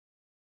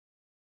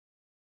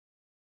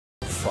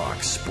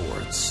Fox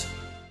Sports.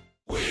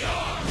 We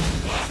are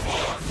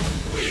Blackmore.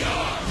 We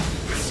are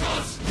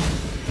Wisconsin.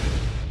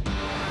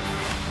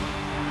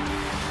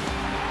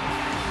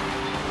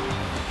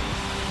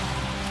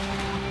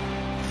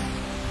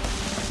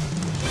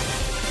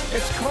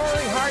 It's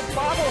Corey Hart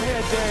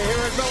bobblehead day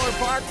here at Miller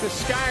Park. The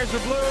skies are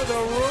blue,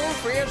 the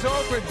roof is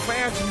open.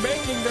 Fans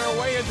making their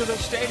way into the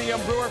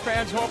stadium. Brewer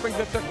fans hoping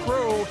that the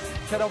Crew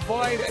can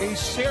avoid a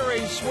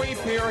series sweep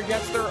here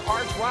against their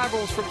arch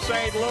rivals from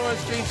St.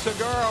 Louis. Gene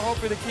Segura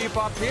hoping to keep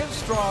up his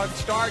strong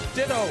start.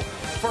 Ditto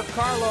for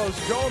Carlos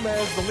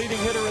Gomez, the leading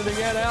hitter in the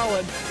NL,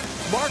 and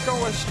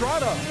Marco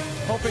Estrada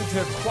hoping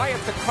to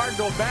quiet the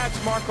Cardinal bats.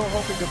 Marco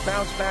hoping to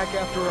bounce back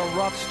after a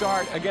rough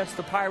start against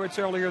the Pirates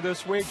earlier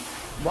this week.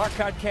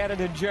 Marcotte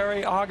Cannon and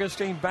Jerry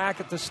Augustine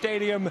back at the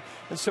stadium,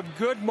 and some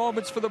good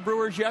moments for the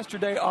Brewers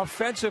yesterday.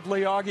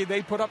 Offensively, Augie,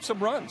 they put up some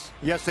runs.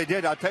 Yes, they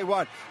did. I'll tell you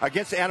what,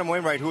 against Adam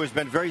Wainwright, who has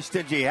been very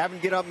stingy,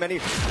 haven't given up many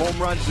home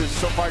runs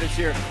so far this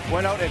year,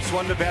 went out and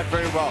swung the bat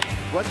very well.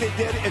 What they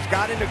did is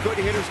got into good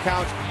hitters'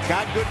 counts,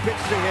 got good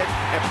pitches to hit,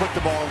 and put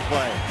the ball in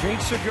play.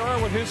 Gene Segura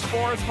with his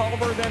fourth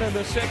homer. Then in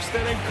the sixth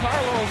inning,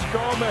 Carlos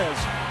Gomez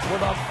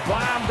with a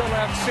bomb to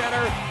left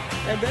center.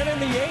 And then in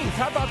the eighth,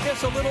 how about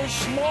this, a little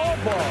small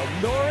ball?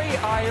 Nori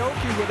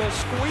Aoki with a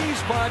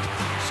squeeze bunt,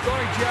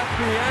 scoring Jeff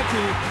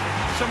Bianchi.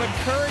 Some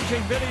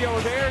encouraging video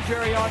there,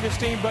 Jerry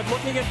Augustine, but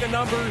looking at the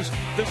numbers,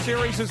 the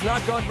series has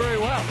not gone very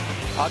well.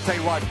 I'll tell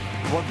you what,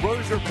 when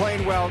Brewers were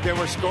playing well, they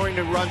were scoring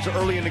the runs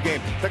early in the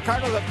game. The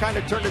Cardinals have kind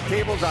of turned the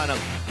tables on them.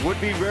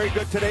 Would be very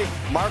good today.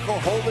 Marco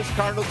hold this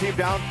Cardinal team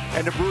down,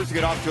 and the Brewers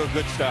get off to a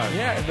good start.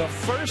 Yeah, in the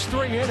first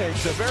 3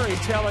 innings, a very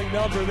telling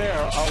number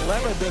there,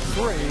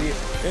 11-3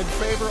 in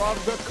favor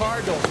of the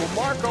Cardinals. Well,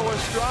 Marco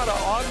Estrada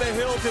on the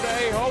hill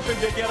today, hoping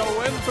to get a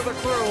win for the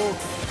Crew.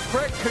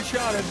 Craig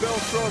Kashan and Bill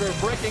Schroeder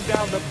breaking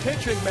down the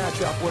pitching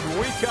matchup when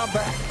we come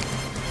back.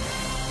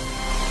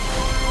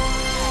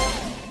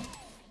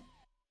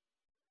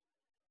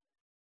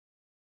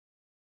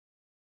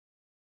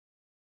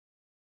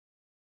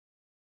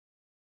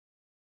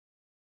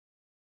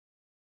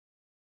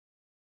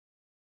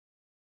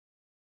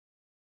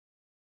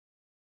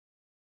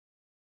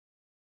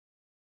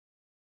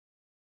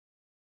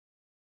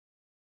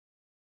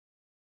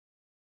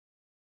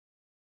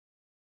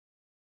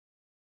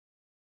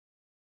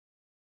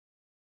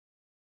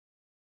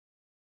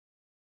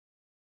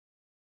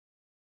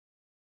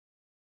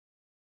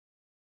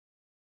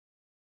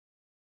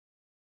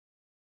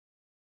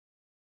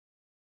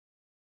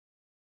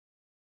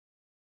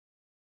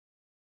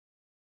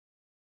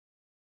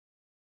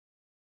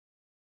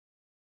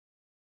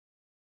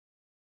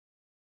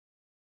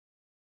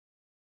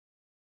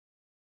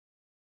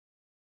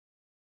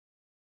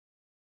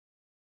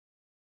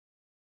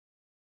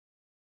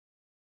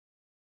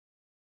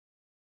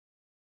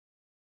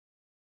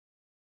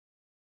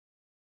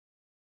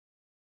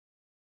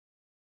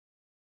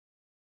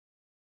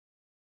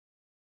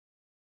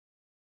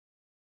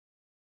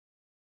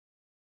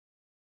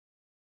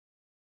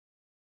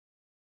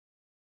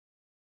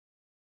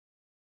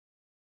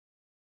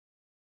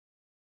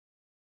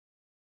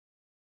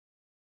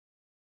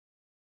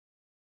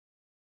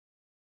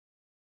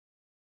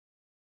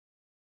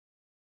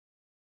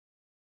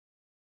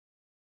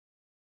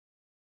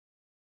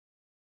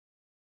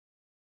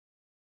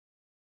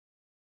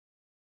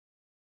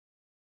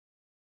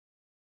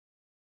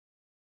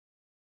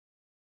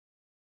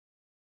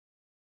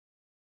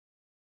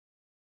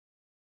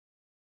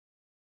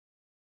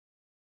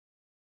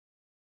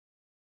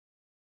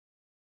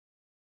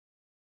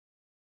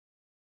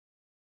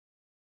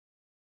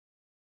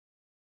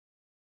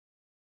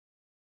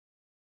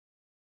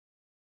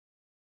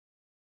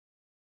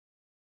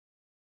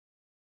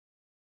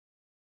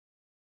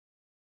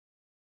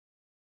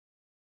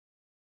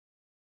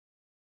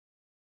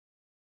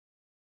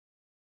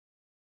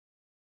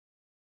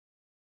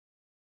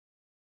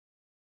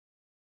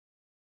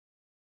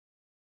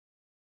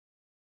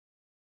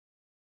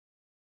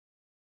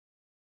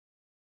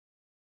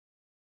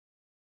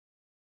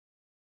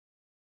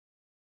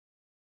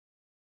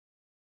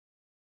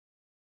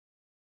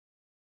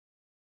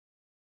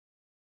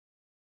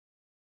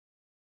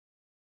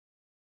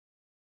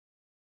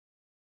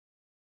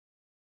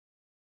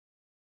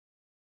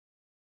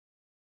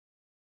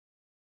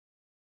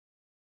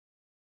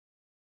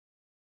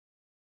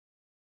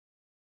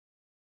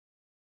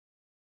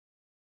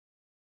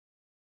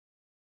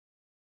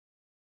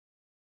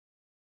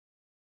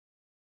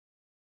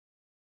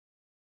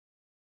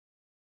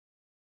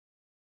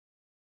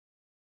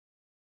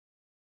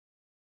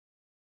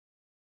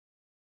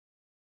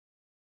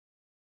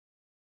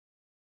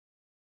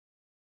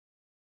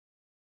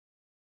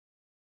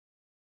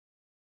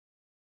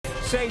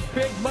 Save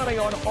big money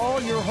on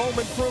all your home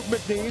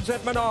improvement needs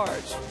at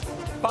Menards.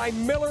 By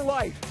Miller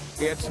Lite,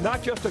 it's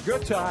not just a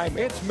good time,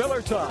 it's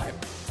Miller time.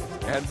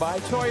 And by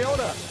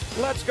Toyota,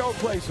 let's go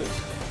places.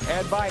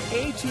 And by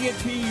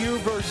AT&T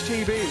U-verse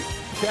TV.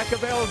 Check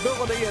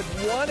availability at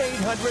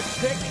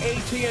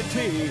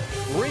 1-800-PICK-AT&T.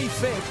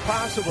 Rethink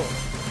possible.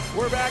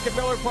 We're back at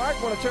Miller Park.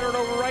 I want to turn it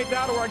over right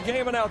now to our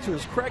game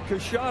announcers, Craig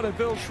Kashan and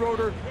Bill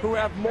Schroeder, who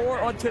have more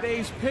on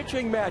today's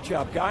pitching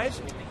matchup.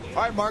 Guys?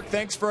 All right, Mark,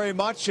 thanks very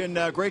much, and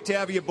great to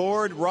have you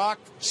aboard. Rock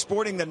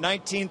sporting the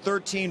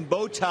 1913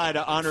 bow tie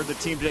to honor the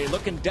team today.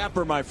 Looking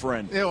dapper, my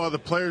friend. Yeah, well, the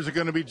players are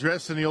going to be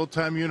dressed in the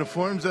old-time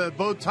uniforms.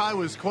 Bow tie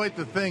was quite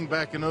the thing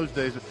back in those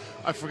days.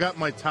 I forgot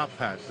my top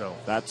hat, though.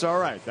 That's all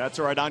right. That's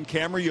all right. On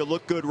camera, you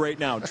look good right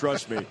now.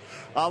 Trust me.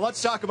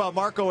 Let's talk about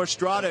Marco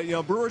Estrada. You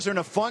know, Brewers are in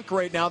a funk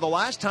right now. The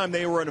last time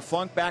they were in a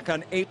funk back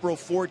on April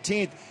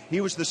 14th,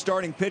 he was the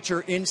starting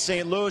pitcher in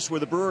St. Louis, where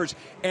the Brewers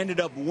ended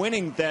up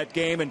winning that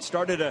game and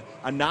started a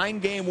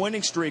 9-game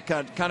winning streak.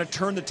 Kind of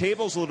turned the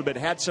tables a little bit.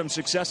 Had some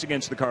success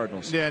against the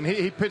Cardinals. Yeah, and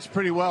he pitched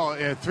pretty well.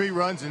 3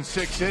 runs in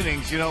 6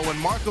 innings. You know, when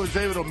Marco was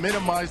able to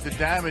minimize the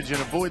damage and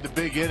avoid the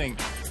big inning,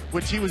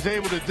 which he was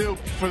able to do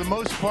for the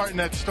most part in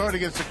that start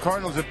against the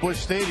Cardinals at Busch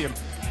Stadium.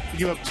 He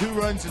gave up 2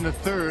 runs in the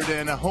 3rd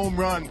and a home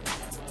run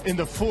in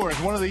the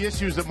 4th. One of the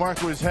issues that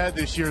Marco has had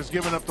this year is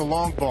giving up the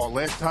long ball.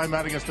 Last time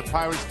out against the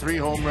Pirates, 3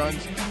 home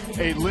runs,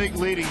 a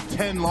league-leading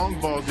 10 long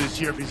balls this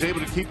year. If he's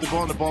able to keep the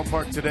ball in the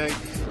ballpark today,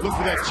 look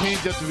for that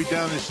changeup to be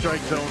down in the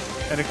strike zone,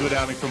 and a good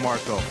outing for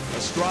Marco.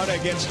 Estrada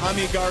against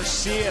Jaime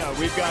Garcia.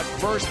 We've got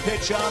first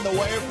pitch on the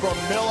way from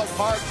Miller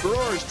Park.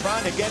 Brewers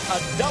trying to get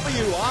a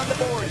W on the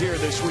board here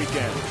this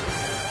weekend.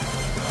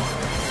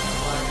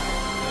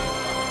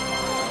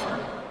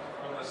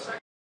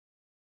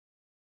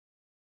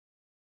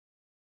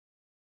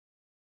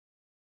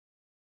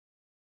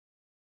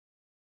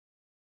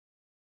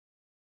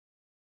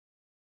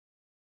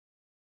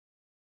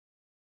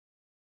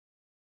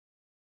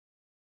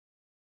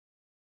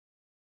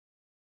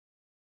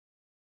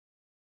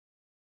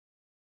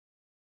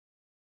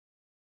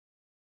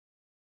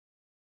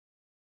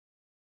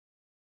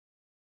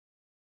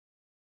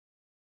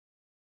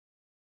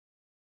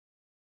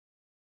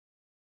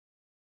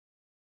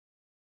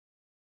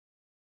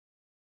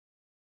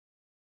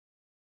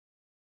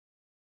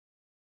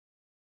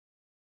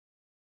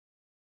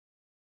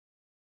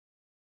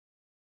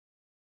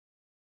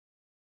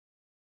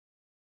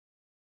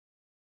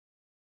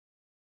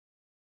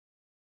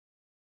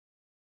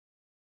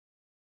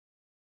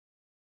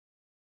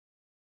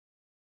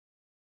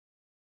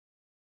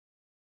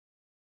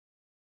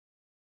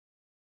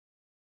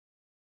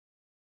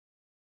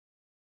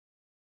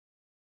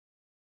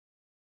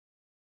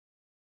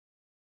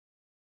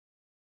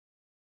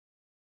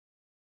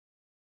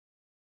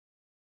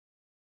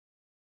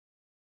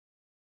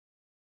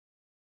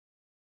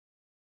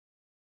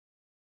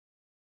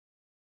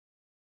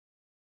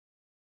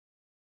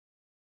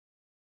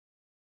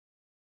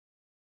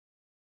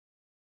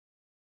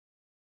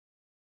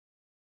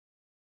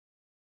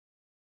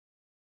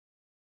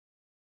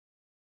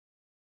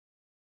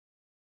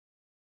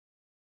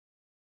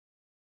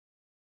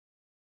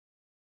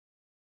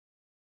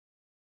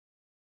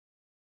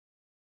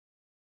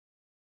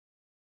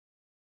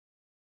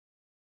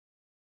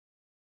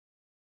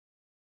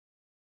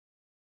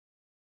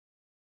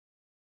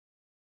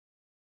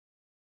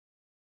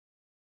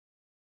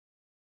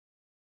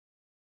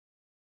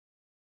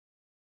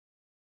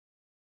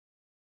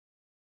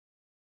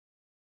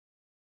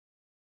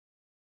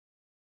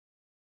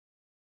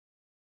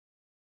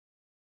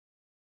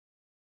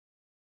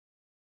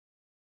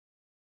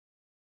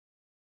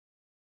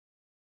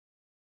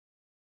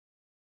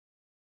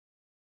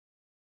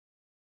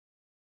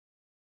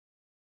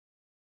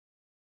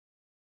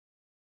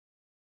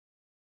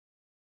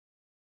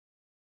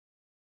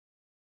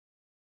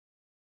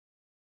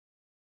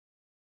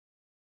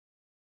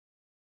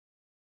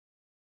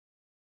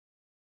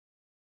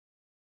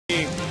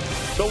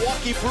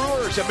 Milwaukee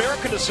Brewers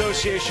American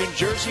Association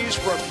jerseys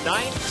from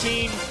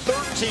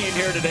 1913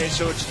 here today.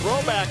 So it's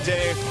throwback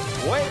day,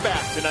 way back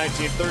to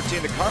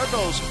 1913. The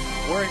Cardinals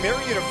wearing their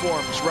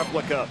uniforms,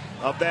 replica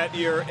of that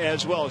year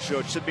as well. So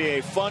it should be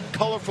a fun,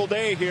 colorful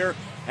day here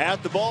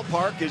at the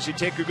ballpark as you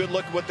take a good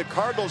look at what the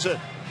Cardinals, a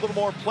little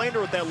more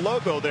plainer with that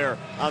logo there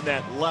on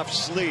that left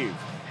sleeve.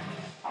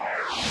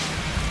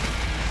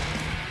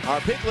 Our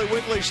Piggly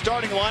Wiggly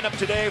starting lineup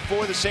today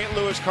for the St.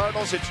 Louis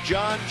Cardinals. It's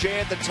John Jay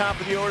at the top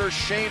of the order,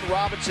 Shane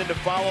Robinson to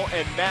follow,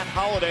 and Matt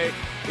Holliday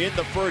in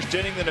the first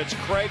inning. Then it's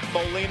Craig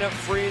Molina,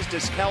 Freese,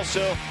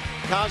 Descalso,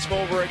 Cosmo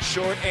over at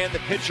short, and the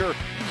pitcher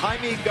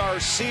Jaime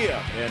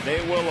Garcia. And they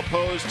will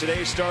oppose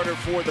today's starter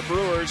for the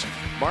Brewers,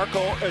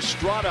 Marco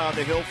Estrada, on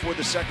the hill for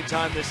the 2nd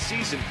time this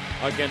season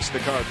against the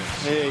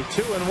Cardinals. A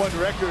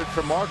 2-1 record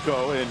for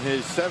Marco in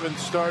his 7th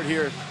start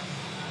here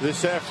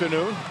this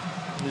afternoon.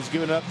 He's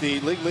given up the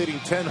league-leading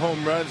 10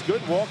 home runs.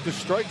 Good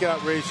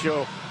walk-to-strikeout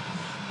ratio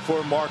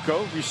for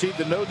Marco. Received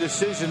a no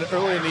decision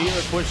early in the year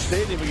at Busch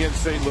Stadium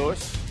against St.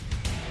 Louis.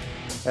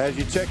 As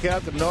you check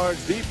out the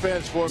Nards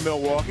defense for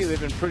Milwaukee, they've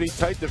been pretty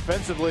tight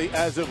defensively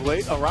as of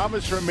late.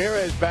 Aramis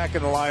Ramirez back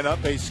in the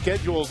lineup. A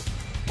scheduled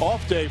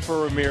off day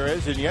for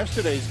Ramirez in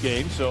yesterday's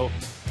game. So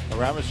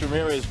Aramis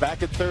Ramirez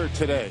back at 3rd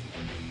today.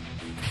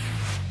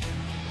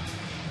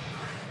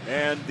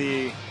 And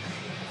the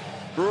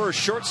Brewers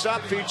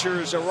shortstop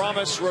features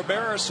Aramis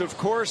Ramirez. Of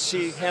course,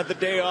 he had the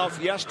day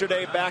off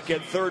yesterday back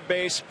at third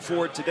base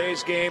for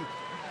today's game.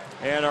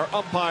 And our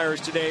umpires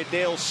today,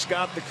 Dale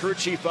Scott, the crew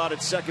chief out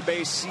at second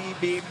base.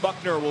 C.B.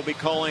 Buckner will be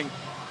calling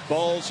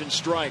balls and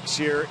strikes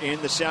here in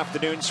this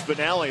afternoon's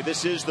finale.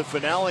 This is the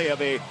finale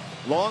of a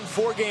long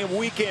 4-game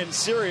weekend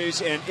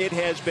series, and it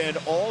has been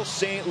all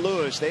St.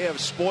 Louis. They have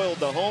spoiled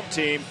the home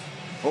team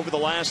over the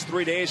last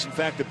 3 days. In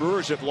fact, the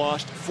Brewers have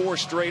lost 4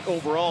 straight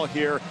overall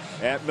here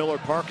at Miller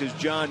Park as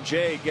John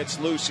Jay gets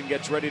loose and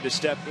gets ready to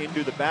step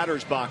into the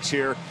batter's box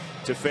here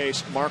to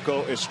face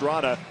Marco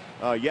Estrada.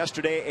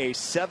 Yesterday, a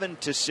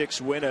 7-6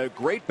 win. A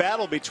great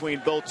battle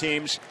between both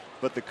teams,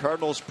 but the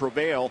Cardinals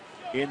prevail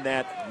in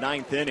that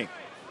 9th inning.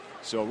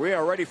 So we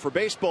are ready for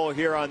baseball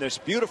here on this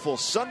beautiful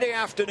Sunday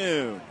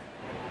afternoon.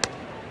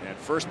 And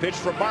first pitch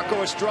from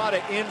Marco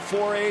Estrada in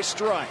for a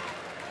strike.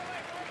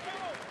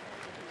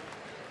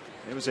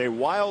 It was a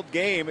wild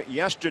game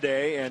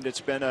yesterday, and it's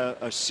been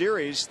a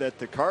series that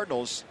the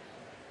Cardinals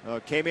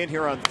came in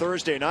here on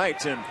Thursday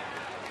night and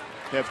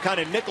have kind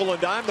of nickel and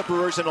dime the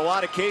Brewers in a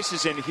lot of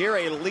cases. And here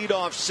a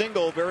leadoff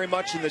single, very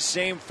much in the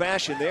same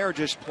fashion. They are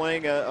just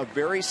playing a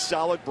very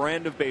solid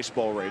brand of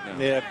baseball right now.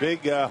 Yeah,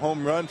 big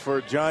home run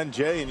for John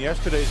Jay in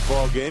yesterday's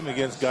ball game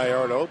against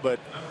Gallardo. But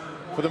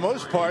for the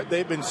most part,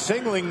 they've been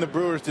singling the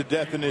Brewers to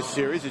death in this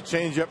series. A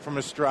change up from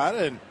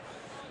Estrada, and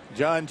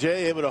John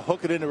Jay able to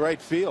hook it into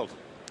right field.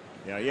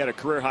 Yeah, he had a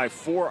career high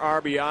 4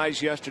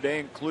 RBIs yesterday,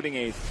 including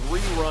a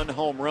 3-run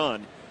home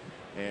run.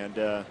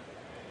 And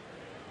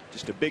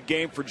just a big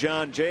game for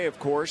John Jay, of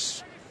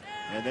course.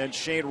 And then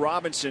Shane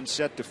Robinson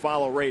set to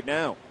follow right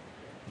now.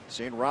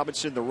 Shane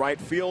Robinson, the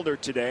right fielder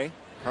today.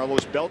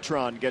 Carlos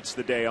Beltran gets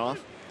the day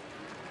off.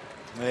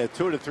 Yeah,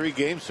 2 of the 3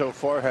 games so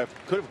far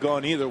could have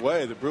gone either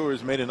way. The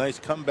Brewers made a nice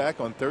comeback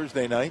on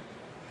Thursday night.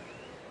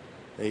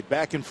 A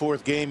back and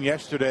forth game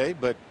yesterday,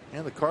 but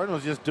the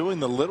Cardinals just doing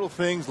the little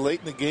things late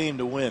in the game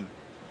to win.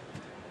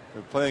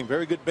 They're playing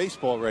very good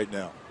baseball right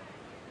now.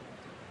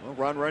 Well,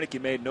 Ron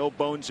Renicky made no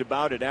bones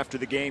about it after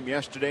the game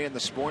yesterday and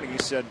this morning. He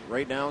said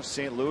right now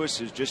St.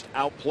 Louis is just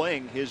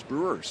outplaying his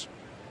Brewers.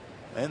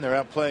 And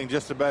they're outplaying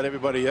just about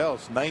everybody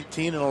else.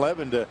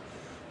 19-11 to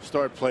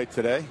start play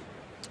today.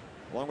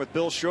 Along with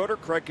Bill Schroeder,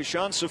 Craig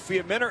Kashan,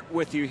 Sophia Minert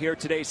with you here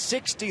today.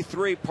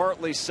 63,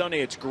 partly sunny.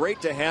 It's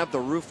great to have the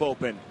roof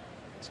open.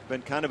 It's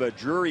been kind of a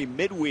dreary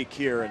midweek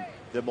here in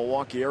the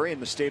Milwaukee area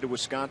and the state of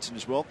Wisconsin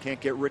as well. Can't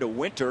get rid of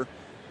winter,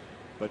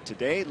 but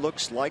today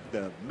looks like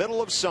the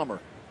middle of summer.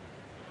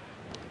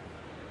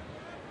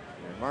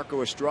 And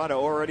Marco Estrada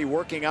already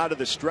working out of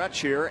the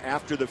stretch here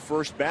after the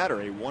first batter.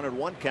 A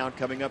 1-1 count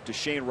coming up to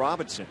Shane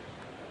Robinson.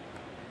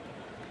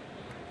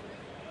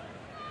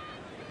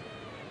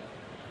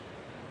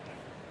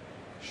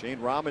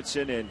 Shane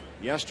Robinson in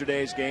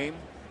yesterday's game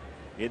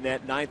in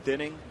that 9th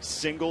inning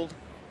singled,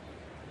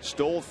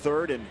 stole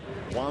third, and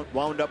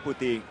wound up with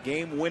the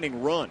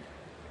game-winning run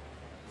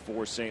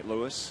for St.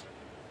 Louis.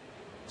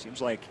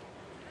 Seems like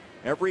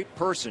every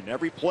person,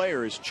 every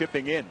player is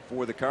chipping in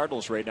for the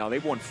Cardinals right now.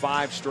 They've won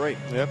 5 straight.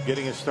 Yep,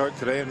 getting a start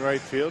today in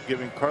right field,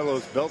 giving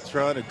Carlos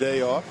Beltran a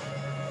day off.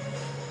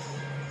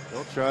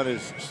 Beltran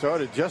has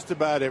started just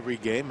about every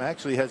game,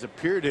 actually has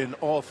appeared in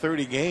all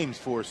 30 games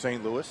for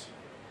St. Louis.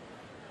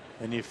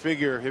 And you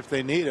figure if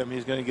they need him,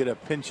 he's going to get a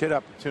pinch hit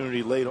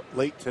opportunity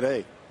late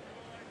today.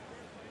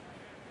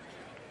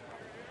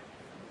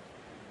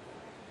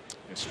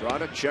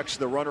 Estrada checks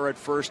the runner at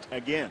first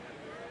again.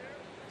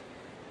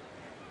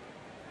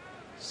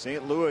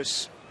 St.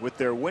 Louis, with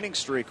their winning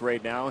streak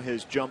right now,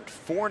 has jumped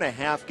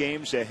 4.5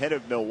 games ahead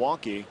of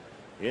Milwaukee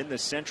in the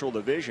Central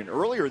Division.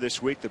 Earlier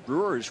this week, the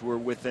Brewers were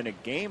within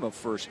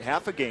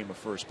half a game of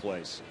first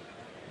place.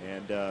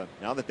 And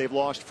now that they've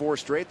lost 4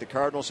 straight, the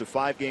Cardinals have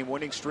 5-game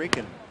winning streak,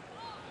 and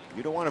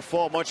you don't want to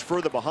fall much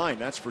further behind,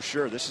 that's for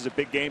sure. This is a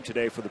big game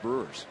today for the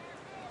Brewers.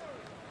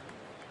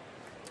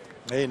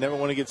 Hey, you never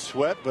want to get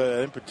swept, but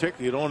in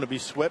particular, you don't want to be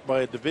swept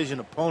by a division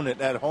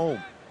opponent at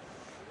home.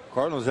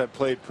 Cardinals have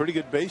played pretty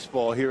good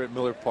baseball here at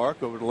Miller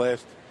Park over the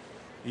last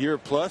year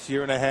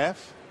and a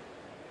half.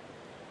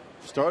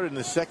 Started in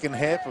the second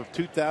half of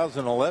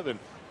 2011.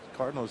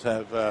 Cardinals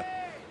have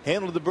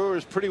handled the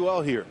Brewers pretty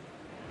well here.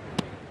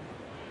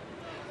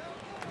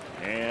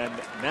 And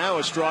now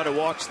Estrada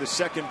walks the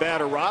second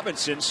batter,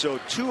 Robinson. So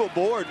 2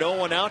 aboard, no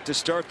one out to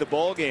start the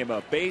ball game.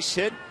 A base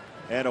hit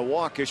and a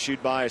walk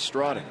issued by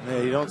Estrada.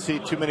 Yeah, you don't see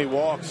too many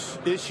walks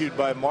issued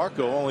by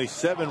Marco. Only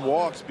 7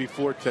 walks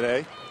before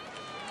today.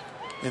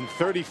 In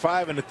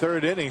 35 in the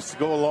 3rd innings to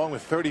go along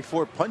with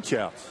 34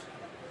 punchouts.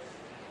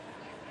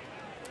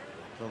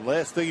 The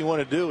last thing you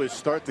want to do is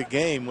start the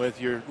game with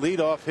your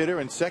leadoff hitter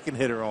and second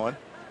hitter on,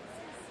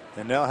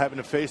 and now having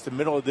to face the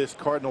middle of this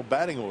Cardinal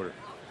batting order.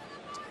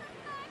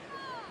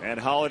 And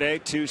Holiday,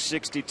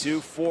 262,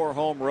 4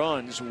 home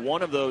runs,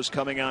 1 of those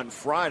coming on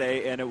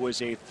Friday, and it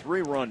was a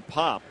 3-run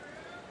pop.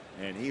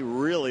 And he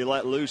really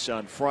let loose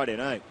on Friday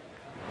night.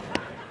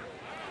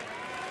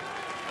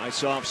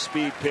 Nice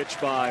off-speed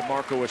pitch by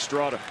Marco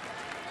Estrada.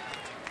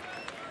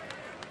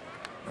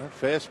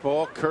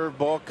 Fastball,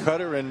 curveball,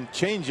 cutter, and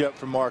changeup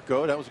from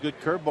Marco. That was a good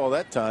curveball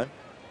that time.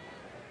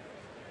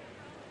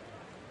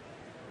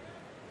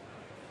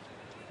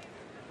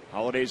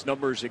 Holiday's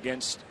numbers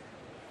against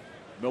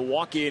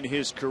Milwaukee in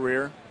his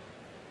career: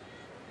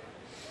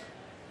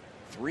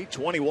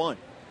 .321.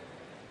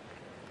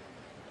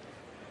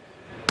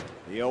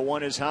 The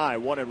 0-1 is high.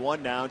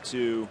 1-1 now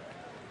to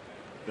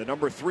the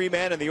number 3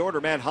 man in the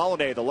order, Matt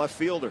Holliday, the left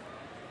fielder.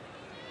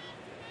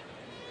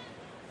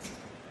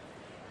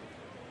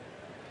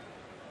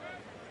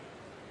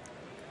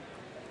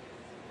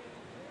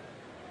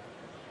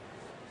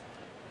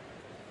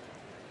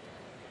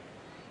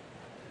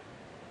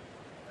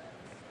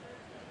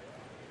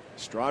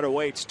 Estrada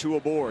waits, 2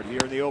 aboard here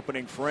in the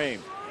opening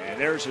frame. And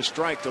there's a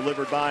strike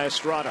delivered by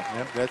Estrada.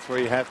 Yep, that's where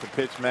you have to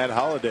pitch Matt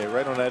Holliday,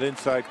 right on that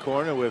inside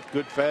corner with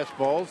good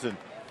fastballs. And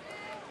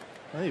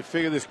well, you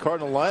figure this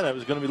Cardinal lineup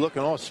is going to be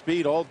looking off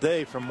speed all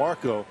day from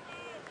Marco.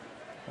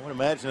 I would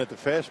imagine that the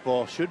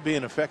fastball should be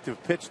an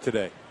effective pitch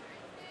today.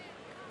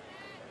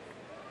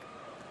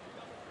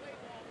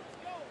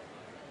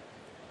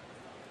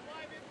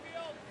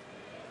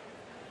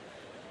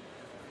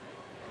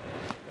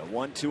 The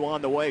 1-2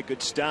 on the way.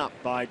 Good stop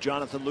by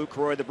Jonathan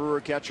Lucroy, the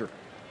Brewer catcher.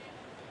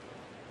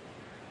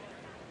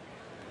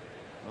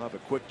 We'll have a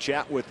quick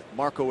chat with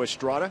Marco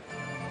Estrada.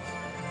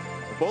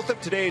 Both of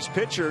today's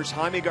pitchers,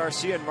 Jaime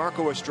Garcia and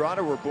Marco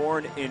Estrada, were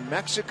born in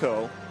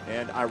Mexico.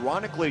 And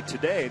ironically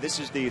today, this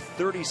is the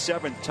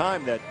 37th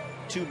time that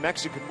 2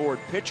 Mexican-born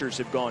pitchers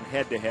have gone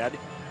head-to-head.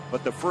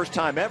 But the first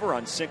time ever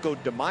on Cinco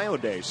de Mayo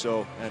Day.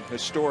 So on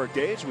historic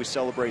days, we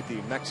celebrate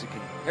the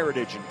Mexican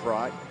heritage and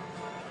pride.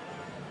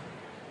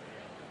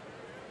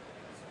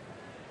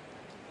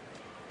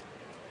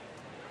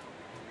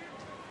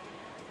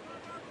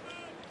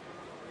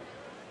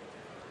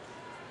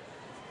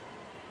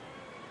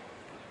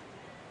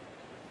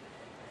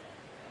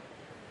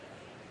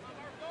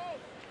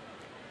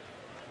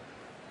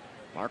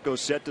 Marco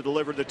set to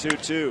deliver the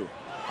 2-2.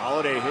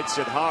 Holliday hits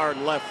it hard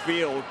left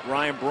field.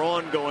 Ryan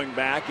Braun going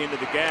back into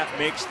the gap,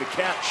 makes the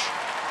catch.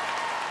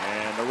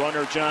 And the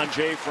runner John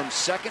Jay from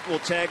second will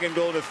tag and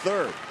go to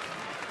third.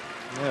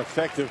 Yeah,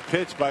 effective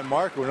pitch by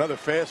Marco. Another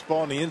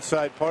fastball on the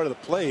inside part of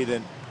the plate.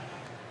 And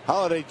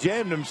Holliday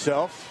jammed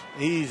himself.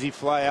 Easy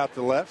fly out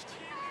to left.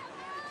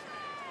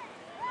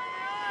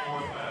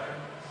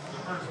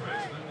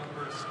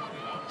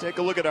 Take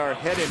a look at our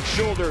head and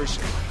shoulders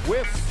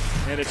whiff.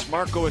 And it's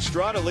Marco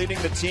Estrada leading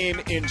the team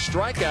in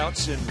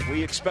strikeouts, and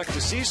we expect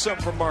to see some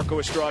from Marco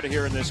Estrada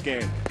here in this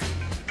game.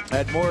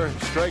 Had more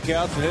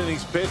strikeouts and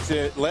innings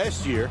pitched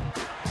last year.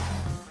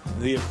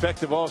 The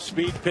effective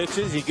off-speed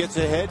pitches, he gets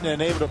ahead and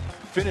then able to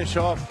finish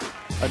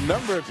off a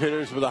number of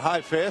hitters with a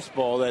high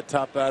fastball that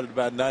topped out at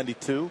about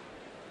 92.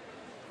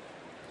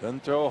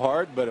 Doesn't throw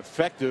hard, but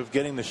effective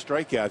getting the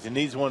strikeouts. He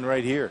needs one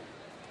right here.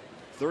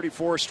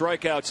 34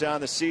 strikeouts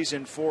on the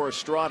season for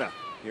Estrada.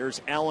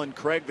 Here's Alan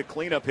Craig, the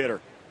cleanup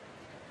hitter.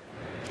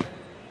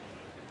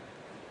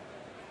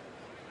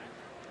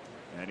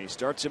 And he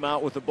starts him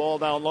out with the ball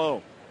down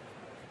low.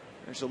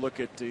 There's a look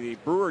at the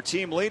Brewer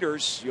team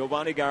leaders.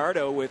 Giovanni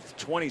Gallardo with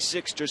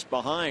 26, just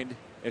behind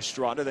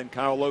Estrada, then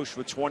Kyle Loesch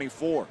with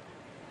 24.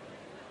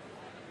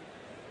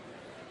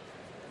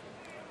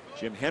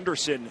 Jim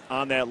Henderson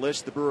on that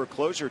list. The Brewer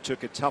closer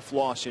took a tough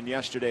loss in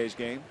yesterday's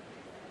game.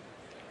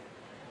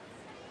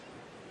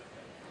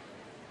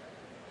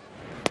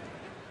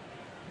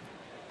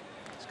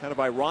 Kind of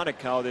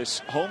ironic how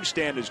this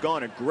homestand has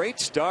gone. A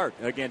great start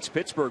against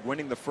Pittsburgh,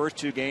 winning the first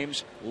 2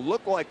 games.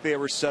 Looked like they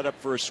were set up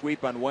for a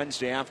sweep on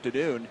Wednesday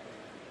afternoon,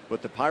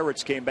 but the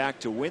Pirates came back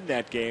to win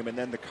that game. And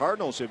then the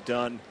Cardinals have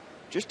done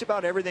just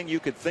about everything you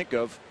could think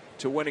of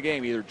to win a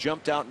game. Either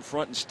jumped out in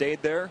front and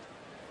stayed there,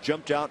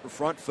 jumped out in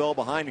front, fell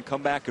behind, and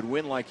come back and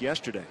win like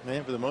yesterday.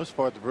 Man, for the most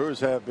part, the Brewers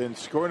have been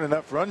scoring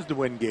enough runs to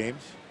win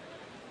games.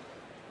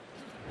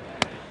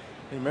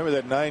 Remember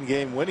that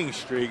 9-game winning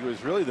streak? It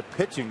was really the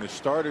pitching, the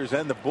starters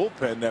and the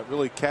bullpen that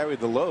really carried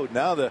the load.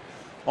 Now the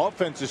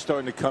offense is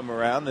starting to come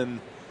around,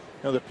 and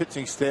the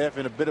pitching staff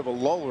in a bit of a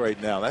lull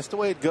right now. That's the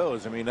way it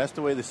goes. I mean, that's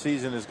the way the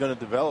season is going to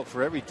develop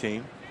for every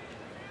team.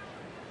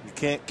 You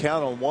can't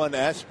count on one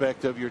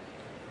aspect of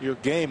your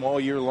game all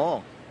year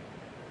long.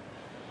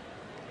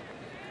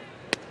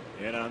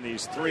 And on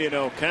these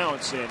 3-0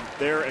 counts, and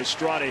there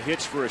Estrada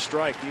hits for a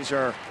strike. These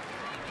are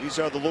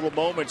the little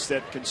moments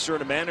that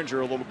concern a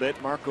manager a little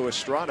bit. Marco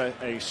Estrada,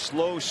 a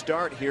slow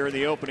start here in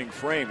the opening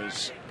frame,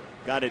 has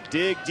got to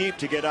dig deep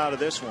to get out of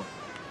this one.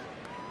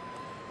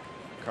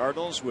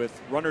 Cardinals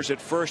with runners at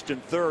first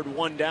and third,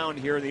 1 down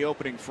here in the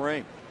opening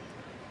frame.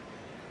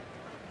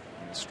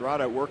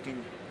 Estrada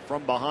working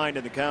from behind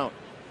in the count.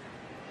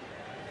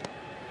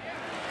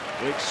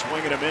 Big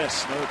swing and a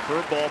miss. Another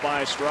curveball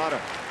by Estrada.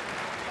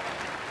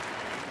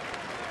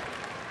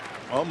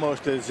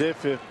 Almost as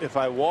if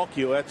I walk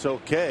you, that's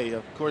okay.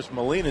 Of course,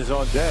 Molina's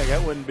on deck.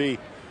 That wouldn't be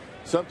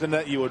something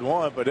that you would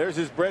want, but there's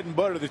his bread and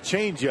butter, the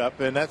changeup,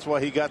 and that's why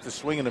he got the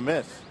swing and a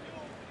miss.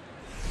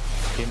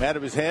 Came out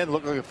of his hand,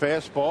 looked like a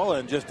fastball,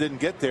 and just didn't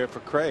get there for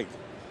Craig.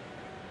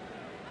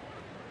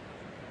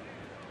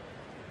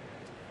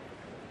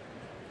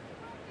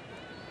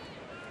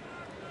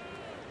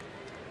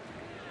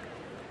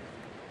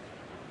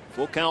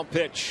 Full count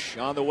pitch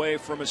on the way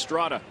from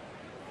Estrada.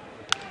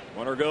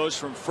 Runner goes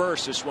from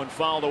first. This one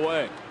fouled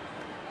away.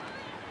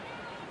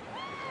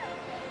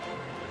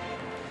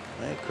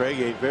 And Craig,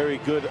 a very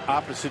good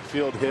opposite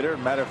field hitter.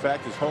 Matter of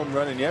fact, his home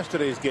run in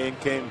yesterday's game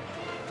came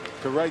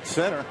to right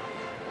center.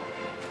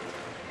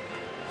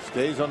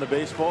 Stays on the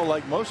baseball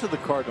like most of the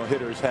Cardinal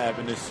hitters have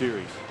in this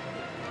series.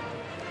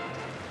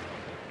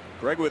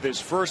 Greg with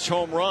his first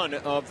home run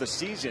of the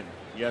season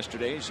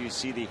yesterday, as you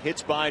see the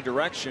hits by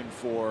direction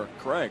for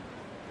Craig.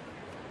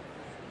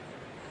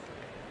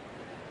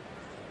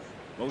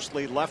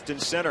 Mostly left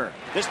and center.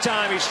 This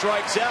time he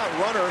strikes out.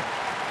 Runner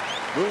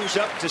moves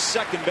up to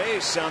second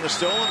base on the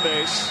stolen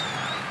base.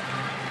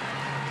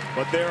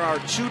 But there are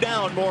two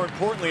down, more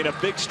importantly, and a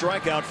big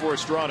strikeout for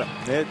Estrada.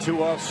 They had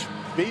two off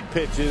speed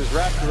pitches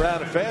wrapped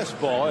around a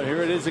fastball, and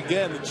here it is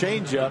again, the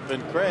changeup,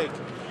 and Craig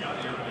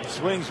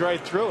swings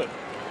right through it.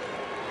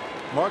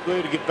 Marco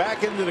able to get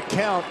back into the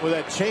count with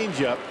that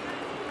changeup.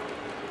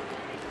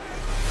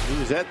 He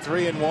was at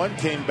 3-1,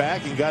 came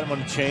back and got him on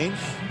the change.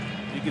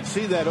 You can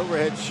see that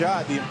overhead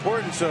shot, the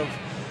importance of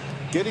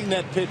getting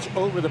that pitch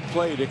over the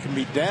plate. It can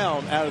be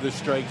down out of the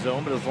strike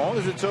zone, but as long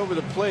as it's over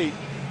the plate,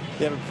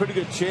 they have a pretty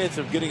good chance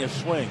of getting a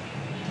swing.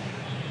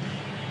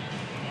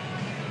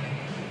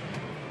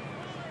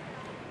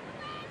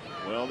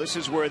 Well, this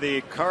is where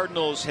the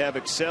Cardinals have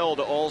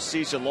excelled all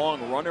season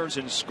long. Runners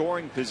in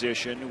scoring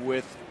position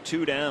with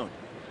two down.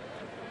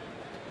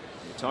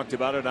 We talked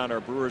about it on our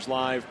Brewers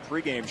Live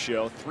pregame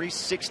show.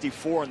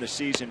 364 in the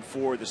season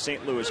for the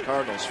St. Louis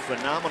Cardinals.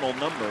 Phenomenal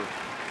number.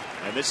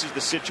 And this is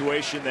the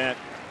situation that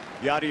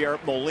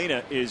Yadier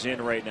Molina is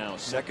in right now.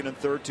 Second and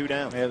third, two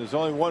down. Yeah, there's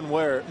only one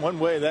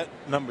way that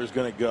number is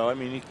going to go. I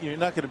mean, you're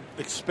not going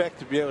to expect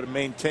to be able to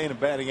maintain a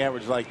batting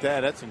average like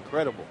that. That's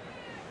incredible.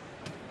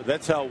 But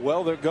that's how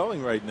well they're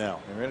going right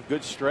now. They're in a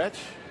good stretch,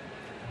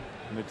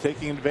 and they're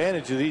taking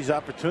advantage of these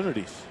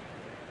opportunities.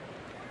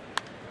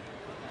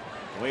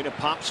 Molina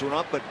pops one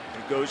up, but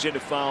it goes into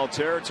foul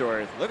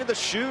territory. Look at the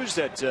shoes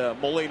that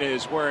Molina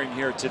is wearing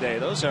here today.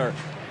 Those are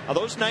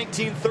those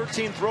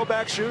 1913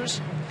 throwback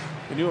shoes?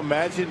 Can you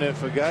imagine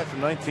if a guy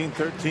from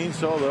 1913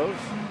 saw those?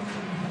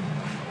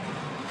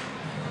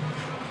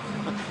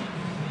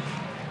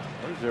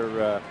 Those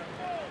are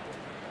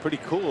pretty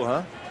cool,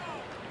 huh?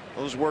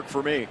 Those work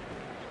for me,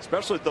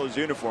 especially with those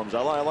uniforms.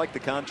 I like the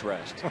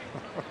contrast.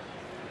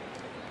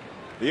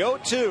 The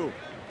 0-2.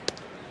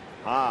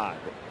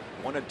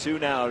 1-2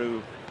 now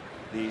to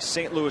the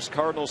St. Louis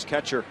Cardinals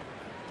catcher.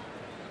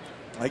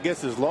 I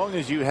guess as long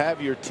as you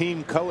have your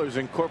team colors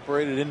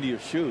incorporated into your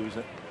shoes,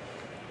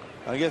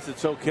 I guess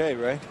it's okay,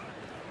 right?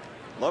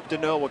 Love to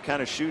know what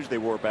kind of shoes they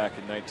wore back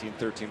in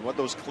 1913, what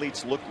those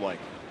cleats looked like.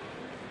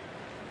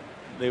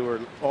 They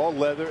were all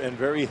leather and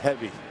very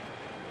heavy.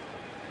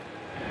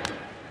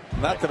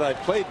 Not that I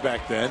played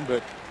back then,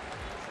 but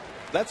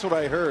that's what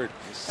I heard.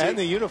 And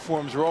the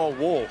uniforms were all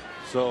wool.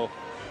 So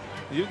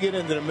you get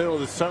into the middle of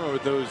the summer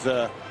with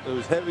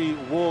those heavy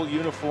wool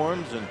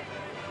uniforms and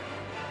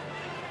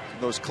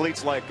those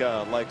cleats like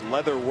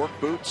leather work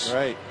boots.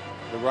 Right.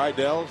 The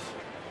Rydells.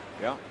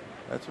 Yeah.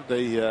 That's what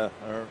they are.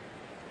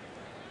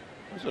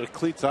 Those are the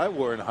cleats I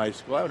wore in high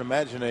school. I would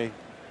imagine they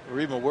were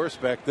even worse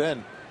back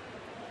then.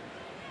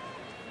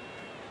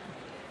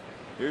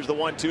 Here's the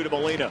 1-2 to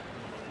Molina.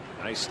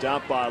 Nice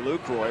stop by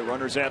Lucroy.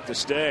 Runners at the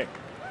stay.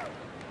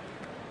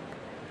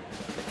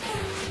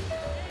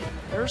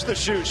 There's the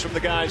shoes from the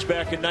guys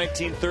back in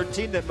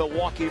 1913, the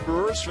Milwaukee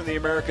Brewers from the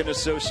American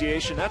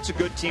Association. That's a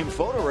good team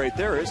photo right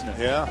there, isn't it?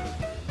 Yeah.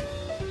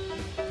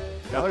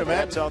 Got the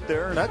bats out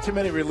there. Not too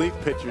many relief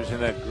pitchers in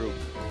that group.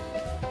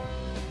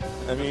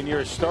 I mean,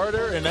 you're a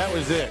starter, and that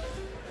was it.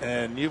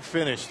 And you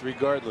finished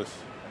regardless.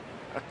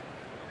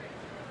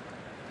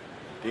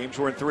 Games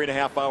weren't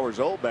 3.5 hours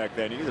old back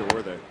then either,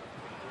 were they?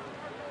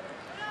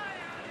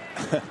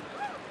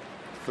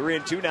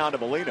 3-2 now to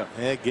Molina.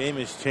 Yeah, game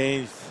has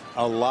changed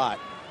a lot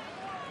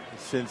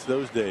since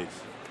those days.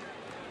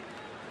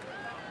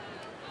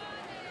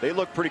 They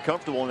look pretty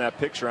comfortable in that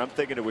picture. I'm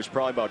thinking it was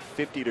probably about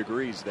 50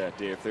 degrees that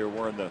day if they were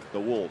wearing the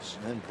Wolves.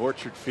 And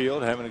Orchard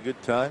Field having a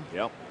good time.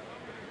 Yep.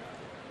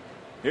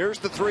 Here's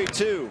the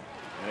 3-2.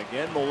 And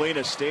again,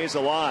 Molina stays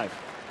alive.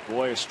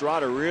 Boy,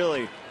 Estrada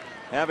really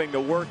having to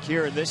work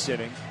here in this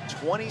inning.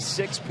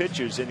 26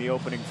 pitches in the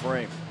opening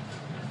frame.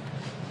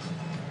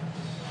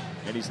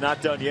 And he's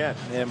not done yet.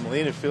 Yeah,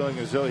 Molina feeling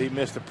as though he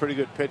missed a pretty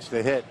good pitch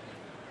to hit.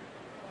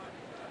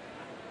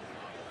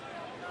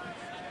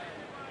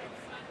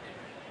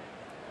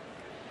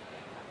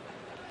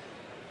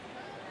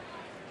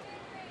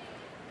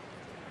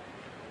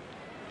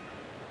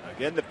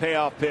 Again, the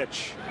payoff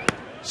pitch.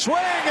 Swing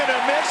and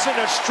a miss, and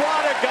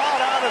Estrada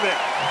got out of it.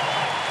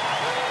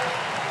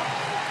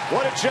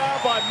 What a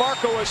job by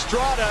Marco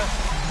Estrada.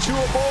 2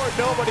 aboard,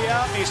 nobody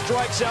out, and he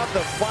strikes out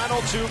the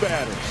final 2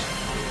 batters.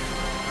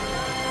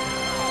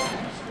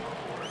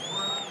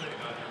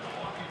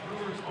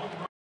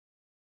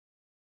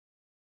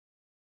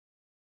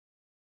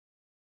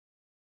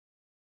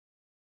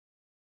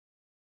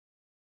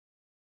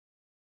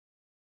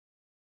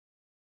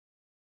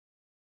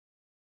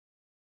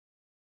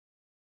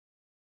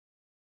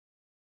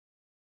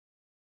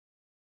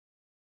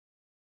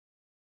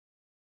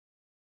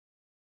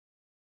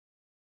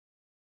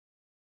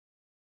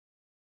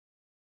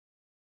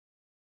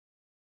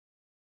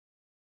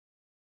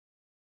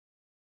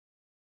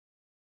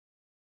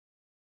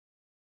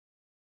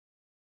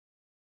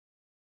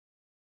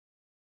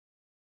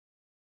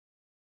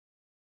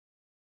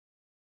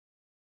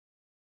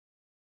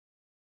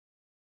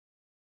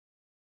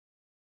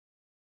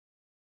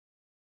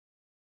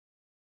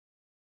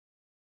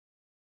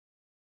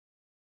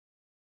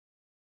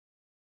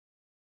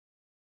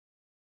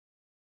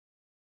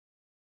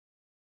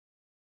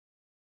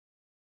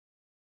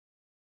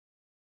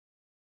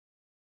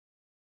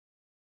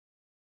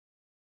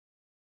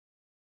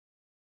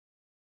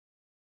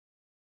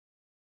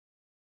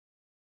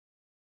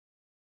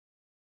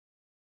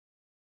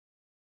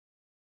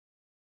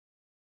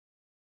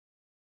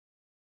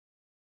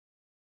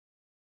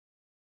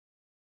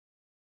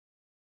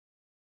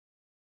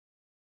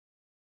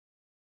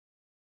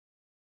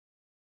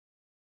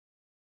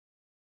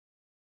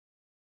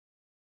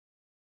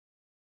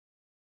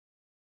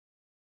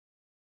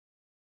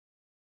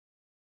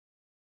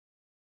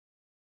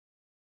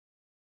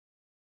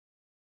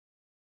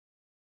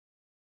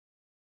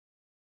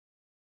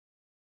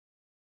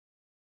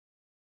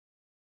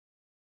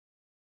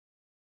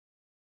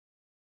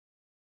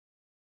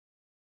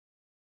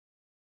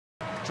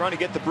 trying to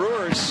get the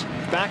Brewers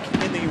back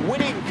in the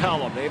winning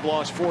column. They've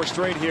lost 4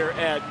 straight here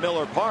at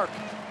Miller Park.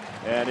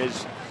 And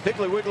his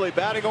Piggly Wiggly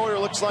batting order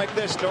looks like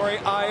this. Nori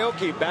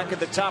Aoki back at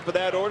the top of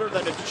that order.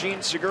 Then it's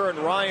Gene Segura and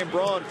Ryan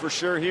Braun for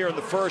sure here in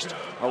the first.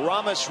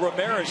 Aramis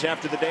Ramirez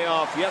after the day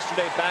off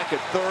yesterday back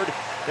at third.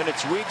 Then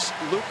it's Weeks,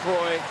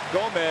 Lucroy,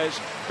 Gomez,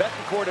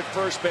 Betancourt at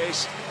first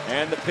base,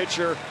 and the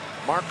pitcher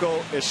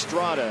Marco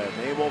Estrada.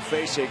 They will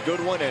face a good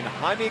one in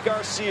Jaime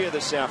Garcia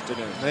this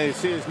afternoon. Now you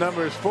see his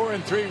numbers: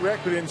 4-3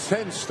 record in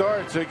 10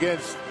 starts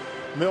against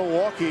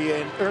Milwaukee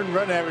and earned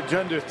run average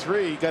under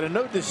 3. Got a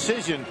no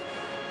decision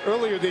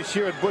earlier this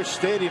year at Busch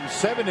Stadium.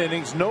 7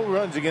 innings, no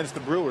runs against the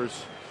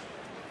Brewers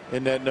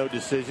in that no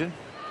decision.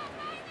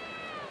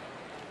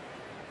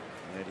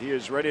 And he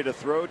is ready to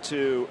throw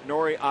to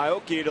Nori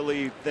Aoki to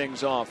lead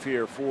things off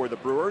here for the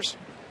Brewers.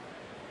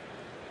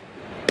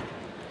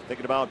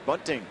 Thinking about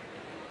bunting,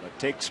 but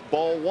takes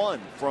ball 1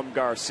 from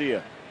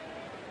Garcia.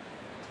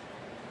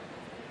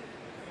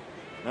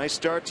 Nice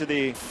start to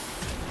the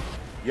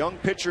young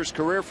pitcher's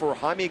career for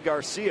Jaime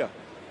Garcia.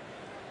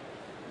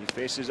 He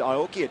faces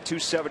Aoki at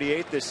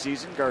 278 this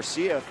season.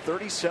 Garcia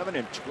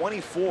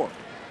 37-24.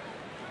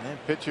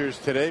 And pitchers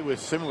today with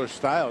similar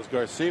styles.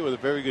 Garcia with a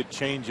very good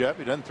changeup.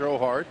 He doesn't throw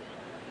hard,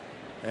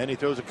 and he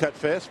throws a cut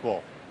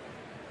fastball.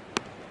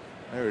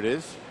 There it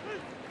is.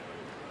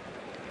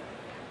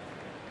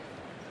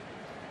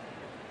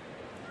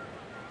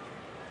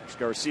 There's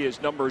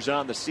Garcia's numbers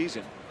on the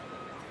season: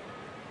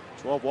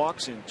 12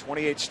 walks and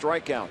 28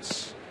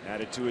 strikeouts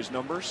added to his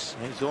numbers.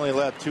 And he's only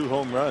allowed 2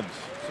 home runs,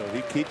 so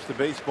he keeps the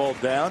baseball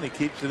down. He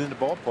keeps it in the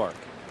ballpark.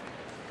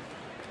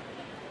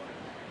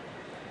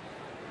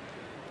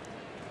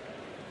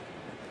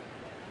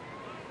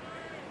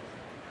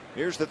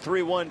 Here's the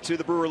 3-1 to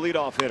the Brewer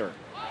leadoff hitter.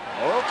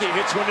 Aoki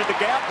hits one in the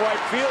gap right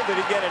field. Did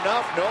he get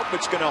enough? Nope.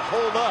 It's going to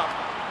hold up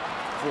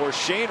for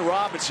Shane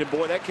Robinson.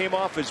 Boy, that came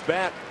off his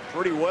bat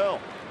pretty well.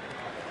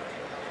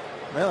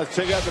 Well, let's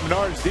check out the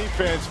Menards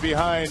defense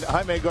behind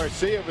Jaime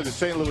Garcia for the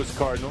St. Louis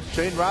Cardinals.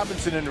 Shane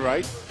Robinson in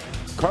right.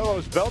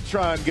 Carlos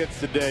Beltran gets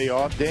the day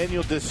off.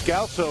 Daniel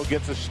Descalso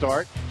gets a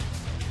start.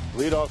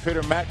 Leadoff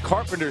hitter Matt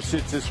Carpenter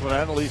sits this one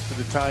out, at least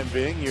for the time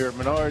being. Your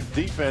Menards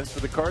defense for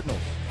the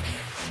Cardinals.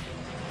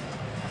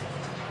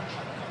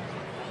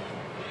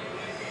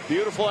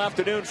 Beautiful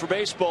afternoon for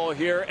baseball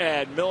here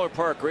at Miller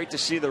Park. Great to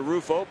see the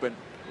roof open.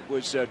 It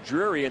was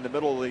dreary in the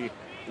middle of the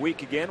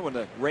week again when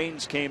the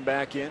rains came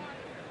back in.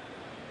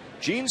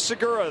 Gene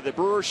Segura, the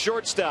Brewers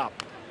shortstop,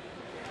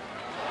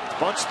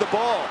 bunts the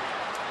ball,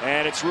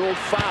 and it's ruled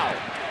foul.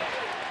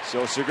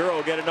 So Segura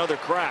will get another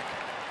crack.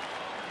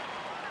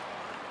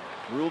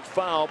 Ruled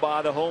foul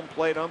by the home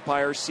plate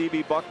umpire,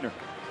 C.B. Buckner.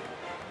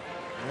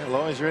 As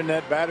long as you're in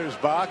that batter's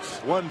box,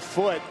 1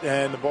 foot,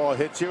 and the ball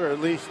hits you, or at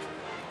least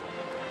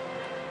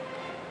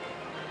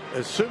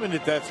assuming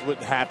that that's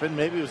what happened.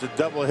 Maybe it was a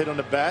double hit on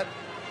the bat.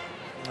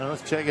 Well,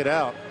 let's check it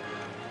out.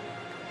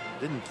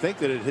 Didn't think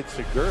that it hit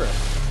Segura.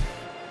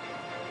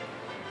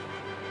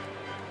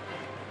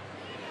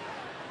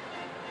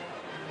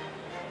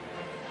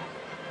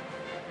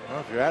 Well,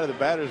 if you're out of the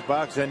batter's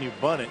box and you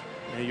bunt it,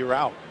 you're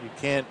out. You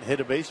can't hit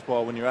a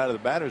baseball when you're out of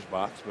the batter's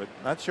box, but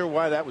not sure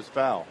why that was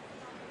foul.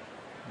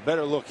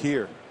 Better look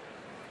here.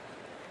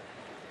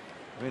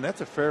 I mean,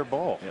 that's a fair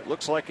ball. It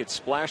looks like it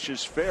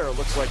splashes fair. It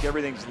looks like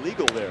everything's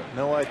legal there.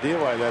 No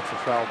idea why that's a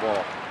foul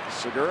ball.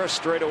 Segura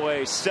straight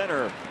away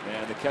center,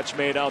 and the catch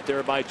made out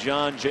there by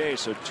John Jay.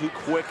 So 2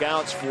 quick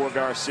outs for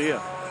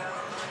Garcia.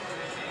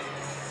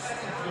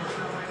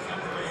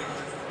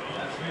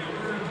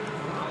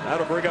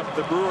 That'll bring up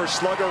the Brewers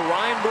slugger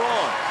Ryan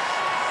Braun.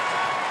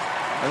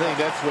 I think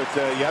that's what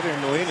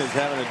Yadier Molina is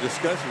having a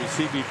discussion with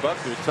C.B.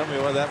 Buckner. Tell me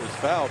why that was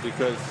foul,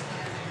 because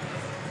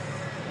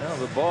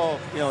the ball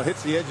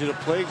hits the edge of the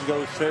plate and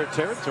goes fair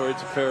territory.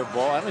 It's a fair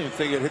ball. I don't even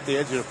think it hit the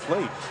edge of the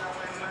plate.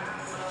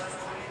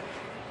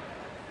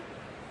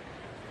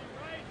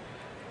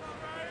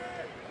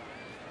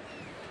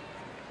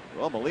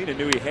 Well, Molina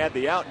knew he had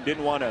the out and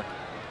didn't want to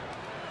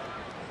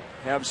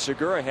have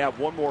Segura have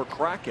one more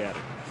crack at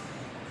it.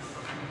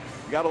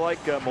 You got to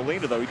like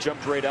Molina, though. He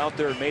jumped right out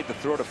there and made the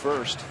throw to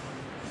first.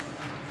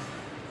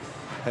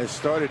 Has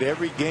started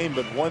every game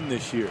but one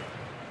this year.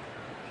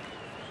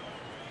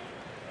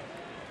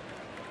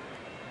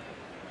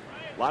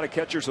 A lot of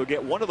catchers will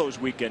get one of those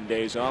weekend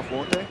days off,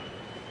 won't they?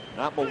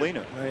 Not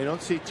Molina. Well, you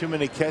don't see too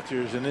many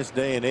catchers in this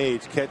day and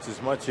age catch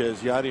as much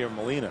as Yadier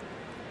Molina.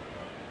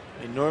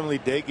 And normally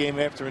day game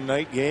after a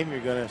night game, you're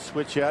going to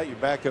switch out your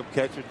backup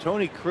catcher.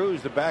 Tony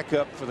Cruz, the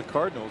backup for the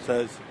Cardinals,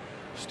 has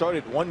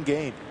started one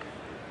game.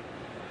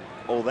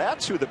 Oh,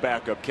 that's who the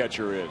backup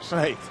catcher is.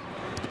 Right.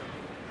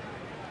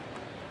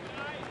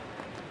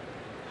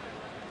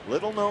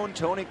 Little known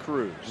Tony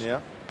Cruz.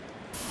 Yeah.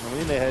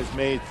 Molina has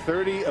made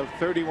 30 of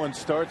 31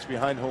 starts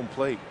behind home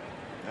plate.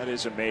 That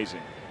is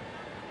amazing.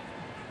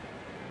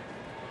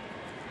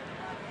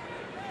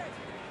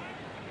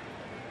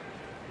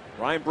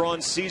 Ryan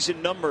Braun's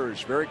season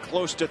numbers very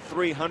close to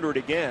 300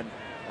 again.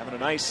 Having a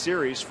nice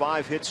series,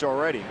 5 hits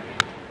already.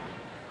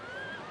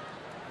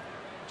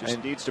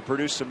 Just needs to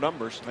produce some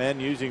numbers.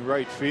 And using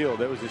right field.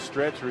 That was a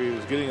stretch where he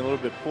was getting a little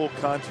bit pull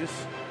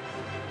conscious,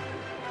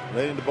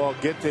 letting the ball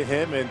get to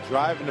him and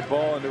driving the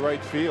ball into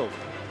right field.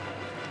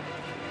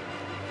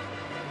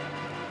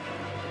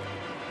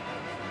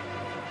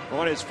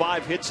 On his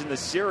 5 hits in the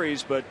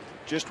series, but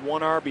just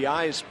 1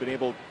 RBI has been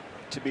able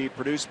to be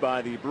produced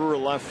by the Brewer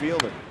left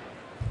fielder.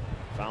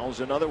 Fouls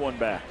another one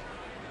back.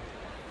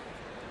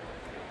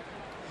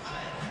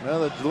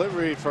 Well, the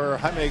delivery for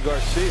Jaime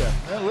Garcia,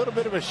 a little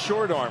bit of a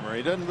short armor.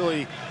 He doesn't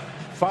really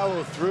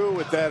follow through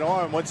with that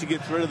arm. Once he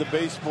gets rid of the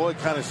baseball, it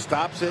kind of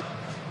stops it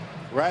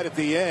right at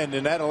the end,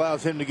 and that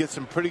allows him to get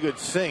some pretty good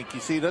sink. You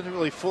see, he doesn't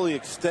really fully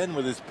extend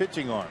with his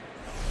pitching arm.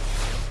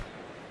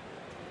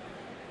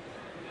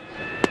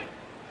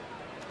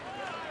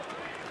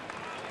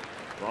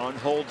 Braun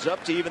holds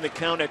up to even the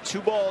count at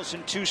 2 balls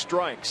and 2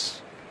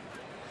 strikes.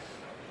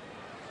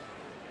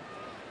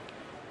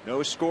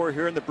 No score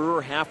here in the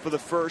Brewer half of the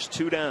first,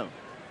 2 down.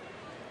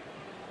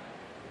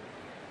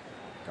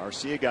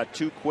 Garcia got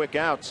 2 quick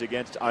outs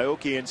against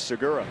Aoki and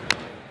Segura.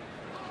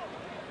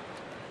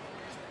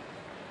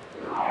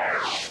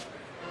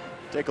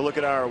 Take a look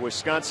at our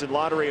Wisconsin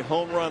Lottery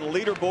home run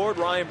leaderboard.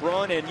 Ryan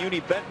Braun and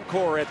Uni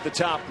Betancourt at the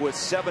top with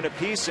 7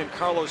 apiece, and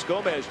Carlos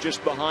Gomez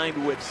just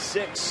behind with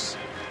 6.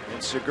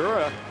 And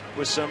Segura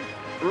with some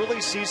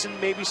early season,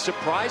 maybe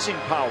surprising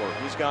power.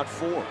 He's got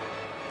 4.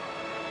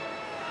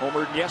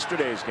 Homered in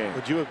yesterday's game.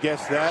 Would you have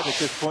guessed that at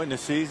this point in the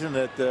season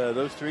that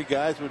those 3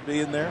 guys would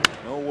be in there?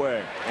 No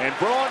way. And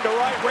Braun to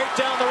right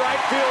down the right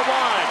field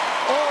line,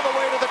 all the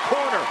way to the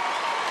corner.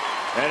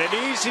 And an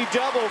easy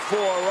double for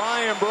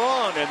Ryan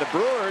Braun, and the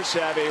Brewers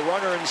have a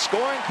runner in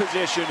scoring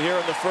position here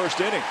in the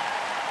first inning.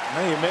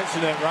 Now you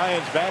mentioned that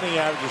Ryan's batting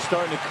average is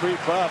starting to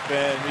creep up,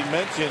 and we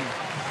mentioned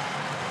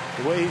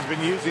the way he's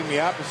been using the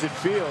opposite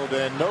field,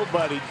 and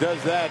nobody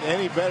does that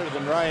any better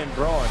than Ryan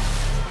Braun.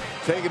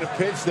 Taking a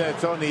pitch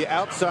that's on the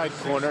outside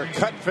corner,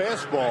 cut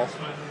fastball.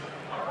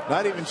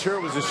 Not even sure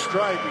it was a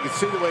strike. You can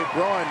see the way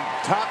Braun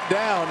topped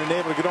down and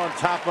able to get on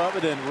top of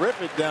it and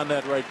rip it down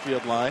that right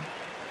field line.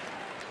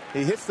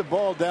 He hits the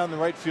ball down the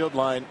right field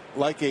line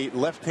like a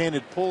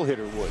left-handed pull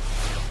hitter would,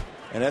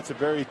 and that's a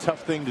very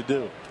tough thing to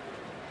do.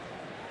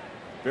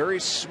 Very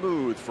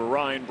smooth for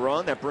Ryan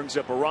Braun. That brings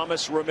up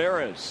Aramis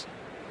Ramirez.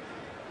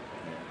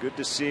 Good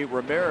to see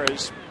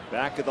Ramirez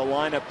back in the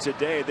lineup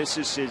today. This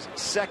is his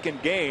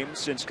 2nd game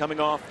since coming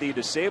off the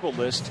disabled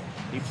list.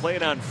 He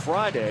played on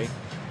Friday,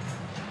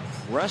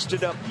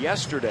 rested up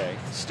yesterday,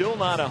 still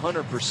not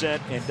 100%,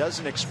 and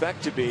doesn't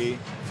expect to be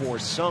for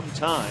some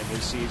time,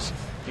 as he's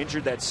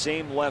injured that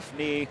same left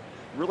knee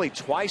really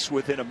twice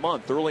within a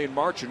month, early in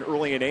March and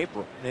early in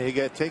April. Yeah, he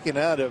got taken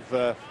out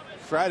of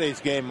Friday's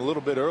game a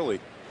little bit early.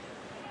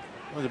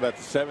 It was about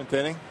the 7th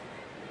inning.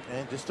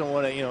 And just don't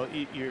want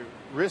to, your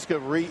risk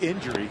of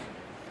re-injury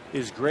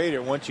is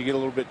greater once you get a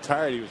little bit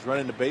tired. He was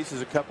running the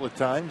bases a couple of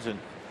times, and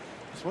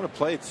just want to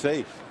play it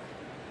safe.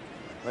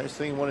 Last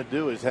thing you want to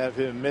do is have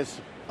him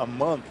miss a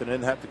month and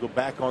then have to go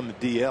back on the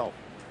DL.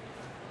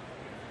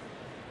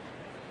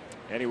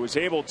 And he was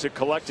able to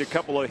collect a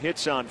couple of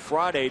hits on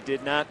Friday.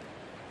 Did not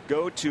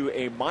go to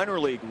a minor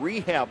league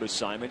rehab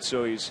assignment,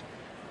 so he's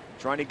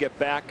trying to get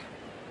back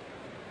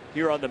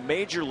here on the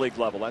major league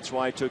level. That's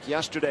why he took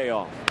yesterday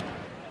off.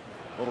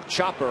 Little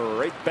chopper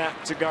right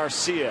back to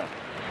Garcia.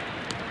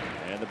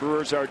 And the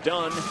Brewers are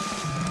done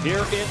here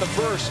in the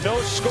first. No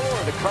score,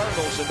 the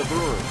Cardinals and the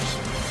Brewers.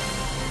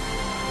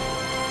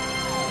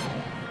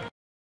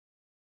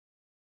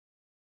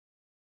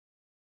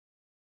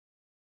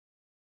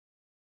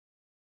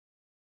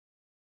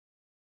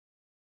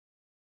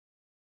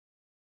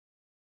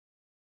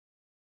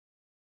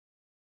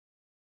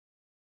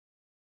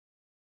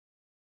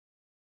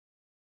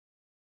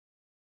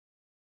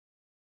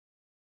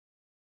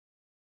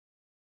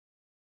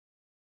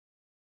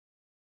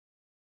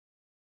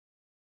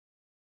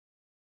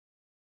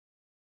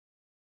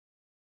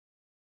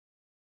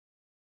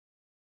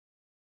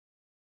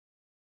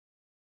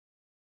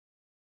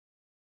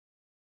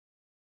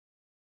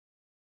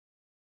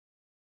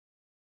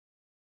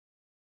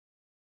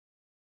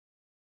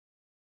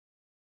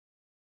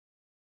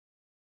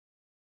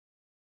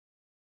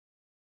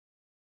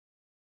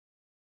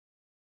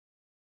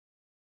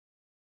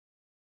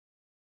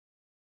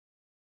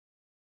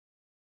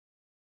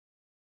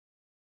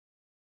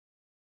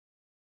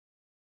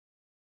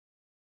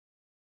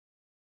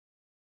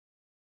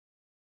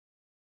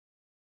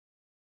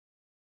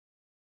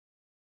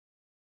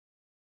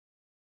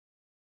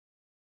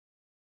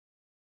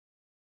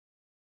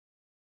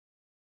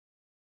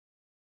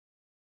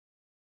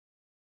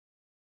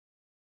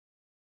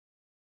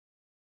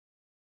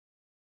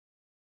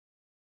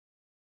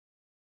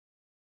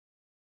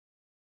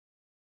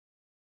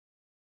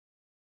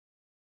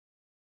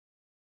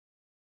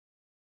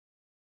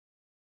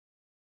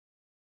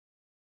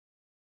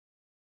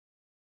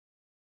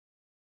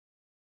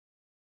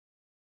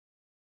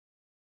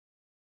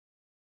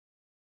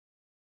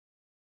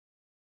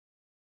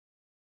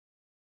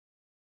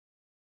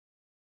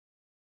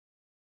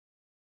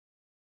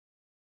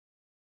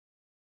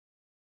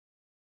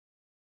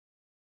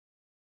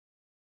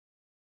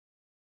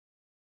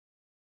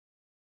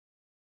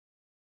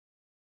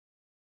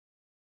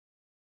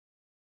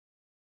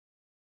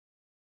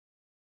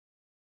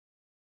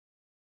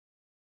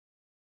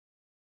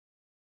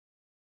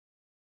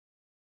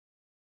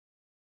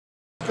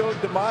 Marco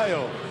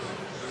DeMaio.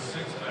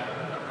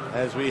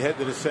 As we head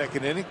to the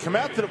second inning, come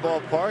out to the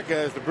ballpark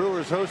as the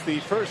Brewers host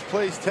the first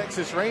place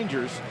Texas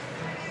Rangers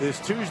this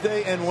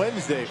Tuesday and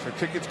Wednesday. For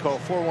tickets, call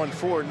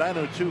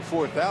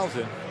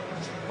 414-902-4000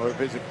 or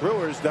visit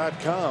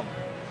brewers.com.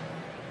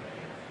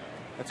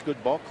 That's a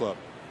good ball club.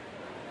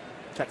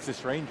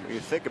 Texas Rangers. You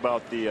think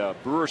about the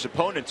Brewers'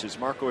 opponents as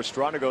Marco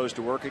Estrada goes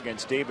to work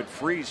against David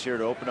Freese here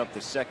to open up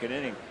the second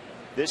inning.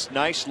 This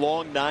nice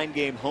long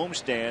 9-game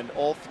homestand,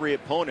 all three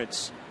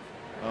opponents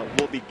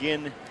will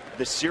begin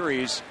the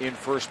series in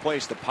first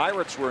place. The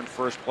Pirates were in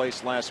first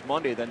place last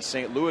Monday. Then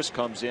St. Louis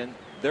comes in.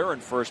 They're in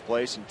first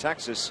place, and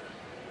Texas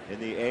in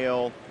the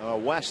AL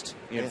West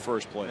in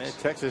first place. And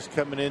Texas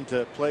coming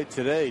into play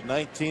today,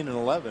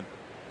 19-11.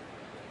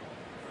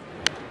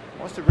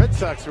 Once the Red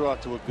Sox are off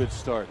to a good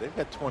start, they've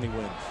got 20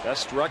 wins.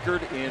 Best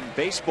record in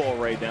baseball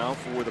right now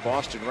for the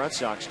Boston Red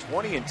Sox,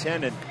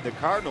 20-10, and the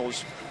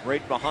Cardinals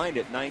right behind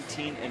it,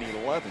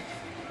 19-11.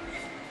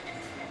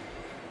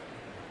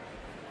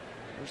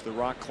 There's the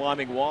rock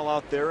climbing wall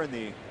out there in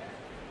the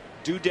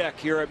dew deck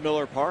here at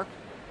Miller Park.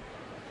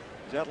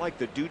 Is that like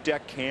the dew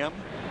deck cam?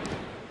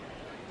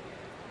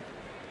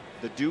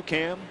 The dew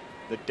cam?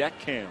 The deck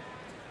cam?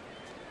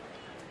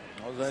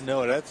 All I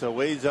know, that's a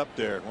ways up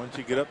there. Once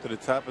you get up to the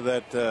top of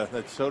that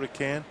that soda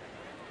can,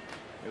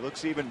 it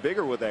looks even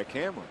bigger with that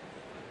camera.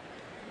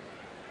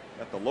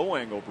 Got the low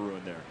angle brew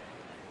in there.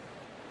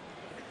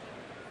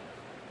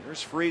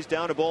 There's Freese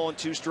down a ball and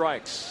 2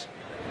 strikes.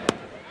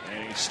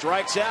 And he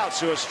strikes out,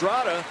 so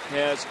Estrada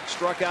has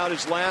struck out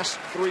his last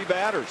 3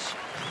 batters.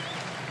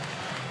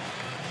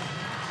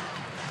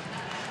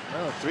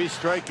 Well, 3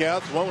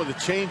 strikeouts, 1 with a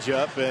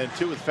changeup and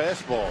 2 with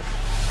fastballs.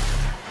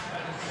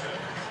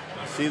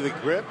 See the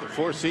grip, the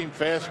 4-seam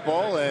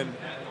fastball, and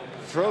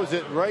throws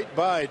it right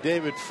by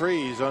David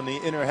Freese on the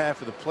inner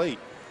half of the plate.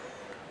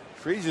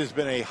 Freese has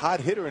been a hot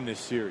hitter in this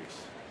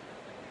series.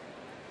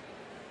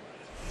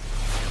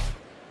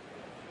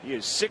 He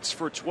is 6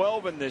 for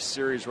 12 in this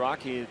series,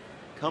 Rocky.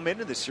 Come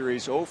into the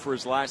series 0 for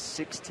his last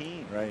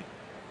 16. Right.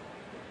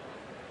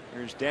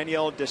 Here's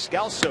Daniel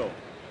Descalso.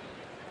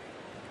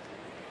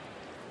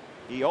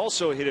 He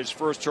also hit his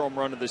first home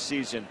run of the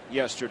season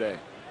yesterday.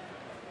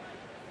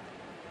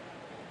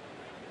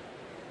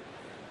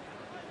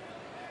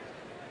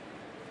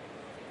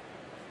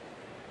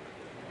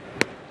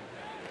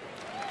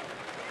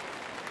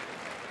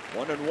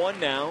 One and one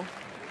now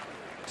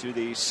to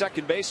the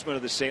second baseman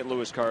of the St.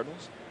 Louis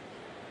Cardinals.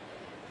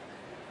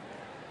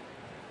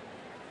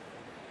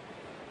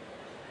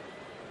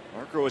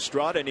 Marco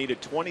Estrada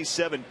needed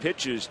 27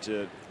 pitches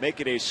to make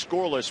it a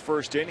scoreless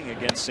first inning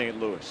against St.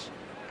 Louis.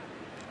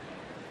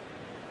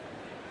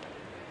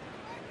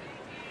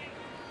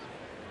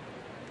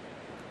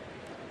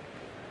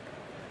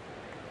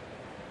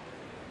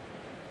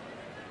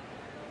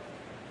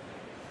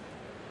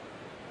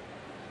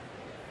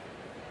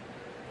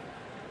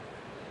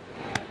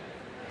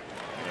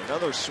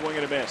 Another swing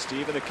and a miss to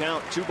even the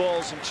count. 2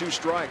 balls and 2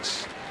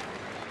 strikes.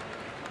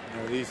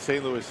 You know, these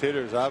St. Louis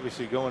hitters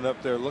obviously going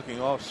up there looking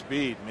off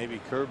speed,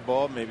 maybe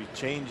curveball, maybe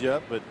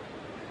changeup, but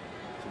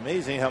it's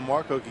amazing how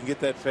Marco can get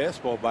that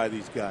fastball by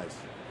these guys.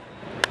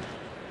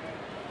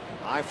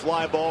 High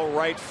fly ball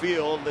right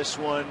field. This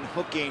one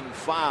hooking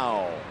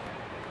foul.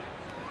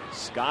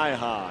 Sky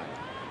high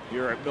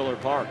here at Miller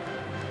Park.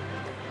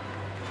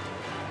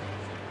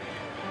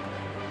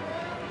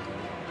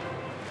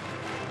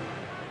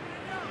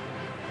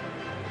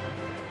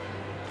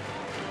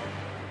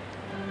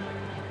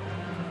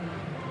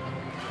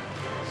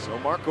 So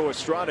Marco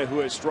Estrada, who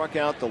has struck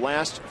out the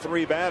last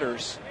 3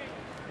 batters,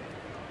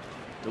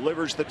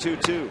 delivers the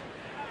 2-2 and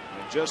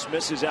just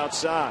misses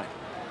outside.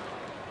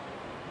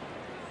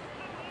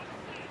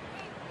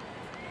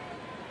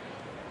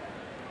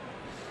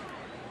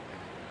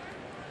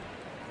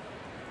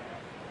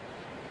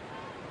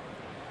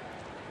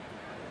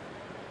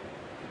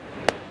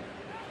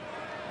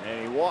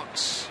 And he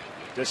walks.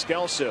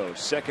 Descalso,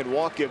 second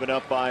walk given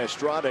up by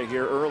Estrada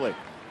here early.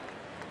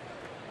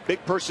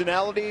 Big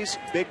personalities,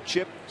 big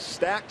chip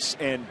stacks,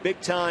 and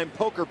big-time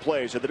poker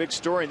plays are the big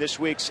story in this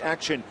week's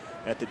action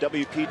at the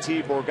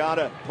WPT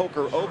Borgata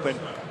Poker Open.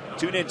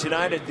 Tune in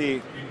tonight at the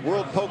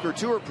World Poker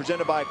Tour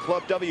presented by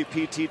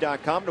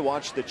ClubWPT.com to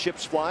watch the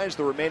chips fly as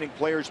the remaining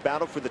players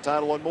battle for the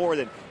title and more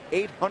than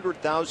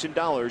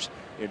 $800,000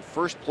 in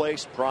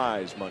first-place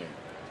prize money.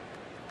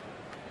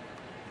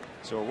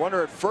 So a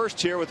runner at first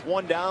here with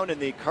 1 down in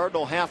the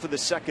Cardinal half of the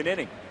second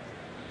inning.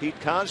 Pete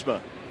Kozma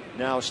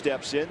now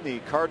steps in, the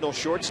Cardinal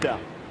shortstop.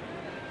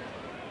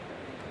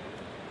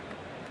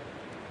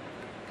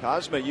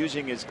 Kozma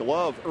using his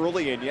glove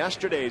early in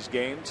yesterday's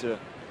game to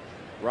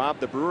rob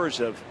the Brewers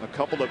of a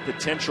couple of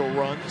potential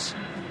runs.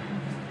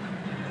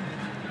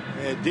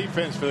 And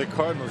defense for the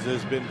Cardinals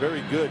has been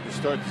very good to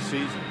start the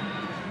season.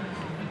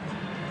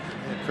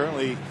 And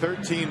currently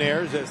 13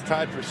 errors, that's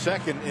tied for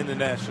second in the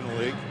National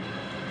League.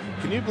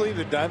 Can you believe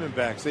the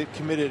Diamondbacks? They've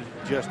committed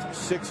just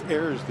 6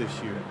 errors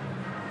this year.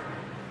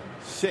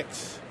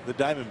 6. The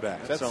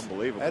Diamondbacks. That's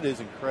unbelievable. That is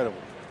incredible.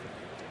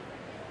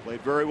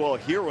 Played very well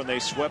here when they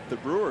swept the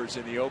Brewers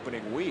in the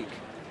opening week.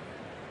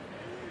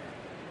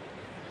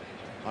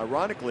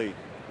 Ironically,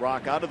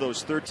 Rock, out of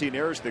those 13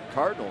 errors the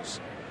Cardinals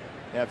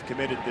have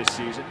committed this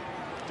season,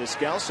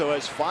 Descalso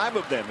has 5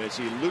 of them as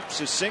he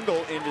loops a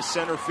single into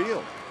center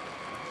field.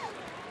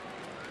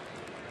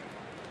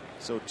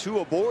 So 2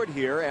 aboard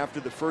here after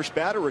the first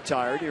batter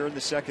retired here in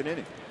the second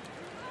inning.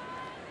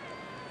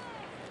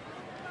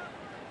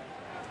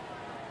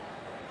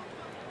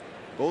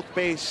 Both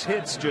base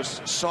hits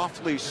just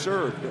softly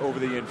served over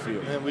the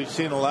infield. And we've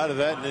seen a lot of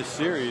that in this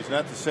series.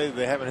 Not to say that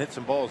they haven't hit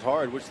some balls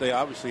hard, which they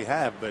obviously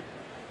have, but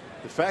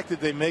the fact that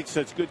they make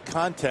such good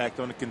contact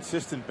on a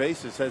consistent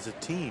basis as a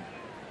team.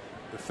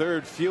 The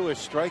 3rd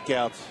fewest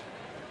strikeouts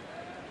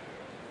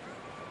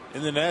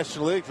in the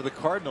National League for the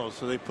Cardinals,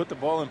 so they put the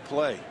ball in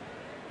play.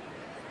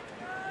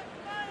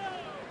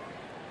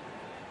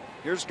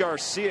 Here's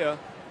Garcia,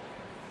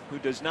 who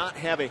does not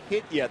have a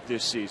hit yet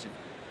this season.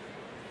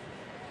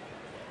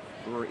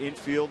 Brewer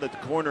infield at the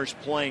corners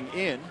playing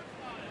in.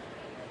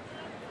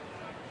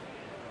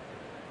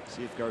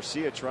 See if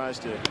Garcia tries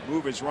to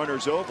move his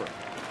runners over.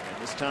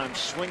 And this time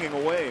swinging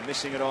away,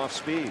 missing it off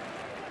speed.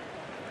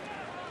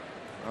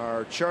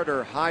 Our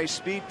charter high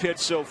speed pitch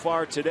so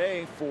far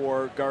today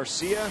for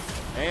Garcia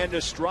and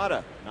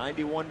Estrada.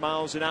 91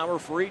 miles an hour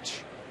for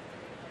each.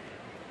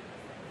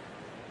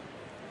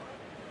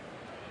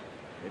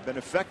 They've been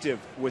effective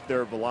with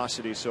their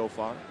velocity so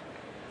far.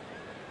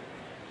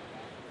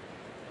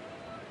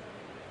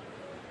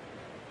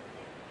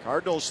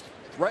 Cardinals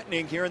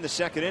threatening here in the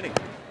second inning.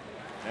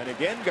 And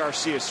again,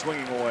 Garcia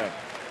swinging away.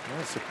 Well,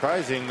 it's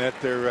surprising that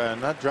they're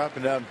not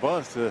dropping down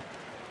bunts to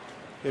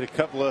get a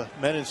couple of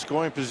men in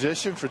scoring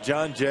position for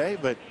John Jay,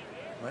 but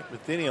Mike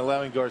Matheny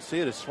allowing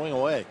Garcia to swing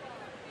away.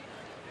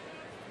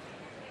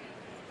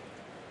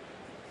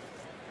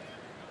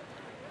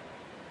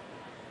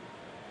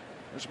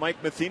 There's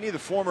Mike Matheny, the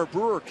former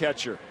Brewer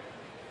catcher.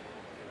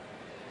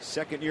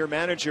 Second-year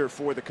manager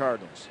for the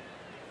Cardinals.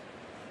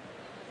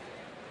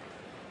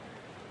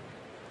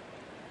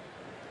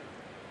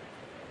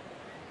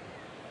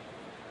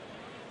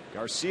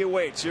 Garcia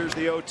waits. Here's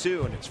the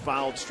 0-2, and it's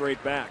fouled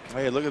straight back.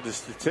 Hey, look at the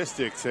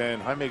statistics,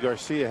 and Jaime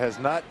Garcia has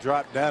not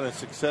dropped down a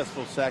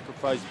successful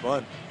sacrifice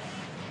bunt,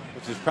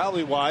 which is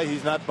probably why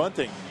he's not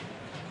bunting.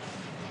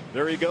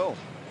 There you go.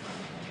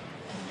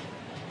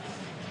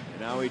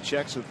 And now he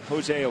checks with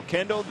Jose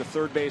Oquendo, the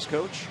third base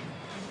coach.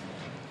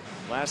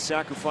 Last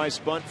sacrifice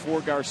bunt for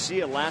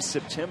Garcia last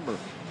September.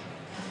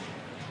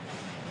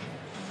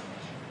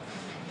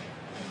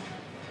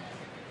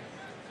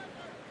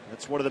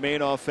 That's one of the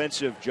main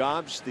offensive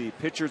jobs the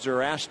pitchers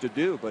are asked to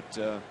do, but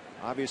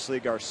obviously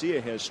Garcia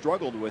has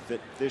struggled with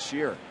it this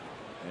year.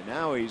 And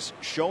now he's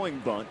showing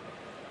bunt.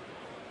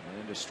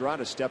 And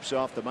Estrada steps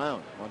off the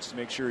mound, wants to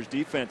make sure his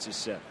defense is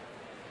set.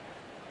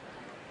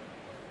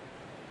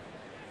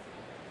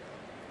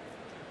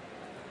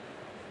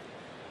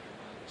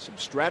 Some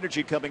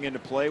strategy coming into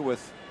play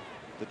with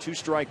the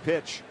 2-strike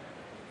pitch.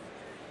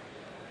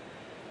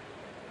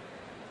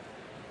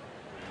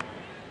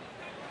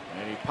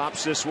 And he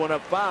pops this one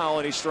up foul,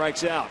 and he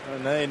strikes out.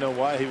 And they know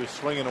why he was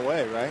swinging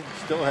away, right?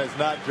 Still has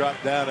not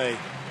dropped down a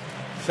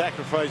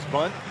sacrifice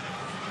bunt.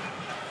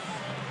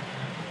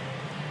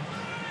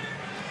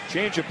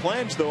 Change of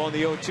plans, though, on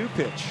the 0-2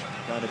 pitch.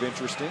 Kind of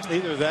interesting.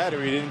 Either that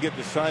or he didn't get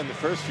the sign the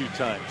first few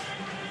times.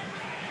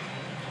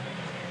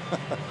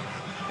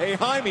 Hey,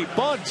 Jaime,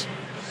 bunt.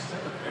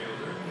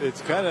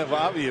 It's kind of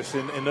obvious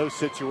in those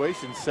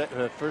situations.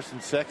 First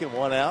and second,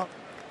 one out.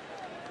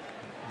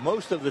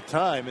 Most of the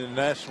time in the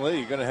National League,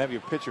 you're going to have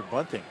your pitcher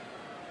bunting.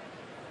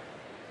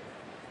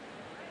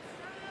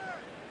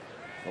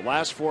 The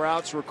last 4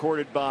 outs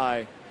recorded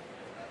by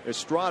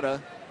Estrada.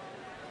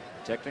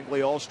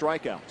 Technically all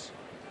strikeouts.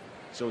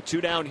 So 2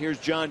 down. Here's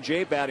John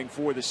Jay batting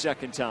for the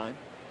second time.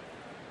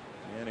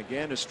 And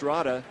again,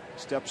 Estrada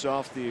steps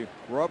off the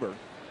rubber.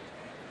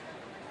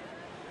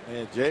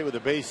 And Jay with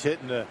a base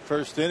hit in the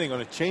first inning on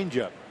a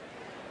changeup.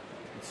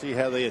 Let's see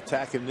how they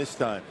attack him this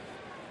time.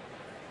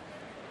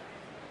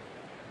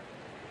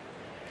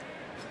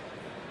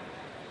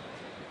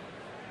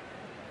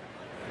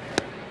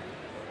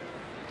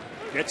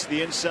 Gets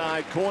the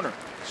inside corner.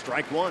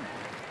 Strike one.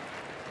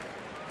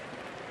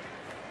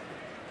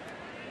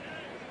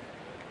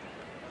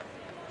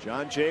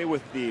 John Jay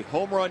with the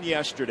home run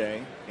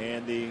yesterday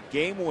and the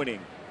game-winning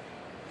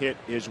hit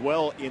as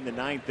well in the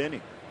 9th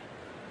inning.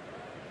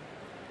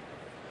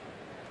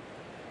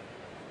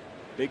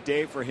 Big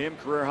day for him,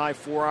 career high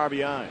 4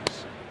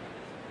 RBIs.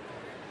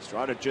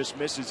 Estrada just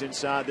misses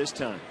inside this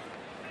time.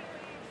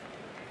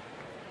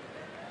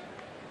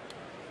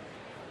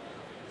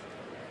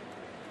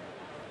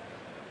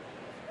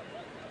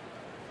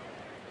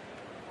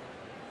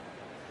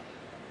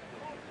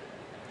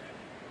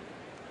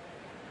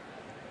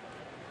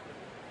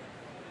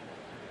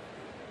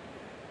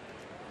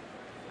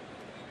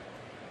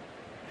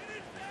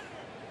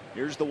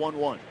 Here's the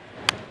 1-1.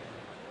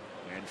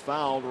 And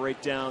fouled right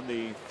down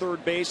the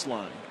third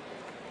baseline.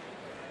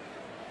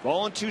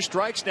 Ball and 2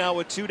 strikes now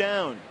with 2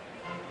 down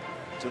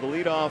to the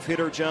leadoff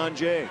hitter John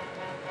Jay.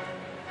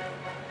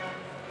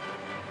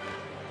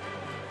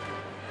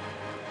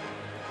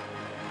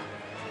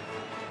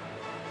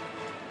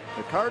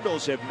 The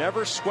Cardinals have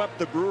never swept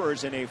the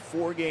Brewers in a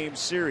 4-game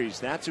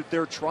series. That's what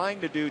they're trying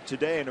to do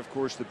today, and of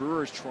course the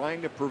Brewers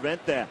trying to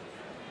prevent that.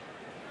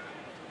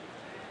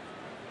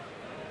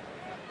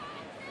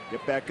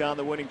 Get back on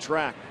the winning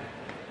track.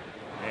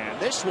 And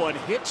this one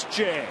hits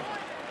Jay.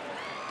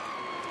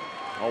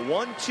 A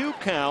 1-2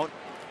 count,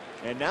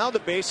 and now the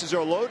bases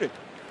are loaded.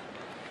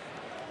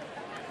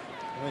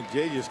 Well,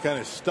 Jay just kind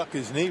of stuck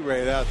his knee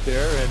right out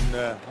there,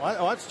 and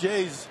watch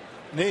Jay's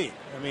knee.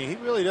 I mean, he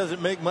really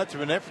doesn't make much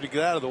of an effort to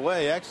get out of the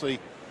way. Actually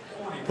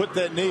put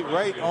that knee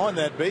right on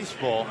that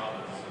baseball.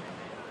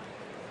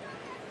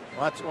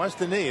 Watch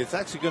the knee. It's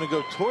actually going to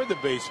go toward the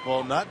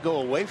baseball, not go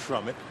away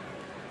from it.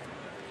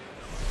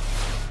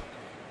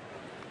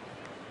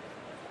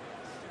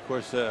 Of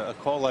course, a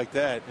call like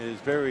that is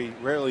very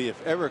rarely,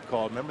 if ever,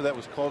 called. Remember, that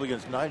was called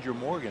against Nigel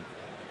Morgan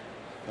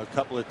a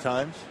couple of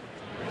times.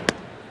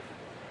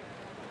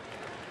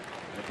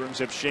 That brings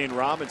up Shane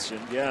Robinson.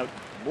 Yeah,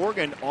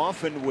 Morgan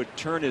often would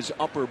turn his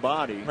upper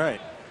body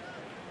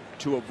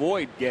to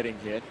avoid getting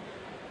hit.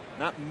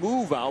 Not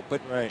move out,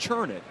 but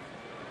turn it.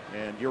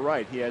 And you're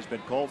right, he has been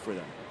called for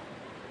that.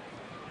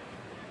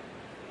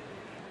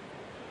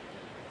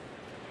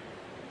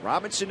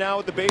 Robinson now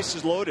with the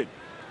bases loaded.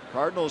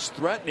 Cardinals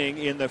threatening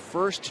in the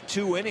first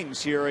 2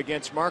 innings here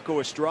against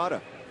Marco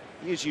Estrada.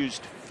 He has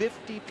used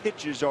 50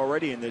 pitches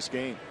already in this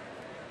game.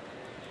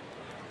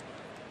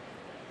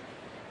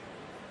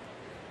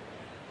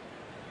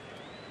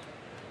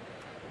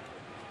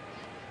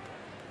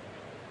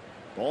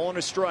 Ball and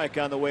a strike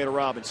on the way to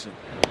Robinson.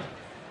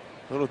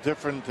 A little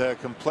different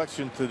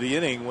complexion to the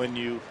inning when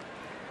you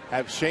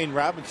have Shane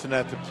Robinson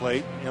at the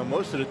plate. You know,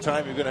 most of the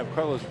time you're going to have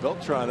Carlos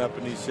Beltran up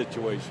in these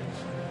situations.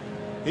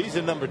 He's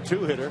a number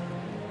 2 hitter.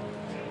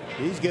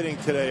 He's getting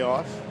today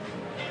off.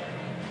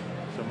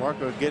 So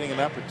Marco getting an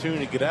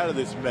opportunity to get out of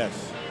this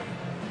mess.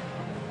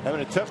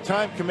 Having a tough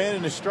time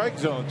commanding the strike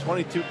zone.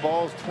 22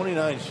 balls,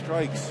 29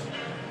 strikes.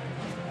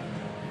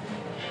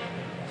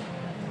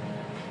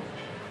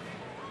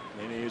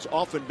 And he has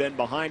often been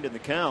behind in the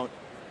count.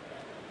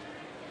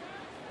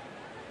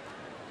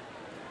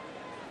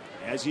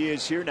 As he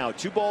is here now.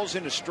 2 balls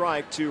and a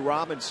strike to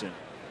Robinson.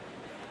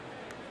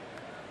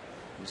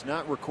 He's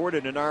not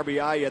recorded an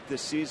RBI yet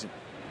this season.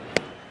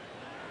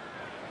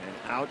 And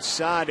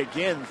outside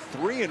again,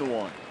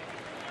 3-1.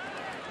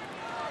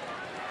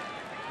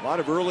 A lot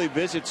of early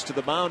visits to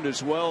the mound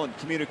as well, and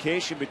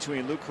communication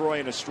between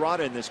Lucroy and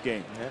Estrada in this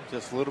game. Yeah,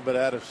 just a little bit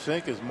out of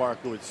sync as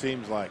Marco, it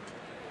seems like.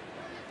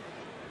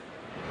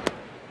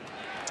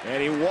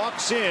 And he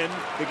walks in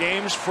the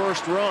game's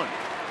first run.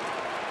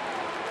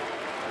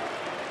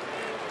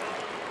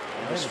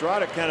 And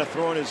Estrada kind of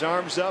throwing his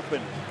arms up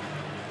and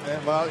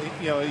well,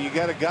 you know, you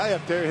got a guy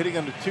up there hitting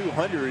under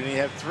 200 and you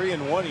have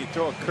 3-1, you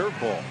throw a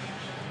curveball.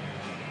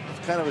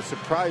 It's kind of a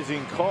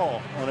surprising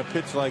call on a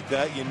pitch like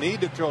that. You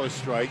need to throw a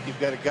strike. You've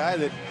got a guy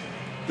that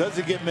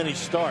doesn't get many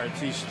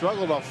starts. He's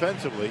struggled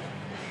offensively.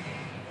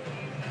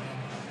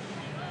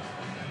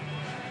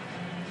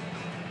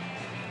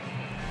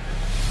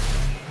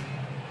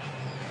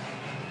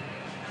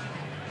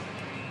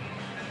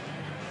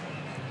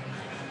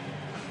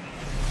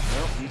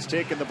 Well, he's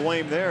taking the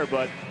blame there,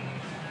 but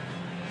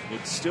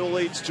it still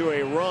leads to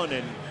a run,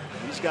 and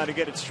he's got to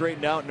get it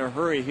straightened out in a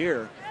hurry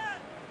here,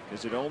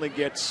 because it only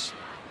gets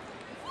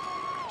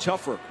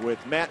tougher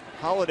with Matt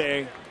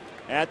Holliday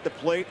at the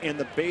plate and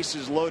the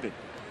bases loaded.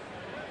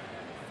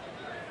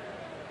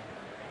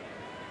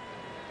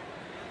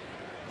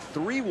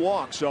 3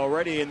 walks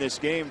already in this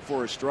game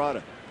for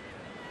Estrada.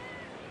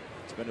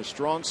 It's been a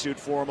strong suit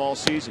for him all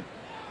season.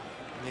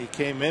 He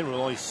came in with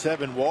only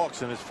 7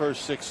 walks in his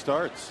first 6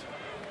 starts.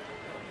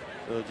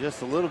 So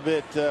just a little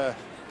bit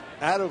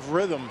out of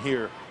rhythm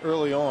here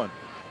early on.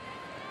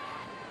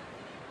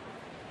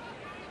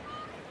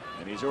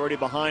 And he's already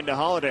behind to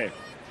Holliday.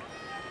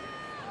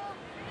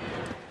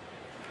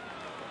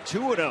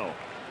 2-0.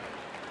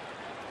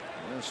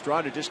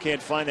 Estrada just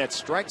can't find that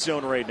strike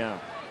zone right now.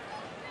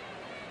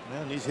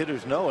 Man, these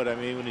hitters know it. I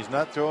mean, when he's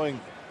not throwing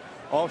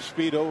off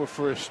speed over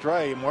for a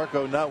strike,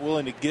 Marco not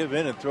willing to give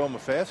in and throw him a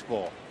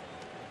fastball.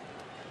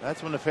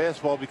 That's when the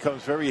fastball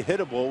becomes very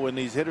hittable, when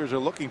these hitters are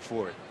looking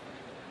for it.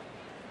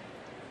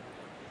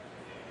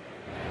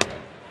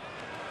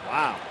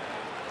 Wow.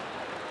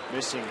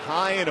 Missing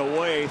high and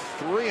away,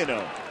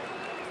 3-0.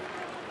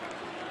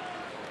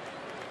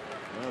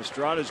 Well,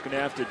 Estrada's going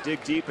to have to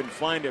dig deep and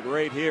find it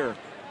right here.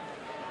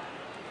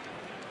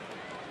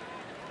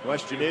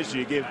 Question is, do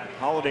you give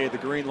Holliday the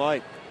green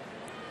light?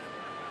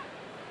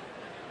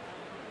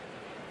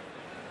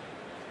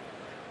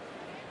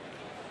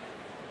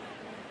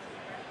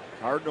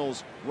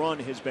 Cardinals' run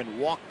has been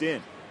walked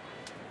in.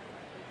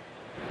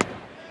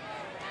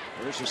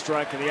 There's a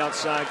strike in the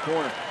outside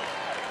corner.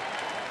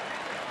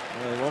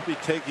 Well, they won't be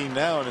taking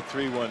now in a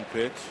 3-1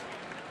 pitch.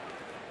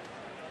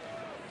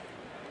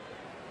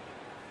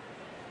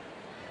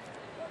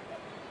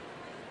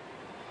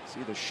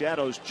 See the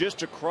shadows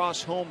just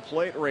across home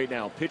plate right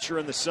now. Pitcher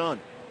in the sun.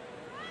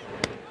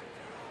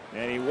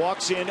 And he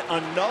walks in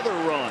another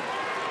run.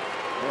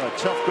 Well, a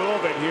tough go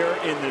of it here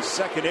in the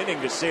second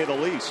inning, to say the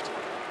least.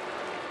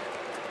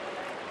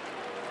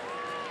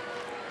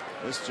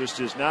 This just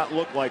does not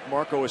look like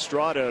Marco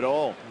Estrada at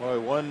all. Boy,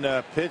 one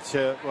pitch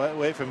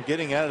away from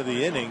getting out of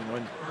the inning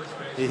when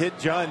he hit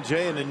John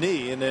Jay in the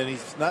knee, and then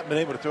he's not been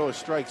able to throw a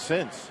strike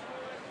since.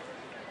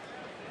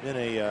 Been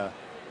a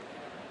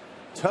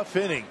tough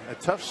inning, a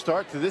tough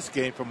start to this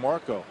game for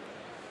Marco.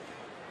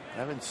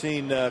 Haven't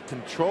seen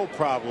control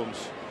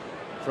problems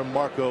from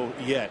Marco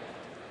yet.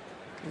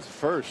 His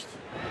first.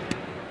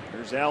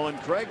 There's Alan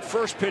Craig.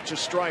 First pitch, a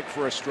strike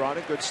for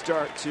Estrada. Good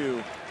start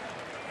to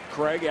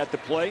Craig at the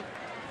plate.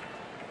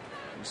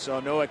 We saw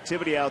no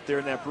activity out there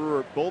in that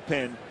Brewer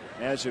bullpen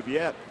as of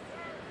yet.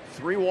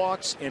 3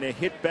 walks and a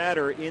hit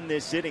batter in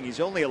this inning. He's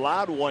only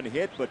allowed 1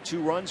 hit, but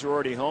 2 runs are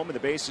already home, and the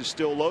base is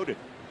still loaded.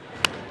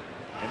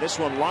 And this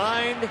one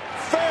lined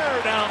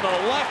fair down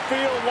the left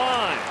field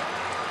line.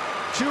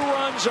 2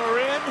 runs are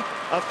in.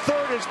 A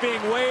third is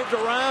being waved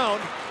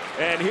around.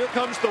 And here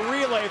comes the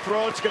relay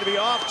throw. It's going to be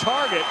off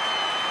target.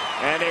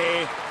 And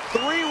a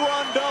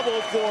 3-run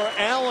double for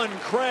Alan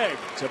Craig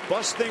to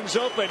bust things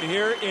open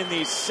here in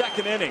the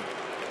second inning.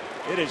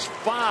 It is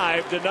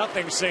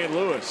 5-0 St.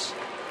 Louis.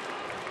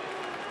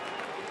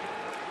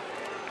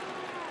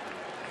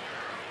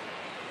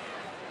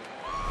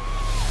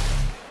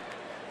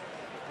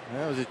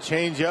 That was a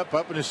changeup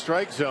up in the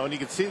strike zone. You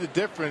can see the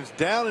difference.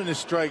 Down in the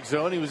strike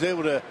zone, he was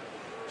able to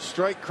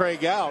strike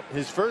Craig out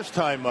his first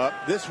time up.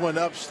 This one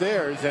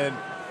upstairs, and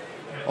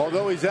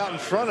although he's out in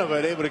front of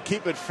it, able to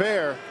keep it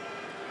fair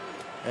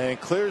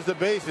and clears the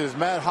bases.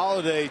 Matt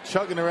Holliday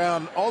chugging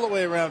around all the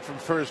way around from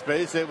first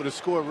base, able to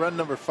score run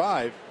number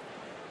 5.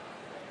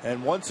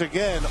 And once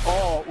again,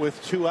 all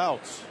with 2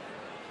 outs.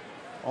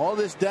 All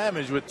this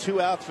damage with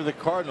 2 outs for the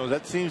Cardinals.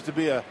 That seems to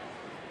be a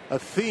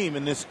theme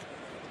in this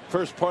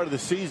first part of the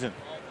season.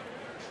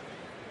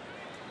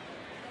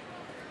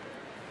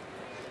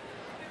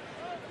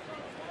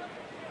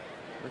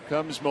 Here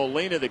comes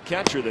Molina, the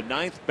catcher, the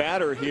 9th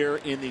batter here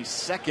in the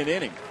second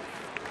inning.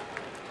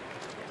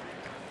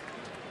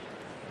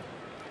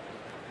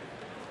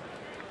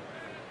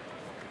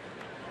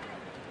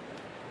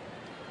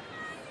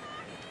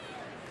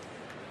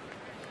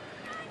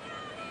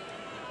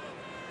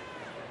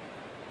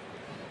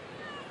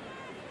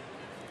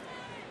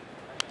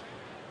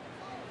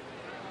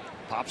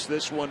 Pops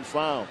this one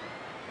foul.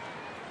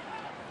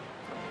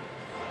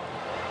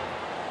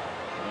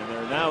 And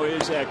there now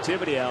is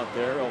activity out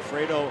there.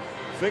 Alfredo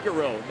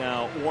Figueroa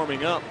now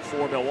warming up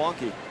for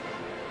Milwaukee.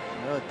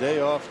 A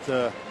day off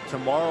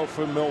tomorrow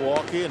for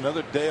Milwaukee.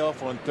 Another day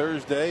off on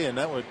Thursday, and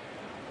that would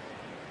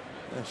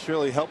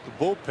surely help the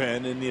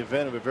bullpen in the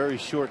event of a very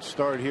short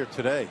start here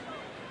today.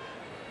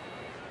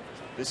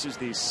 This is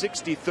the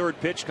 63rd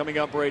pitch coming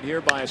up right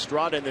here by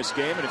Estrada in this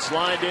game, and it's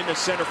lined into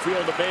center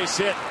field, a base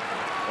hit.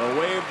 A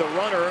wave the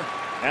runner,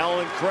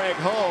 Alan Craig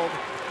home,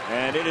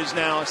 and it is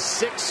now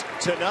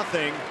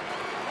 6-0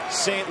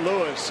 St.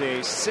 Louis. A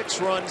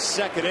 6-run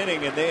second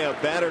inning, and they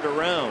have battered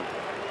around.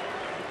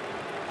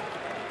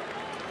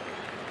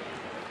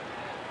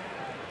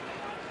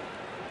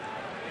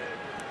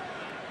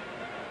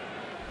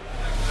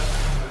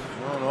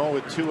 Going on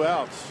with 2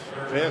 outs.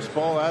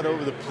 Fastball out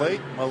over the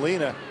plate.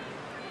 Molina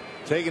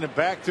taking it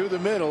back through the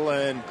middle,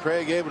 and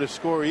Craig able to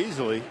score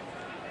easily.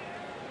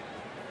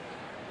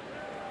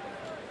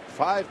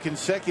 5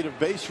 consecutive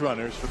base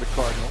runners for the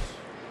Cardinals.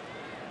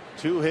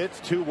 2 hits,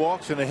 2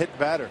 walks, and a hit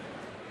batter.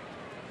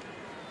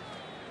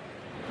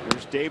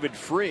 Here's David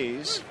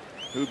Freese,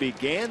 who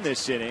began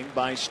this inning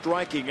by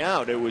striking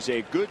out. It was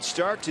a good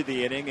start to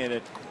the inning, and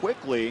it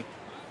quickly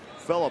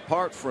fell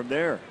apart from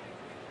there.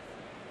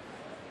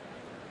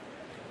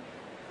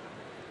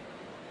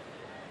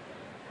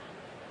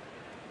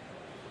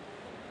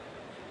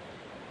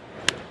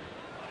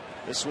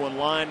 This one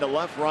lined to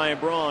left. Ryan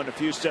Braun a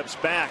few steps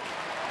back.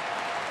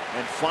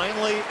 And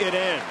finally it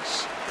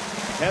ends.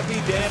 Heavy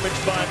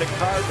damage by the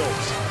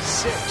Cardinals.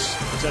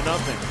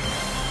 6-0.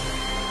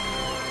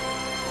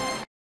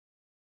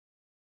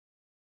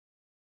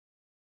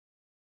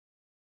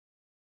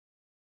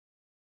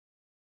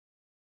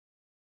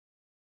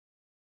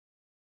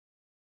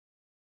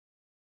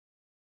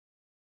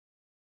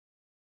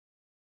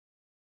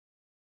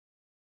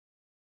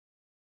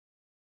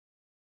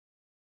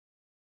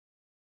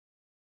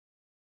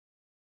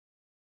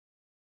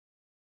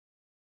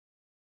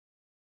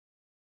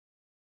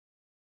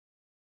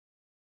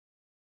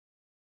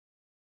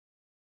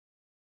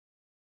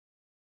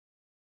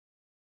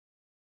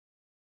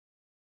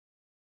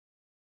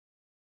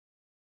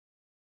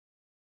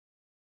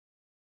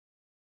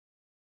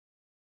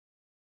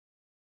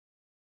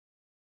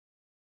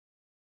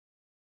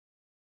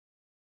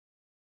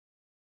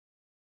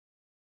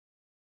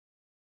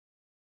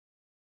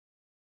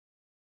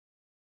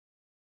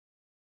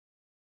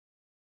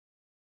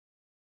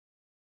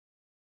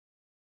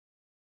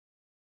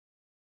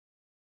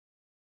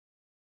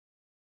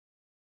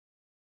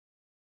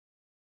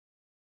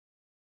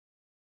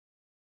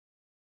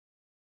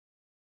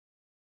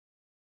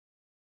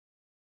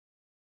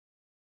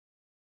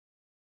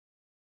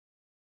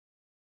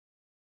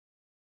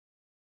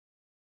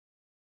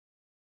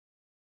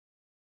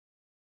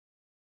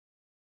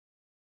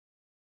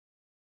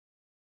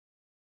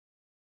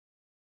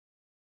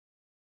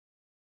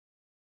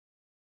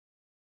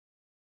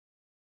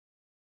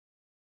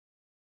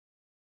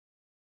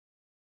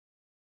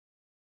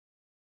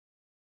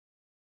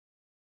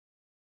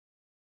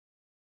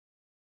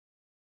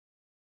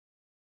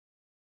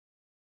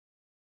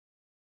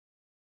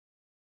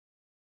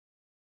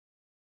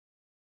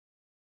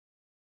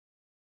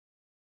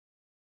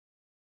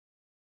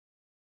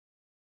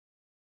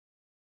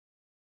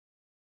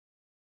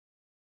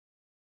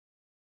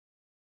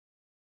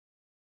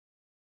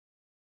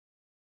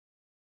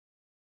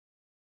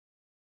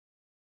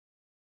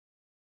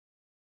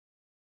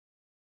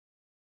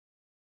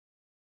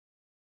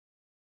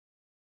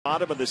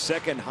 Bottom of the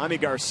second, Jaime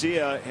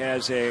Garcia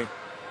has a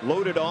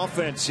loaded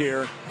offense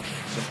here.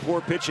 Some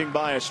poor pitching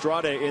by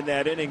Estrada in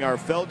that inning. Our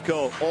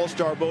Feldco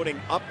All-Star voting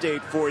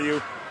update for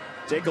you.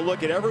 Take a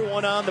look at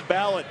everyone on the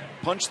ballot.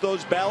 Punch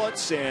those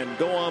ballots and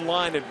go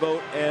online and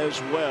vote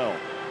as well.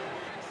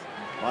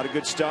 A lot of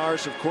good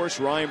stars, of course.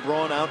 Ryan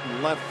Braun out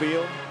in left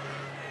field.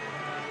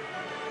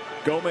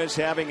 Gomez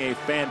having a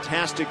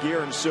fantastic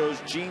year, and so is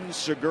Gene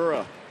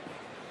Segura.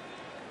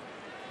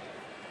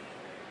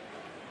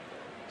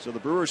 So the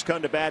Brewers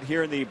come to bat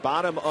here in the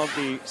bottom of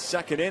the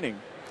second inning.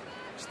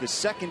 It's the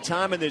second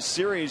time in this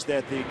series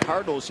that the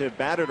Cardinals have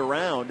batted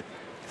around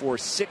for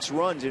 6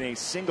 runs in a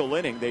single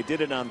inning. They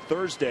did it on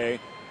Thursday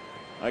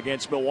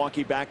against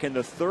Milwaukee back in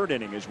the third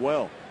inning as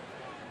well.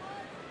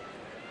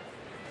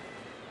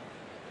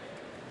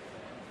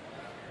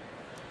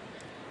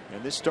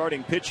 And this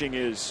starting pitching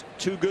is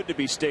too good to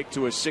be staked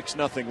to a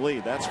 6-0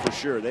 lead. That's for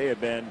sure. They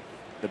have been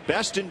the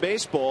best in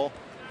baseball,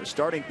 the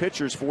starting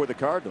pitchers for the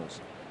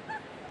Cardinals.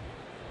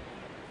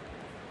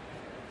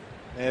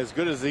 As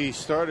good as the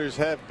starters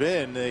have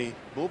been, the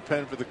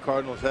bullpen for the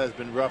Cardinals has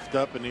been roughed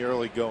up in the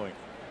early going.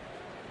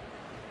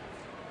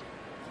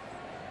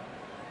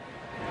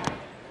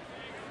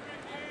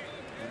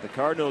 The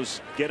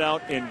Cardinals get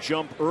out and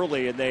jump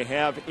early, and they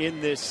have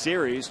in this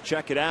series.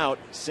 Check it out.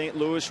 St.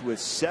 Louis with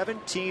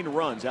 17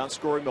 runs,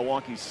 outscoring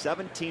Milwaukee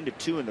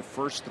 17-2 in the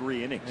first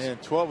 3 innings. And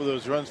 12 of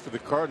those runs for the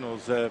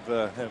Cardinals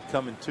have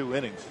come in 2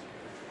 innings.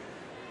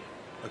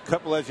 A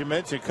couple, as you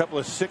mentioned, a couple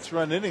of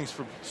 6-run innings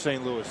for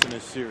St. Louis in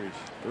this series.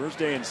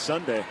 Thursday and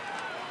Sunday.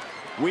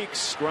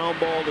 Weeks ground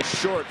ball to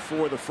short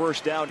for the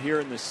first out here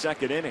in the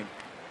second inning.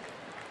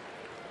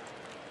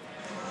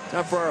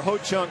 Time for our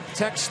Ho-Chunk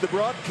Text the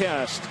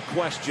Broadcast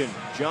question.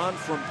 John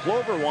from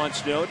Plover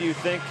wants to know, do you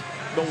think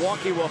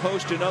Milwaukee will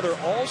host another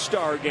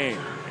All-Star game?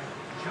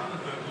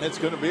 It's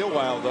going to be a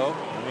while, though.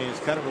 I mean, it's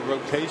kind of a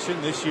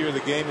rotation. This year the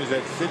game is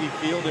at Citi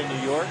Field in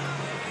New York,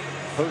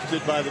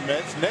 hosted by the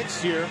Mets.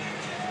 Next year,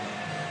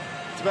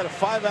 it's about a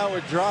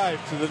 5-hour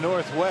drive to the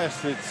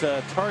Northwest. It's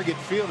Target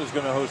Field is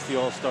going to host the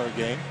All-Star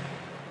game.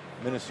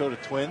 Minnesota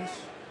Twins.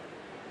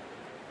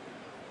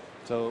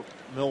 So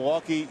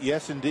Milwaukee,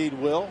 yes, indeed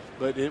will,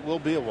 but it will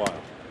be a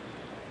while.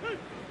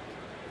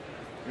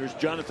 Here's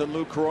Jonathan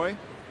Lucroy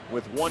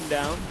with 1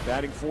 down,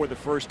 batting for the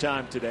first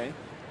time today.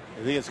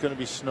 I think it's going to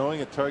be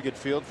snowing at Target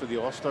Field for the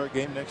All-Star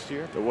game next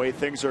year. The way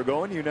things are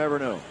going, you never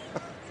know.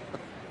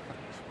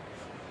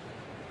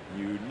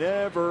 You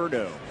never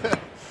know.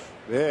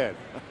 Man.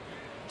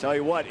 Tell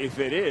you what, if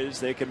it is,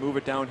 they can move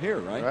it down here,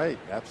 right? Right,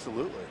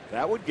 absolutely.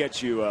 That would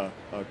get you a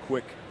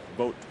quick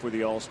vote for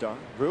the All-Star.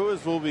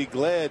 Brewers will be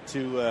glad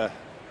to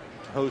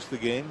host the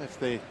game if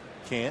they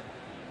can't.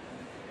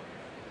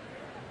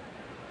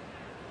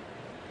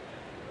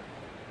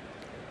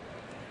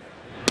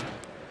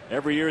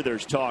 Every year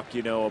there's talk,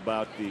 you know,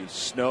 about the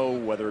snow,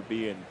 whether it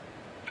be in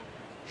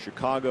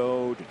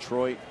Chicago,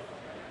 Detroit,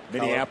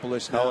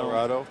 Minneapolis,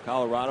 Colorado.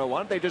 Colorado. Why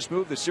don't they just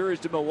move the series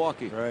to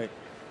Milwaukee? Right.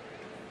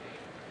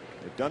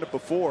 They've done it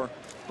before.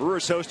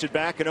 Brewers hosted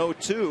back in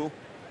 2002.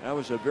 That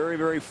was a very,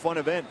 very fun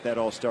event, that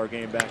All-Star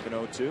game back in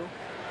 2002.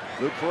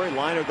 Lucroy,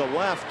 liner to the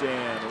left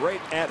and right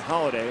at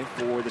Holiday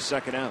for the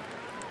second out.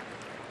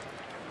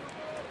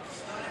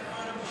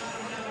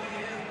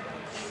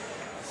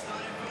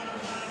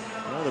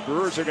 Well, the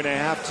Brewers are going to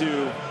have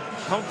to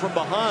come from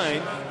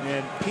behind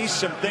and piece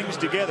some things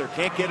together.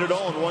 Can't get it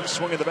all in one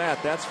swing of the bat,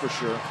 that's for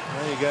sure.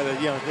 Well, you got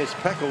to, just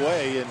peck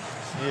away, and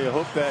you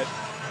hope that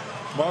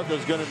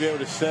Marco's going to be able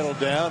to settle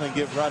down and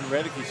give Ron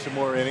Redicky some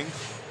more innings.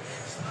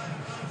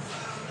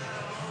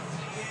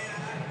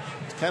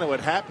 It's kind of what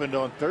happened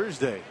on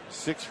Thursday.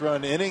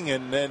 6-run inning,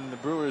 and then the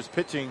Brewers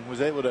pitching was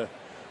able to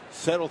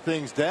settle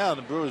things down.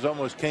 The Brewers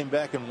almost came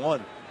back and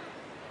won.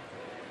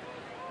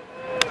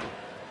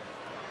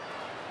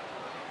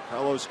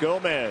 Carlos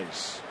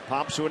Gomez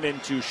pops one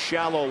into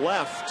shallow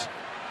left.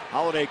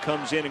 Holiday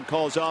comes in and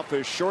calls off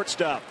his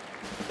shortstop.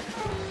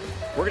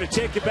 We're going to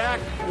take you back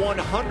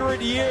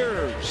 100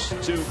 years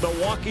to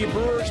Milwaukee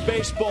Brewers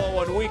baseball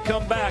when we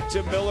come back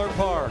to Miller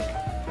Park.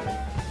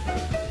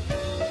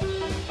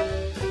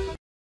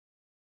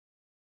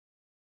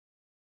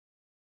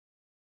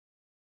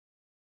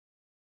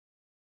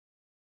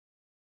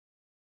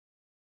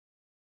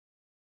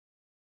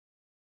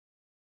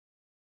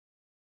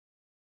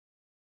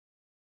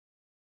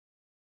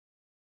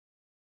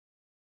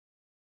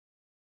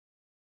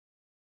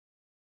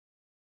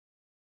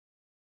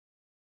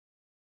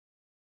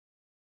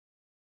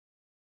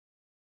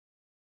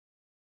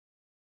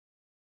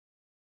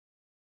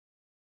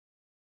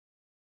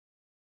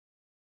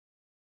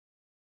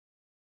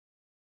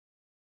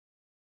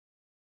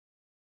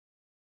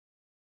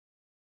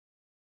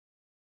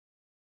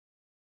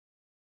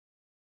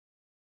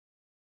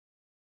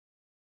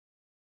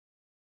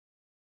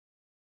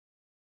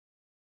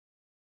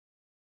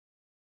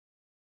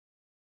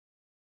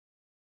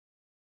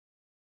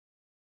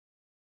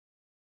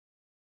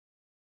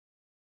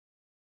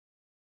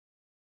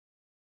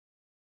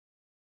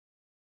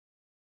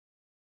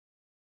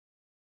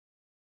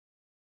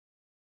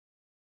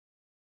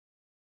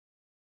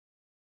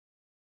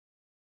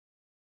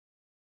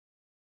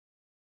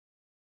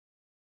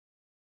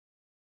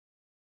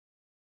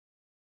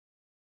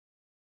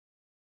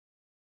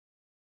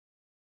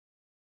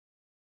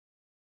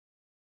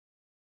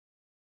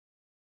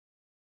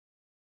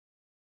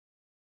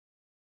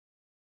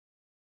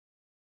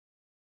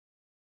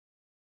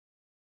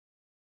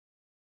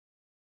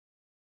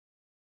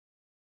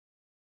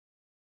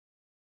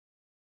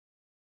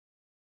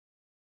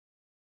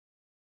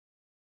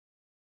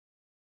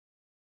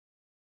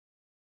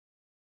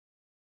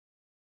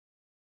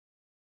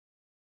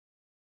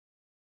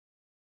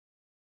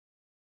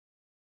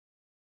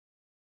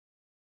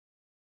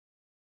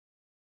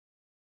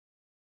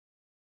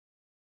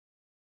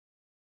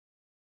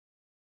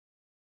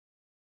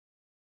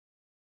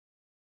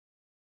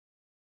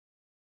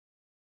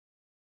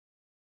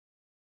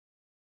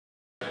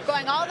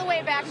 going all the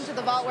way back into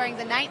the vault wearing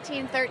the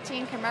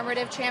 1913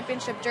 commemorative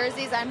championship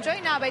jerseys. I'm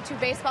joined now by two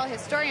baseball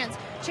historians,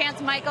 Chance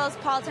Michaels,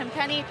 Paul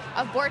Timpenny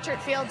of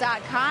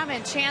BorchartField.com.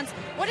 And Chance,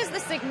 what is the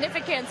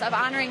significance of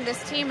honoring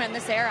this team in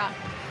this era?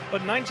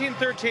 But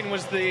 1913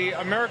 was the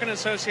American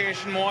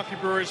Association Milwaukee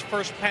Brewers'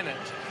 first pennant.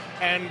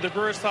 And the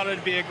Brewers thought it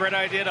would be a great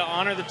idea to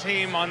honor the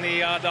team on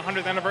the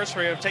 100th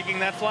anniversary of taking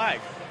that flag.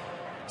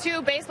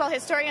 Two baseball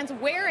historians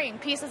wearing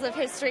pieces of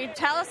history.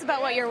 Tell us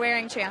about what you're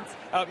wearing, Chance.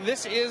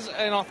 This is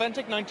an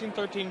authentic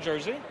 1913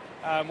 jersey.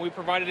 We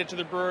provided it to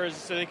the Brewers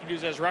so they could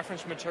use it as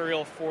reference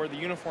material for the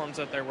uniforms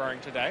that they're wearing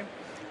today.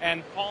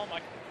 And Paul,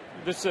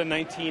 this is a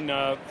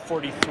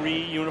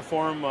 1943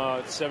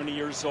 uniform, 70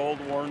 years old,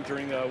 worn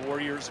during the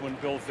war years when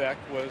Bill Veeck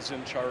was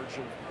in charge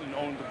of and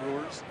owned the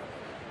Brewers.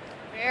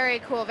 Very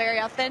cool, very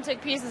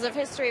authentic pieces of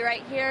history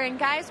right here. And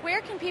guys,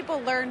 where can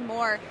people learn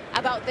more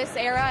about this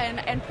era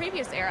and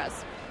previous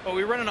eras? Well,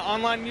 we run an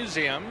online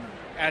museum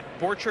at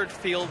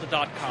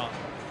BorchartField.com.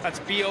 That's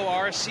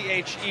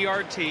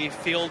BORCHERT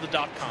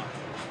field.com.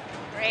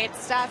 Great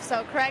stuff.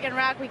 So Craig and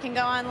Rock, we can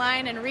go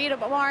online and read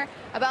more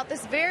about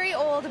this very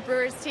old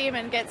Brewers team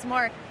and get some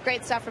more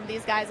great stuff from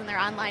these guys in their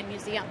online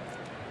museum.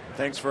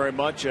 Thanks very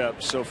much,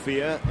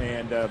 Sophia.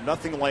 And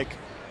nothing like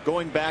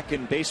going back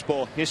in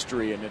baseball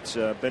history, and it's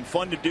been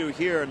fun to do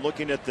here. And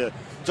looking at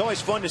it's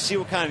always fun to see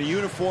what kind of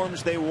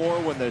uniforms they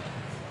wore when the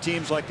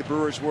teams like the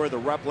Brewers wore the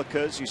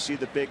replicas. You see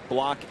the big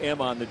block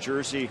M on the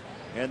jersey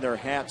and their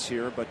hats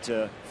here.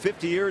 But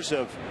 50 years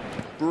of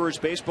Brewers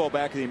baseball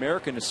back in the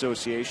American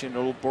Association,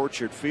 Old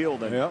Borchard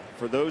Field. And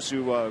for those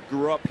who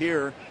grew up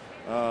here,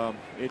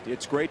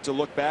 it's great to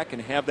look back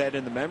and have that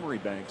in the memory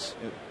banks.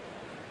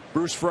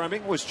 Bruce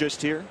Fleming was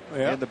just here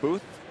in the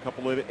booth a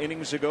couple of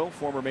innings ago,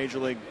 former Major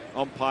League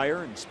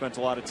umpire, and spent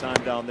a lot of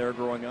time down there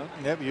growing up.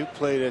 Yep, you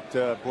played at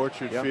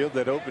Borchard Field.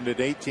 That opened in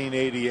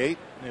 1888.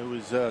 It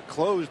was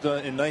closed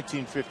in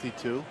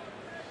 1952.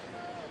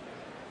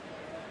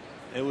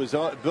 It was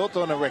built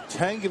on a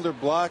rectangular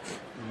block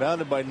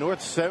bounded by North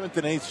 7th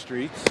and 8th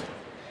Streets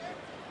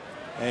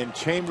and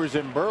Chambers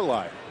and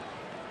Burleigh.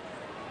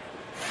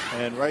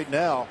 And right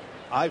now,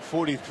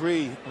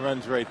 I-43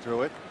 runs right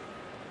through it.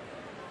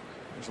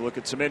 Let's look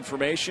at some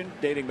information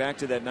dating back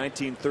to that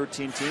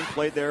 1913 team.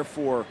 Played there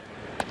for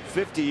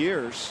 50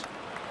 years.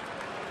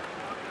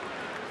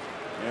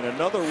 And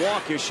another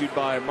walk issued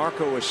by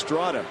Marco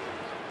Estrada.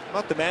 How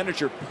about the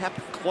manager, Pep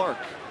Clark?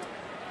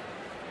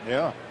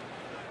 Yeah.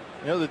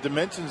 You know, the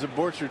dimensions of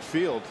Borchard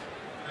Field,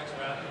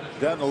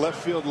 down the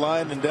left field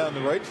line and down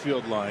the right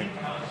field line,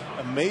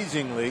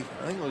 amazingly,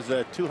 I think it was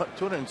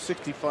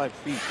 265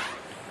 feet.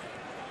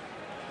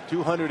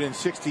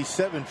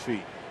 267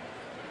 feet.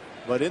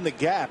 But in the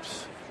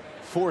gaps,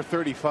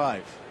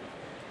 435.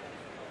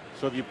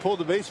 So if you pull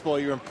the baseball,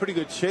 you're in pretty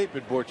good shape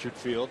at Borchard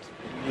Field.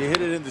 You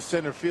hit it into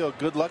center field,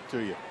 good luck to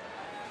you.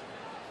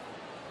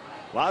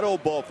 A lot of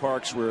old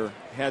ballparks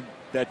had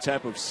that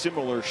type of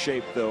similar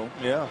shape, though.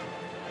 Yeah.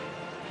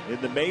 In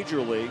the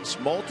major leagues,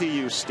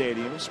 multi-use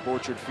stadiums,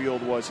 Borchard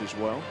Field was as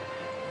well.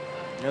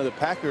 You know, the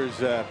Packers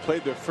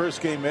played their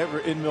first game ever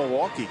in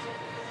Milwaukee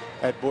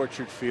at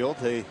Borchard Field.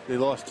 They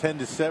lost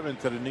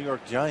 10-7 to the New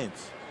York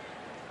Giants.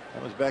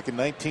 That was back in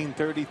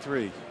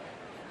 1933.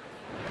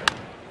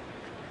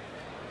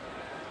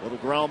 Little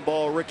ground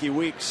ball. Ricky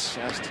Weeks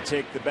has to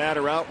take the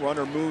batter out.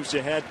 Runner moves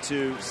ahead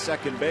to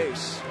second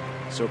base.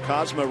 So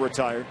Cosma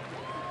retired.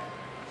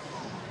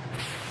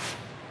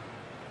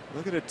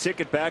 Look at a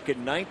ticket back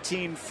in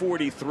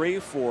 1943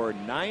 for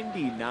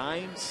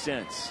 99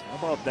 cents. How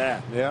about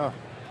that? Yeah.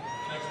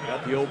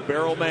 Got the old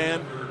Barrel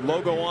Man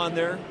logo on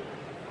there.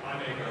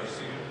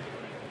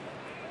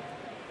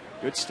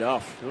 Good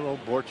stuff. Good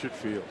old Borchard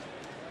Field.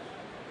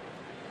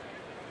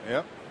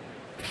 Yep.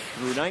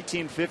 Through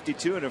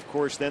 1952, and of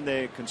course then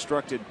they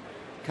constructed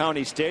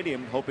County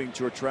Stadium hoping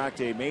to attract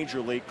a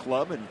major league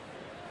club, and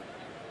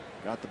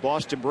got the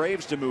Boston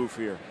Braves to move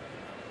here.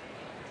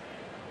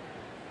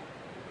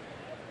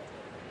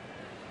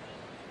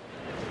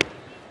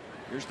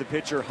 Here's the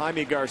pitcher,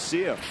 Jaime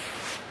Garcia.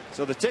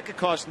 So the ticket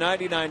cost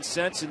 99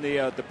 cents in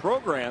the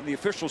program, the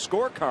official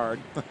scorecard,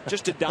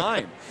 just a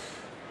dime.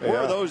 What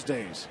are those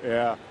days?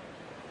 Yeah.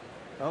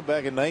 Well,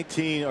 back in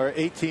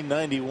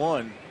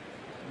 1891,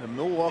 the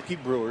Milwaukee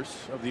Brewers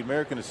of the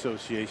American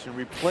Association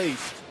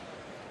replaced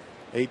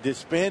a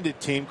disbanded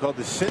team called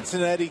the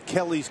Cincinnati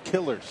Kelly's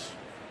Killers.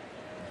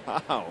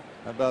 Wow. How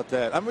about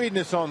that? I'm reading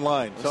this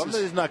online, so I'm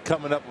just not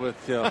coming up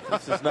with,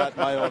 this is not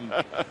my own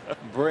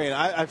brain.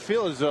 I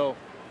feel as though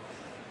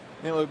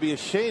it would be a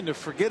shame to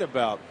forget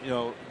about,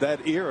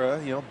 that era.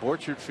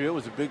 Borchard Field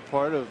was a big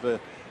part of the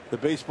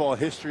baseball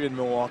history in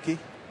Milwaukee.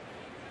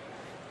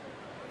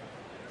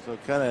 So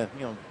kind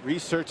of,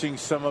 researching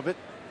some of it.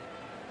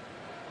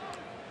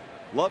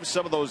 Love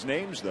some of those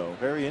names, though.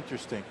 Very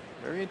interesting.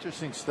 Very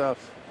interesting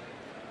stuff.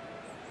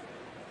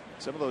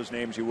 Some of those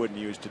names you wouldn't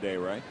use today,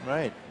 right?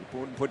 Right. You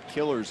wouldn't put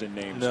killers in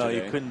names No,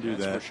 today. you couldn't do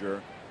that. That's for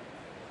sure.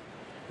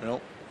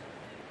 Nope.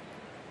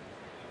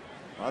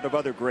 A lot of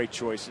other great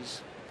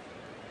choices.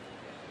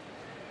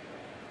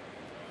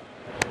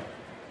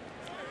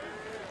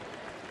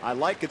 I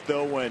like it,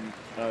 though, when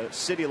a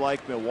city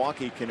like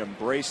Milwaukee can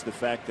embrace the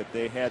fact that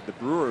they had the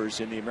Brewers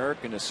in the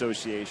American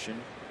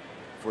Association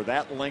for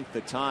that length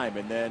of time,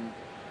 and then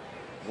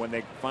when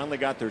they finally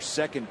got their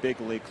second big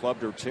league club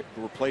to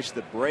replace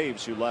the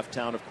Braves, who left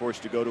town, of course,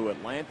 to go to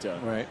Atlanta,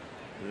 right,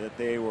 that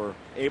they were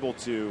able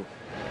to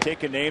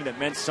take a name that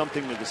meant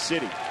something to the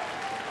city.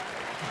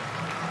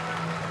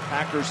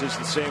 Packers is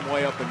the same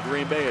way up in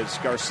Green Bay as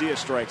Garcia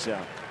strikes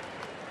out.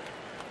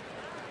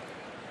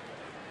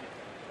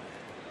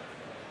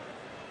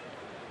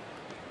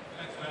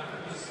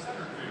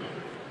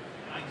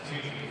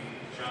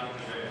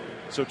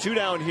 So 2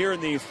 down here in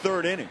the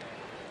 3rd inning.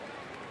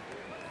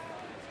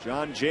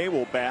 John Jay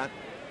will bat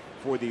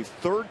for the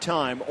 3rd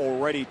time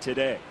already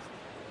today.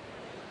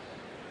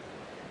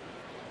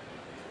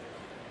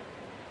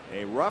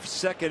 A rough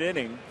 2nd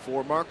inning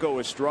for Marco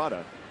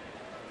Estrada.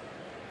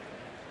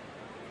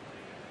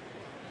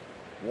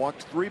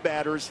 Walked 3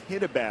 batters,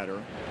 hit a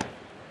batter,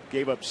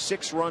 gave up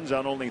 6 runs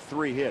on only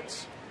 3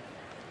 hits.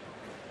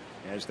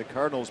 As the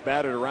Cardinals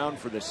batted around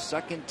for the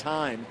 2nd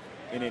time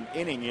in an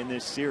inning in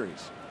this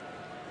series.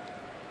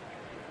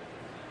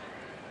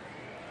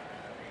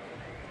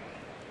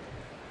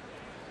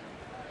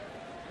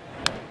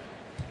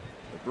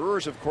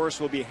 Brewers, of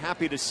course, will be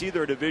happy to see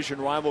their division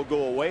rival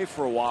go away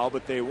for a while,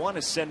 but they want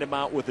to send him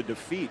out with a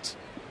defeat.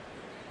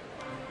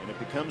 And it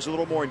becomes a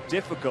little more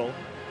difficult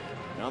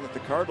now that the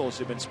Cardinals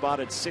have been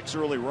spotted 6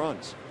 early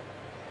runs.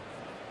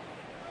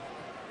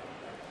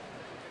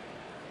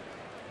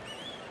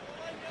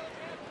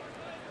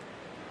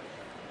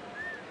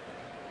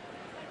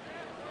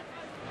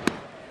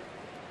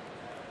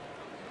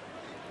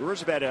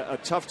 Brewers have had a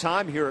tough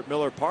time here at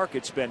Miller Park.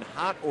 It's been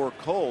hot or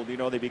cold. You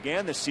know, they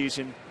began the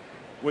season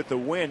with the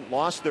win,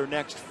 lost their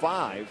next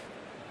 5,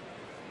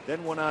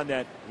 then went on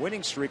that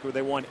winning streak where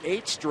they won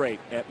 8 straight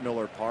at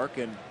Miller Park,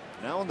 and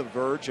now on the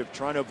verge of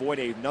trying to avoid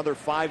another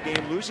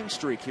 5-game losing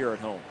streak here at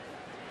home.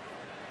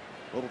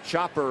 Little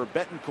chopper,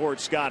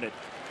 Betancourt's got it.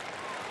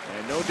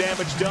 And no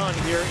damage done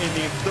here in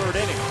the 3rd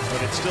inning,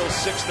 but it's still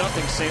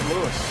 6-0 St.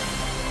 Louis.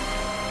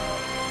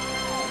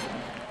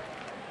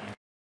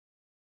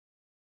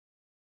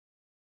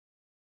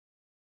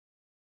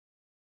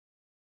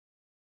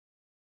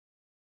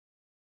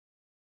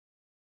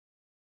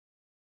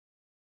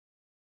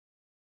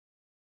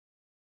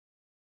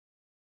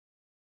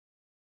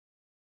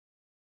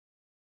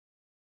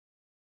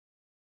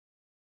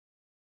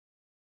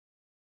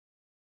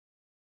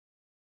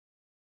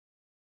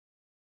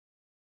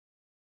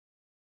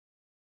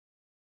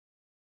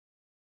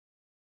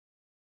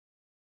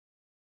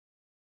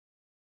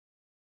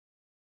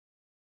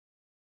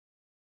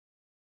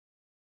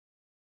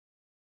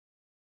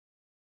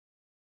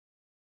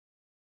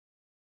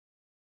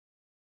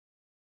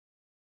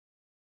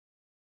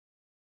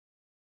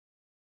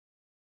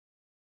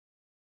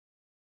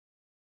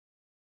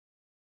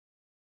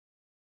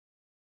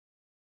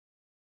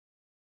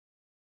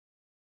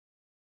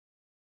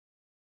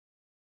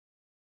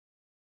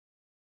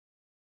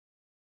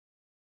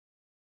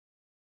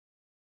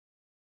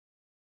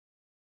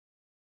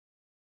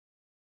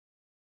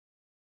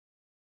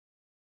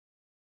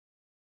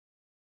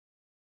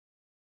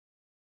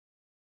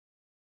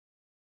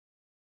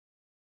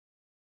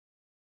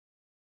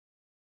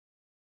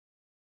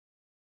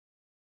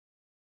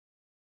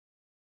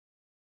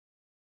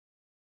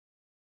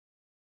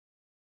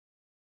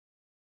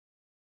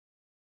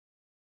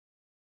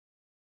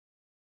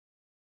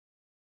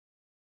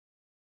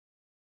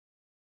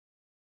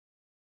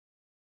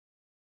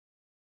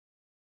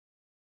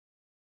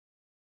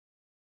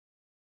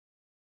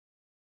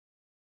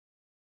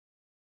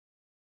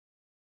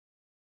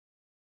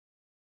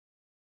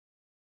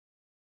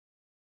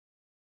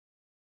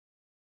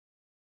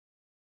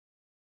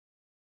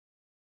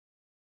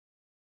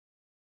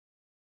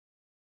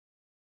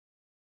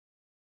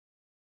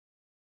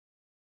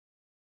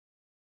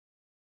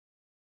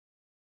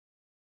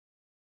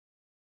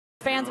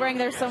 Fans wearing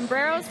their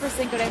sombreros for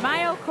Cinco de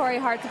Mayo, Corey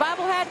Hart's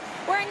bobblehead,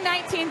 wearing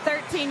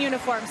 1913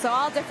 uniforms. So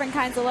all different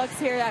kinds of looks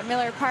here at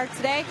Miller Park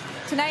today.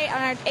 Tonight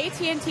on our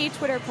AT&T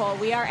Twitter poll,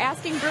 we are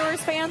asking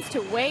Brewers fans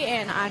to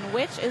weigh in on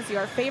which is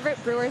your favorite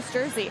Brewers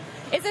jersey.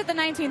 Is it the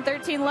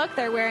 1913 look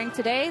they're wearing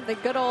today, the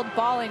good old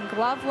ball and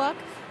glove look,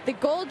 the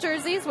gold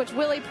jerseys, which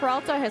Willie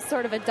Peralta has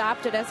sort of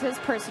adopted as his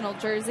personal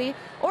jersey,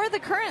 or the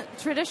current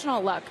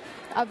traditional look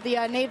of the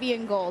navy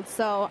and gold?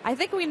 So I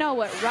think we know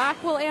what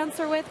Rock will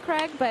answer with,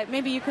 Craig, but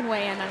maybe you can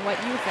weigh in on what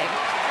you think.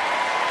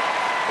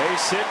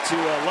 Base hit to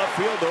left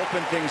field to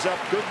open things up.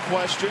 Good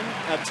question.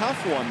 A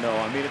tough one, though.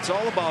 I mean, it's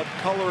all about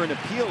color and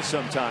appeal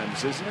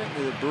sometimes, isn't it?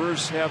 The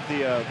Brewers have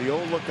the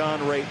old look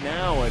on right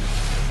now, and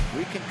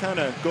we can kind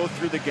of go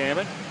through the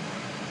gamut.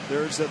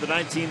 There's the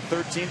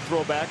 1913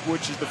 throwback,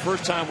 which is the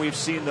first time we've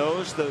seen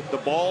those.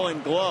 The ball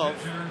and glove.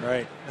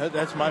 Right.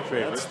 That's my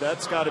favorite.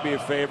 That's got to be a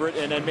favorite.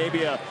 And then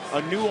maybe a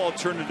new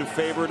alternative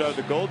favorite are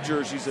the gold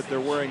jerseys that they're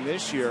wearing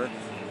this year.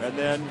 And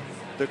then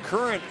the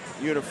current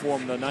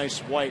uniform, the nice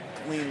white,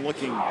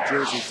 clean-looking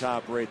jersey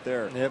top right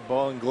there. Yeah,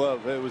 ball and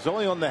glove. It was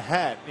only on the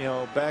hat, you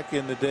know, back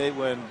in the day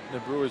when the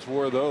Brewers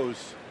wore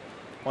those.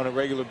 on a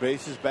regular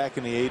basis back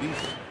in the 80s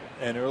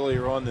and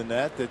earlier on than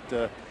that,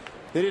 that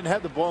they didn't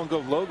have the Ball and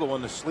Glove logo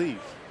on the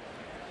sleeve.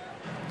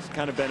 It's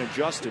kind of been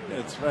adjusted now.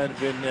 It's kind of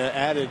been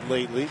added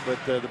lately, but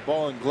the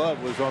Ball and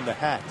Glove was on the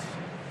hats.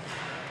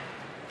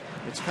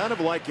 It's kind of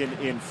like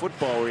in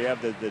football where you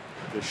have the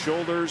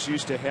shoulders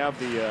used to have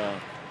the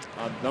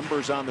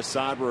numbers on the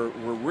side were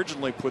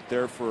originally put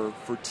there for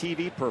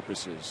TV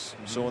purposes.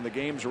 So when the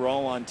games were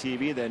all on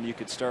TV, then you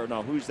could start,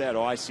 now who's that?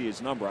 Oh, I see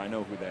his number. I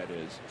know who that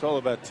is. It's all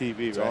about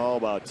TV, It's right? all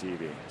about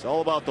TV. It's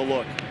all about the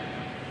look.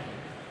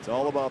 It's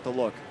all about the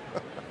look.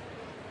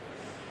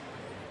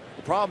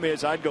 The problem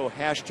is I'd go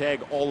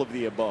hashtag all of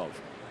the above.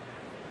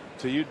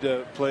 So you'd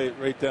play it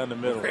right down the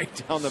middle.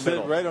 Right down the Sit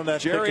middle. right on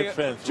that picket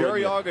fence.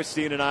 Jerry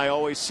Augustine and I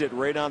always sit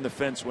right on the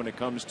fence when it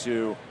comes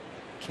to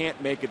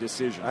can't make a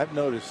decision. I've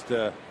noticed.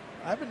 I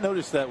haven't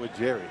noticed that with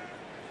Jerry.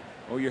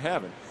 Oh, you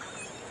haven't.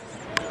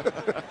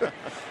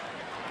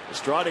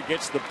 Estrada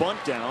gets the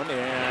bunt down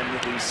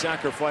and the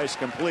sacrifice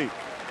complete.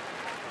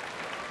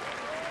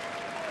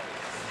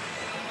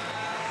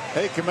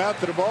 Hey, come out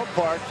to the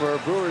ballpark for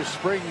Brewers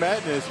Spring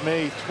Madness,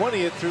 May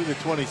 20th through the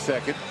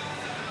 22nd.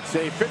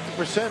 Save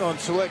 50% on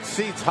select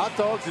seats, hot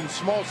dogs, and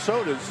small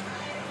sodas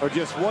are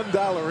just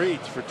 $1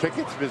 each. For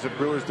tickets, visit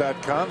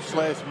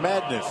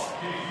brewers.com/madness.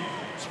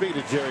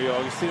 Speaking of Jerry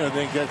Augustine, I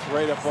think that's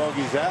right up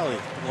Augie's alley.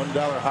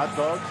 $1 hot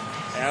dogs?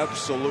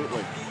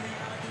 Absolutely.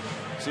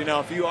 See, now,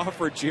 if you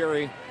offer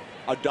Jerry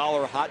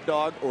 $1 hot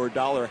dog or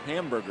 $1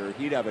 hamburger,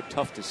 he'd have a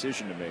tough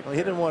decision to make. Well,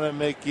 he didn't want to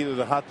make either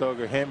the hot dog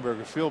or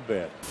hamburger feel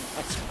bad.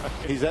 That's right.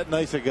 He's that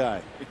nice a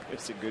guy.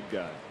 It's a good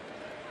guy.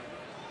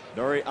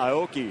 Nori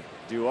Aoki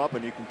due up,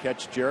 and you can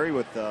catch Jerry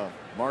with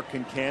Mark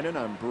Kincannon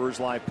on Brewers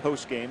Live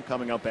postgame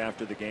coming up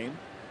after the game.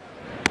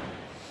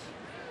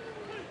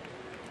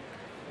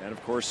 And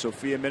of course,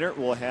 Sophia Minnaert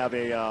will have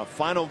a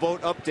final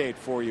vote update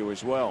for you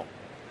as well.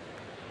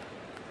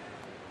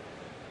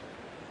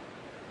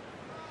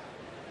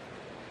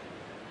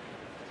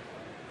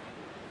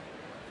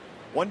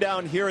 One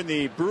down here in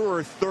the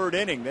Brewer third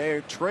inning.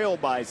 They trail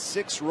by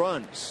 6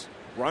 runs.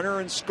 Runner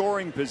in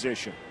scoring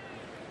position.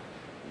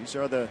 These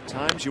are the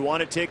times you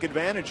want to take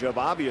advantage of,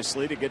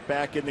 obviously, to get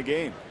back in the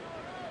game.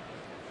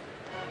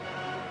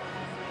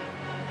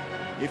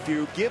 If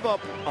you give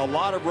up a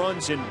lot of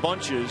runs in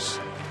bunches,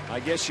 I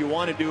guess you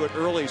want to do it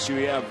early so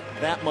you have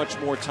that much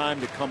more time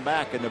to come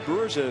back. And the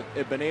Brewers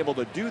have been able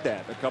to do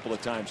that a couple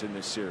of times in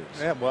this series.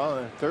 Yeah,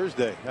 well,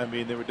 Thursday, I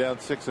mean, they were down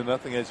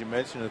 6-0, as you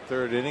mentioned, in the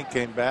third inning,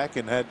 came back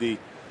and had the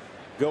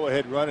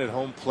go-ahead run at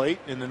home plate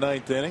in the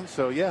 9th inning.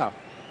 So, yeah,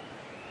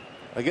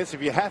 I guess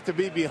if you have to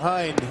be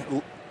behind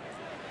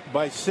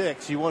by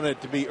 6, you want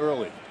it to be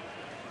early.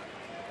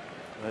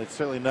 It's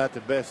certainly not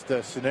the best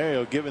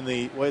scenario given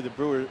the way the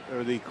Brewers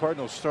or the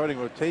Cardinals starting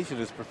rotation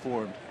has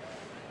performed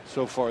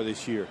so far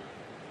this year.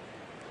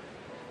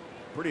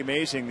 Pretty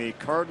amazing. The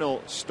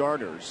Cardinal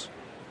starters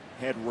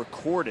had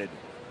recorded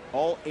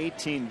all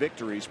 18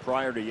 victories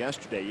prior to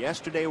yesterday.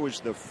 Yesterday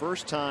was the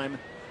first time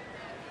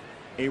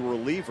a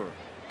reliever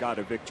got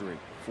a victory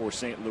for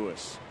St.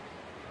 Louis.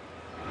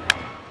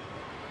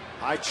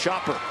 High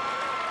chopper.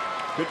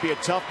 Could be a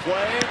tough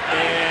play,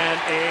 and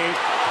a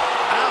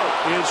out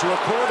is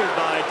recorded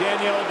by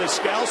Daniel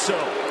Descalso.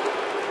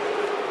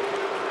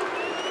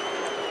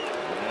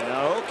 And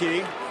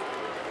Aoki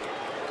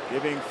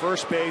giving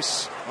first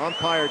base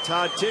umpire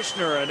Todd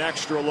Tishner an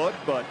extra look,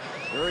 but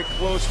very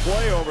close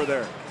play over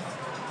there.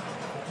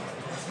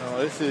 Oh,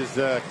 this is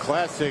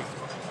classic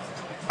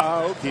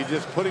Aoki,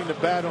 just putting the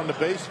bat on the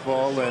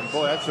baseball, and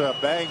boy, that's a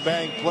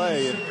bang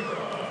play, and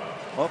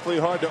awfully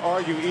hard to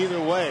argue either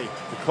way.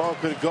 The call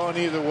could have gone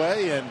either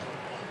way, and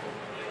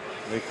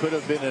they could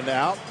have been an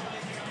out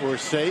or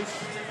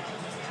safe.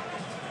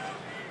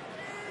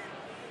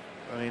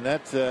 I mean,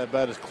 that's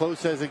about as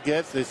close as it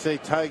gets. They say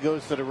tie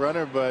goes to the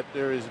runner, but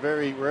there is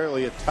very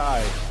rarely a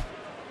tie.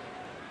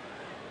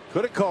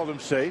 Could have called him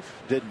safe,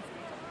 didn't.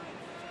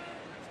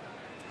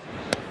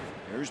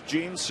 There's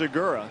Gene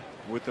Segura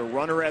with the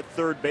runner at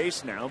third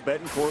base now.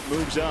 Betancourt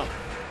moves up.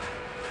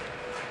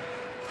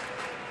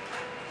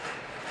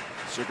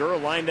 Segura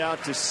lined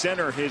out to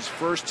center his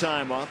first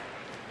time up.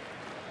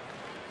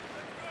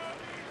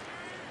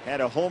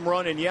 Had a home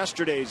run in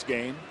yesterday's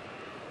game.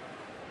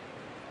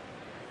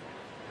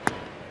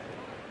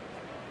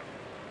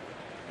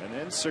 And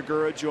then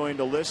Segura joined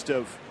a list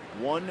of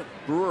 1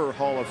 Brewer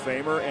Hall of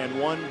Famer and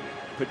 1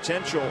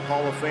 potential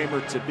Hall of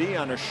Famer to be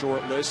on a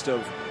short list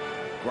of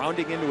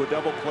grounding into a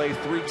double play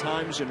 3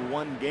 times in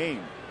 1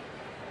 game.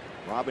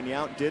 Robin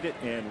Yount did it,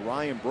 and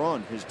Ryan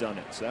Braun has done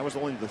it. So that was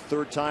only the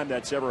 3rd time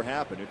that's ever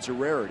happened. It's a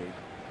rarity.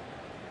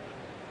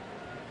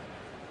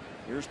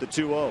 Here's the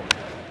 2-0.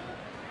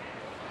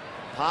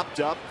 Popped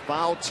up,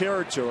 foul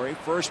territory,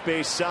 first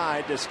base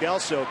side.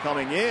 Descalso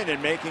coming in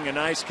and making a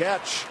nice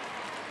catch.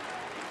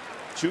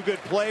 2 good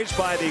plays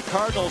by the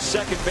Cardinals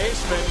second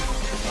baseman.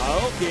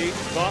 Aoki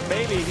thought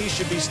maybe he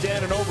should be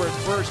standing over at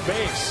first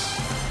base.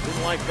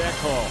 Didn't like that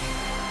call.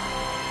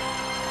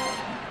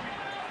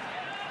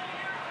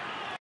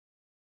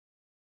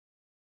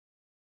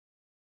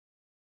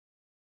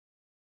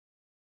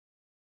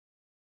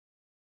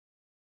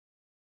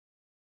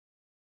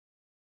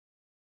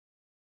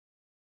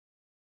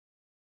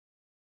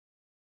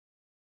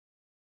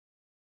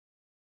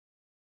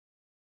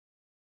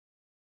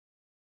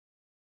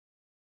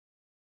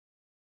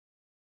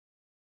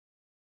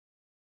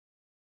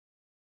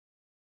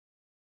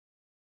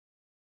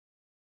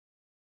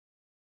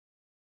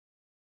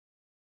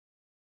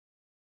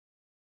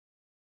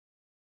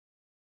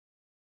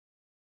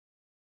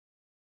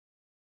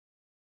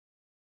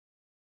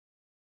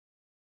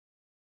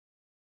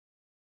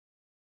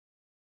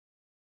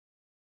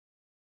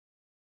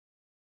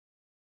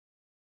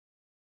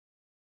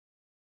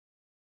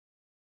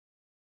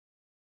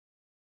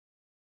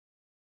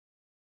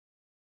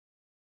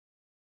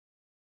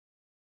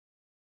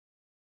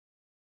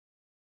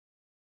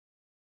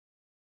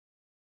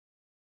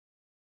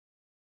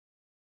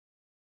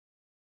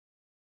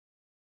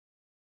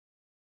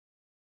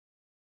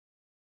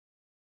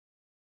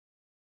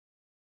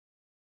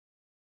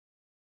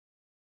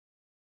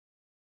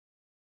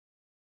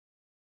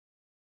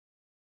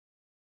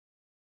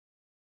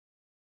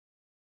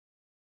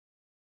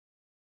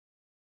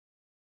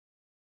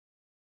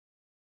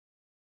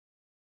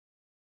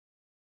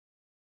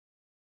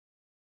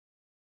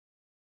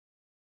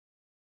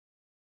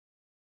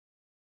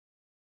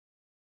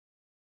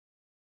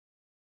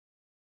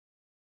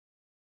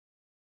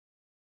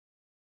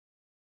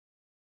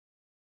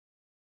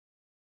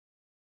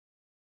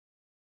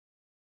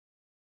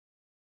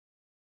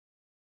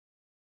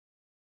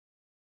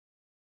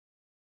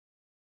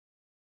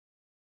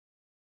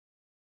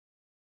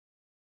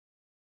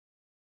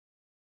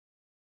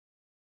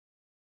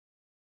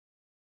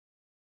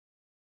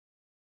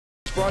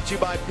 brought to you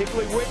by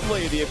Piggly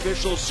Wiggly, the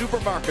official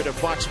supermarket of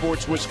Fox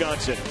Sports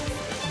Wisconsin.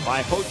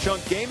 By Ho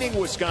Chunk Gaming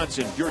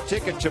Wisconsin, your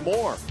ticket to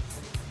more.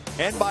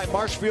 And by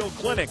Marshfield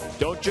Clinic,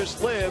 don't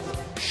just live,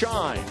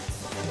 shine.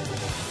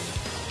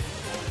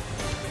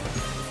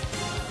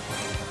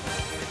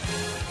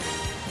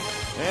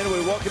 And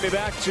we welcome you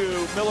back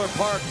to Miller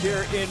Park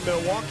here in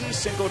Milwaukee.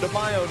 Cinco de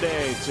Mayo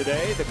Day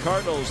today. The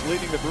Cardinals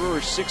leading the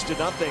Brewers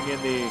 6-0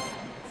 in the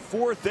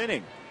fourth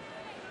inning.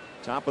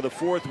 Top of the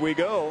fourth we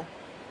go.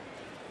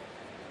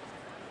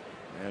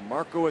 And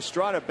Marco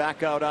Estrada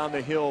back out on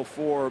the hill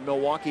for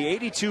Milwaukee.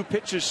 82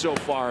 pitches so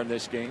far in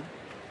this game.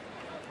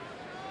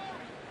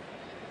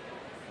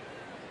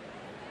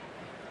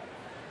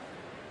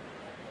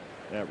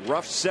 That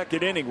rough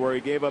second inning where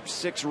he gave up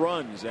 6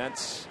 runs.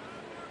 That's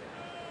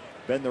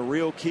been the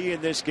real key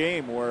in this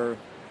game, where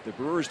the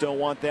Brewers don't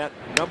want that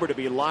number to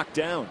be locked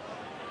down.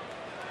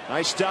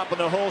 Nice stop in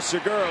the hole.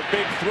 Segura,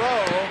 big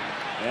throw,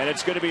 and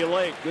it's going to be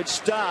late. Good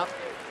stop.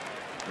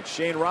 It's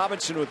Shane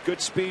Robinson with good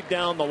speed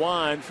down the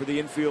line for the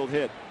infield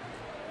hit.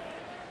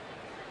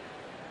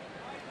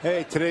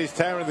 Hey, today's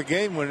Tavern of the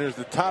Game winners,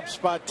 the Top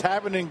Spot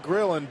Tavern and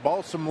Grill in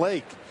Balsam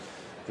Lake.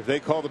 If they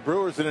call the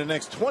Brewers in the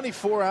next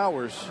 24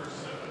 hours,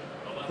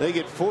 they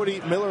get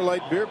 40 Miller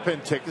Lite beer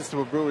pen tickets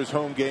to a Brewers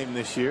home game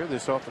this year.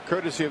 This offer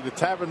courtesy of the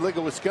Tavern League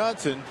of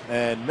Wisconsin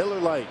and Miller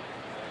Lite.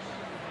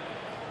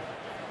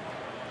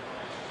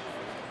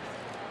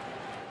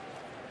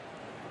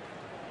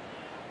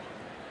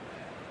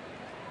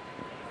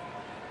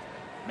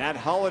 Matt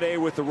Holliday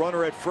with the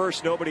runner at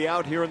first. Nobody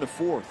out here in the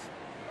fourth.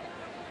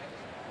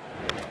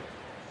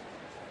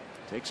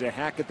 Takes a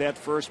hack at that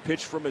first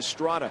pitch from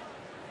Estrada.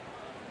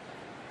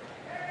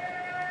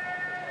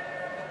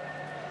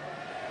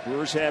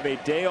 Brewers have a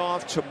day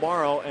off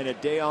tomorrow and a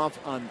day off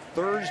on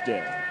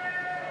Thursday.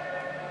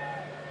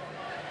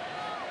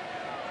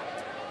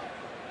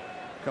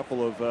 A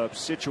couple of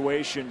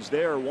situations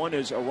there. One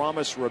is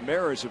Aramis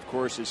Ramirez, of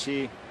course, as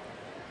he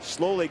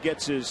slowly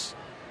gets his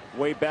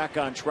way back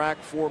on track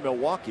for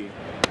Milwaukee.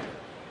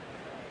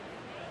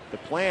 The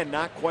plan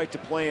not quite to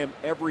play him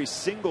every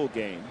single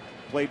game.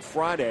 Played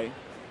Friday.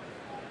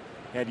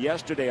 Had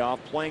yesterday off,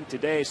 playing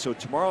today, so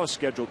tomorrow's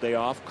scheduled day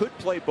off. Could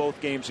play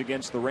both games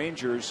against the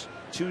Rangers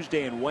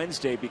Tuesday and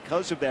Wednesday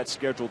because of that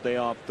scheduled day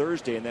off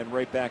Thursday, and then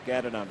right back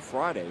at it on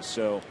Friday.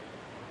 So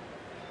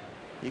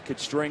he could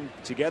string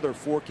together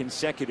 4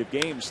 consecutive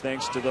games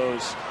thanks to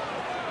those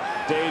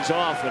days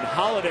off. And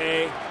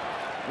Holliday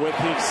with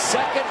his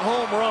second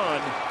home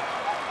run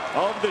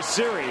of the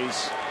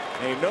series,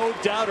 a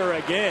no-doubter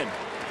again.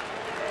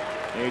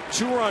 A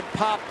 2-run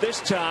pop this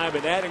time,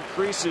 and that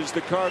increases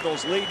the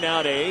Cardinals' lead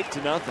now to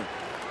 8-0.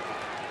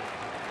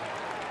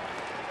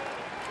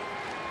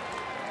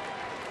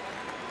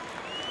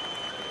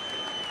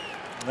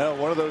 Now,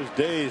 one of those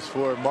days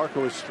for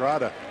Marco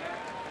Estrada.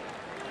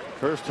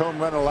 First home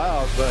run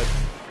allowed, but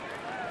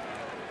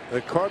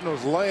the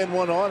Cardinals laying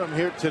one on him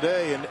here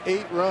today. An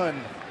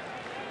 8-run.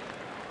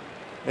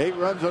 8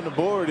 runs on the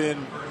board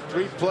in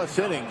 3+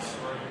 innings.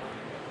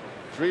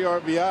 3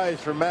 RBIs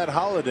for Matt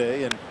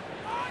Holliday, and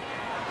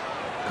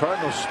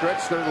Cardinals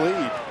stretched their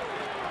lead.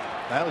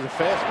 That was a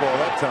fastball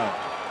that time.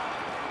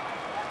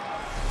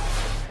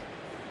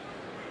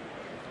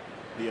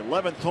 The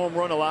 11th home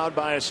run allowed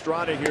by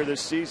Estrada here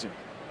this season.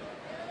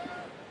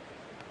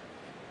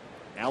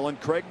 Alan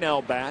Craig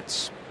now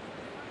bats.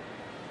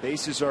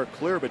 Bases are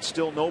clear, but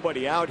still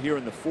nobody out here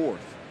in the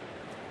fourth.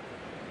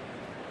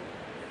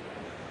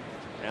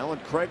 Alan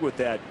Craig with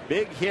that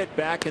big hit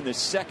back in the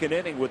second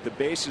inning with the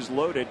bases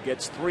loaded,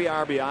 gets 3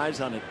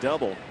 RBIs on a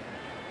double.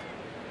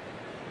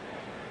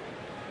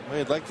 Well,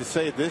 I'd like to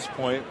say at this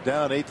point,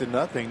 down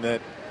 8-0,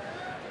 that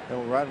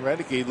Ron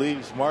Renneke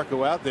leaves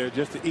Marco out there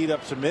just to eat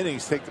up some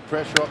innings, take the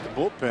pressure off the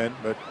bullpen.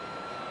 But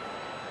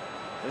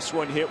this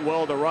one hit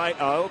well to right.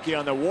 Aoki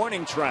on the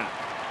warning track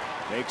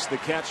makes the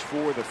catch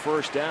for the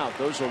first out.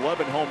 Those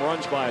 11 home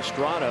runs by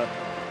Estrada,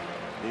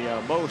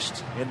 the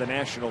most in the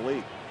National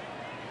League.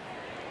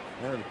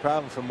 The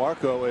problem for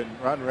Marco and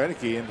Ron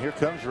Renneke, and here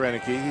comes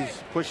Renneke.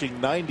 He's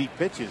pushing 90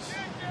 pitches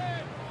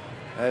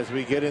as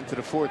we get into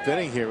the fourth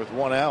inning here with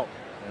 1 out,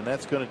 and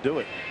that's going to do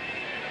it.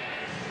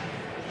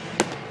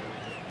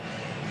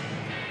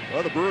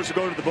 Well, the Brewers will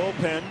go to the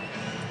bullpen,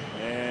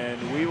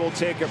 and we will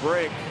take a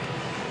break.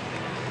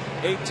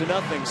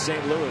 8-0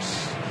 St.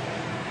 Louis.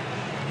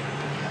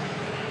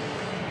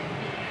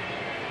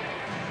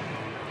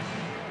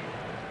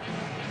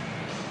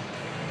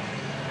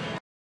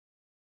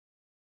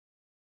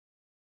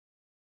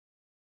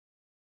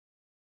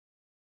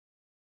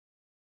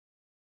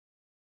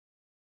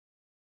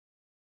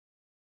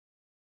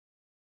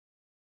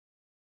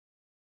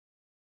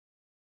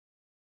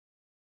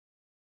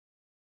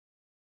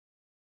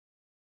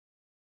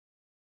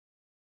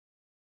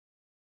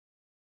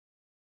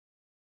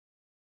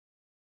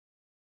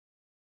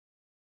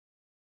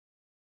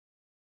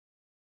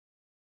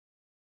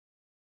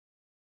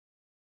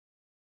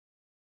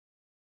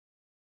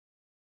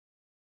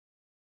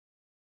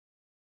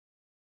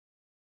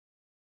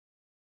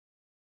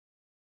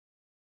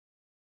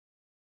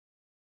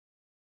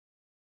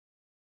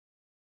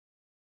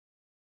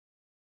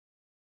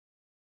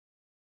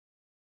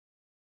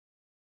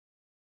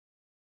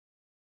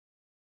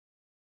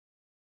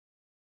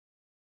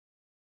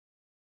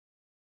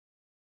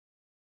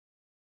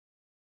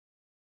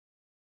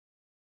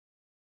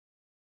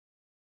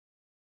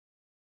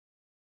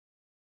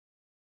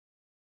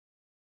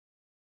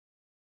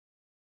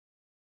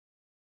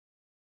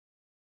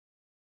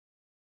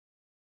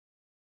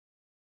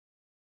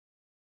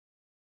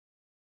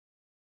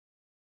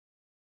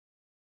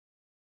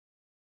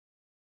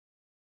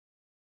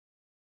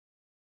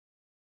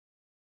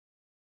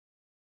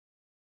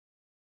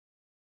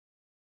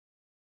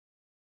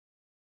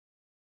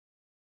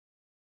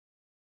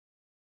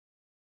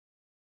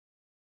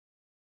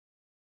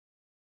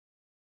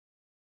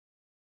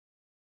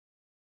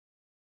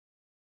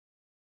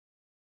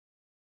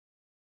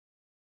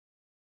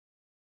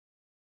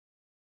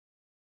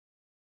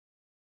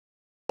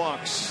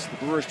 Bucks.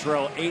 The Brewers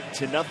trail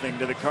 8-0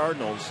 to the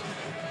Cardinals.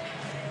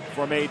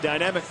 From a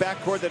dynamic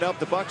backcourt that helped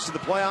the Bucks to the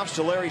playoffs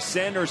to Larry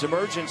Sanders'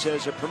 emergence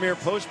as a premier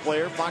post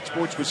player, Fox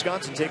Sports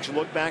Wisconsin takes a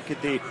look back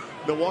at the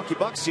Milwaukee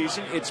Bucks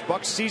season. It's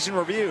Bucks Season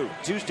Review,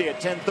 Tuesday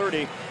at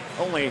 10:30,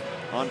 only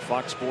on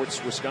Fox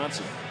Sports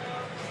Wisconsin.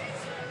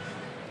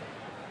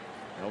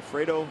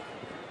 Alfredo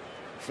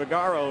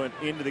Figaro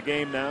into the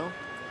game now.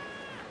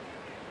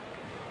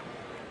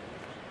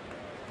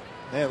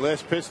 And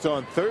Les pitched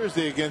on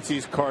Thursday against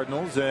these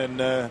Cardinals and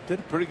did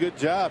a pretty good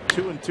job.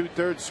 2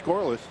 2/3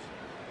 scoreless.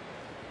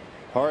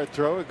 Hard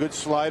throw, a good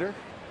slider.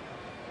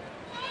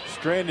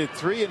 Stranded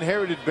 3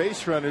 inherited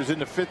base runners in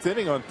the 5th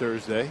inning on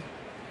Thursday.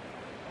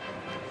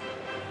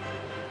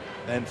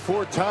 And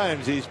 4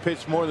 times he's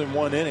pitched more than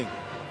 1 inning.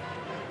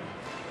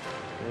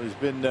 So he's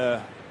been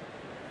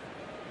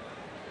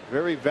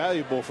very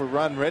valuable for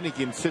Ron Renick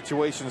in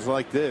situations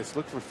like this.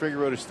 Look for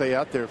Figueroa to stay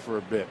out there for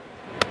a bit.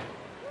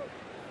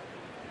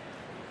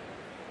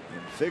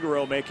 And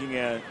Figueroa making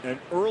an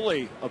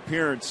early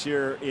appearance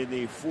here in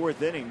the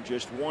 4th inning,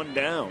 just 1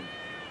 down.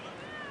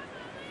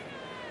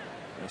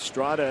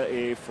 Estrada,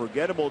 a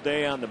forgettable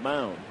day on the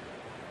mound.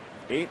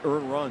 8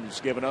 earned runs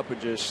given up in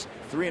just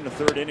 3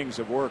 1/3 innings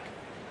of work.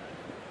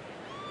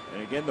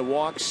 And again, the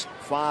walks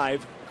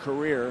 5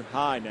 career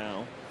high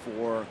now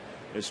for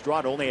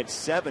Estrada. Only had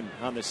 7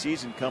 on the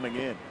season coming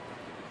in.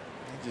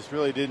 He just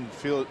really didn't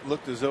feel it.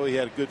 Looked as though he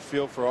had a good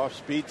feel for off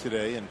speed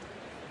today, and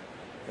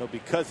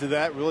because of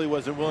that, really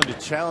wasn't willing to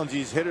challenge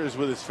these hitters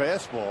with his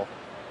fastball.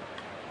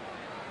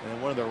 And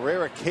one of the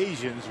rare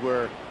occasions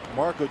where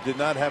Marco did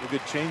not have a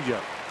good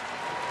changeup.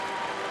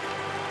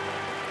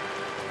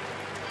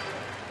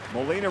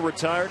 Molina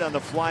retired on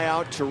the fly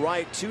out to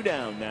right, 2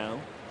 down now.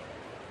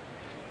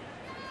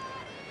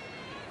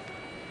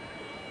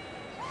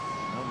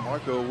 Well,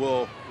 Marco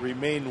will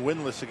remain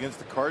winless against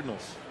the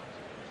Cardinals.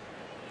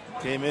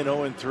 Came in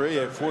 0-3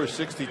 at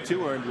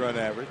 .462 earned run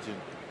average.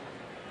 And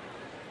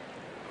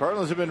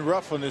Cardinals have been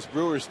rough on this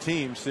Brewers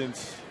team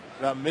since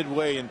about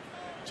midway in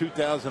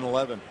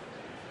 2011.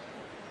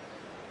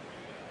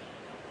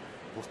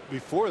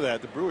 Before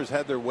that, the Brewers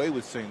had their way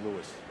with St.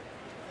 Louis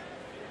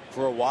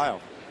for a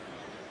while.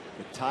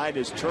 The tide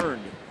has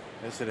turned.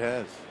 Yes, it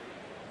has.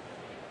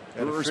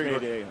 Brewers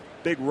made a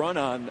big run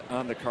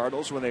on the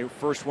Cardinals when they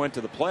first went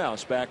to the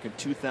playoffs back in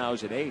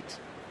 2008.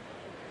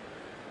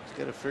 He's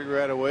got to figure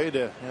out a way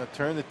to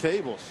turn the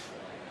tables.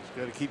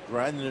 He's got to keep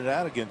grinding it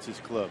out against his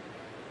club.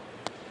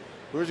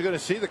 Brewers are going to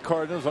see the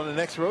Cardinals on the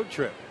next road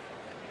trip.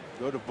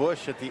 Go to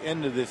Busch at the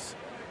end of this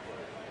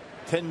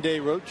 10-day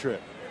road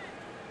trip.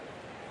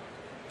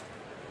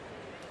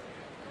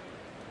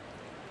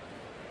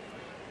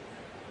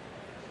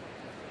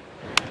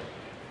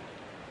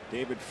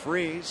 David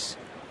Freese.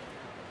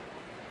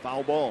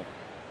 Foul ball.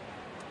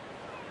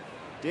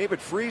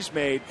 David Freese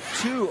made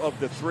 2 of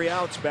the 3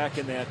 outs back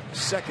in that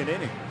 2nd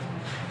inning.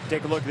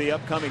 Take a look at the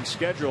upcoming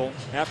schedule.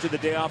 After the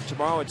day off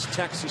tomorrow, it's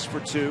Texas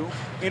for 2.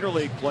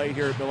 Interleague play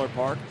here at Miller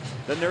Park.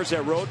 Then there's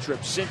that road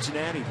trip,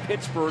 Cincinnati,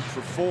 Pittsburgh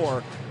for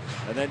 4.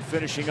 And then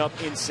finishing up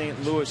in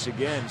St. Louis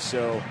again.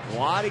 So a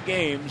lot of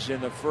games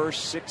in the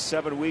first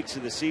 6-7 weeks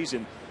of the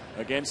season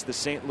against the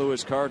St.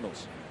 Louis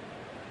Cardinals.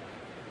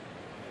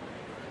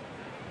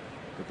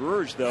 The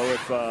Brewers, though,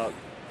 if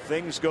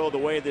things go the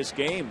way this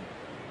game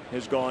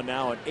has gone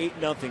now, an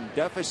 8-0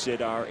 deficit,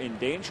 are in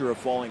danger of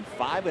falling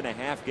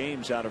 5.5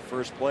 games out of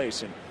first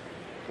place. And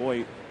boy,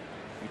 you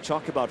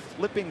talk about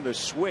flipping the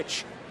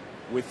switch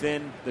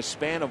within the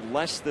span of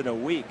less than a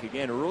week.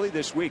 Again, early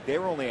this week, they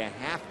were only a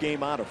half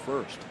game out of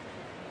first.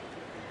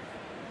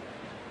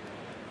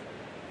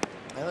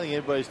 I don't think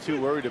anybody's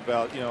too worried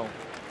about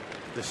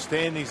the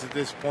standings at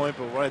this point,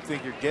 but what I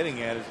think you're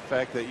getting at is the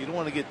fact that you don't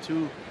want to get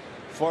too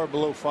far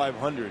below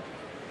 500.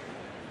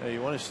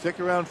 You want to stick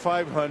around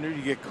 500.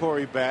 You get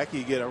Corey back.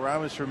 You get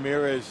Aramis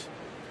Ramirez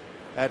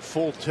at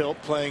full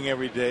tilt playing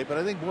every day. But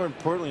I think more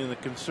importantly, the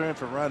concern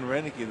for Ron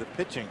Renick, the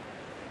pitching,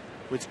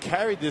 which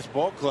carried this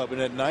ball club in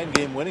that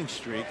 9-game winning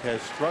streak,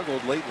 has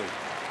struggled lately.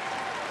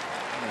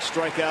 And a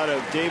strikeout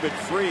of David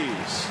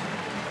Freese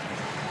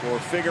for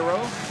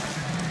Figueroa.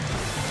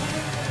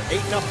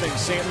 8-0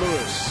 St.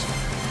 Louis.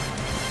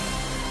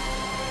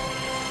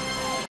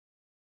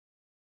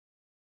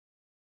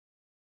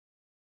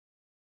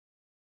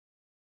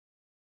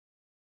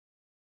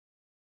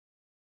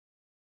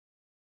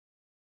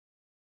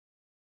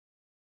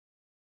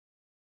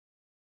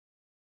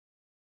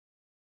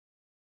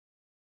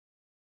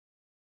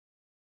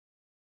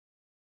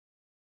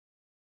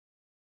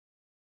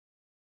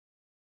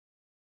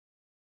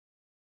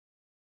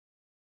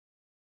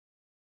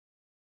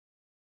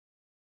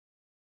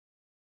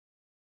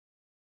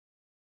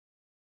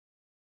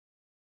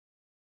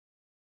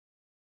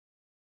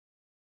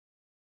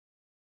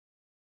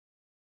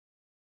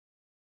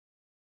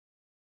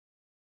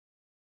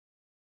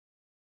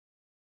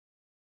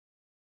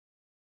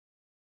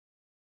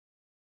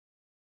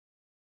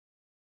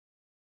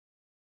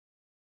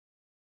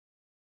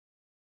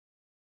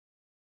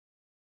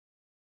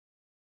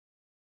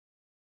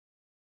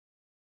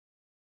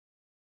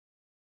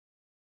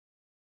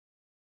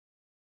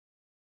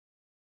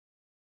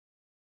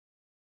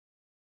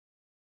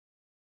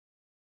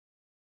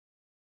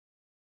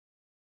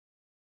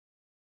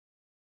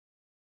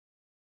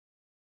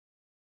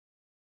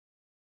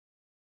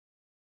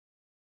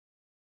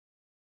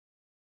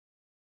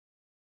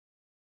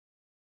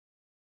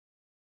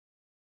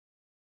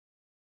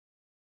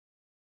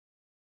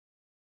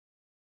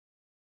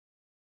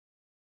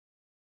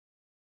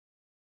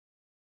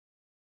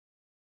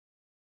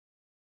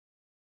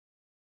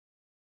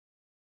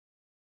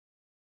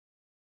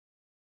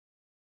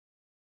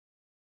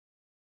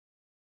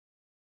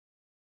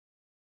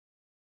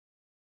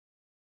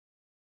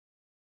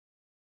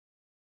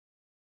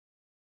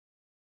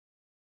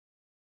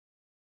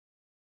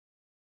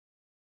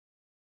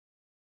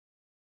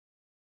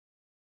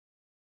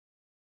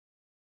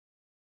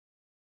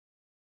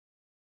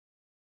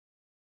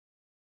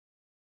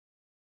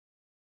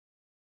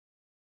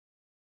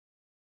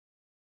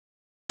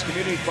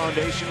 Community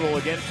Foundation will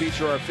again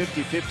feature our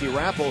 50-50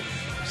 raffle.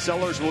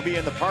 Sellers will be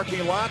in the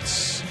parking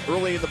lots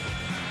early in the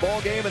ball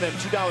game, and then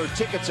 $2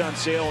 tickets on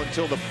sale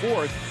until the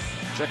 4th.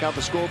 Check out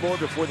the scoreboard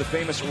before the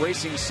famous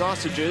racing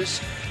sausages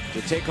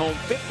to take home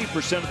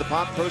 50% of the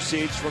pot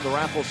proceeds from the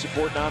raffle.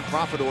 Support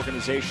nonprofit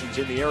organizations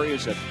in the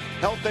areas of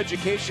health,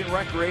 education,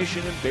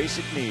 recreation, and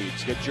basic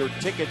needs. Get your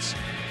tickets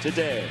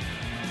today.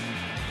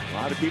 A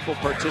lot of people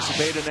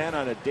participate in that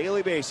on a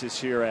daily basis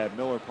here at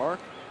Miller Park.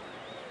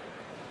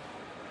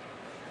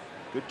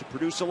 Good to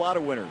produce a lot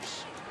of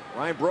winners.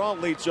 Ryan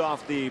Braun leads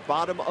off the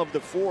bottom of the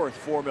 4th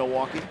for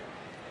Milwaukee.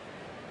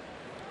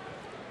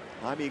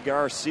 Jaime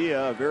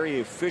Garcia, a very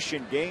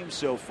efficient game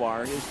so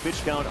far. His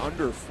pitch count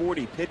under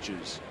 40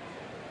 pitches.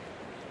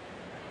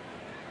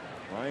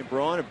 Ryan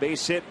Braun, a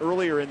base hit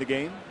earlier in the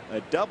game,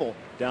 a double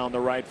down the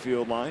right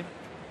field line.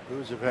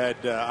 Brewers have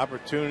had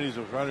opportunities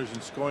with runners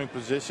in scoring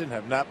position,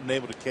 have not been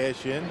able to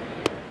cash in.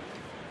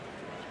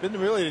 It's been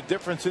really the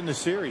difference in the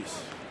series.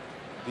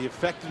 The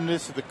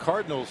effectiveness of the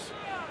Cardinals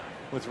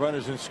with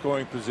runners in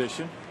scoring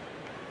position.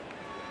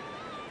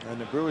 And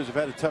the Brewers have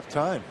had a tough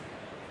time.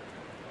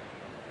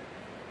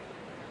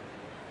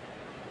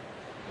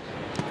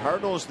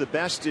 Cardinals the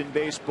best in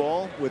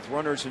baseball with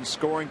runners in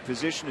scoring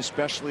position,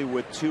 especially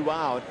with 2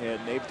 out, and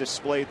they've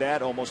displayed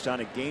that almost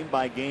on a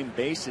game-by-game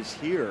basis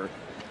here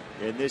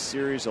in this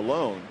series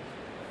alone.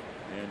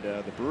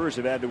 And the Brewers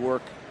have had to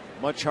work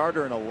much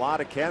harder in a lot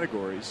of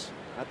categories.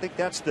 I think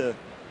that's the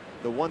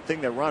one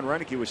thing that Ron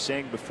Reineke was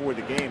saying before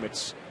the game.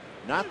 It's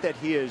not that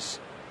he has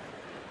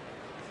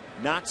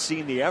not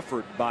seen the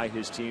effort by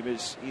his team,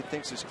 as he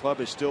thinks his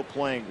club is still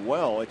playing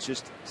well. It's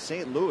just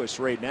St. Louis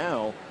right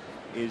now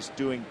is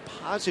doing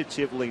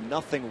positively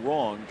nothing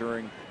wrong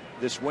during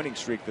this winning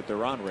streak that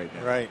they're on right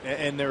now. Right,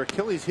 and their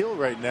Achilles heel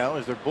right now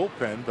is their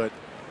bullpen, but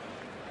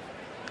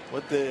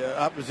what the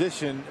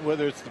opposition,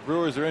 whether it's the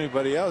Brewers or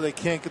anybody else, they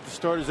can't get the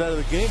starters out of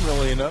the game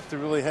really enough to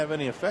really have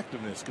any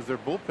effectiveness because their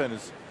bullpen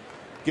is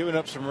giving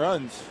up some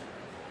runs.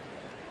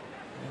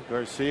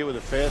 Garcia with a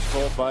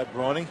fastball by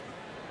Brawny.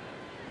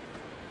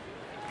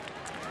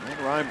 And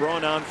Ryan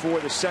Braun on for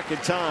the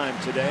 2nd time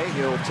today.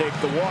 He'll take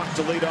the walk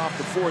to lead off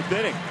the 4th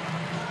inning.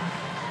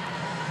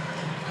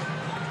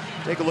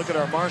 Take a look at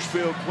our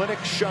Marshfield Clinic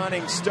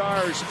Shining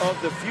Stars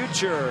of the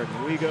Future.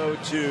 And we go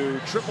to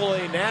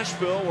AAA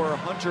Nashville, where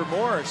Hunter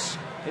Morris,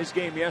 his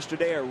game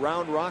yesterday at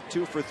Round Rock,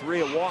 2 for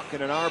 3, a walk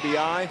and an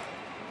RBI.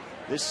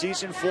 This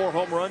season, 4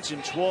 home runs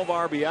and 12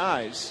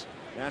 RBIs.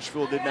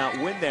 Nashville did not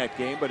win that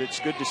game, but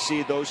it's good to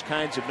see those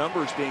kinds of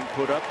numbers being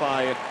put up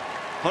by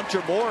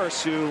Hunter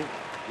Morris, who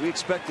we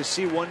expect to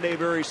see one day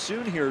very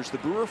soon here as the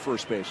Brewer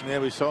first baseman. Yeah,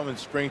 we saw him in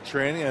spring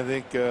training. I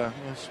think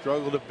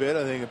struggled a bit.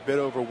 I think a bit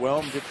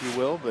overwhelmed, if you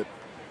will, but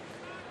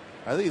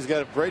I think he's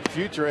got a bright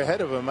future ahead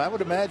of him. I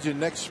would imagine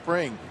next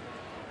spring,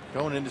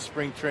 going into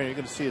spring training, you're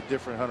going to see a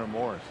different Hunter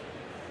Morris.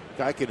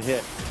 Guy can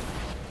hit.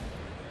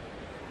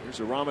 Here's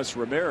Aramis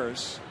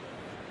Ramirez,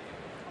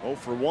 0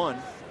 for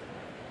 1.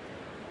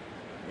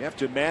 You have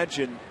to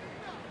imagine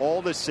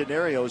all the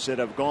scenarios that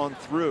have gone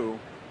through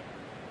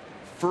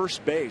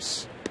first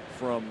base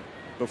from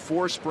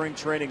before spring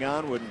training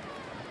on, when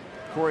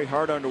Corey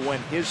Hart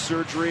underwent his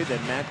surgery, then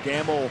Matt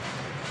Gamble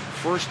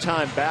first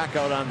time back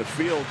out on the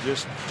field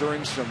just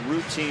during some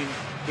routine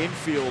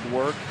infield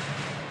work,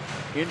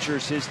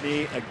 injures his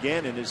knee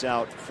again and is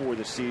out for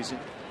the season,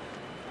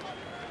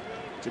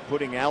 to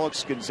putting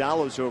Alex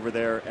Gonzalez over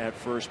there at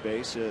first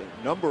base. A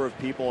number of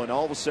people, and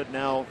all of a sudden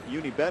now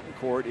Uni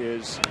Betancourt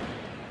is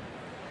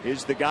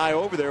the guy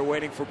over there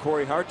waiting for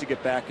Corey Hart to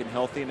get back and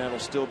healthy, and that'll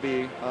still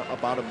be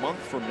about a month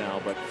from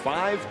now. But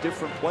 5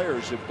 different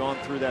players have gone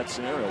through that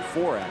scenario.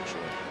 4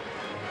 actually.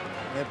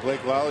 Yeah,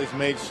 Blake Lawley's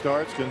made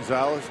starts.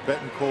 Gonzalez,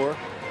 Betancourt.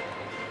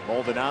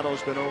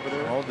 Maldonado's been over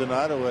there.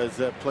 Maldonado has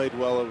played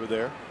well over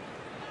there.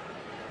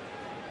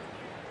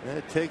 And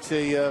it takes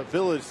a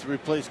village to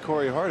replace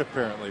Corey Hart,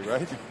 apparently,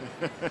 right?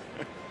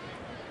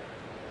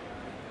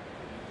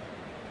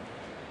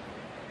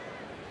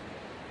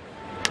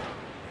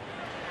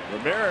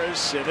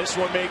 Ramirez, and this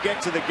one may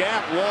get to the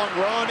gap. Long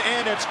run,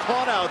 and it's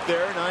caught out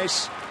there.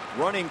 Nice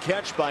running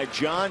catch by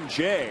John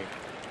Jay.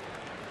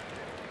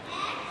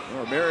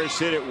 Ramirez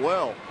hit it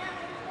well.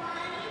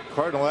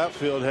 Cardinal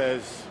outfield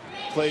has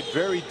played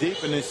very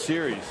deep in this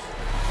series,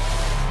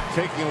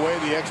 taking away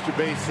the extra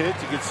base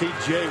hits. You can see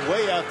Jay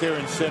way out there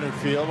in center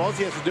field. All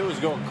he has to do is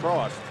go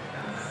across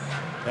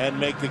and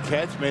make the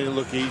catch. Made it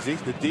look easy.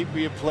 The deeper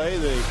you play,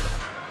 the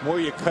more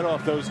you cut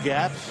off those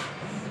gaps.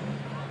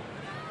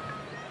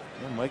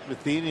 Mike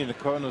Matheny and the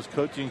Cardinals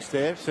coaching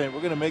staff saying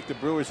we're going to make the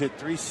Brewers hit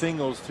 3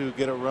 singles to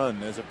get a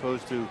run as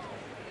opposed to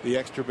the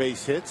extra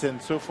base hits, and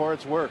so far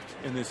it's worked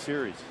in this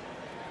series.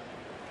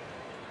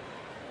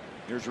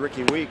 Here's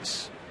Ricky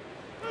Weeks.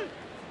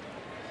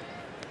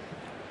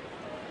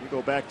 You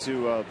go back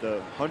to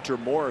the Hunter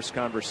Morris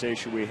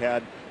conversation we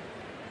had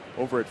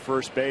over at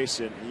first base,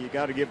 and you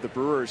got to give the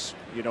Brewers,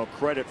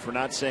 credit for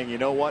not saying, you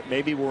know what,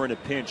 maybe we're in a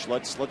pinch.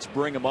 Let's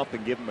bring him up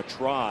and give him a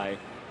try.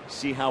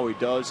 See how he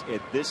does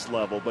at this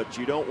level, but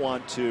you don't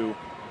want to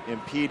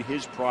impede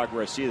his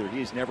progress either.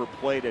 He's never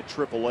played at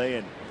AAA,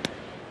 and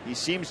he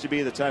seems to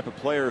be the type of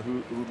player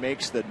who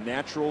makes the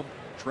natural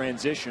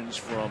transitions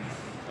from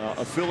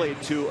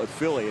affiliate to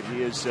affiliate.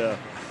 He has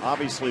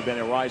obviously been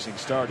a rising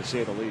star, to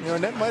say the least.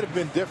 And that might have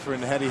been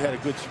different had he had a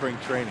good spring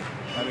training.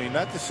 I mean,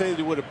 not to say that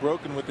he would have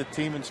broken with the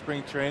team in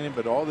spring training,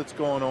 but all that's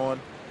going on,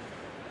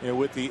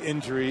 with the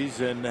injuries,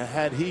 and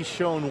had he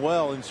shown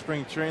well in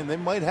spring training, they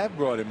might have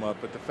brought him up.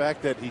 But the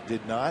fact that he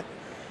did not,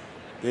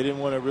 they didn't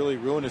want to really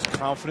ruin his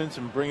confidence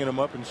and bringing him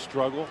up and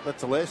struggle.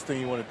 That's the last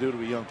thing you want to do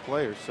to a young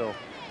player. So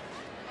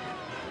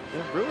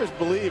Brewers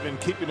believe in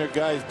keeping their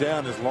guys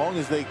down as long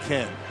as they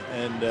can,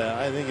 and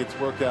I think it's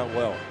worked out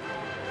well.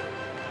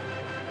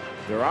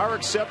 There are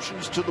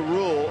exceptions to the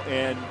rule,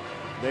 and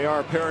they are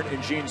apparent in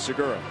Gene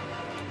Segura.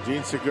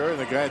 Gene Segura,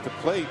 the guy at the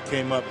plate,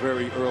 came up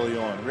very early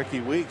on.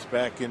 Ricky Weeks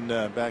back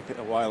a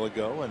while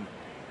ago, and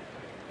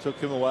took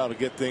him a while to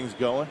get things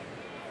going.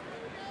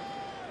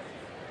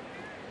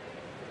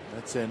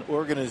 That's an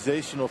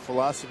organizational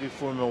philosophy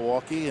for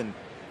Milwaukee, and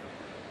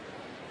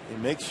you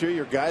make sure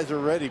your guys are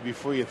ready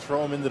before you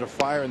throw them into the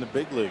fire in the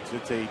big leagues.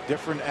 It's a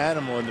different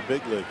animal in the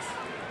big leagues.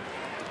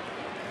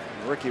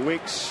 Ricky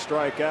Weeks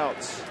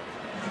strikeouts.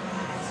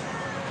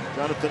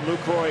 Jonathan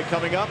Lucroy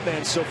coming up,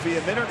 and Sophia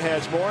Minnaert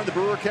has more on the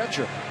Brewer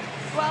catcher.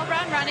 Well,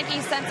 Ron Ronicky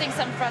sensing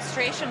some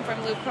frustration from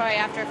Lucroy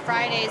after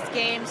Friday's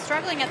game,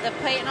 struggling at the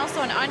plate and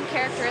also an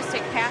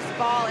uncharacteristic pass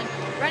ball. And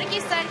Ronicky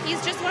said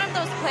he's just one of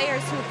those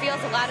players who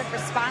feels a lot of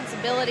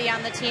responsibility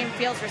on the team,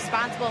 feels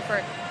responsible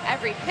for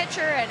every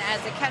pitcher and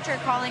as a catcher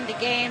calling the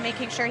game,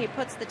 making sure he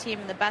puts the team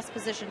in the best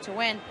position to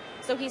win.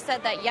 So he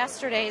said that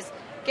yesterday's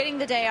getting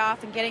the day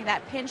off and getting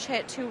that pinch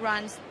hit, 2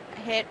 runs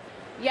hit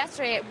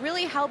yesterday, it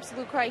really helps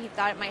Lucroy. He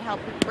thought it might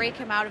help break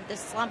him out of this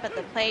slump at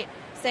the plate,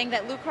 saying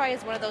that Lucroy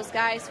is one of those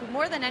guys who,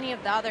 more than any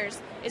of the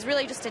others, is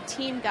really just a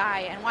team guy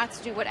and wants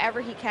to do whatever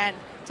he can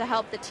to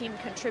help the team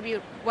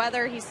contribute,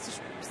 whether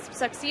he's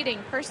succeeding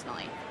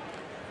personally.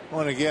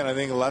 Well, and again, I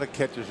think a lot of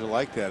catchers are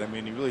like that. I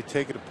mean, you really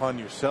take it upon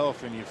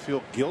yourself, and you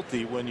feel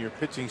guilty when your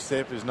pitching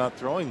staff is not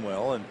throwing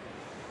well. And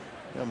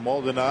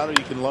Maldonado,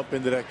 you can lump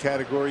into that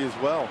category as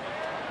well.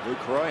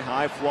 Lucroy,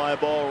 high fly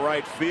ball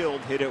right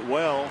field, hit it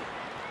well.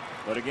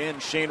 But again,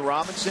 Shane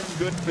Robinson,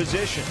 good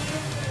position.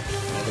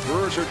 Well, the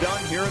Brewers are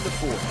done here in the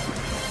 4th.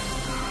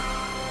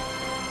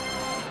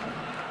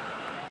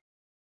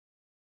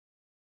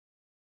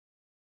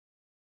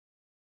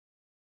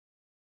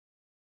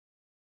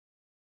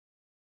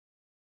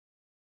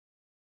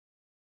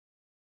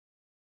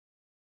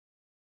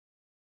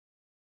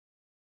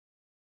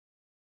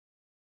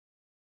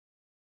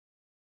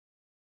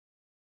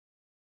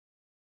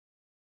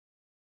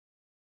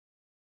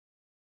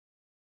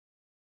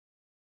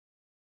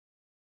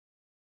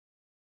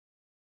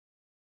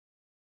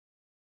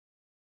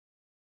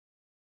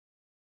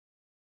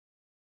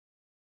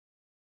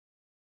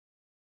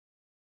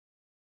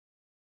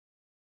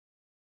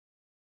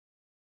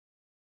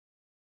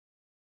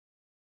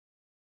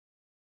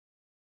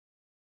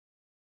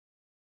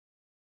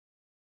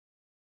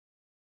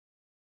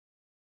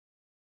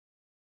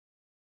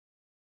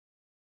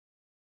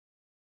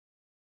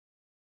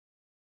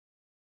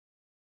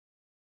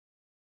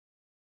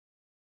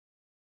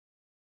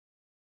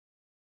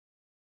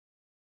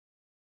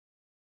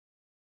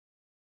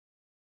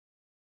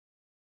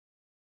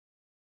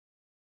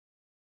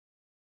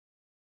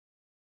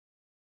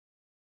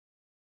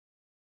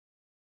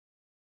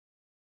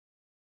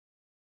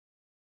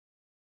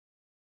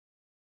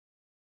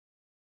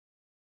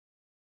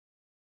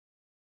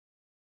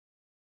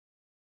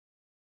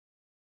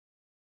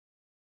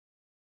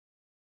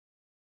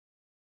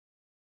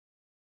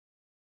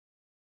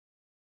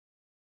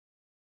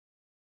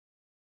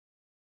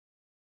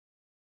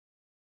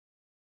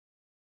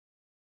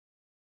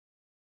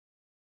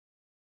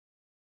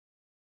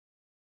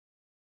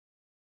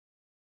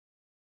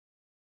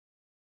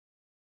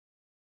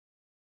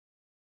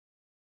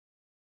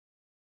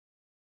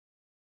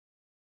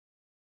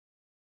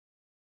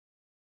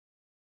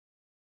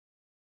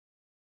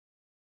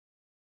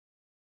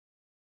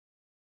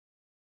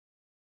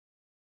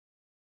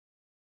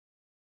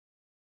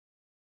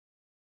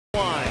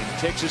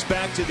 Takes us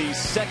back to the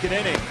 2nd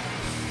inning.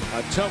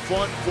 A tough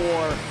one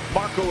for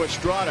Marco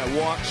Estrada.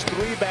 Walks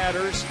 3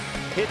 batters,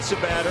 hits a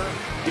batter,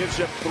 gives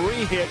up 3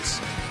 hits,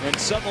 and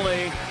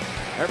suddenly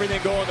everything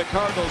going the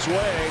Cardinals'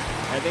 way,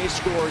 and they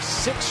score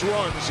 6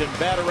 runs and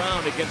bat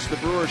around against the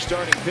Brewers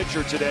starting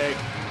pitcher today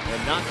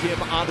and knock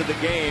him out of the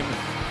game,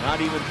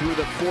 not even through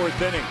the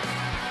 4th inning.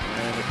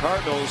 And the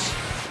Cardinals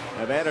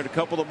have added a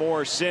couple of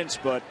more since,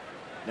 but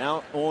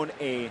now own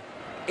a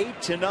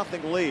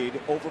 8-0 lead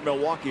over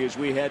Milwaukee as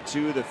we head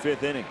to the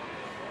 5th inning.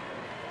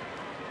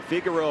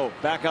 Figueroa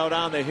back out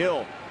on the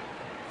hill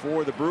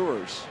for the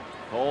Brewers.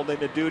 Called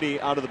into duty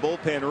out of the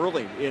bullpen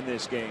early in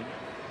this game.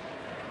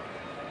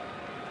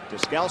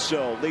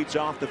 Descalso leads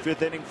off the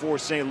 5th inning for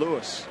St.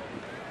 Louis.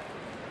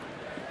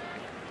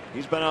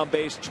 He's been on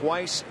base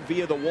twice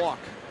via the walk.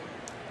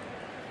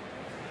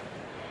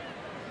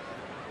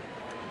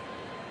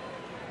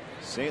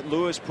 St.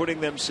 Louis putting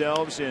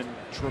themselves in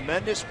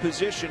tremendous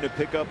position to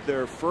pick up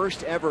their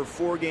first ever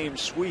 4-game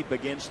sweep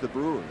against the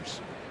Brewers.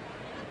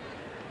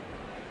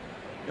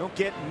 You don't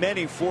get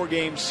many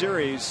 4-game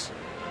series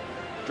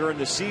during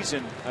the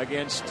season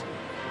against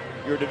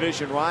your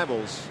division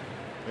rivals.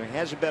 There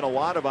hasn't been a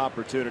lot of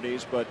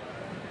opportunities, but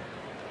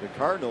the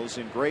Cardinals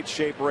in great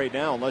shape right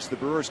now, unless the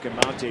Brewers can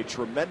mount a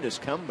tremendous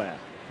comeback.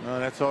 No,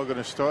 that's all going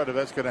to start if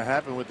that's going to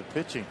happen with the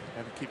pitching.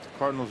 Have to keep the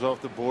Cardinals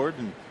off the board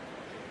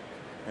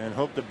and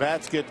hope the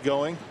bats get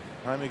going.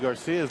 Jaime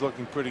Garcia is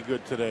looking pretty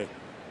good today.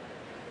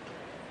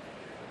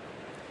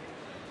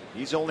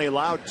 He's only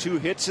allowed 2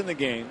 hits in the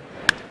game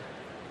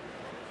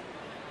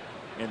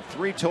and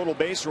 3 total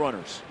base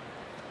runners.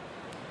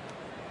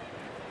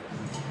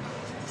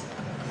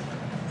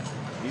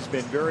 He's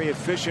been very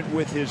efficient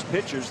with his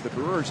pitchers. The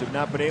Brewers have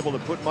not been able to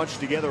put much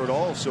together at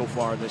all so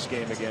far in this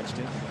game against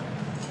him.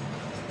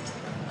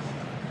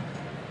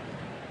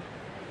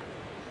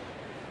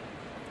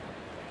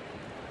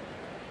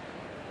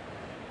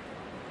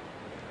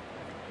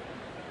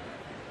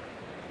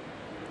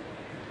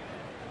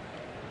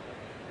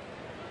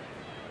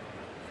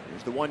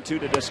 Here's the 1-2 to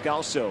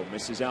Descalso.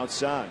 Misses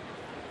outside.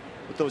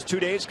 With those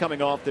 2 days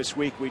coming off this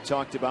week, we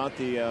talked about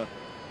the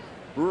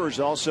Brewers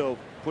also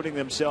putting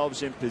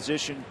themselves in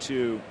position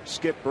to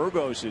skip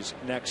Burgos'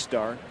 next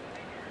start.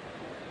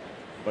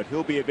 But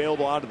he'll be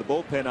available out of the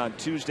bullpen on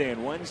Tuesday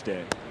and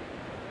Wednesday.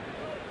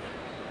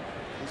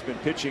 He's been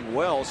pitching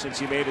well since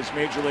he made his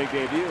major league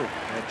debut.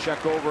 And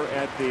check over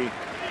at the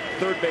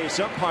third base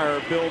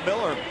umpire, Bill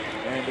Miller.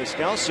 And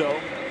Descalso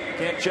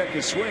can't check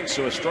his swing,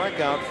 so a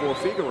strikeout for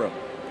Figueroa.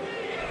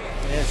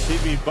 Yeah,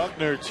 C.B.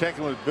 Buckner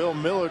checking with Bill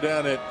Miller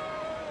down at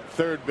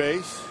third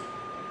base.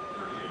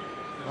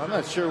 I'm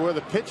not sure where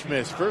the pitch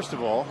missed. First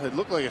of all, it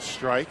looked like a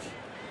strike.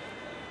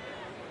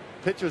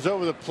 Pitch was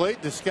over the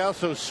plate.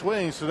 Descalso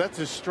swings, so that's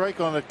a strike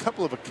on a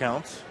couple of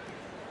accounts.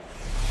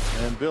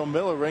 And Bill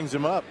Miller rings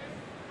him up.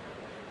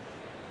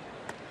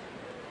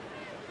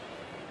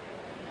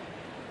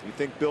 Do you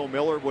think Bill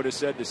Miller would have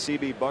said to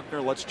C.B.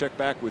 Buckner, let's check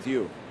back with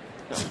you?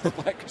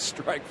 Like a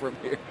strike from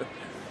here.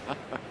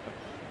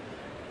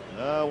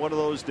 One of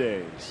those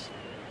days.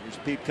 Here's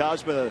Pete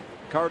Kozma, the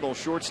Cardinal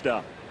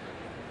shortstop.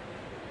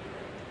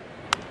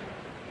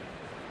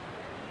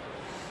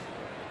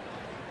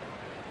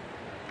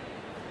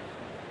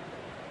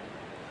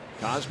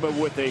 Kozma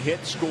with a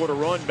hit scored a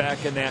run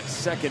back in that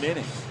second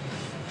inning.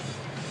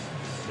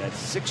 That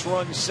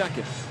 6-run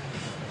second.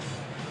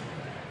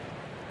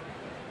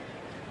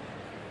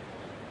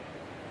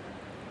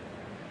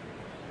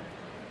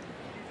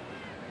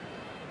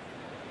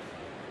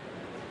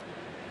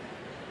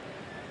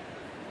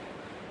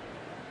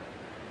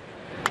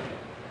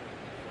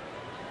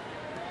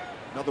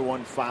 Another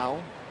one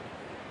foul.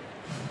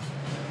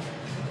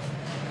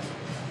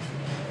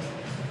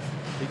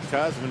 Pete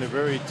Kozma in a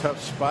very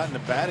tough spot in the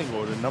batting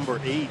order,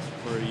 number 8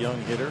 for a young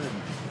hitter,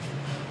 and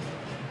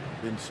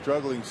been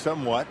struggling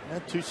somewhat.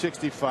 At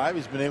 265,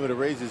 he's been able to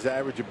raise his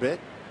average a bit,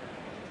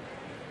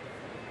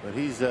 but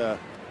he's a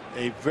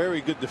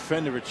very good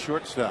defender at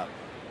shortstop.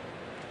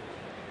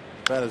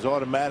 About as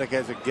automatic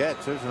as it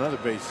gets. There's another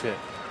base hit.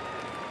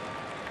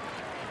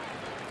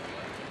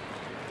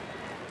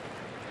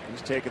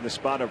 He's taken the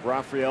spot of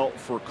Rafael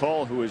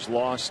Furcal, who was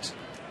lost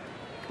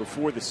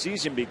before the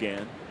season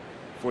began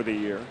for the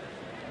year.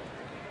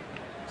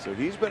 So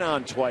he's been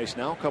on twice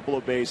now, a couple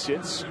of base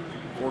hits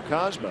for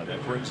Kozma.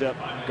 That brings up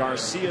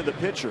Garcia, the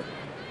pitcher.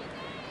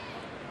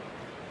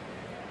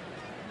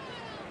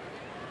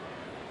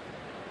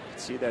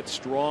 See that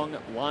strong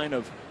line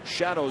of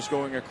shadows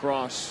going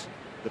across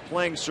the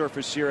playing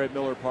surface here at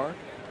Miller Park.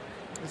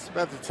 It's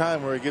about the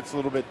time where it gets a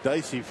little bit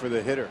dicey for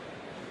the hitter.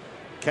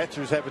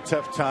 Catchers have a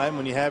tough time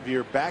when you have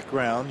your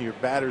background, your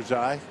batter's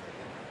eye,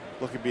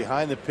 looking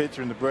behind the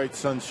pitcher in the bright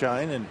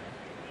sunshine, and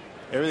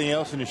everything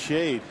else in the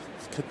shade.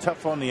 It's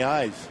tough on the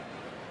eyes.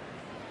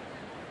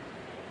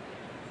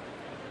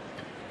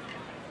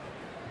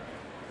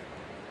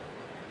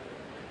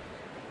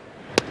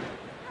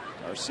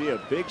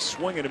 Garcia, big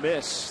swing and a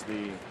miss.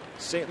 The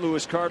St.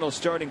 Louis Cardinals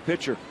starting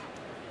pitcher.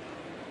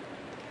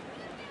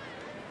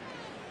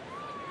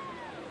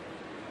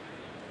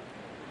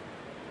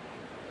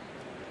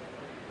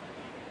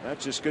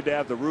 That's just good to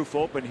have the roof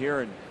open here,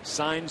 and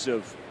signs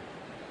of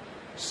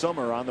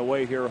summer on the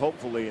way here,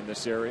 hopefully, in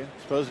this area.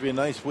 It's supposed to be a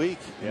nice week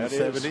in the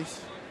 70s.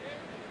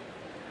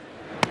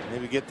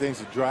 Maybe get things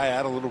to dry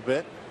out a little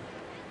bit.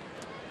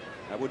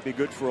 That would be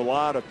good for a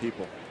lot of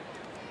people.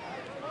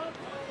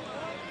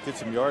 Get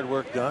some yard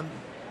work done.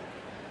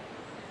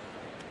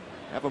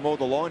 Haven't mowed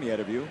the lawn yet,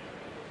 have you?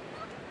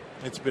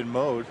 It's been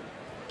mowed.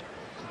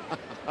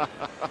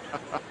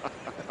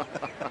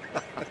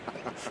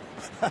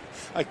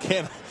 I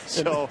can't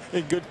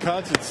in good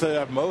conscience say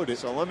I've mowed it.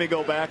 So let me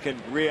go back and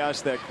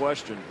re-ask that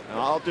question.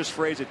 I'll just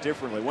phrase it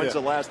differently. When's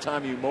the last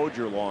time you mowed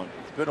your lawn?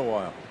 It's been a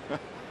while.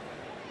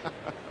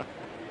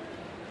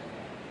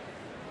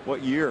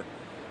 What year?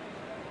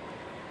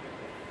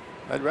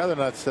 I'd rather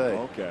not say.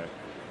 Okay.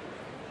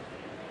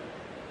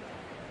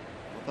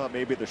 I thought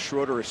maybe the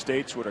Schroeder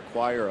Estates would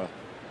acquire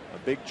a a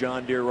big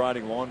John Deere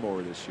riding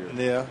lawnmower this year.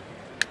 Yeah.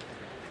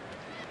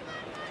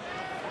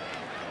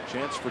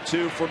 Chance for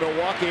 2 for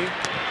Milwaukee.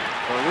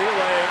 A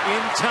relay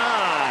in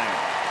time.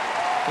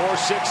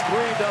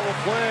 4-6-3 double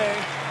play.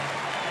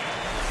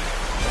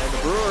 And the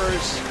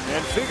Brewers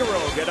and Figaro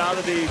get out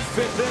of the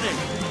 5th inning.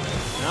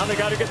 Now they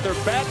got to get their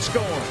bats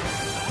going.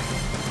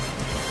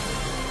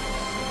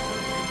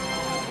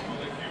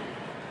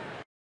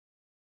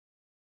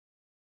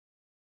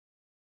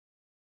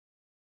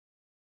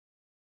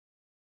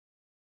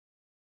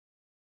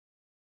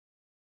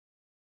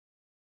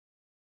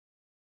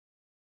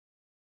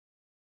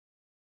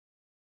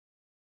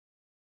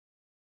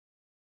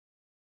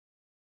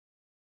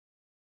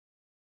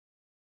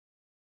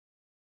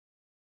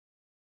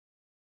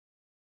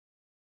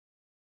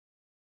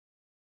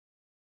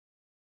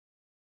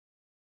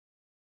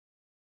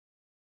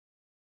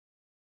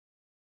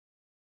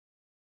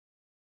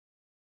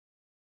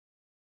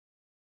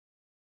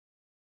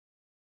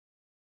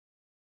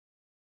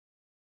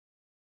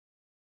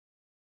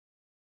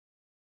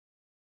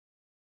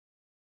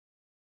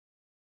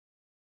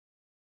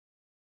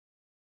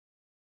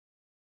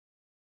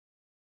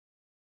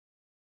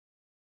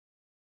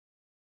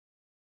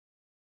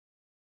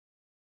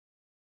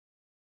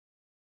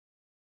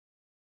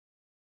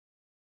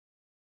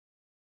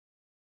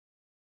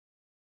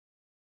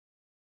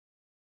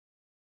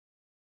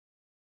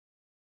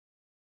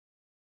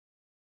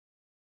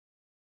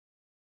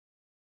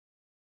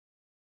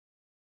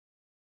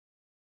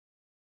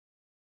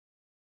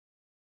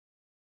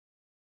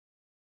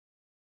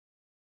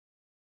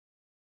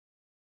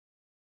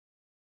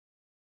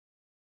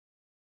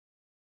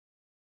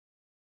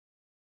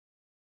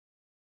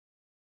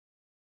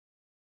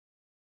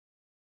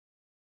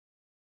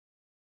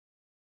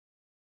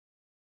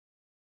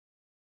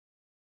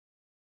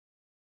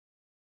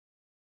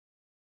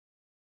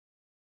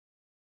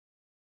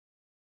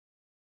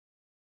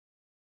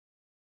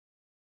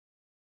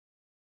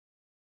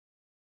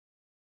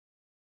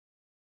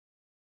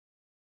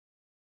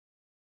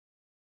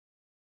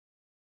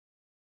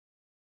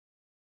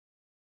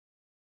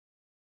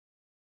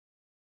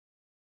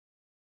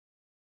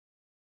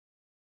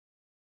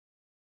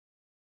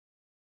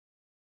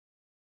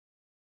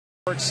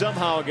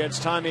 Somehow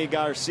against Tommy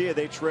Garcia,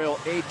 they trail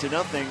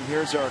 8-0.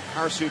 Here's our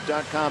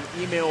Carsuit.com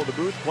email of the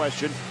booth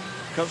question.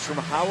 Comes from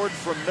Howard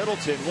from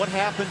Middleton. What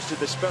happens to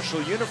the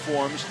special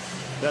uniforms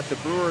that the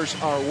Brewers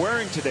are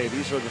wearing today?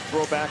 These are the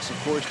throwbacks, of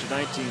course, to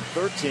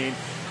 1913.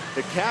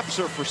 The caps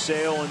are for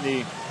sale in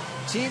the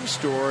team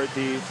store.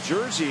 The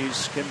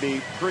jerseys can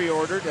be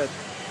pre-ordered at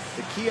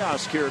the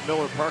kiosk here at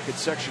Miller Park at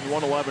section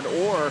 111,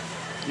 or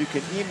you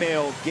can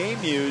email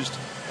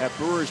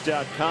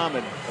gameused@brewers.com.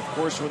 And of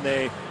course, when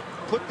they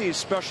put these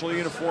special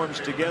uniforms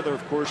together,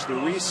 of course, the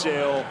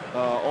resale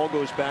all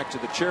goes back to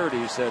the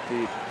charities that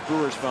the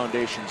Brewers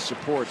Foundation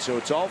supports. So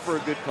it's all for a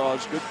good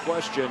cause. Good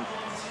question,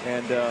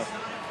 and a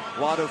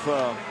lot of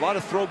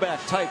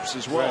throwback types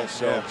as well. Right,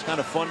 so yeah, it's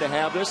kind of fun to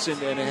have this and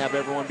have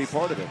everyone be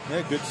part of it.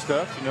 Yeah, good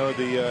stuff. You know,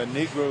 the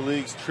Negro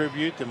Leagues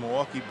tribute, the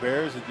Milwaukee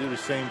Bears, that do the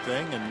same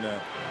thing, and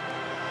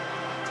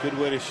good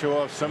way to show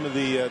off some of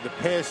the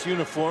past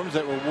uniforms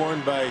that were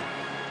worn by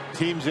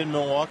teams in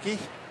Milwaukee.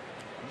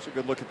 It's a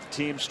good look at the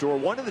team store.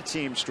 One of the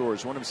team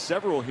stores, one of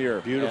several here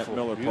at Miller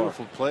Park.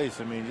 Beautiful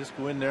place. I mean, just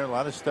go in there. A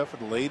lot of stuff for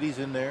the ladies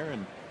in there.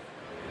 And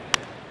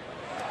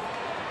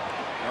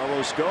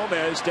Carlos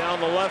Gomez down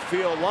the left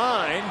field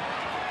line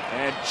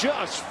and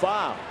just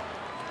foul.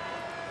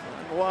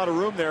 Not a lot of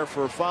room there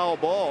for a foul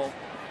ball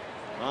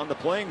on the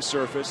playing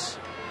surface.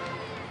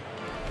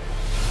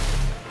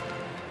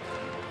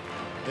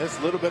 Just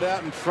a little bit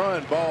out in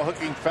front. Ball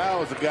hooking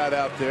foul as it got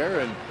out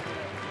there, and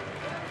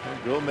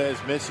Gomez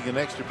missing an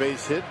extra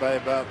base hit by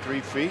about 3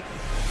 feet.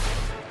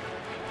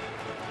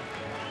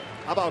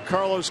 How about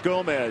Carlos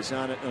Gomez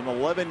on an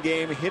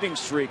 11-game hitting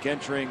streak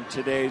entering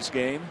today's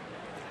game?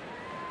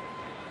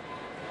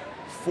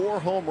 4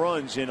 home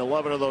runs in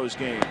 11 of those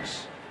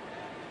games.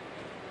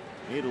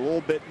 Need a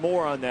little bit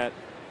more on that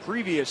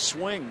previous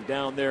swing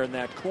down there in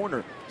that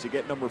corner to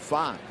get number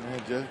 5.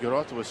 And just got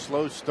off to a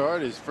slow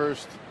start. His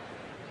first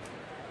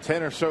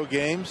 10 or so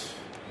games,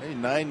 maybe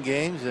 9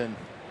 games, and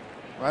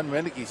Ron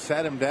Renneke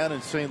sat him down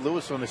in St.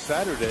 Louis on a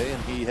Saturday,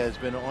 and he has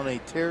been on a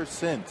tear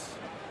since.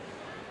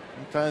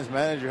 Sometimes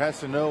manager has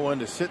to know when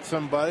to sit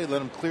somebody, let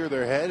them clear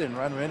their head, and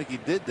Ron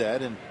Renneke did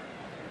that. And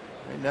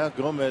right now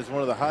Gomez is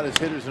one of the hottest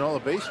hitters in all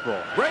of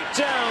baseball. Right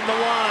down the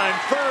line,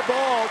 fair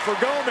ball for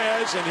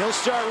Gomez, and he'll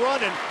start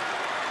running.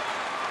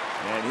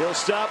 And he'll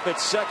stop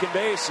at second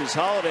base as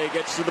Holiday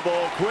gets to the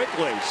ball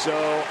quickly. So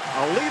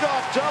a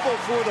leadoff double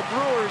for the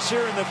Brewers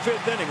here in the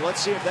 5th inning.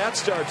 Let's see if that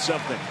starts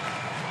something.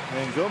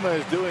 And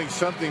Gomez doing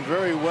something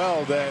very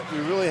well that we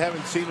really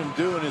haven't seen him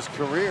do in his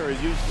career.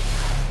 He's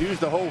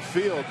used the whole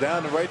field,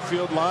 down the right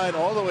field line,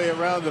 all the way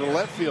around to the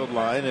left field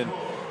line. And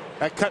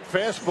that cut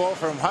fastball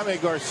from Jaime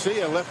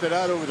Garcia left it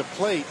out over the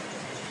plate.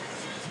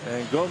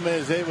 And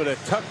Gomez able to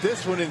tuck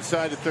this one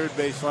inside the third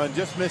base line.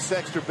 Just missed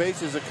extra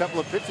bases a couple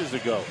of pitches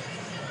ago.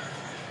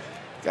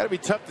 Got to be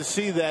tough to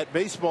see that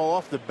baseball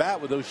off the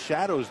bat with those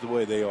shadows the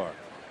way they are.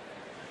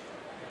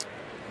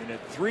 And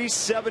at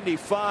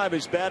 .375,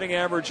 his batting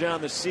average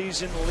on the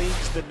season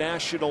leads the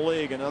National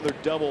League. Another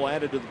double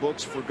added to the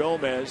books for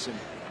Gomez, and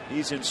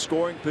he's in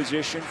scoring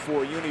position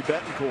for Uni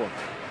Betancourt.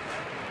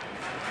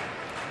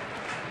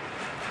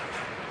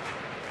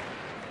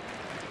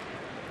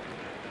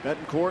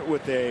 Betancourt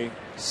with a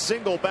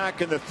single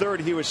back in the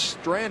third. He was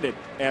stranded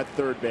at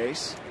third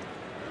base.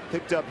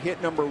 Picked up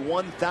hit number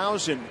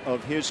 1,000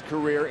 of his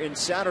career in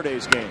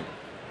Saturday's game.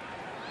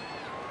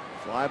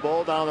 Fly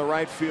ball down the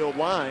right field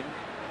line.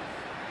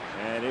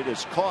 And it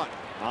is caught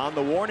on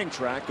the warning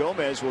track.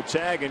 Gomez will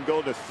tag and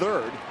go to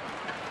third.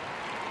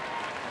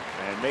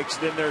 And makes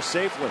it in there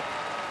safely.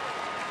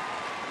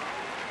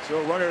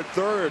 So runner at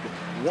third,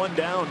 one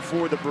down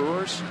for the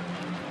Brewers.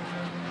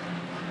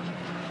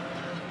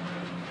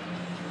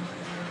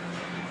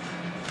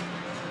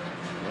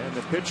 And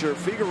the pitcher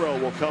Figueroa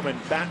will come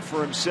and bat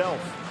for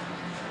himself.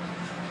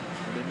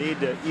 They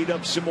need to eat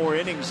up some more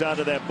innings out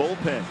of that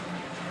bullpen.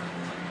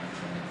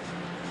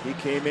 He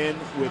came in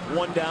with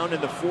one down in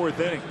the fourth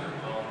inning.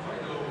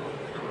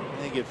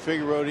 They get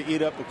Figueroa to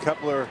eat up a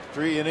couple or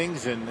 3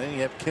 innings, and then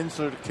you have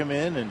Kinsler to come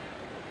in, and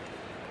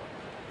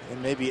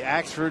maybe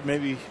Axford,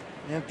 maybe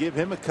give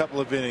him a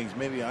couple of innings,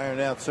 maybe iron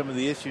out some of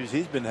the issues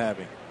he's been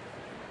having.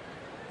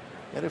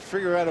 Got to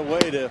figure out a way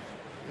to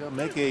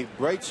make a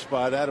bright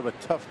spot out of a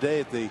tough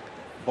day at the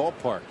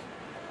ballpark.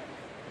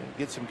 And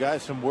get some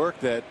guys some work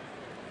that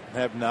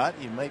have not.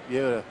 You might be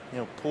able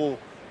to pull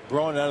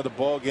Braun out of the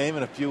ball game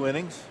in a few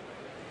innings.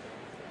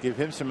 Give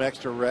him some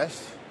extra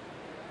rest.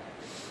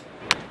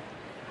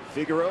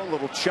 Figueroa, a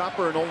little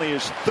chopper, and only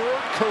his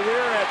third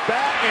career at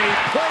bat, and he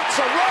plates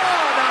a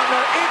run on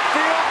the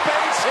infield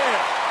base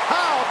hit.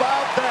 How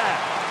about that?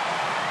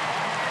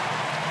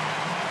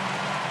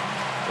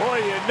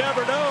 Boy, you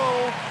never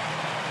know.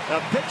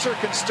 A pitcher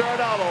can start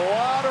out a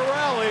lot of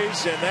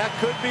rallies, and that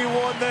could be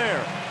one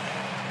there.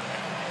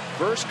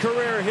 First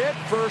career hit,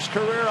 first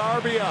career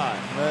RBI.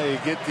 Well, you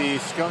get the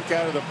skunk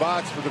out of the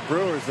box for the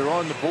Brewers. They're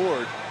on the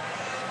board.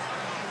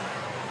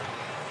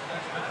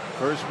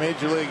 First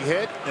major league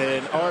hit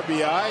and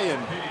RBI,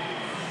 and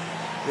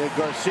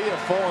Garcia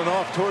falling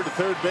off toward the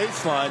third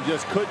baseline,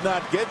 just could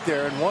not get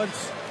there. And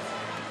once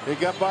it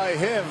got by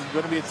him, it's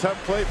going to be a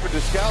tough play for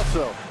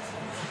Descalso.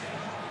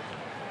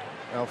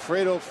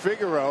 Alfredo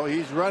Figueroa,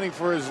 he's running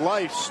for his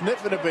life,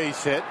 sniffing a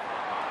base hit.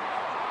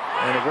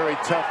 And a very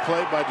tough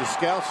play by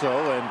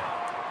Descalso, and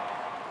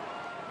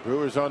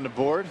Brewers on the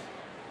board.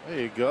 There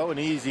you go, an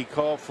easy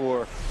call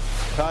for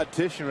Todd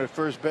Tishner at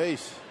first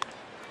base.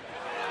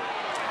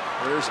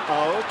 There's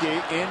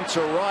Aoki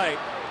into right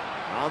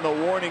on the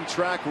warning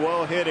track.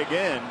 Well hit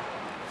again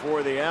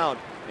for the out.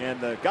 And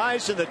the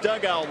guys in the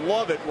dugout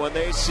love it when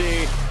they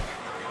see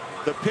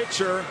the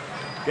pitcher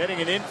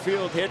getting an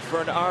infield hit for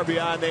an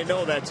RBI, and they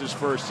know that's his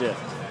first hit.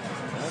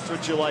 That's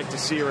what you like to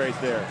see right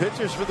there.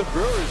 Pitchers for the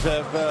Brewers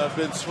have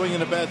been swinging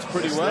the bats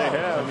pretty yes, well. They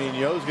have. I mean,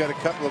 Yo's got a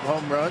couple of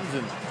home runs,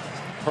 and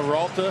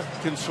Peralta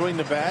can swing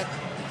the bat.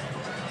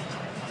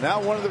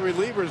 Now one of the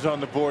relievers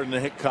on the board in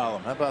the hit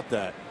column. How about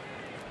that?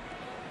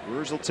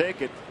 Brewers will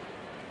take it.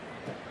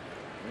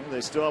 Well,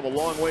 they still have a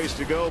long ways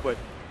to go, but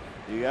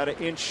you got to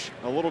inch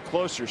a little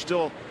closer.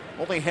 Still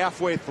only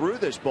halfway through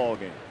this ball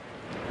game.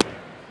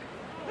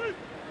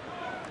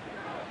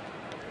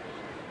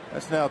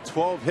 That's now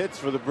 12 hits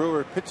for the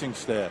Brewer pitching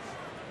staff.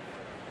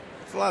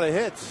 That's a lot of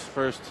hits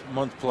first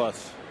month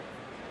plus.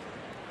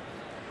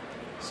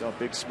 Saw a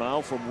big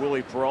smile from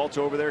Willie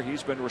Peralta over there.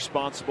 He's been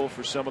responsible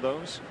for some of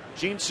those.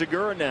 Gene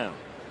Segura now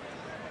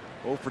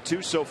 0 for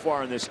 2 so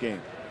far in this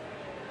game.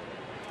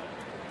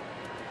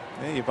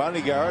 Hey, Yvonne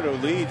Gallardo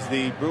leads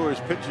the Brewers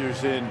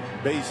pitchers in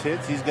base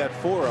hits. He's got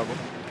 4 of them.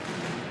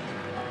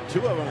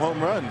 2 of them home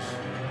runs.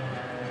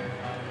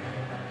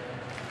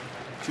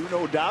 2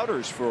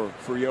 no-doubters for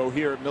Yo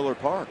here at Miller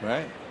Park.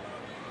 Right.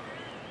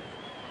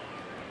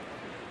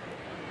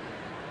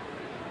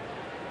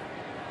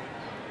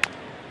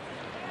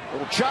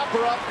 Little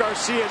chopper off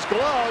Garcia's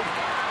glove.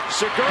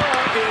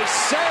 Segura is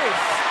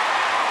safe.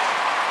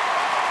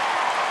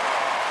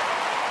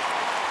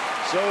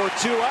 So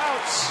 2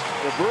 outs.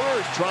 The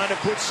Brewers trying to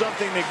put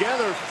something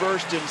together,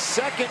 first and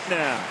second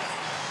now.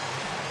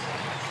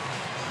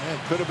 Yeah, it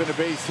could have been a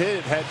base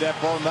hit had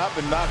that ball not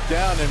been knocked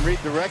down and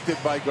redirected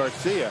by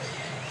Garcia.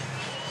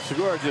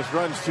 Segura just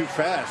runs too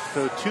fast.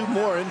 So 2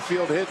 more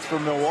infield hits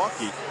from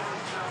Milwaukee.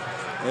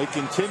 They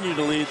continue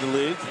to lead the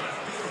league.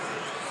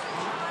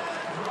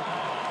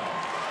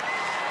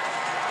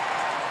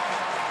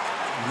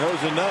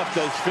 Knows enough,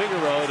 does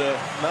Figueroa, to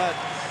not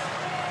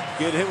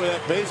get hit with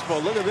that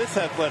baseball. Look at this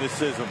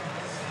athleticism.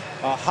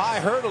 A high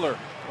hurdler.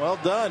 Well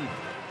done.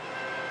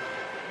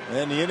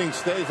 And the inning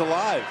stays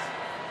alive.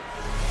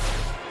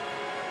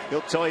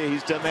 He'll tell you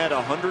he's done that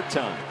 100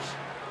 times.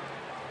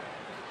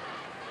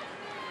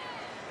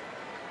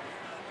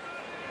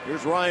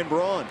 Here's Ryan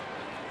Braun.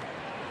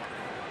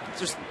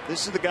 This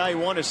is the guy you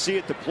want to see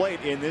at the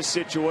plate in this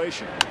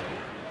situation.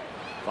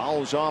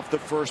 Fouls off the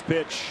first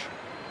pitch.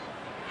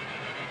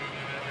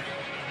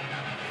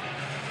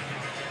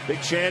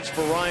 Big chance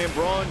for Ryan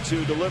Braun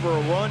to deliver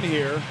a run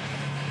here.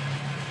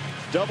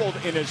 doubled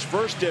in his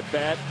first at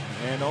bat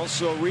and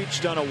also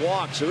reached on a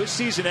walk. So his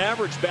season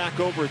average back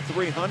over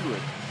 300.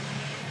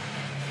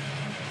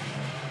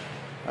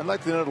 I'd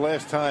like to know the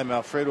last time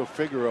Alfredo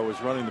Figueroa was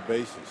running the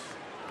bases.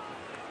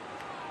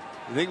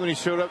 I think when he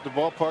showed up at the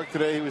ballpark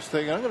today, he was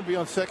thinking, I'm going to be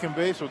on second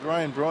base with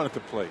Ryan Braun at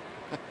the plate.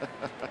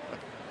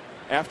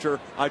 After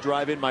I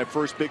drive in my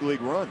first big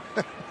league run.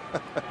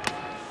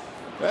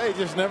 Hey, you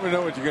just never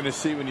know what you're going to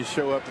see when you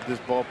show up at this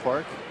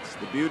ballpark. It's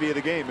the beauty of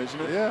the game,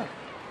 isn't it? Yeah.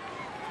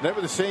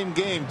 Never the same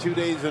game 2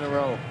 days in a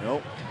row.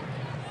 Nope.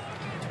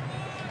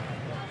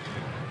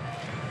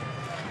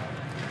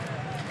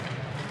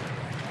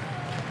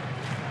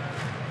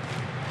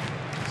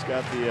 He's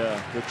got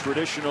the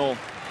traditional,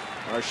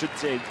 or I should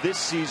say this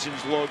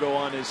season's logo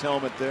on his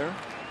helmet there.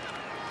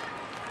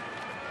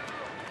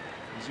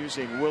 He's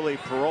using Willie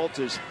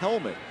Peralta's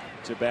helmet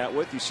to bat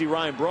with. You see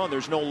Ryan Braun,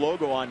 there's no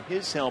logo on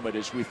his helmet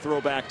as we throw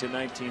back to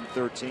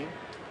 1913.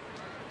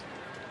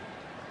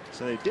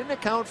 So they didn't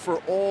account for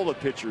all the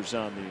pitchers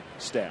on the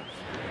staff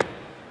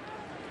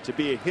to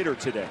be a hitter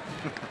today.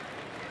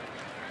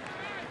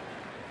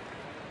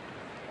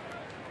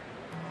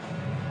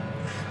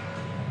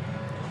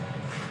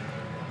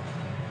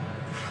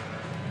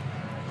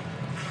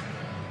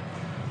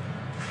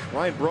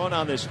 Ryan Braun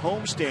on this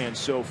homestand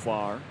so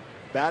far,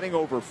 batting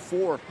over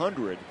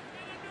 400.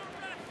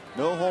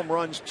 No home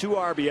runs, 2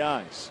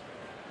 RBIs.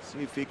 See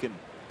if he can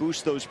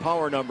boost those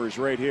power numbers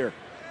right here.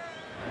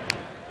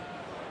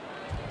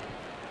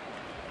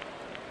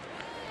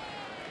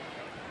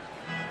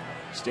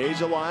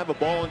 Stays alive, a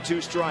ball and 2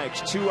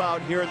 strikes. 2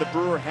 out here in the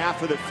Brewer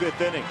half of the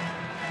 5th inning.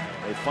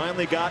 They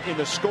finally got in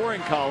the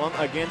scoring column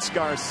against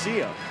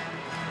Garcia.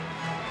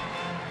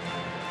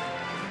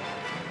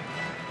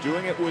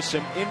 Doing it with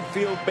some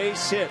infield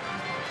base hit.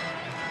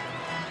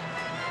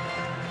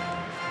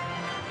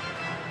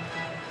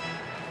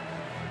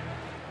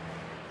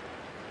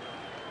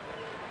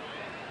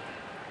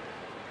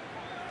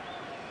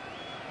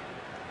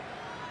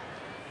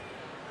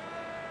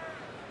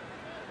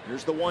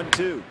 Here's the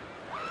 1-2.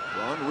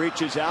 Braun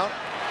reaches out,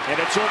 and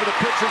it's over the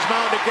pitcher's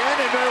mound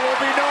again, and there will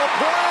be no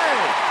play.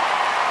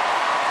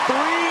 3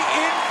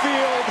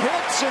 infield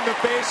hits, and the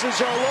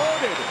bases are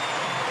loaded.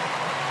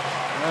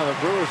 Well, the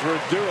Brewers were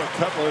due a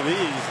couple of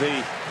these.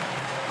 The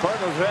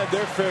Cardinals had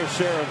their fair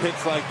share of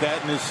hits like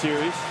that in this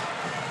series.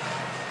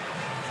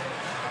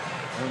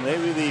 And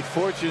maybe the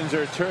fortunes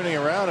are turning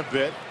around a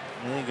bit.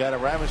 And you got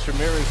Aramis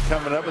Ramirez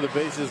coming up with the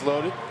bases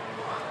loaded.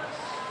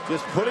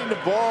 Just putting the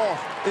ball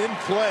in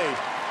play,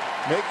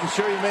 making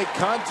sure you make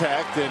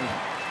contact. And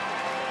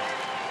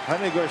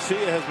Jaime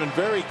Garcia has been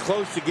very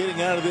close to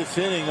getting out of this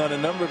inning on a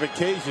number of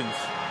occasions,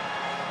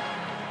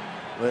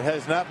 but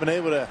has not been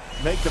able to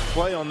make the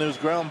play on those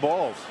ground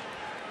balls.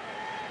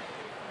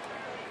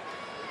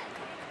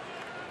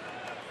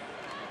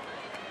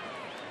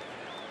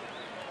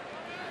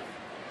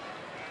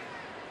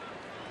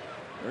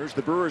 There's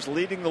the Brewers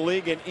leading the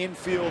league in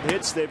infield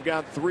hits. They've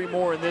got 3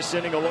 more in this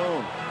inning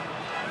alone.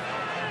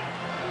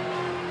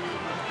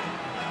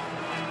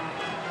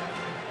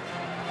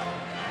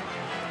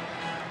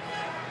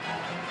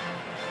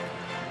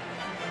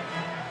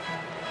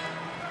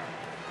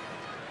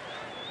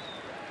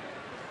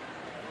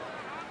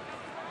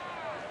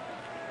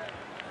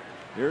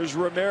 Here's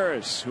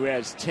Ramirez, who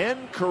has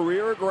 10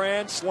 career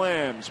grand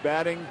slams,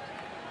 batting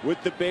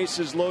with the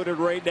bases loaded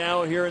right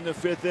now here in the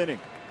 5th inning.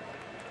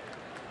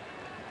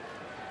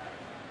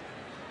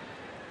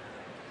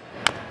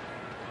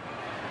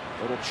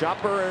 Little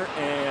chopper,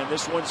 and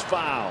this one's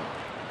foul.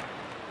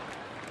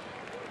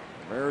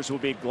 Ramirez will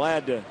be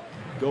glad to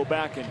go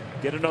back and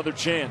get another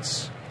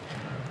chance.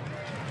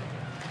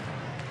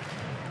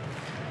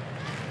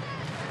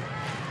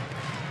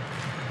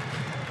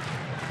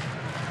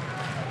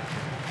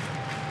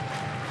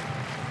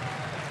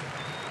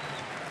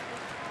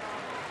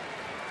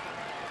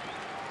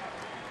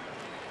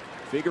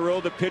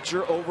 Figueroa, the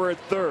pitcher, over at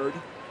third.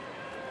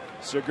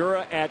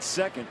 Segura at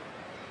second.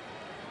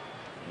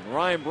 And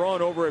Ryan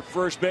Braun over at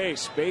first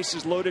base.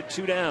 Bases loaded,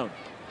 2 down.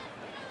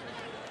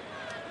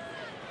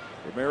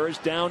 Ramirez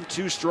down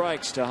 2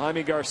 strikes to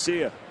Jaime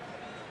Garcia.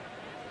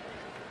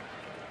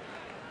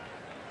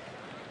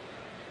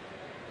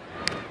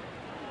 And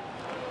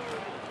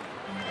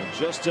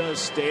just to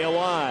stay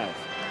alive,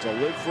 to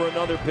live for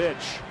another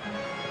pitch.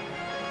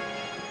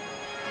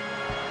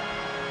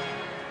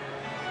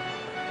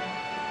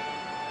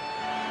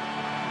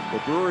 The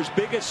Brewers'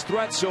 biggest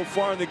threat so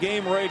far in the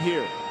game right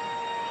here.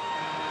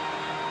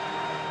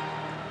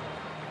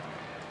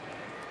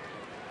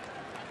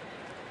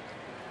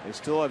 They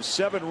still have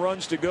 7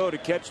 runs to go to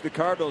catch the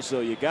Cardinals, so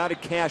you got to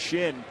cash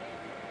in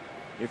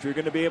if you're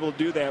going to be able to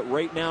do that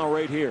right now,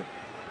 right here.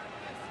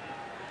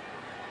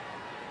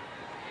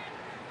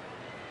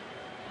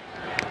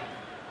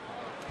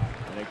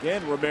 And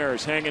again,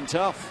 Ramirez hanging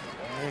tough.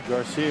 And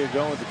Garcia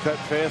going with the cut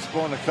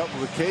fastball on a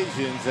couple of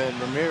occasions,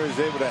 and Ramirez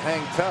able to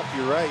hang tough.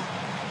 You're right.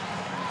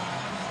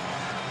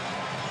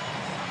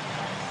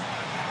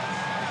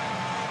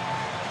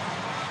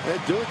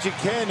 Yeah, do what you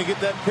can to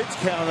get that pitch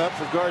count up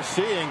for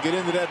Garcia and get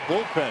into that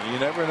bullpen. You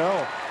never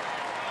know.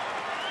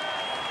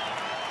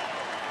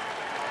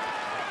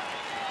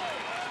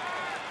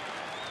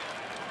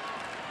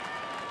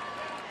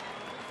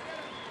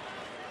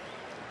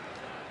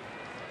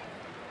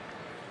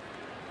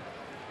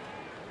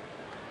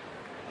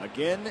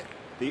 Again,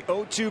 the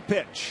 0-2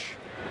 pitch.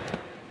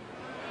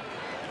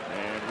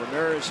 And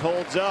Ramirez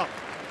holds up.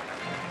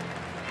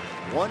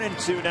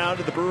 1-2 now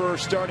to the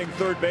Brewers starting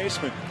third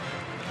baseman.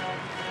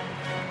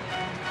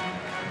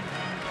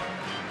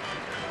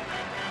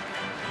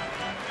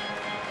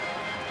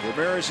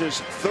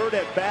 Ramirez's third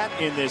at bat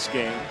in this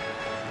game.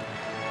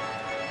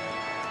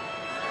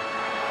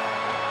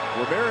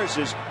 Ramirez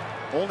is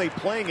only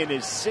playing in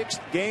his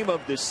 6th game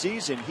of the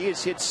season. He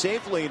has hit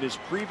safely in his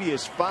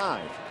previous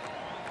 5.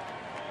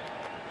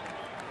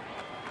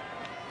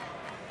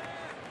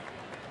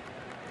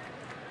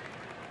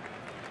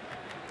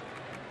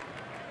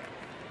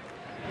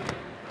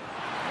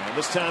 And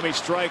this time he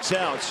strikes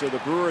out, so the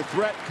Brewer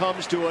threat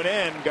comes to an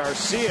end.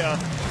 Garcia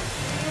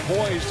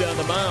poised on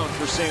the mound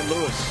for St.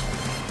 Louis.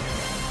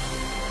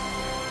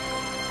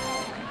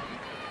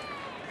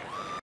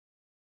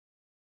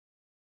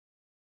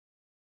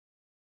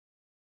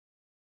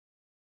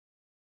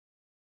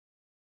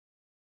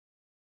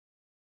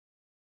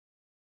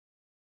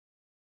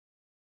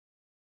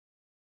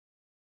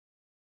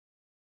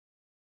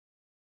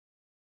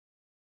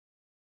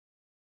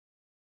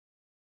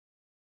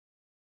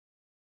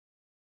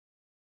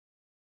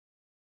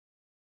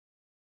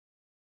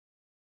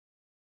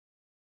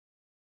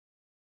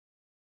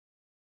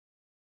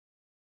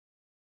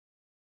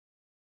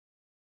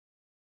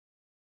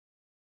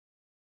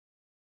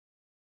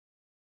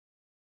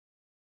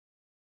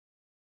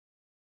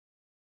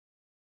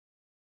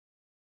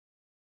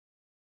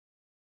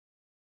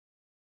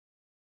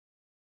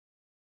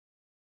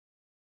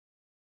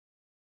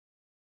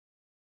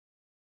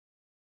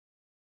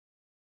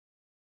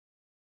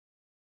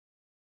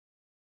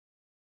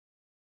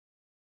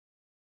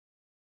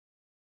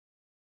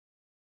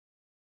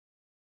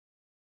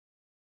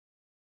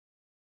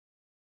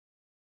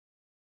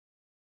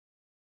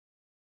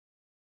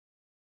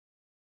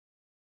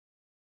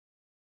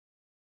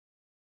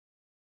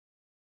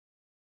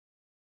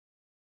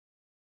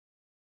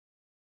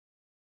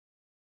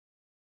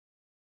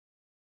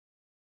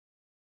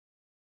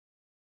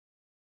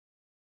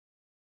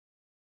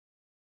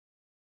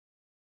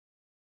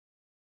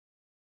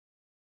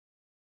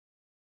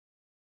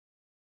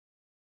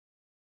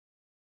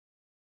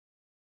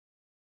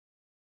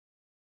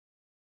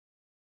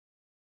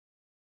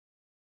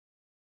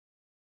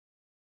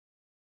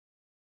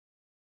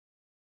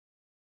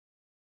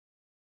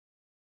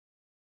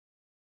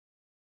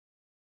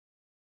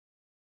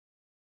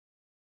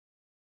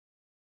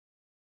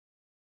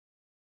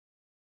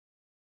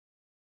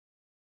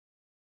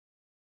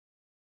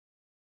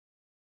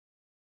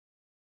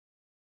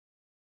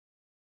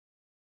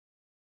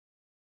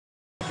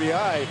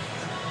 RBI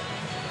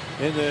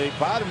in the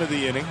bottom of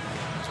the inning.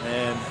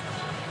 And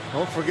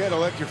don't forget to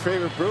elect your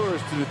favorite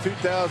Brewers to the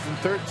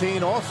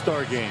 2013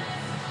 All-Star Game.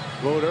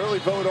 Vote early,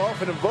 vote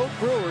often, and vote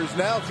Brewers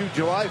now through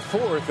July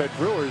 4th at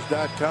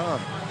Brewers.com.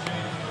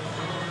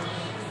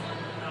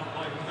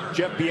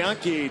 Jeff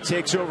Bianchi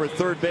takes over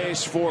third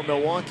base for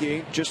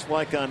Milwaukee, just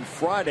like on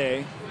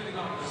Friday.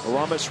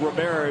 Aramis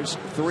Ramirez,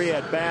 3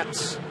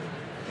 at-bats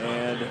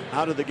and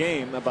out of the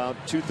game about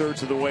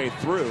 2/3 of the way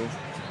through.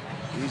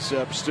 He's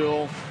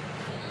still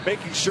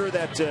making sure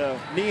that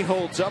knee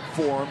holds up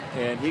for him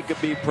and he could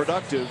be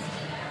productive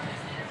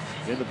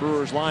in the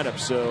Brewers lineup.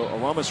 So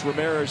Aramis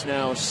Ramirez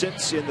now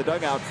sits in the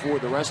dugout for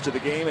the rest of the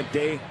game. A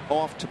day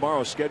off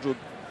tomorrow, scheduled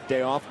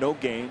day off, no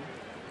game.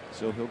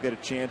 So he'll get a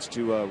chance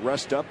to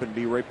rest up and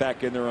be right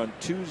back in there on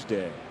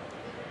Tuesday.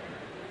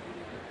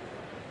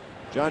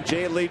 John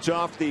Jay leads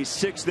off the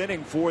 6th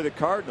inning for the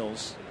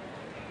Cardinals.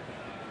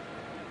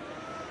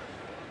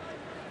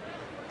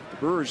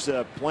 The Brewers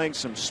playing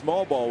some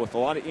small ball with a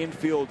lot of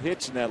infield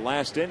hits in that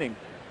last inning.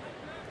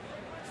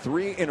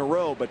 3 in a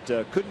row, but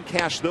couldn't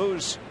cash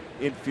those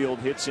infield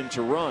hits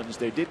into runs.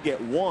 They did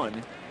get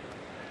 1.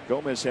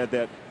 Gomez had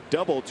that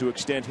double to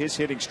extend his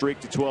hitting streak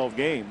to 12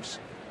 games.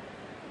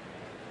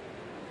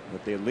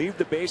 But they leave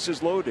the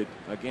bases loaded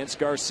against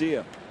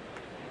Garcia.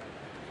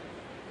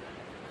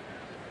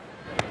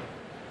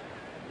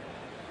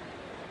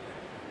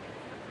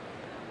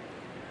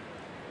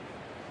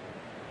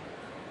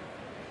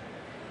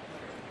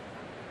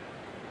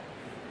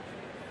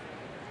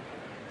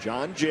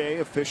 John Jay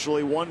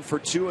officially 1 for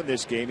 2 in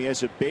this game. He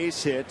has a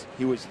base hit.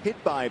 He was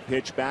hit by a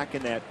pitch back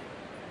in that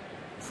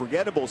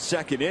forgettable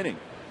 2nd inning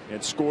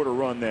and scored a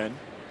run then.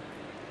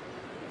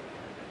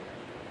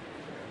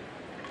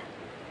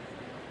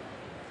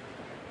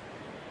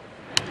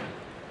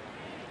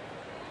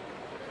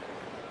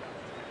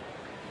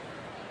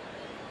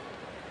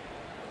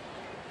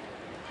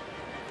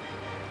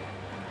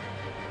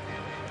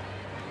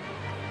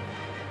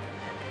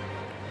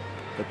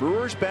 The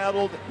Brewers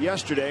battled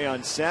yesterday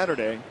on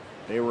Saturday.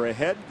 They were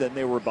ahead, then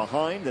they were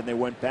behind, then they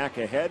went back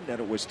ahead, and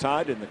it was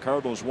tied, and the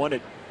Cardinals won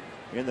it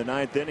in the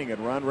 9th inning.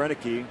 And Ron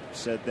Renneke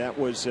said that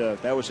was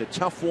a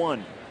tough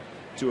one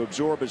to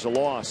absorb as a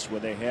loss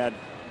when they had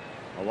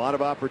a lot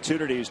of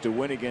opportunities to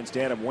win against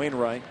Adam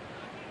Wainwright.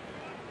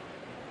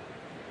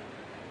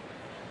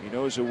 He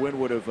knows a win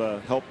would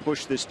have helped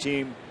push this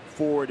team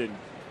forward and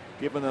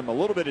giving them a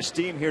little bit of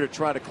steam here to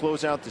try to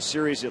close out the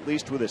series, at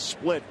least with a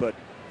split. But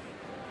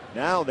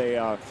now they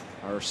are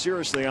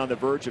seriously on the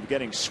verge of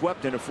getting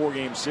swept in a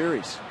 4-game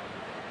series.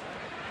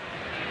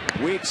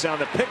 Weeks on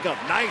the pickup.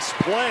 Nice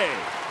play.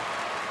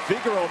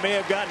 Figaro may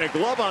have gotten a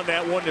glove on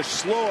that one to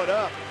slow it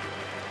up.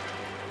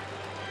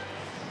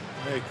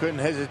 They couldn't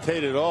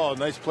hesitate at all.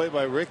 Nice play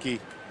by Ricky.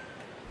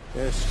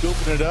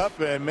 Scooping it up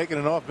and making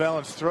an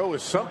off-balance throw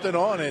with something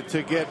on it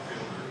to get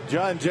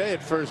John Jay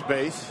at first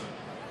base.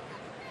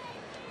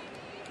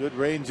 Good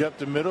range up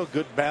the middle,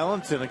 good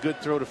balance, and a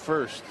good throw to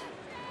first.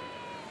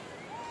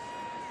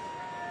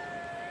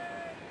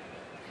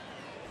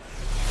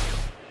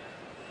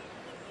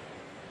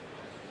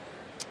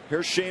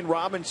 Here's Shane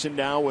Robinson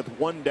now with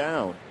 1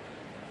 down.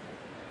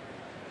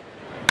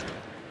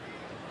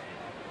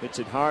 Hits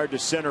it hard to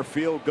center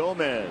field.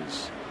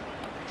 Gomez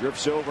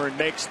drifts over and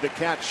makes the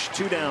catch.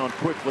 2 down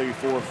quickly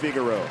for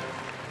Figaro.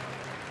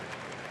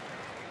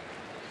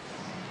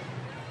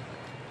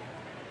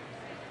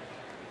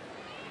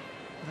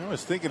 I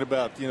was thinking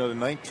about, the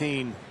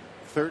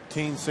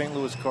 1913 St.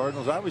 Louis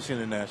Cardinals, obviously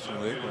in the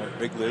National League,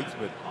 big leagues,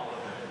 but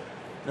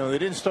they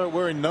didn't start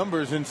wearing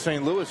numbers in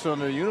St. Louis on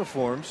their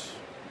uniforms,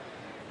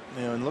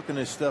 and looking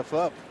this stuff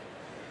up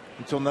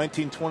until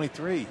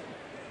 1923.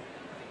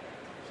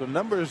 So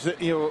numbers,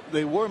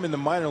 they wore them in the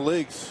minor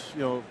leagues,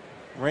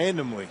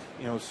 randomly,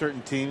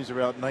 certain teams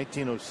around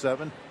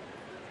 1907.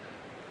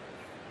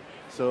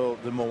 So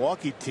the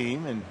Milwaukee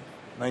team in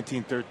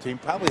 1913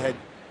 probably had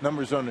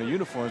numbers on their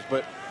uniforms,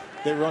 but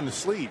they were on the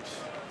sleeves.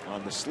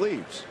 On the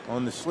sleeves.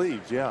 On the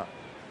sleeves, yeah.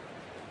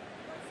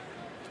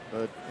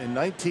 But in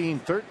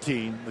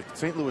 1913, the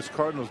St. Louis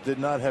Cardinals did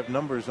not have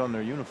numbers on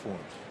their uniforms.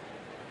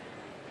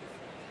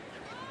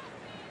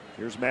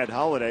 Here's Matt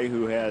Holliday,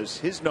 who has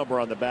his number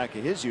on the back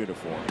of his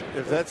uniform.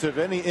 If that's of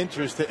any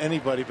interest to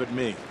anybody but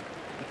me.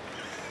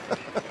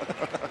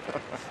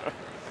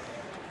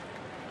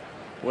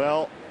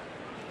 Well,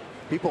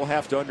 people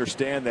have to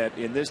understand that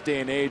in this day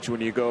and age,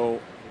 when you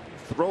go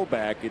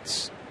throwback,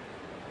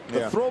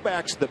 the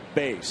throwback's the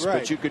base, right,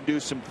 but you can do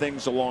some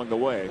things along the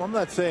way. Well, I'm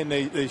not saying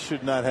they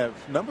should not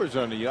have numbers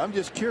on you. I'm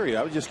just curious.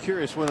 I was just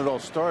curious when it all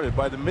started.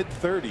 By the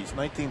mid-30s,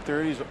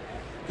 1930s,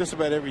 just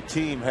about every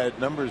team had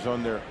numbers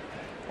on their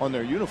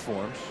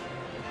uniforms.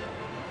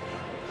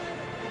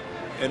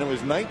 And it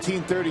was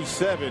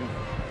 1937.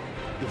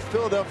 The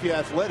Philadelphia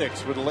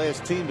Athletics were the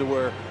last team to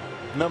wear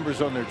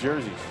numbers on their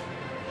jerseys.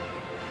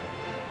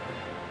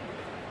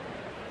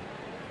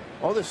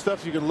 All this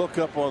stuff you can look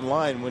up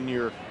online when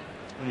you've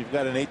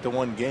got an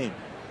 8-1 game.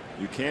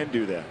 You can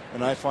do that.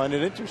 And I find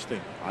it interesting.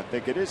 I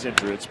think it is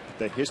interesting. It's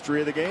the history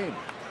of the game.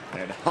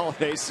 And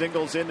Holliday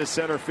singles into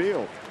center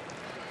field.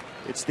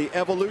 It's the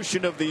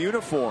evolution of the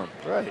uniform.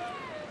 Right.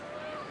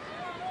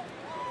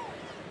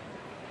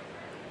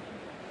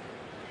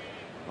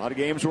 A lot of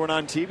games weren't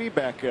on TV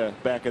back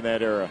in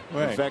that era.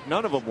 Right. In fact,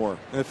 none of them were.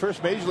 And the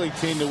first Major League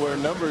team to wear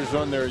numbers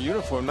on their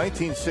uniform,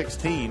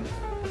 1916.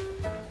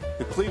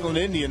 The Cleveland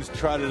Indians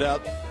trotted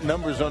out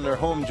numbers on their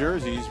home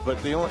jerseys,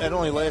 but it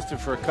only lasted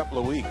for a couple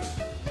of weeks.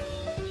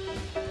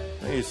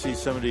 Now you see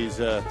some of these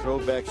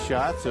throwback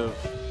shots of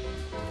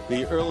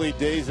the early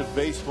days of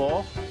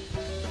baseball,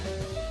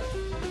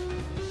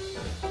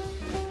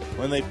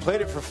 when they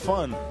played it for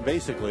fun,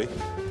 basically.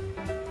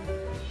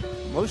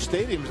 Most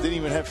stadiums didn't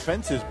even have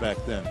fences back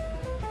then.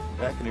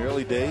 Back in the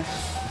early days.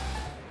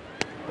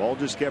 Ball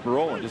just kept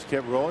rolling. Just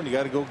kept rolling. You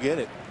got to go get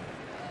it.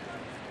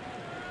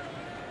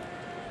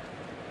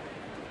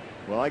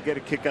 Well, I get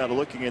a kick out of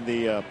looking in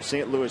the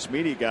St. Louis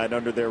Media Guide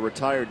under their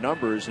retired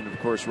numbers. And, of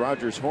course,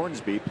 Rogers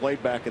Hornsby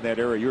played back in that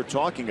era you're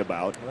talking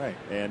about. Right.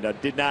 And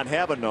did not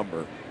have a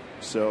number.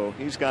 So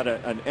he's got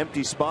an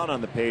empty spot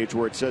on the page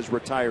where it says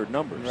retired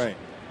numbers. Right.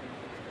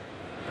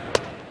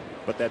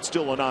 But that's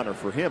still an honor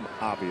for him,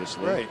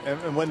 obviously. Right.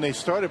 And when they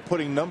started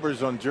putting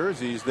numbers on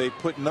jerseys, they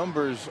put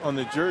numbers on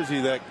the jersey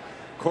that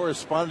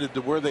corresponded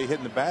to where they hit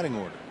in the batting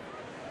order.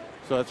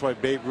 So that's why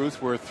Babe Ruth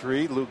wore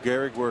 3, Lou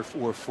Gehrig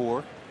wore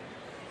 4.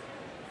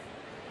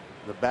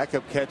 The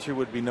backup catcher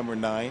would be number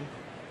 9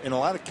 in a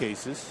lot of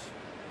cases.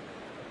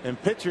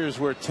 And pitchers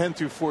were 10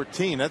 through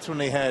 14. That's when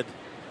they had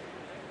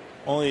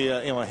only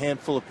a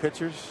handful of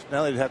pitchers.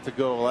 Now they'd have to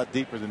go a lot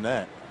deeper than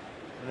that.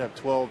 They'd have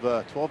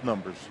 12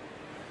 numbers.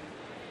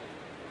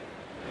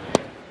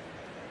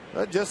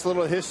 Just a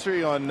little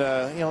history on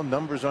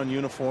numbers on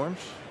uniforms.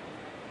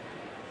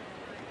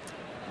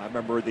 I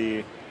remember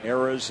the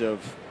eras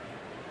of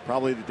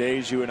probably the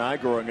days you and I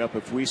growing up.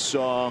 If we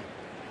saw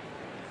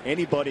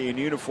anybody in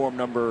uniform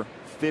number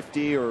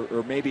 50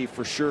 or maybe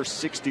for sure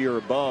 60 or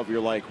above, you're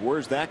like,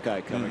 where's that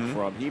guy coming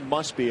from? He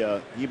must be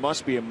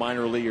a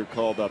minor leaguer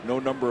called up. No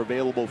number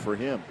available for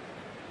him.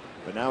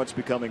 But now it's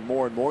becoming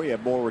more and more. You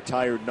have more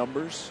retired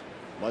numbers,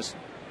 less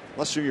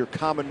are your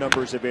common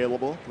numbers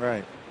available.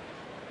 Right.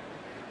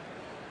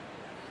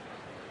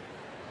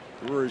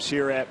 Brewers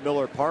here at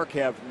Miller Park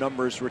have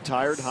numbers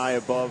retired high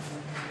above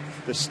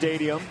the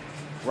stadium.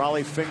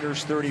 Raleigh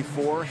Fingers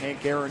 34,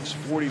 Hank Aaron's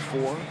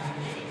 44,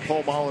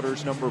 Paul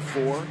Molitor's number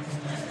 4,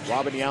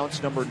 Robin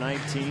Yount's number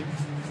 19.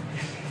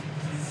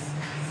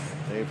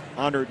 They've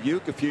honored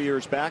Uke a few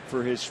years back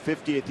for his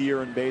 50th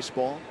year in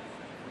baseball.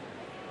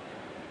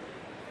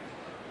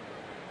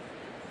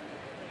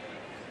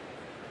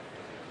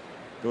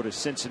 Go to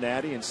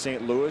Cincinnati and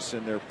St. Louis,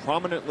 and they're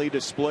prominently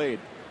displayed.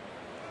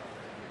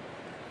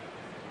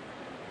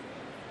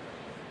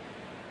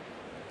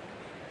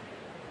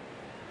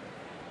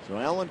 So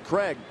Alan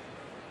Craig,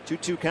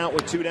 2-2 count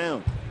with 2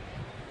 down.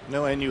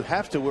 No, and you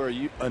have to wear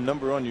a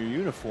number on your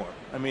uniform.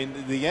 I mean,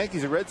 the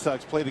Yankees and Red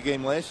Sox played a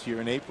game last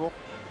year in April.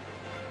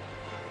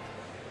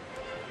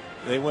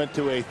 They went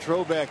to a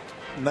throwback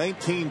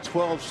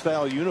 1912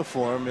 style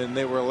uniform, and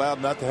they were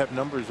allowed not to have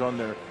numbers on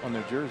their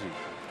jersey.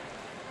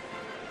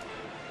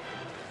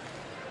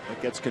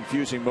 That gets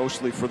confusing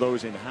mostly for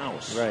those in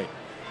house. Right.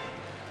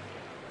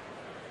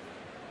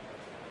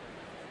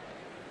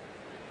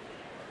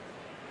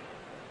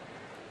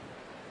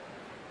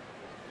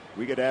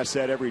 We get asked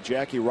that every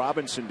Jackie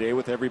Robinson day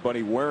with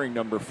everybody wearing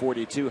number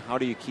 42. How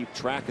do you keep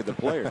track of the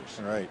players?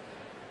 Right.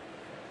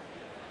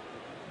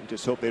 We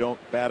just hope they don't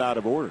bat out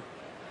of order.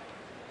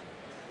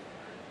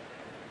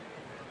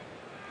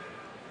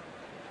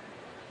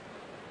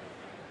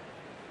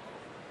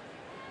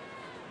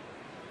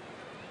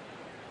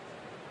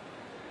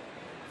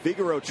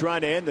 Figaro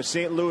trying to end the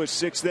St. Louis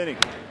 6th inning.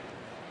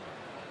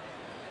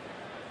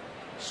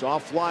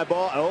 Soft fly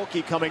ball.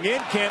 Aoki coming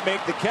in, can't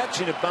make the catch,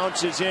 and it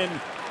bounces in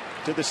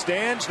to the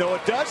stands. No,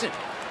 it doesn't.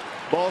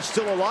 Ball's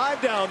still alive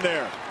down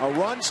there. A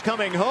run's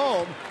coming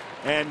home,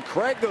 and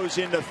Craig goes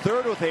into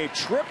third with a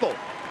triple.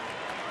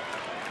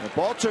 The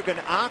ball took an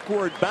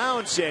awkward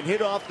bounce and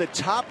hit off the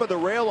top of the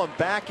rail and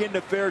back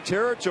into fair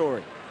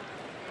territory.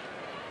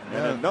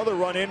 And another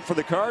run in for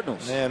the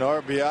Cardinals. And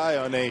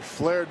RBI on a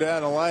flare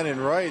down the line and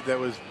right that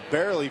was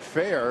barely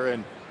fair.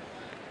 And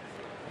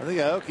I think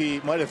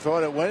Aoki might have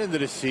thought it went into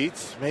the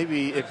seats.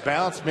 Maybe it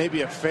bounced.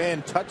 Maybe a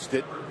fan touched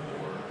it.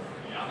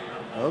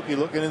 Aoki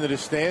looking into the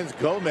stands.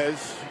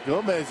 Gomez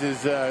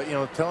is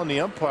telling the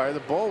umpire the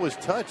ball was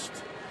touched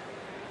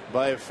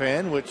by a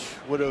fan, which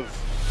would have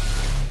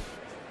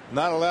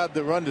not allowed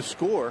the run to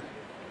score.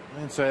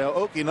 And so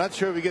Aoki not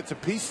sure if he gets a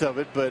piece of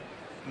it, but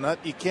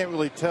you can't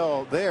really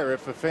tell there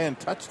if a fan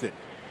touched it.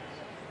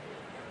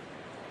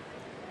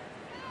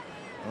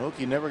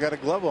 Aoki never got a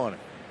glove on it.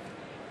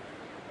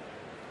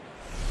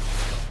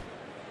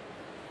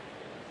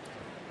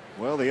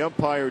 Well, the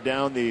umpire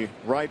down the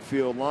right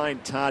field line,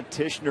 Todd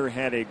Tishner,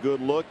 had a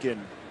good look,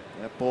 and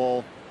that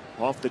ball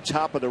off the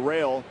top of the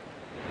rail.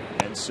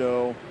 And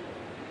so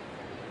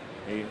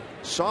a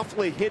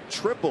softly hit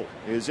triple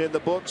is in the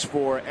books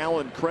for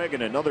Alan Craig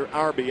and another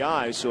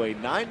RBI. So a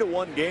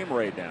 9-1 game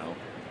right now.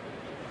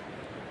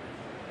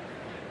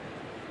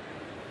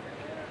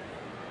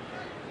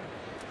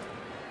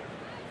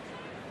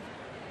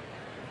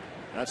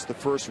 That's the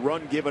first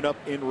run given up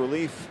in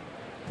relief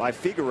by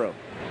Figaro.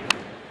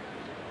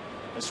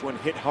 This one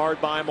hit hard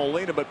by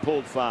Molina, but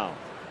pulled foul.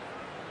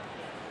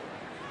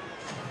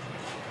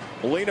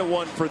 Molina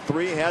 1 for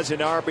 3, has an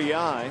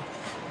RBI.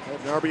 Had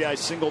an RBI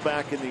single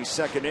back in the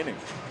 2nd inning.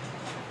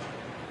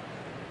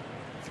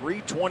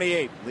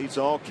 328 leads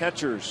all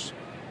catchers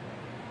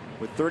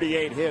with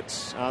 38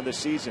 hits on the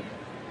season.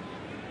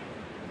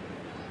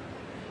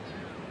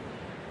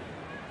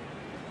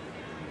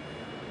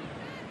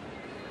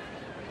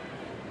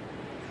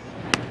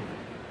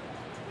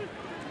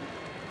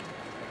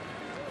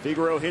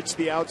 Figaro hits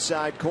the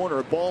outside corner.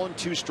 A ball and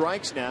 2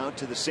 strikes now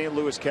to the St.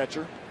 Louis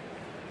catcher.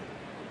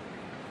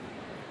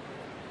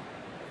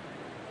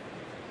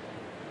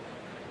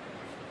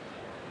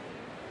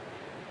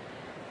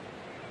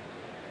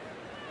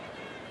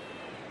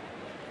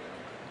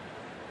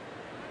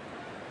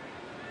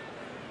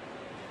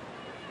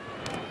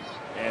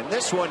 And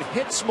this one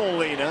hits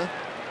Molina,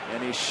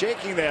 and he's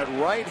shaking that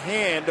right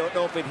hand. Don't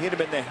know if it hit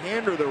him in the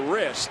hand or the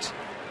wrist.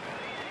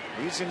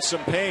 He's in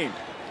some pain.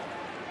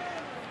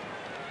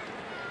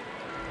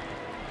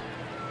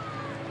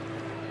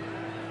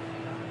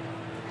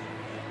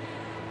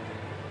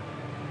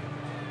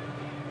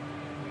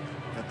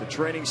 The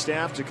training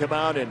staff to come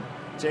out and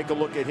take a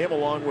look at him,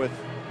 along with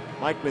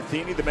Mike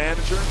Matheny, the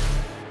manager.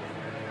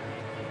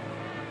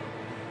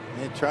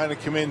 And trying to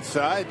come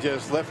inside,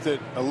 just left it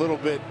a little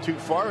bit too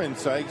far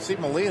inside. You see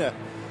Molina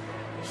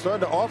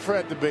started to offer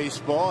at the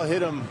baseball,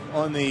 hit him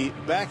on the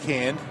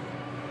backhand,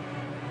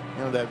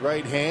 that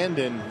right hand,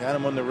 and got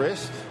him on the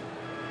wrist.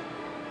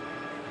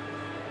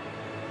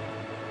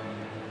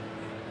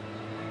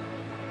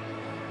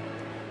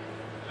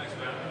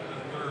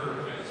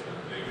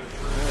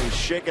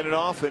 Shaking it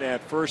off and at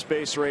first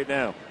base right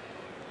now.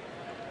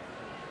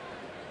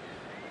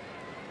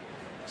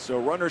 So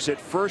runners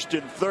at first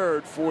and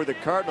third for the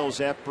Cardinals.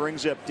 That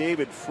brings up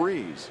David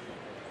Freese.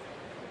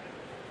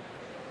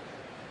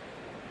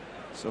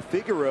 So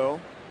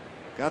Figaro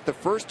got the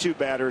first 2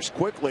 batters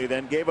quickly,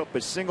 then gave up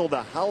a single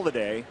to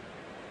Holiday,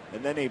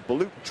 and then a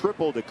bloop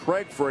triple to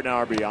Craig for an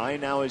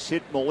RBI. Now has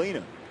hit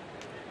Molina.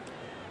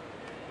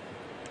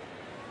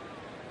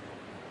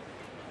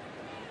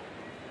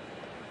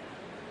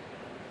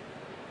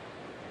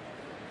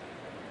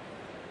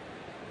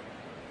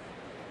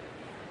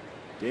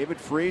 David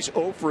Freese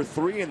 0 for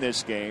 3 in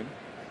this game.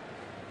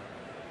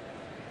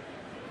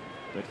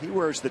 But he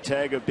wears the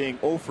tag of being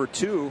 0 for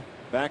 2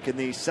 back in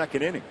the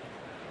second inning.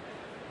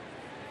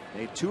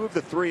 Made 2 of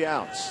the 3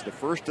 outs, the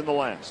first and the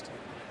last.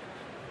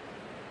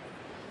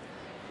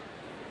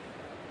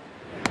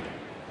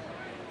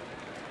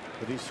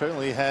 But he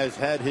certainly has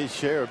had his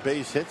share of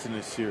base hits in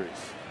this series.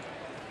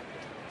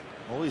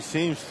 Always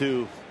seems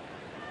to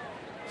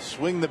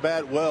swing the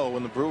bat well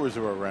when the Brewers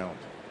are around.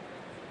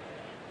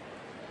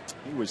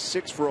 He was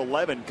 6 for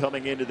 11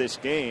 coming into this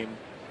game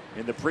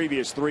in the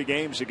previous 3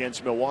 games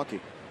against Milwaukee.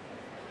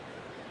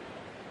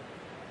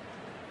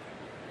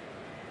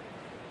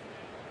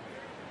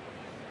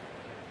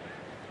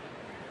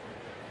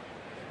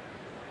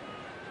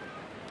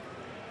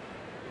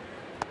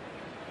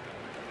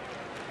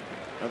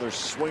 Another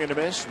swing and a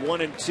miss.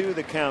 1-2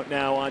 the count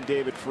now on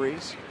David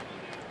Freese.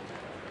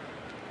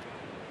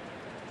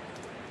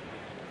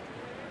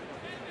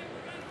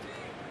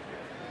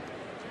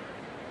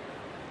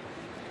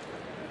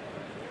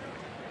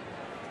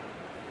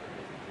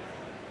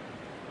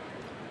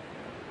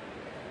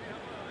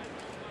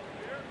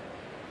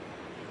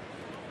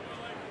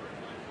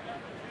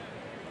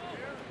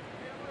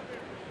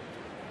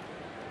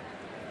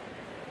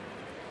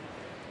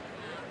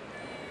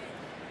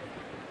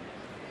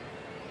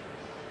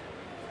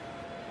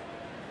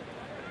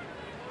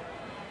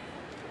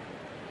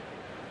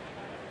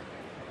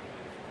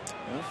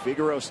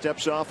 Figueroa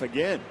steps off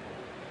again.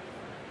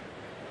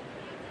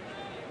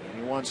 And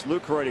he wants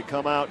Lucroy to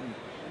come out and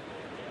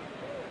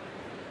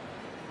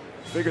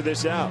figure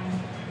this out.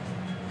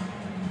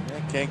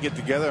 They can't get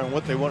together on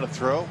what they want to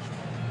throw.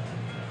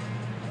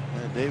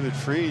 And David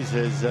Freese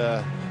has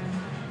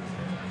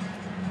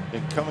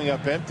been coming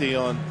up empty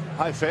on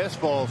high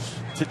fastballs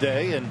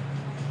today, and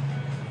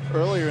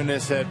earlier in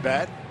this at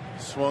bat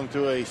swung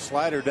to a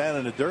slider down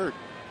in the dirt.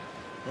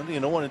 One thing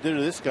you don't want to do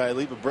to this guy,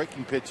 leave a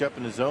breaking pitch up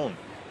in the zone.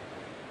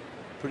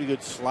 Pretty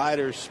good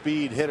slider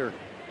speed hitter.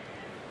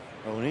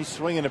 But when he's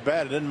swinging the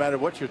bat, it doesn't matter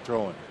what you're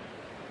throwing.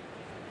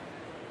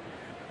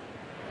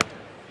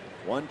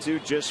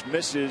 1-2 just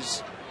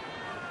misses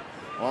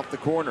off the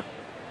corner.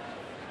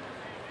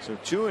 So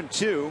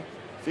 2-2.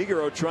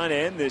 Figueroa trying to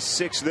end this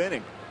 6th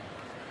inning.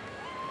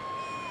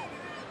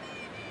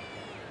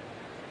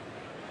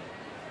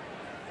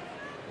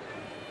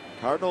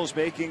 Cardinals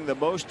making the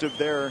most of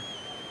their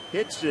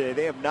hits today.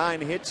 They have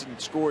 9 hits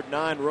and scored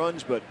 9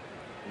 runs, but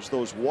there's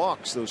those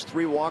walks, those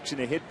 3 walks and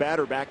a hit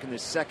batter back in the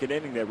second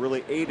inning that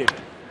really aided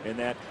in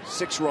that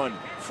 6-run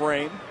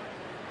frame.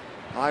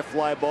 High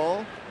fly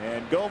ball,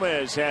 and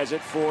Gomez has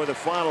it for the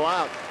final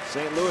out.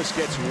 St. Louis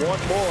gets 1 more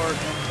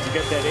to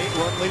get that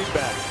 8-run lead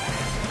back.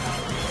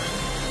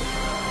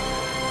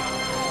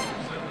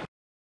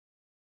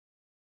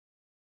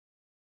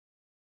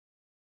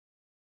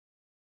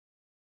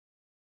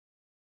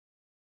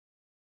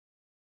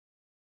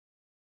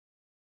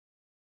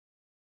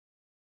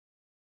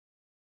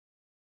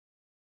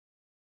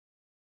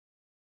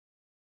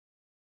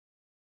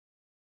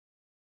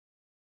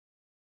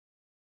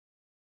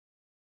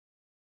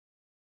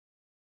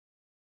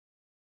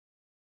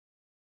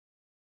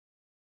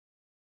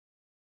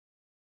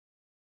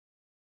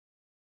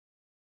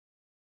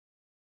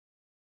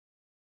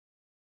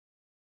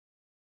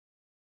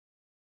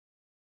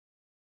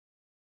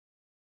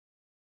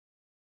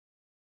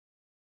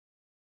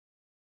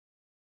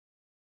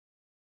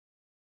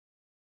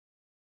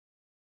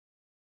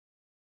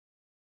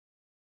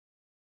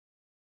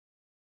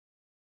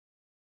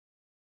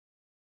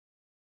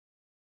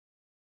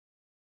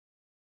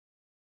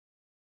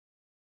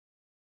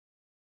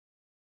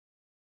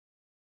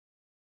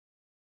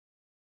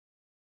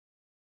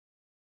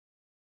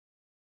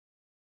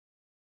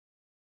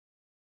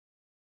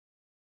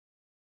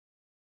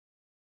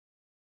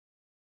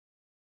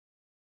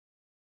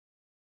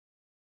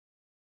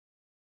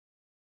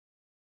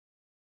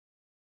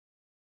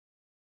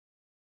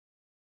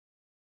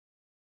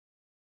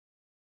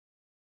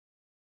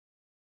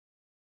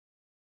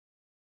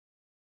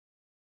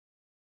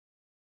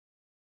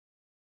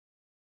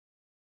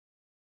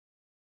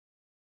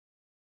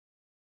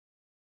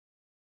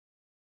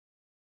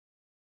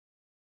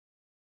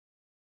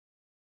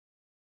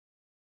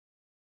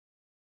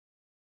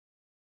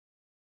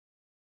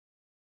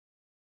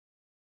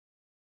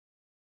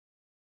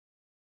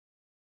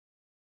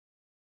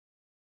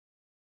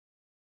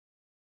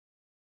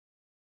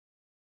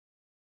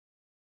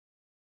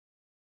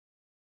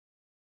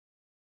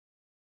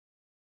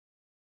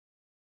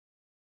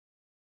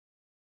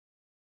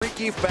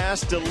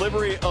 Fast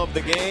delivery of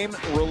the game.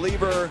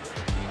 Reliever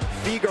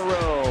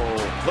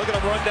Figueroa. Look at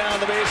him run down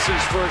the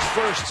bases for his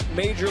first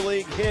major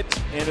league hit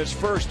and his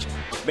first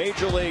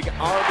major league RBI.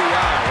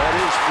 That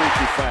is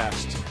freaky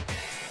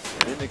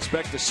fast. Didn't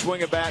expect to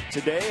swing a bat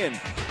today, and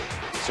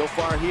so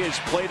far he has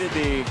plated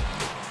the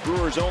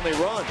Brewers' only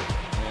run.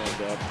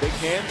 And a big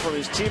hand from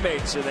his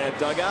teammates in that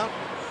dugout.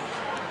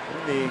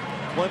 And the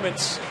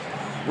Clements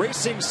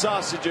Racing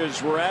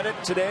Sausages were at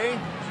it today.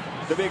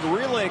 The big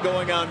relay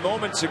going on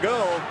moments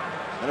ago.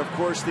 And of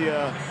course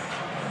the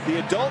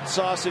the adult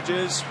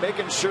sausages,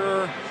 making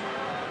sure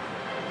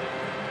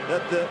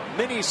that the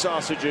mini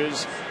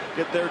sausages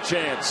get their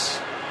chance.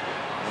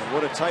 And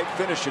what a tight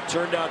finish it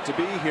turned out to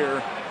be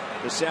here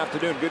this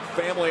afternoon. Good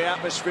family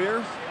atmosphere.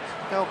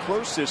 Look how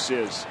close this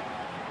is.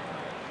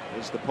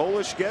 Does the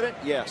Polish get it?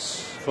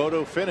 Yes.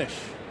 Photo finish.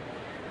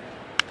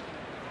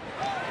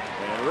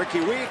 And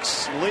Ricky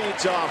Weeks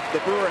leads off the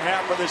Brewer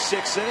half of the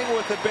 6th inning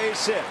with a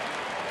base hit.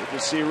 Good to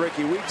see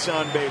Ricky Weeks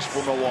on base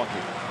for Milwaukee.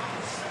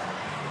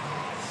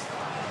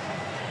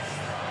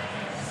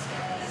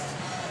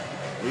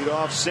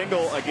 Leadoff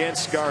single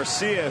against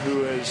Garcia,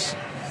 who has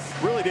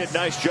really did a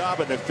nice job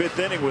in the 5th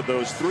inning with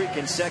those 3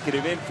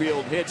 consecutive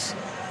infield hits.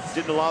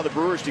 Didn't allow the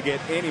Brewers to get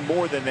any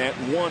more than that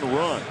 1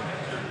 run.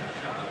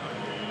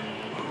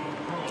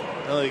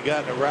 Well, they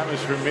got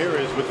Aramis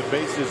Ramirez with the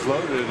bases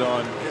loaded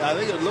on, I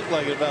think it looked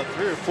like about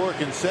 3 or 4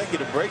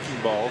 consecutive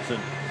breaking balls,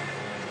 and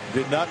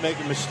did not make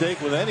a mistake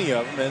with any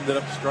of them. Ended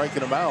up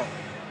striking them out.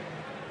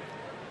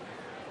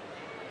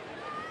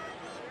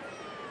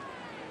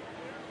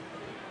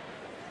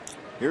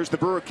 Here's the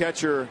Brewer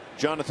catcher,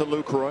 Jonathan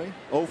Lucroy,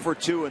 0 for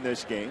 2 in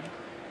this game.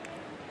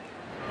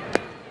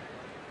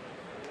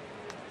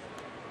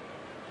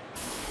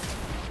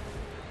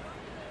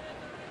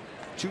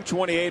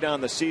 .228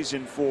 on the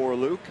season for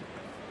Luke.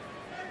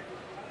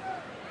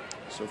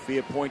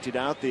 Sophia pointed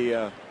out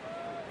the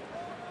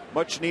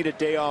much needed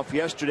day off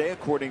yesterday,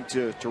 according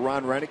to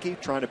Ron Renicky,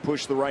 trying to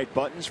push the right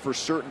buttons for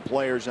certain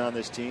players on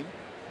this team.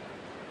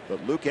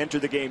 But Luke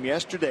entered the game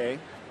yesterday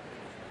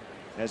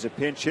as a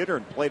pinch hitter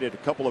and plated a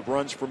couple of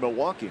runs for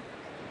Milwaukee.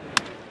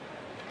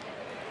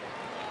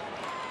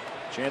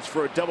 Chance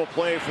for a double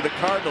play for the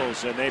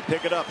Cardinals, and they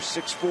pick it up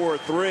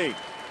 6-4-3.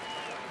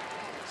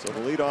 So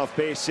the leadoff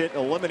base hit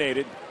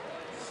eliminated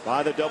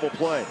by the double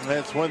play. And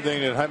that's one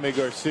thing that Jaime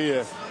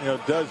Garcia,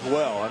 does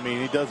well. I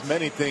mean, he does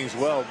many things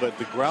well, but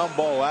the ground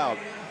ball out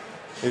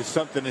is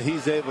something that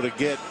he's able to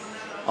get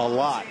a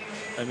lot.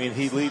 I mean,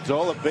 he leads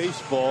all of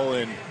baseball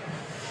in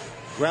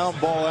ground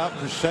ball out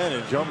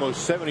percentage.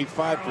 Almost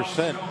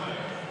 75%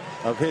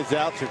 of his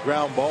outs are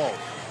ground balls.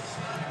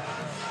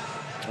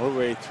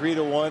 Over a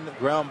 3-to-1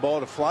 ground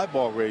ball to fly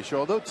ball ratio.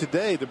 Although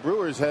today the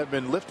Brewers have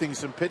been lifting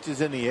some pitches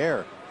in the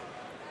air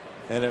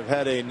and have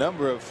had a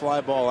number of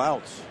fly ball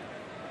outs.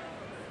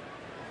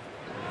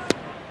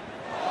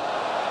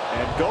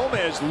 And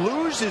Gomez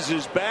loses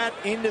his bat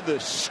into the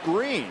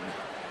screen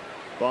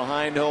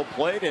behind home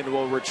plate and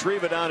will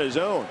retrieve it on his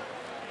own.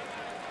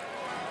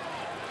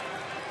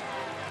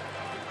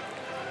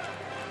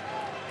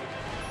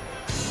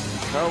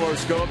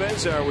 Carlos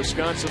Gomez, our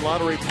Wisconsin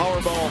Lottery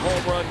Powerball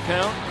home run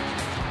count.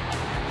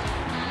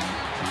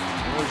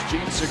 There's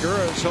Gene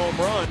Segura's home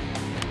run,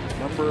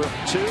 number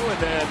 2, and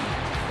then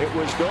it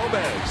was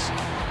Gomez.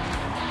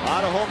 A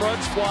lot of home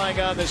runs flying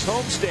on this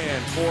homestand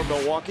for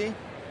Milwaukee.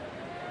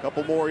 A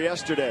couple more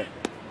yesterday.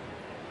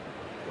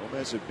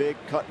 Gomez a big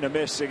cut and a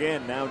miss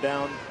again. Now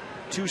down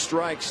 2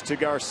 strikes to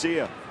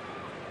Garcia.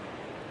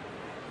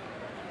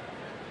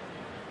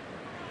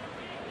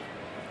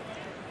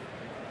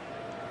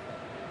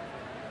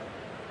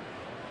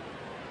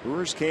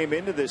 Brewers came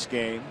into this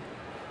game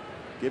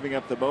giving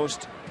up the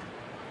most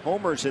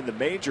homers in the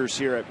majors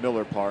here at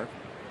Miller Park.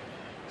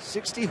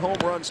 60 home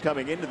runs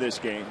coming into this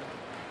game.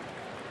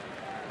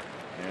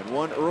 And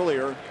one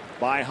earlier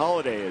by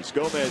Holiday as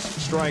Gomez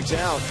strikes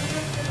out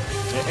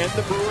to end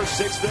the Brewers'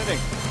 6th inning.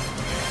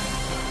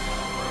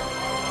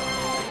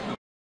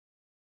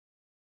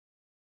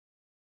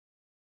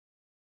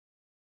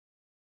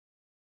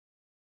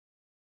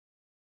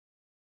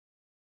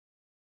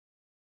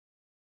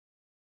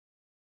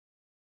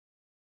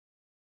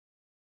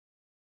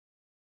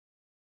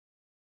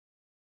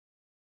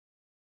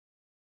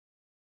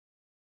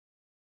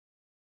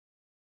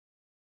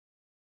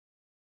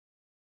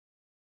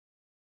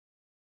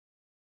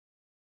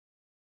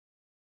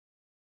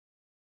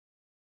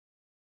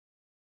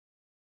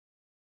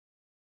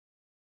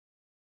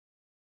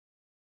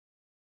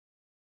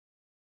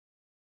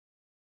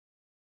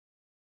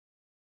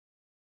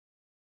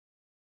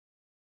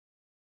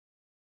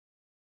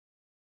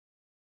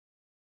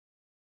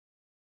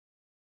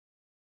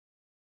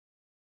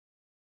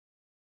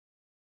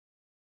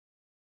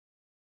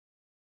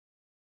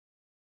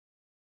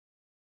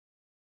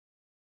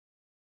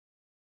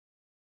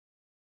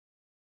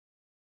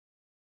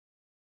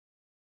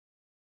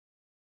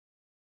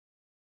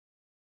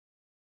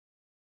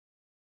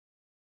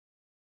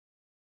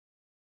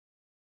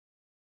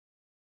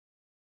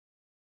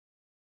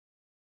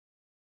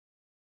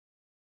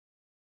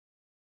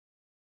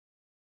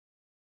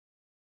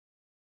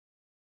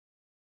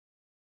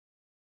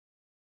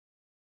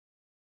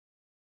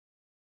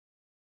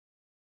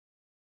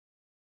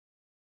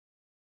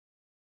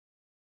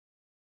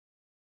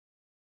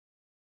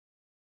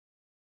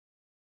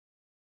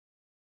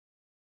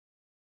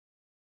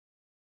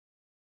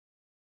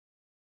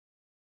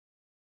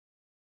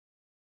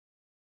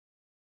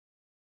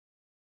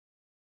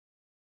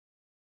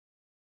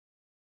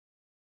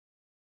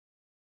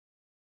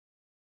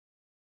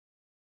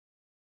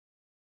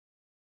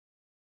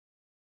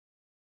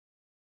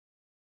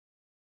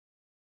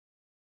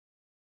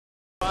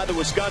 by the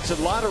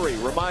Wisconsin Lottery,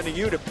 reminding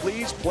you to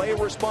please play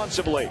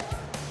responsibly.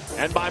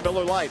 And by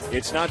Miller Lite.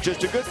 It's not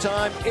just a good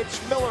time,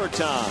 it's Miller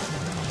time.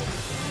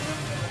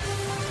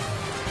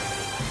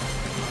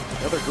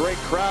 Another great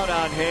crowd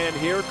on hand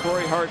here.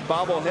 Corey Hart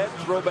bobblehead,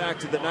 throwback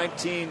to the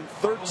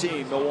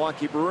 1913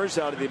 Milwaukee Brewers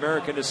out of the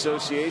American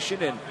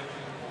Association. And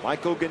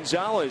Michael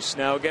Gonzalez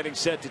now getting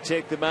set to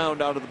take the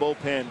mound out of the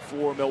bullpen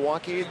for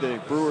Milwaukee, the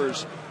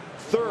Brewers'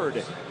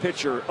 third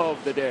pitcher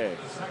of the day.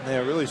 Yeah,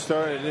 really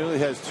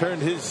has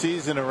turned his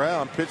season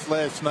around. Pitched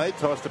last night,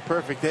 tossed a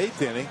perfect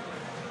 8th inning.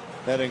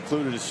 That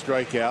included a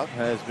strikeout.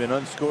 Has been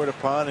unscored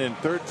upon in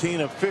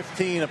 13 of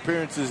 15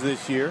 appearances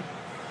this year.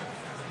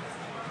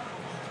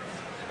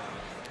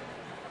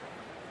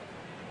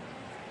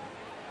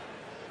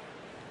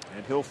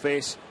 And he'll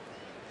face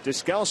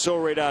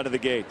Descalso right out of the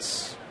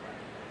gates.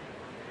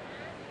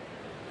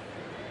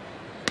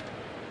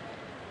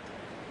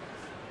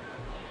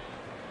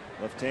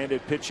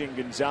 Left-handed pitching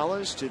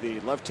Gonzalez to the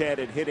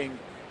left-handed hitting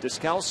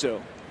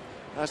Descalso.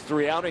 That's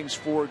 3 outings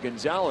for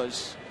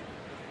Gonzalez.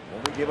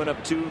 Only giving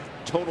up 2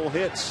 total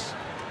hits.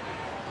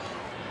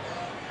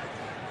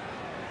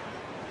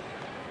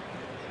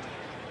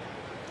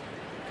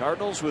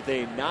 Cardinals with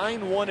a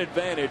 9-1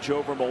 advantage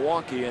over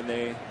Milwaukee, and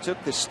they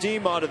took the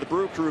steam out of the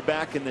Brew Crew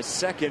back in the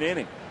 2nd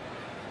inning.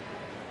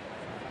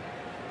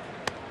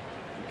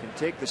 You can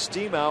take the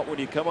steam out when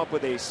you come up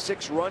with a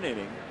 6-run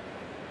inning,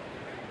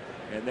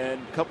 and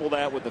then couple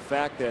that with the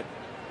fact that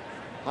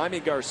Jaime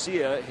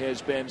Garcia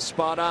has been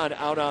spot on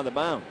out on the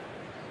mound.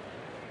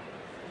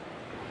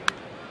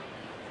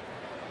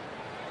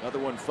 Another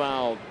one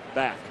fouled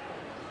back.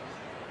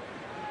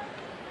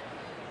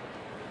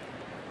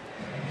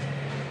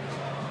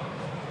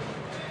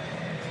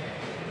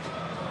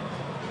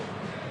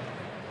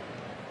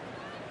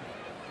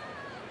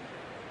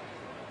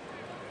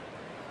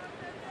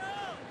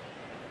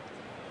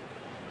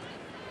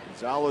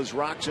 Gonzalez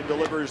rocks and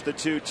delivers the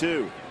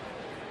 2-2.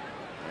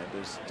 And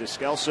does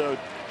Descalso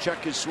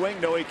check his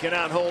swing? No, he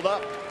cannot hold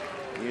up.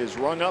 He is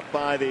rung up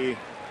by the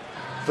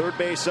third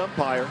base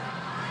umpire,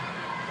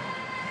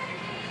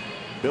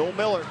 Bill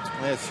Miller.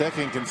 Yeah,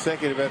 2nd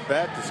consecutive at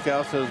bat.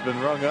 Descalso has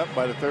been rung up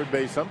by the third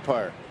base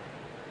umpire.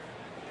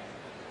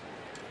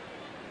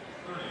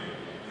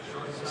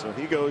 So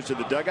he goes to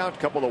the dugout.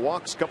 Couple of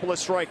walks, couple of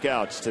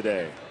strikeouts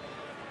today.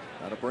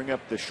 Got to bring up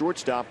the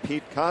shortstop,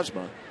 Pete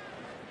Kozma.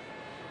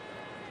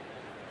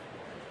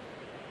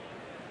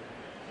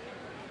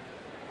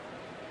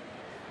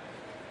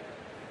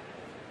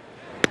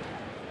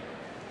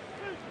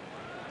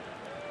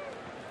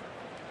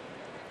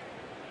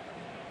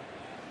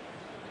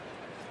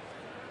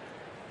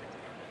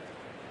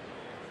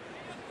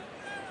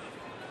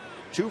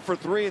 Two for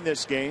 3 in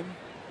this game.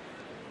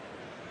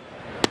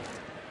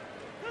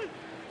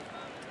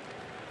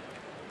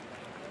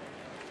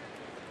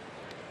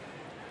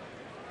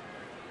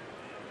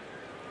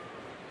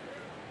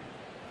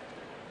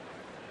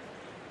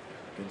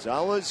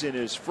 Gonzalez in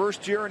his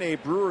first year in a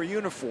Brewer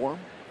uniform.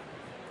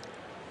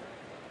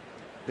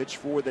 Pitched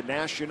for the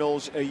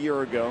Nationals a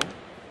year ago.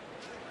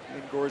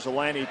 And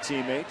Gorzolani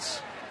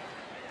teammates.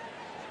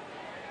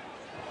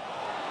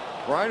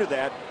 Prior to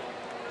that,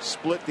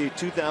 split the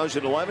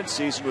 2011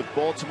 season with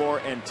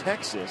Baltimore and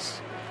Texas.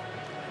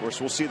 Of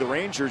course, we'll see the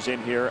Rangers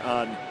in here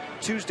on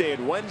Tuesday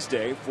and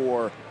Wednesday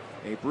for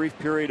a brief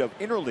period of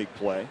interleague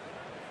play.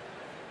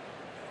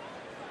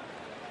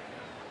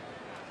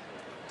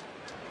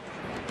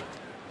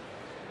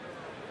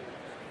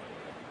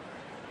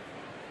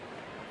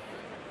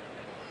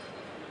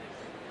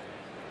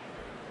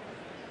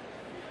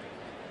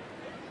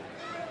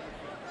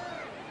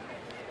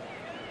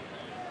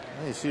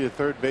 You see the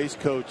third base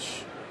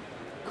coach,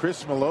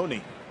 Chris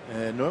Maloney,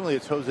 and normally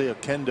it's Jose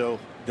Oquendo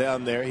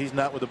down there. He's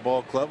not with the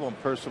ball club on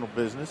personal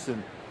business,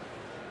 and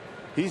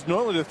he's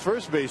normally the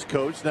first base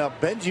coach. Now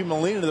Benji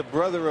Molina, the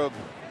brother of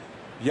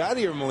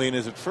Yadier Molina,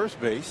 is at first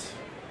base.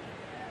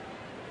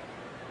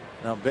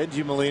 Now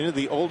Benji Molina,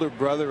 the older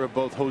brother of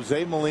both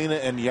Jose Molina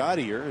and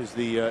Yadier, is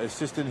the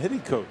assistant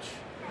hitting coach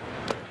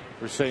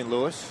for St.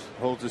 Louis.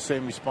 Holds the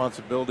same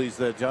responsibilities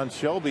that John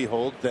Shelby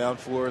holds down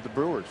for the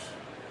Brewers.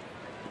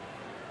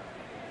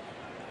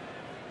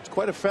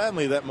 Quite a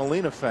family, that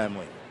Molina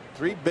family.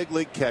 3 big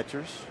league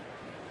catchers,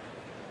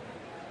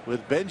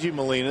 with Benji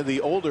Molina, the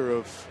older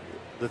of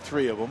the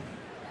 3 of them,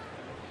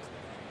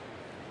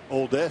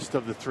 oldest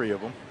of the 3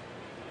 of them.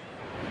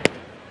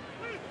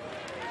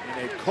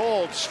 And a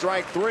cold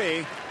strike 3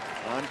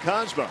 on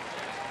Kozma.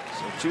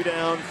 So 2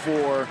 down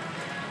for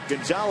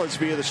Gonzalez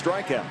via the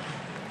strikeout.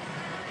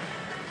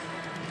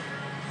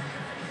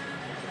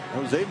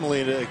 Jose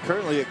Molina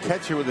currently a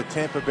catcher with the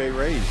Tampa Bay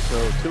Rays,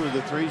 so 2 of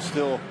the 3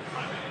 still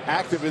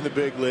active in the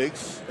big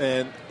leagues,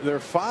 and their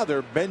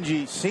father,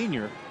 Benji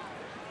Sr.,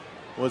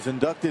 was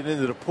inducted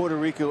into the Puerto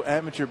Rico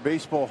Amateur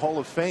Baseball Hall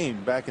of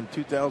Fame back in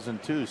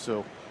 2002.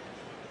 So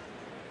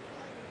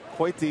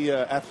quite the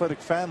athletic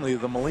family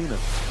of the Molinas.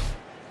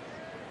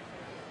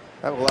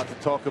 Have a lot to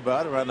talk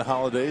about around the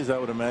holidays, I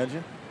would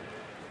imagine.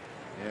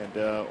 And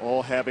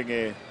all having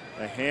a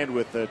a hand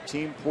with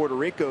Team Puerto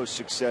Rico's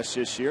success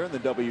this year in the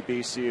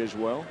WBC as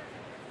well.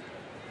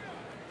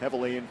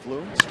 Heavily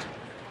influenced.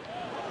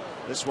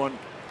 This one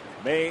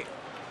may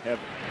have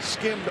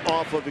skimmed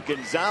off of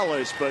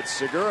Gonzalez, but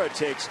Segura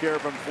takes care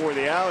of him for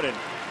the out, and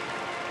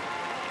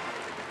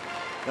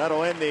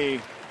that'll end the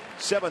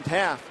 7th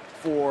half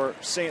for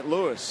St.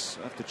 Louis.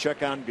 I'll have to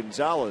check on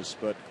Gonzalez,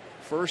 but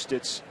first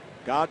it's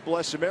God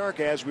Bless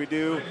America, as we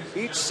do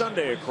each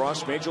Sunday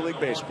across Major League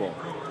Baseball.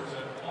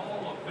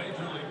 All of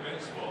Major League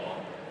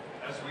Baseball,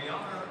 as we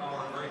honor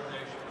our great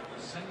nation with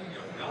the singing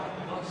of God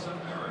Bless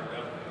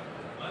America,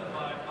 led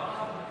by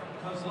Bob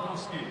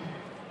Kozlowski.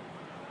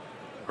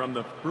 From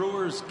the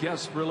Brewers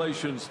Guest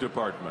Relations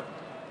Department.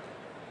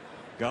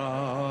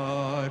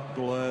 God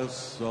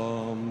bless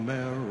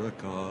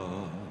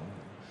America,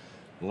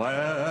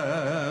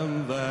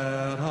 land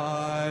that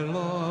I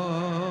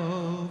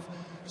love.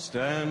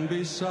 Stand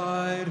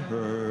beside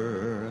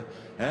her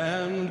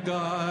and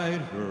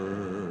guide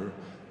her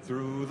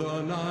through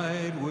the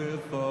night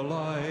with a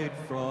light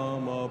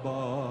from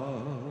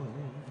above.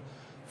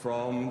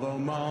 From the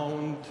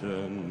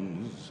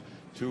mountains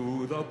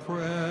to the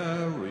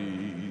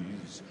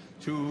prairies,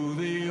 to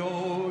the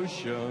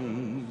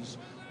oceans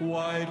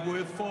white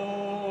with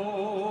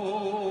foam.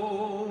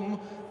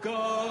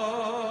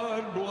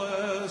 God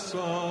bless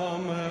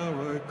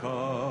America,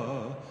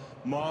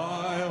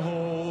 my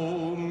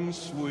home,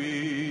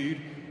 sweet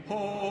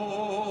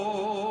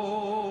home.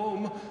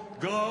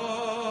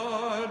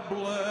 God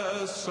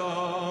bless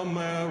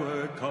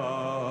America,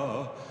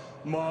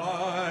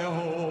 my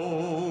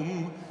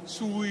home,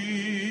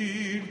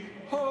 sweet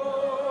home.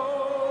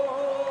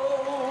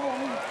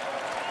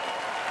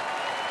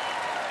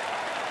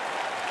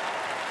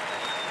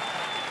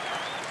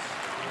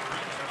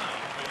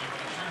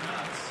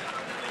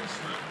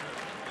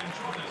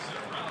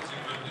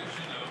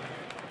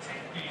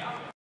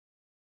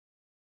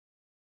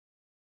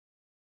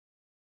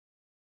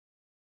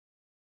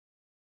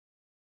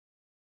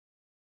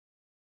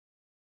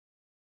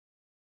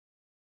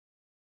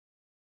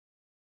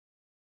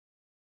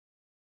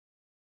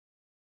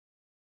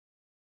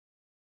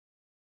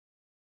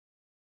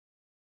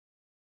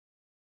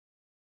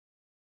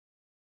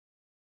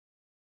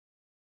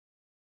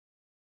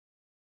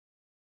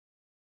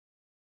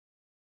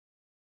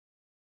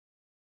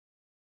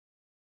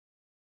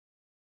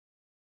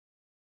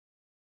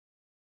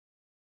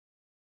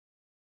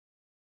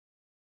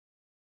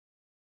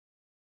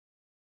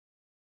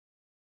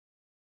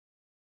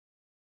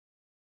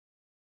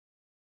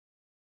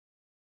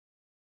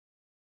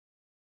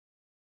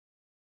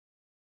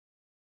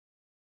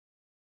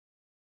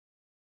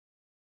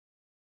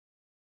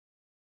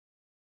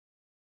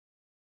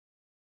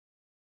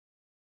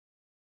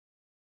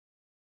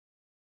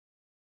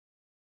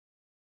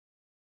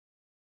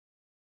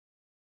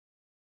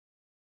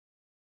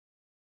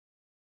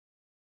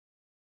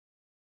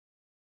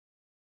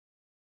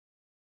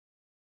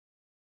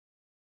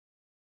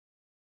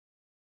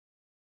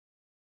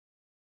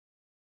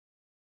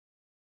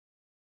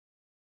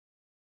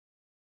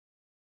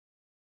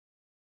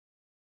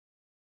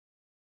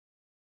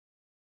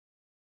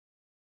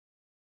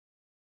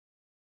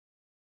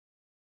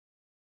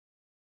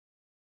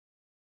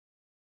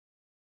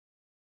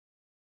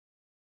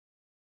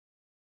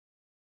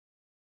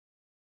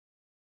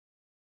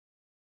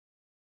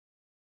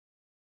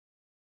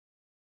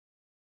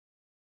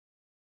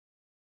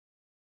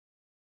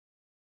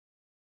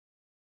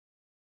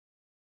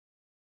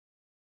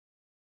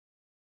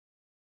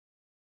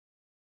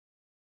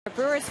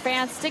 Brewers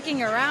fans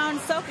sticking around,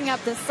 soaking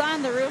up the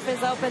sun. The roof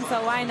is open,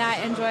 so why not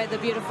enjoy the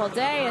beautiful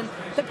day? And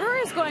the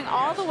Brewers going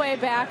all the way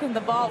back in the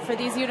vault for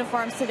these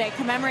uniforms today,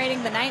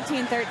 commemorating the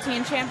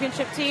 1913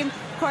 championship team.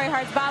 Corey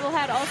Hart's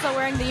bobblehead also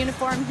wearing the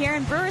uniform here,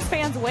 and Brewers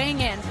fans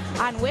weighing in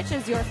on which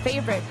is your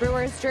favorite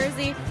Brewers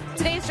jersey.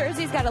 Today's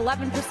jersey's got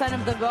 11%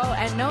 of the vote,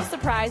 and no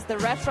surprise, the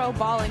retro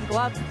ball and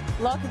glove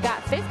look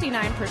got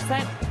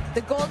 59%.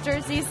 The gold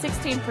jersey,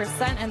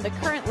 16%, and the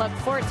current look,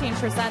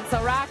 14%.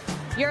 So, Rock,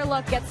 your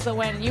look gets the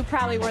win. You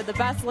probably were the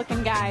best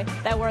looking guy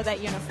that wore that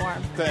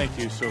uniform. Thank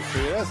you,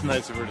 Sophia. That's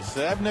nice of her to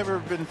say. I've never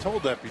been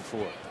told that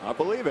before. I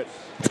believe it.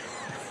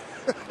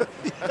 You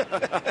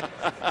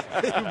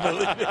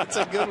believe it? It's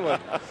a good one.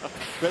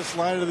 Best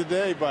line of the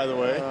day, by the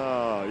way.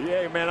 Oh,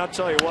 yeah, man, I'll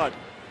tell you what.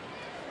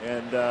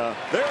 And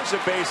there's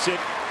a base hit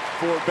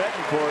for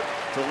Betancourt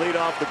to lead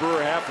off the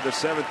Brewer half of the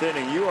 7th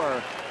inning. You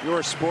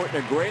are sporting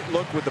a great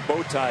look with the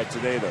bow tie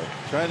today, though.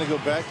 Trying to go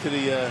back to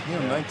the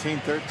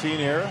 1913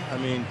 era. I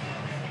mean,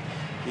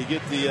 you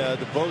get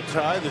the bow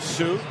tie, the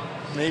suit,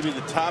 maybe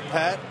the top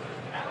hat.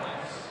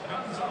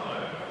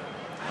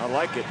 I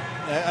like it.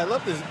 I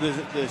love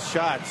the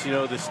shots, you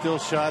know, the still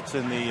shots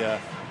and the.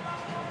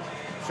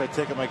 Should I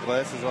take my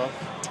glasses off?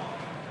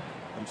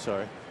 I'm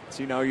sorry.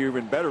 See, now you're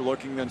even better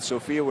looking than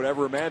Sophia would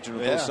ever imagine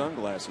with those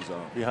sunglasses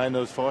on. Behind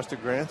those Foster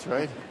Grants,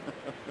 right?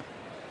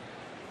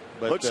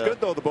 But, looks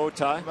good, though, the bow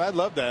tie. I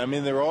love that. I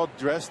mean, they're all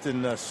dressed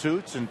in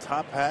suits and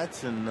top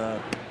hats, and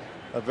a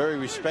very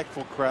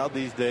respectful crowd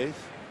these days.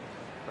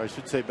 Or I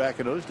should say back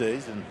in those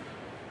days. And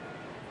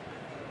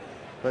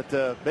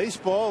But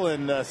baseball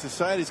and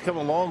society's come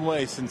a long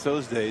way since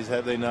those days,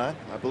 have they not?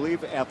 I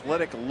believe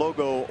athletic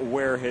logo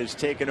wear has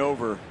taken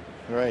over.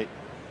 Right.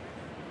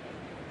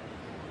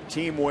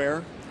 Team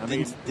wear. I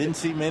mean, didn't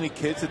see many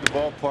kids at the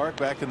ballpark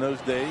back in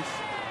those days.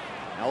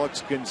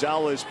 Alex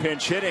Gonzalez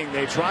pinch hitting.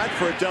 They tried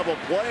for a double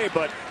play,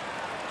 but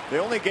they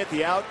only get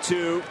the out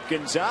to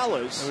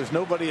Gonzalez. There was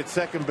nobody at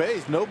second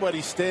base.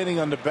 Nobody standing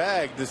on the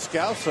bag.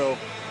 Descalso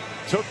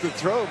took the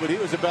throw, but he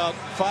was about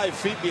 5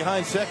 feet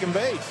behind second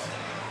base.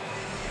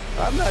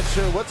 I'm not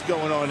sure what's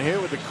going on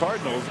here with the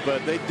Cardinals,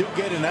 but they do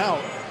get an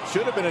out.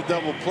 Should have been a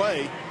double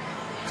play.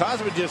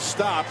 Cosma just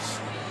stops.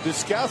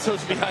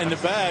 Descalso's behind the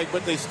bag,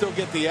 but they still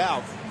get the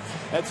out.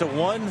 That's a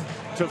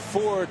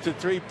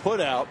 1-4-3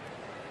 put out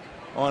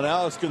on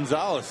Alex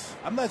Gonzalez.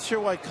 I'm not sure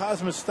why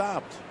Cosma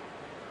stopped.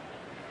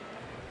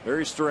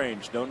 Very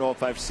strange. Don't know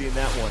if I've seen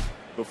that one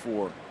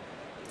before.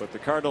 But the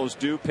Cardinals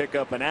do pick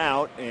up an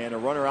out and a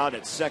runner out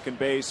at second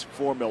base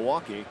for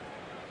Milwaukee.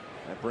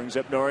 That brings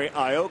up Nori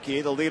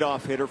Aoki, the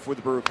leadoff hitter for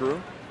the Brew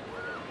Crew.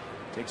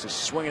 Takes a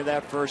swing at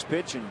that first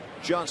pitch and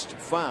just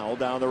foul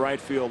down the right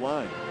field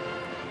line.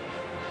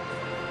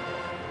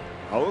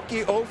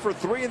 Aoki 0 for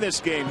 3 in this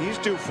game. He's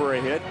due for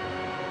a hit.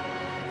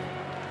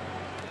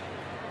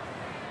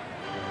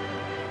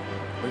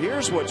 But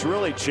here's what's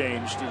really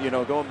changed, you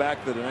know, going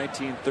back to the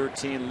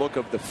 1913 look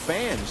of the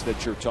fans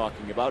that you're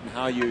talking about and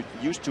how you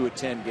used to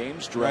attend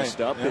games dressed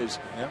up is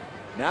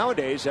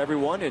nowadays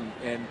everyone,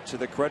 and to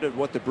the credit of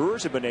what the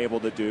Brewers have been able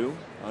to do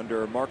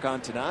under Mark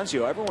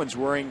Antanasio, everyone's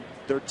wearing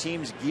their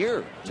team's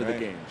gear to the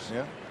games.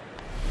 Yeah.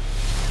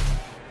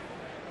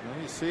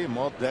 Well, you see them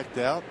all decked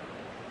out.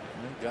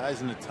 Guys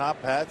in the top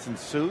hats and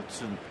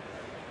suits, and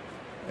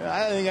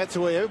I think that's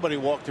the way everybody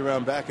walked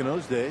around back in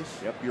those days.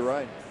 Yep, you're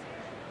right.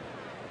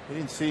 You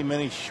didn't see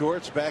many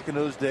shorts back in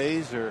those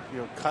days, or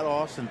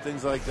cutoffs and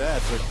things like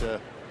that. But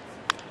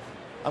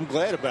I'm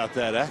glad about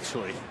that,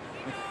 actually.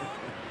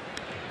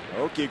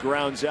 Aoki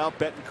grounds out.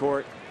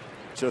 Betancourt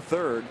to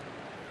third.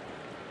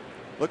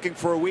 Looking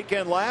for a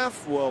weekend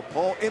laugh? Well,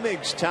 Paul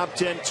Immig's top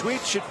 10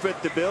 tweets should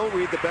fit the bill.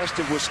 Read the best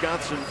of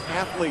Wisconsin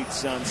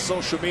athletes on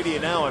social media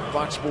now at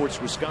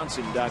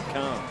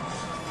foxsportswisconsin.com.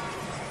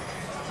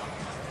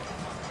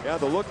 Yeah,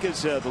 the look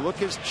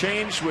has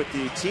changed with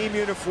the team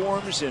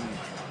uniforms and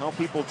how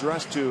people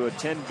dress to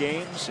attend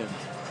games, and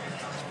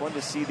it's fun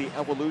to see the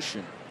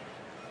evolution.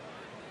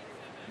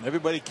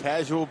 Everybody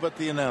casual but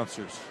the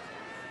announcers.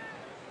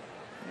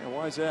 Yeah,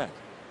 why is that?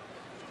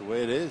 It's the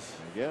way it is,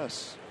 I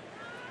guess.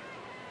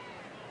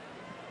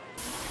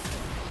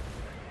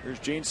 Here's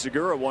Gene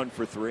Segura 1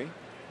 for 3.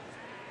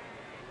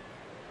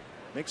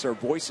 Makes our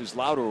voices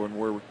louder when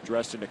we're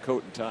dressed in a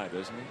coat and tie,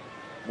 doesn't it?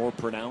 More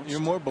pronounced. You're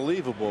more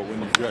believable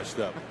when you're dressed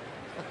up.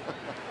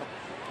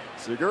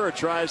 Segura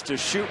tries to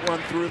shoot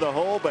one through the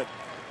hole, but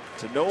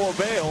to no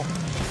avail.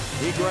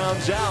 He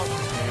grounds out,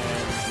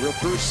 and we're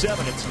through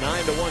 7. It's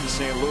 9-1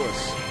 St.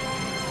 Louis.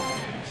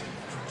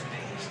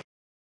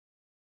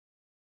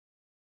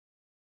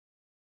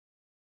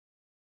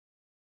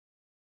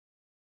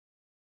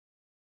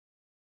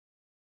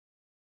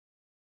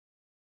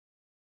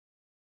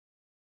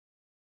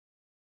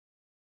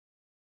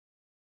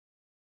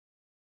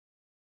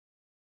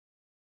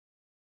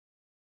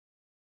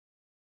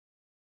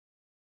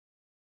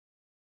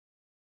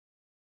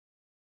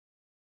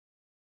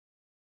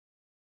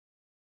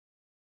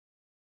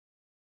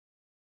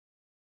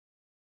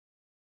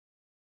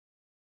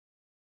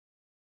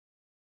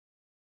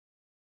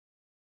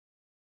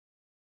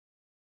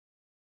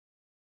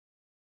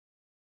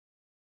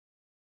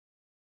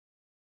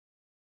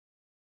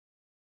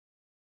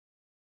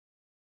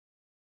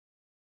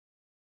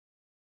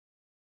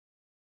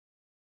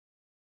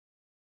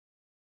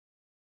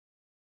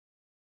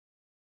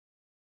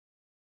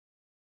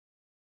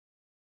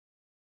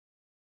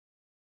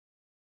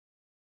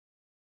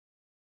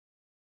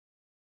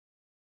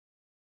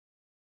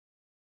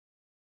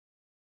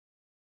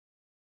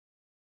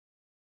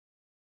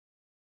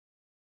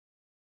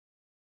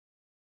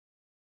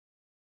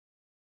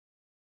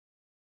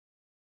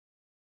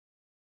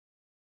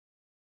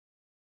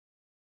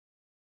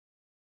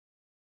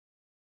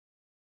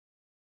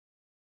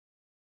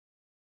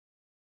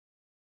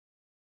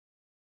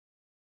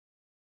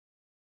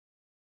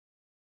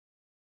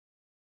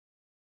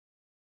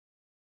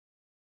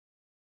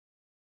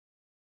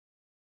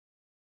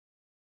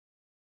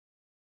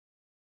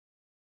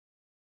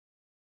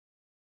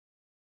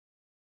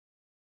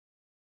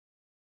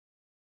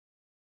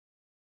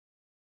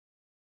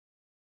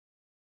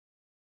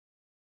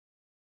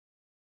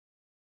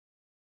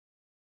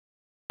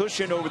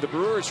 Pushing over the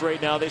Brewers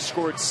right now. They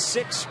scored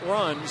 6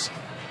 runs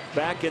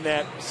back in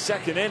that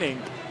second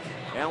inning.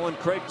 Alan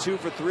Craig 2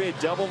 for 3, a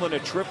double and a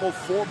triple,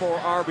 4 more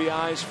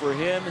RBIs for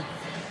him.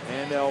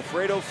 And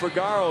Alfredo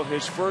Figaro,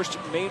 his first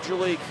major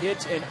league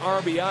hit and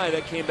RBI,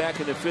 that came back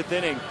in the 5th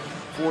inning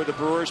for the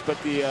Brewers.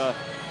 But the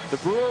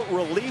Brewer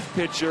relief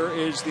pitcher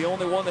is the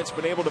only one that's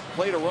been able to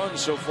plate a run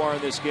so far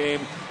in this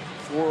game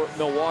for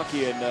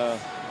Milwaukee. And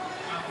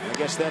I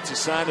guess that's a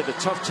sign of the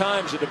tough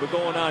times that have been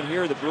going on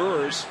here. The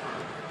Brewers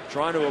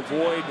trying to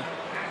avoid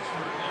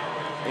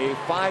a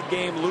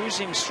 5-game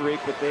losing streak,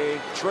 but they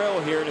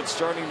trail here and it's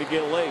starting to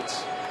get late.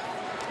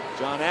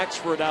 John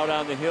Axford out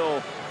on the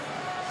hill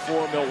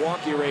for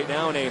Milwaukee right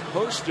now, and a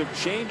host of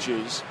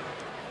changes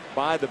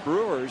by the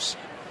Brewers,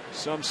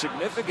 some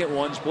significant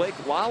ones.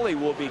 Blake Lally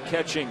will be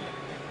catching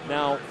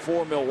now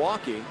for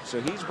Milwaukee, so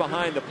he's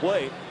behind the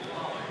plate.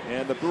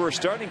 And the Brewers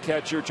starting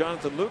catcher,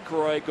 Jonathan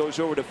Lucroy, goes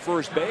over to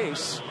first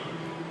base.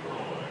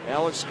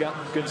 Alex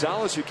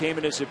Gonzalez, who came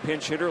in as a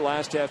pinch hitter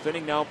last half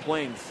inning, now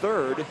playing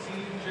third.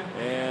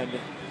 And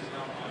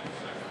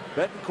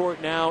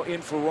Betancourt now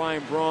in for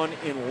Ryan Braun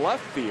in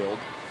left field.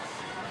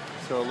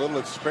 So a little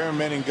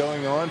experimenting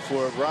going on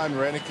for Ron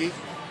Renicky.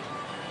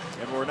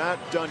 And we're not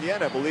done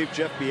yet. I believe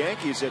Jeff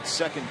Bianchi's at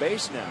second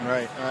base now.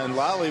 Right. And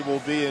Lally will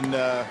be in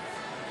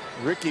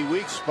Ricky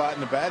Weeks' spot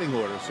in the batting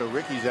order. So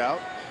Ricky's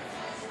out.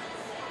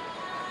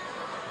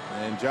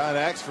 And John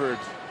Axford,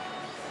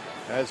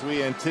 as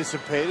we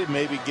anticipated,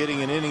 maybe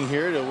getting an inning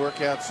here to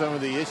work out some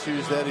of the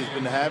issues that he's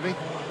been having.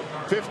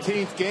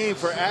 15th game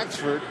for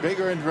Axford,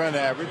 bigger earned run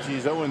average.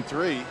 He's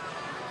 0-3.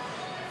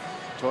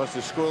 Tossed a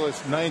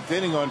scoreless 9th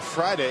inning on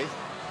Friday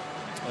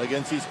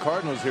against these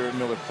Cardinals here at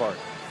Miller Park.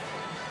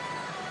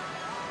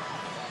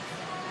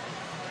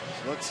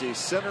 So let's see,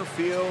 center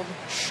field,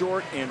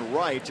 short, and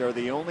right are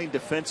the only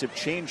defensive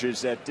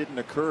changes that didn't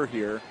occur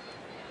here.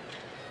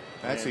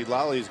 Actually,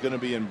 Lally is going to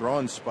be in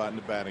Braun's spot in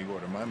the batting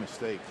order. My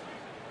mistake.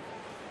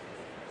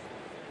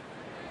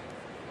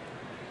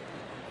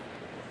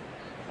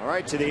 All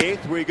right, to the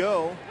 8th we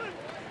go.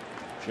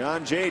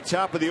 John Jay,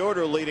 top of the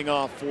order, leading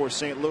off for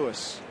St.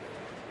 Louis.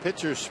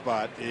 Pitcher's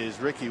spot is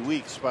Ricky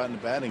Weeks' spot in the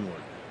batting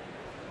order.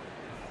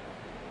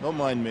 Don't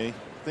mind me,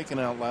 thinking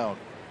out loud.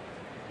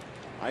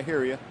 I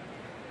hear you.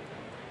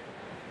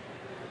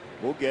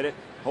 We'll get it.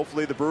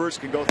 Hopefully the Brewers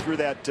can go through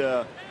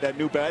that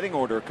new batting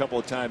order a couple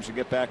of times and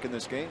get back in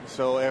this game.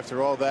 So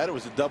after all that, it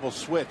was a double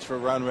switch for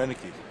Ron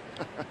Renicky.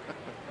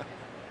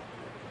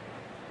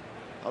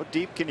 How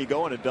deep can you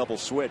go in a double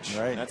switch?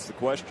 Right. That's the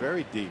question.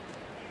 Very deep.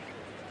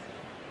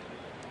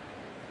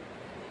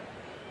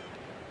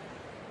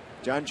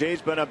 John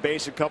Jay's been on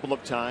base a couple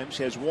of times,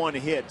 has one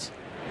hit.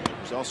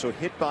 He was also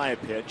hit by a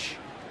pitch.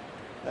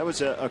 That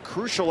was a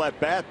crucial at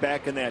bat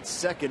back in that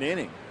second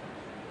inning.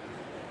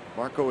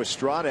 Marco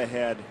Estrada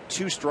had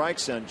 2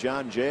 strikes on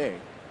John Jay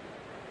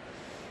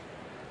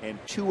and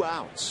 2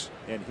 outs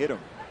and hit him,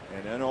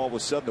 and then all of a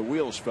sudden the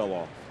wheels fell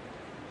off.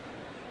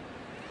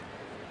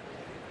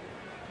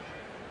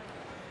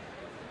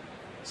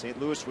 St.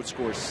 Louis would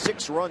score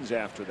 6 runs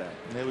after that.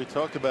 Yeah, we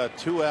talked about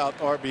 2 out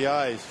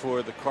RBIs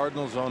for the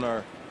Cardinals on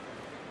our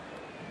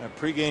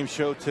pregame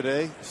show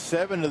today.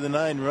 7 of the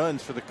 9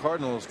 runs for the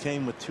Cardinals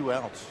came with 2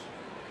 outs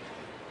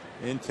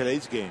in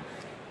today's game.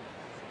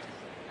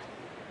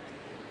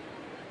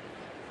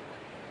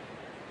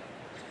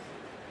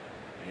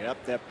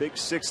 Yep, that big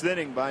 6th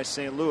inning by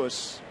St.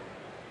 Louis.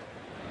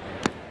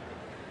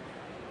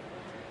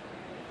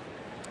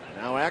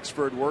 Now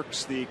Axford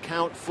works the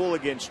count full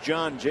against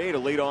John Jay to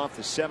lead off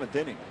the 7th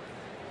inning.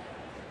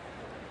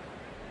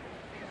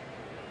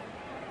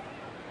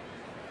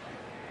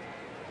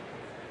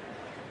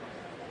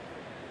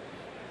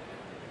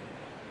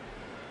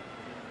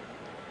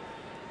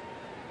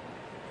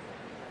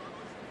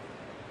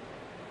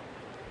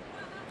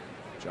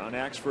 John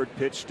Axford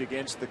pitched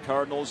against the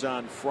Cardinals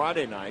on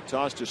Friday night,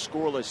 tossed a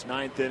scoreless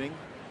 9th inning.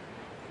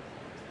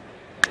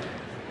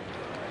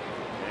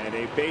 And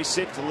a base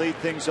hit to lead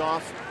things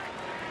off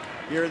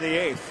here in the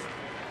 8th.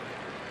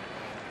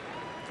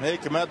 They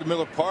come out to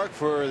Miller Park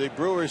for the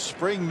Brewers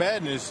Spring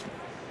Madness,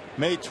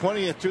 May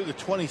 20th through the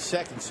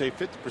 22nd. Save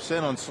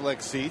 50% on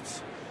select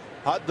seats.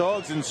 Hot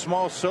dogs and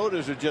small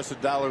sodas are just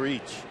 $1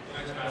 each.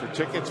 For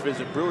tickets,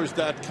 visit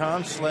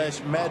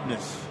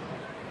brewers.com/madness.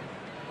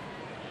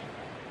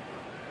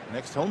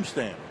 Next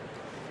homestand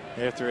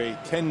after a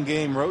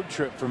 10-game road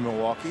trip for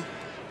Milwaukee.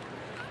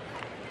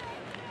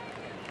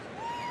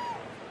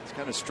 It's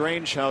kind of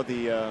strange how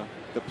the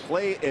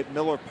play at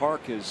Miller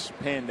Park has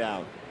panned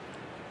out.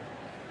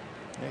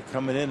 They're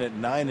coming in at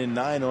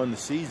 9-9 on the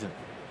season.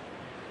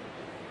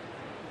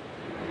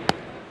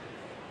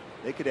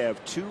 They could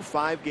have 2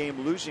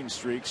 5-game losing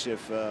streaks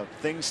if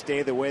things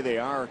stay the way they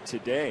are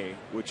today,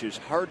 which is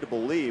hard to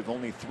believe.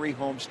 Only 3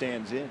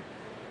 homestands in.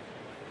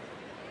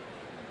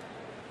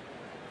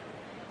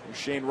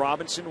 Shane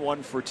Robinson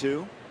 1 for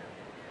 2.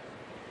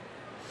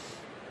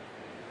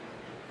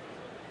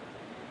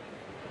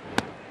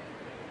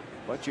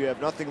 But you have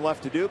nothing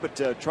left to do but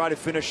try to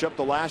finish up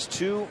the last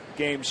 2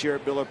 games here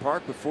at Miller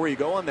Park before you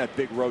go on that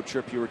big road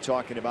trip you were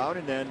talking about,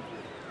 and then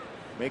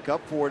make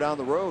up for it on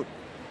the road.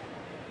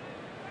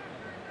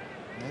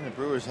 And the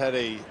Brewers had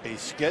a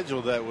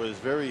schedule that was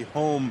very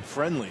home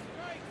friendly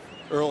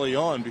early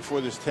on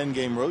before this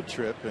 10-game road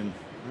trip, and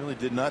really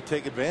did not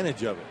take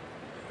advantage of it.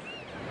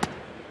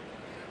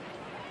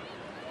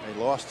 They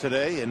lost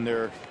today, and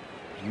they're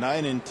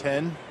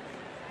 9-10,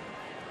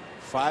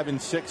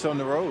 5-6 on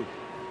the road.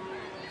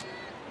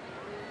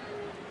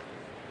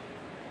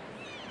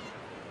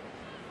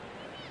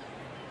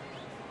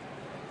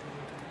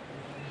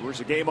 Brewers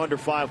a game under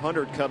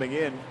 500 coming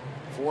in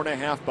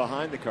 4.5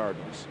 behind the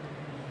Cardinals.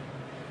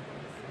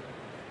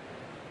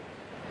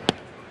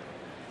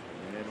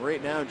 And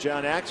right now,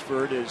 John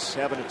Axford is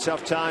having a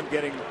tough time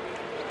getting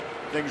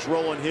things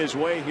rolling his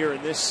way here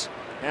in this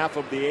half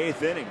of the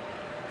 8th inning.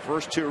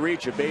 First 2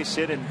 reach, a base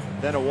hit, and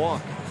then a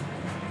walk.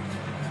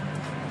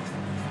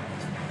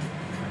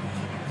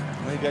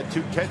 Well, you got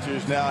 2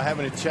 catchers now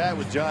having a chat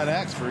with John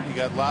Axford. You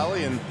got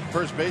Lally and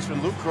first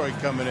baseman Lucroy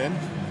coming in.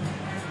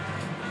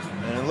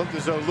 And it looked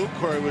as though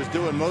Lucroy was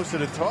doing most of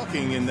the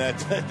talking in that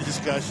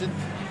discussion.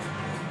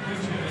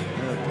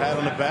 And a pat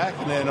on the back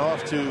and then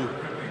off to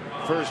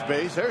first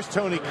base. There's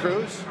Tony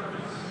Cruz.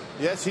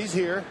 Yes, he's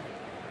here.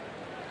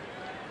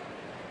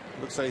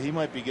 Looks like he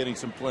might be getting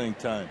some playing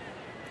time.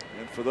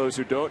 And for those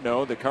who don't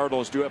know, the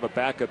Cardinals do have a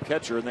backup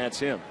catcher, and that's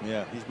him.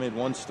 Yeah, he's made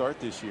 1 start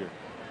this year.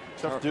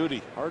 Tough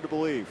duty. Hard to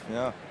believe.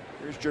 Yeah.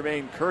 Here's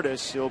Jermaine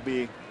Curtis. He'll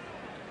be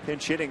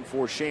pinch hitting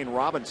for Shane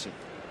Robinson.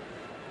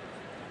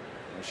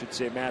 I should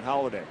say Matt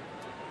Holliday.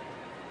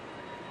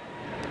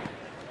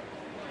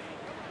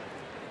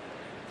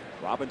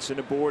 Robinson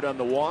aboard on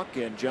the walk,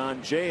 and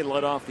John Jay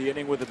led off the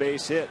inning with a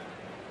base hit.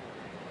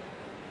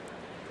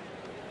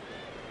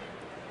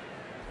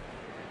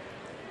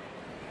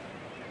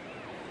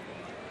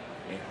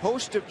 A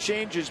host of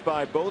changes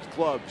by both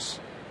clubs.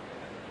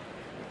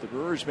 The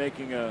Brewers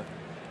making a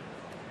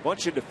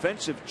bunch of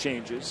defensive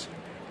changes.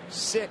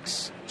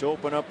 6 to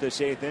open up this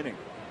 8th inning.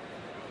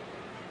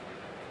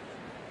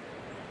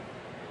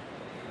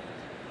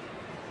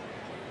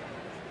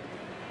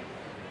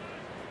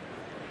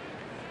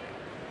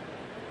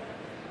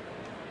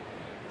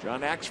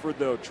 John Axford,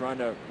 though, trying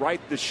to right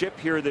the ship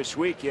here this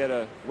week. He had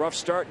a rough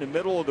start in the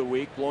middle of the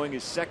week, blowing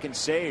his 2nd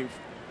save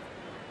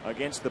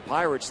against the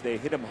Pirates. They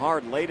hit him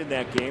hard late in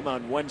that game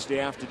on Wednesday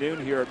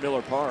afternoon here at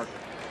Miller Park.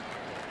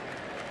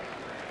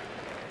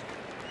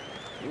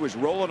 He was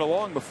rolling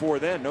along before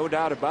then, no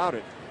doubt about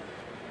it.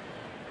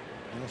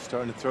 He's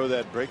starting to throw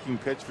that breaking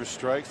pitch for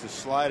strikes, the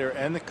slider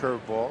and the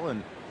curveball,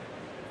 and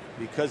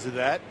because of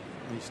that,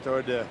 he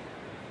started to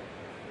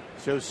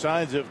show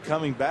signs of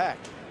coming back.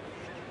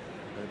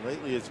 But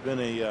lately, it's been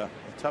a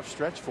tough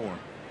stretch for him.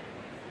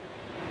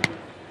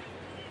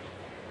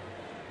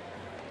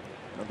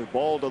 Another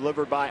ball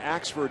delivered by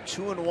Axford.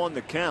 2-1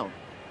 the count.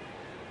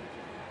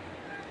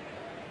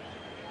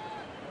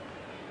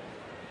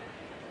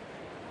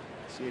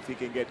 See if he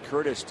can get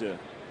Curtis to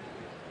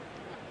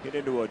get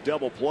into a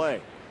double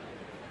play.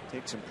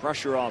 Take some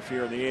pressure off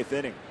here in the 8th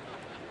inning.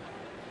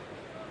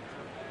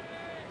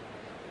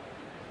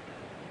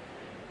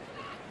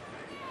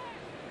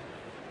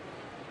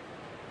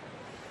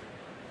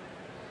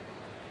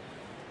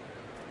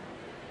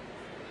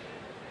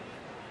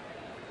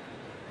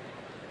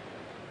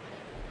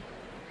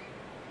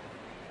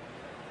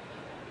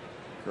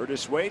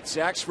 Curtis waits.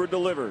 Axford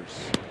delivers.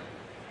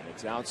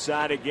 It's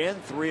outside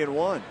again.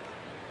 3-1.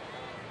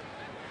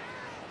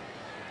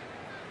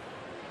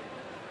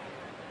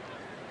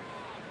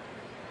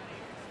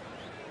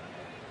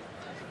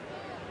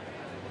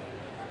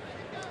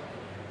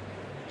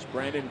 It's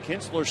Brandon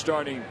Kinsler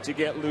starting to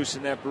get loose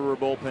in that Brewer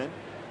bullpen.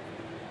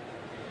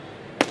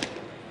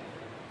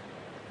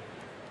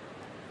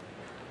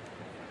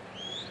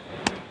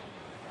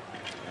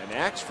 And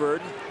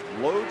Axford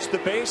loads the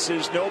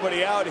bases.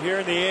 Nobody out here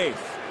in the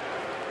 8th.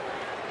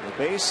 A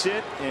base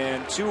hit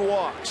and 2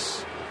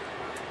 walks.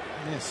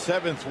 His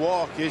 7th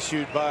walk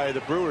issued by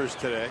the Brewers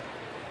today.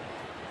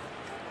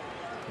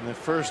 And the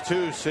first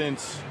 2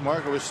 since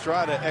Marco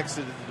Estrada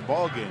exited the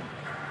ball game.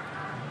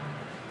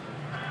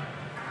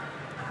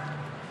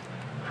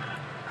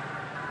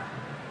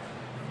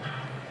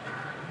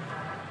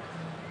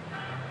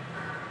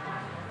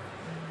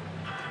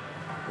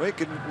 Well, you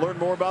can learn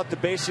more about the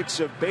basics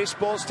of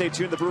baseball. Stay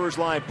tuned to the Brewers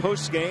Live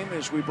post game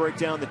as we break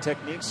down the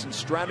techniques and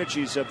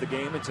strategies of the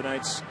game in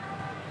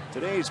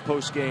today's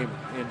post game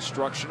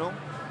instructional.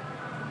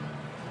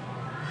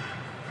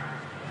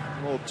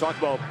 We'll talk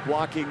about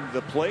blocking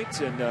the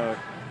plate, and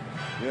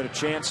we had a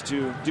chance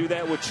to do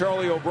that with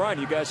Charlie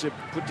O'Brien. You guys have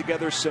put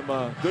together some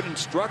good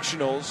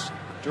instructionals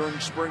during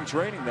spring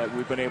training that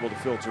we've been able to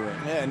filter in.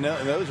 Yeah,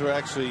 no, those were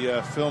actually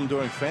filmed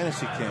during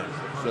fantasy camp.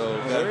 So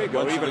there you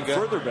go, even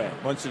further back.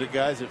 A bunch of the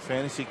guys at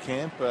fantasy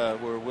camp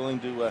were willing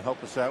to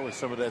help us out with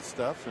some of that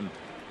stuff, and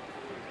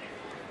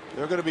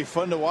they're going to be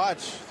fun to watch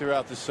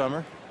throughout the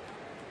summer.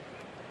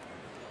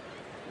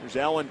 There's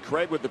Alan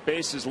Craig with the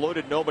bases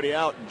loaded, nobody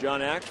out, and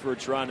John Axford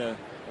trying to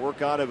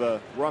work out of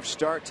a rough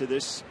start to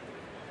this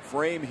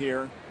frame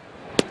here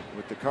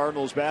with the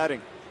Cardinals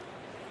batting.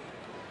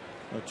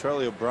 Well,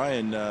 Charlie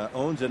O'Brien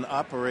owns and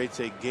operates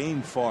a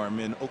game farm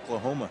in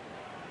Oklahoma.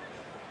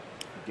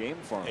 Game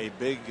farm. A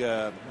big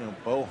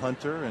bow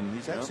hunter, and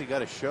he's actually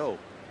got a show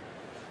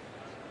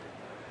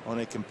on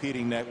a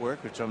competing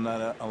network, which I'm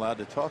not allowed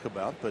to talk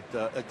about. But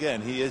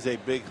again, he is a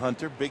big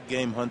hunter, big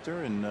game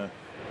hunter, and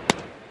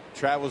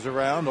travels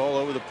around all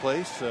over the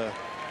place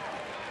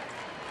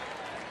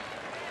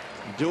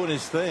doing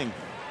his thing.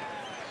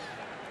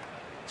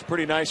 It's a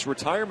pretty nice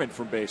retirement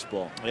from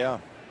baseball. Yeah.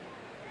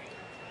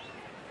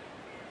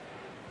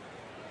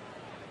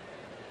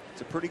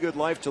 It's a pretty good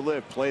life to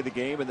live. Play the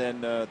game and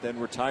then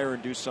retire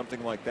and do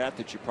something like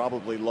that you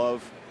probably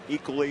love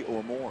equally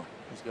or more.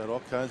 He's got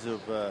all kinds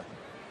of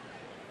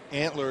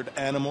antlered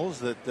animals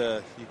that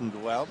you can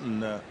go out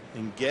and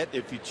get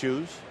if you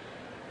choose.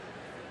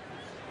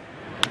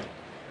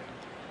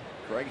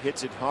 Craig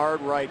hits it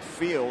hard right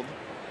field.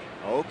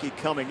 Aoki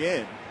coming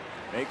in,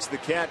 makes the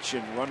catch,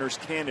 and runners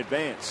can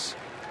advance.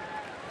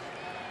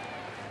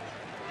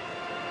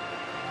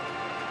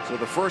 So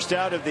the first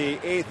out of the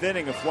 8th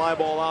inning, a fly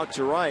ball out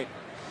to right.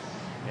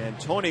 And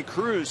Tony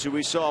Cruz, who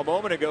we saw a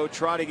moment ago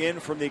trotting in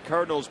from the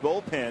Cardinals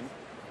bullpen,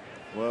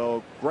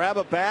 will grab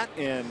a bat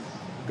and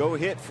go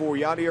hit for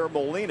Yadier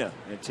Molina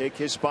and take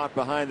his spot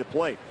behind the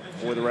plate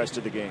for the rest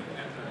of the game.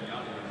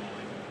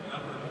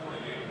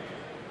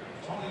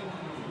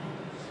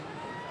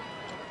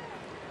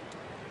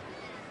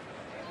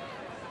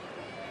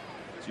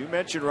 As you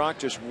mentioned, Rock,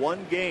 just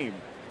one game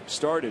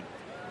started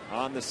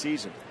on the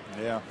season.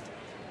 Yeah.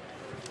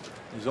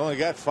 He's only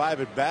got 5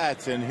 at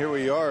bats, and here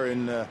we are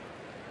in the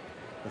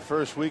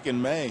first week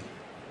in May.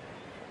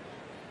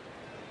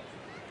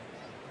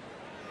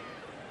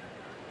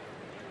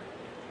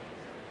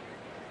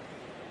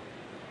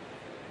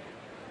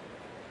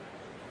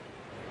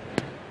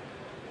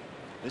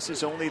 This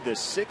is only the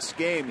 6th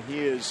game he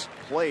has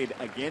played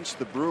against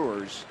the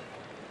Brewers,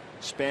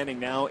 spanning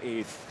now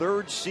a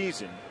 3rd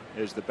season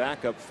as the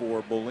backup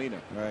for Molina.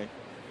 Right.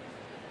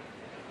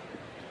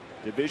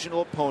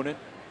 Divisional opponent,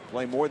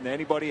 play more than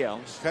anybody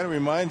else. Kind of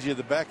reminds you of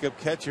the backup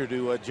catcher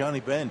to Johnny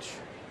Bench.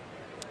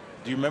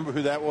 Do you remember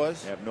who that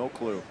was? I have no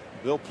clue.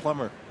 Bill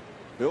Plummer.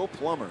 Bill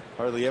Plummer.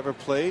 Hardly ever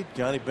played.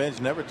 Johnny Bench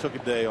never took a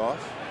day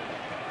off.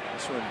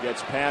 This one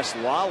gets past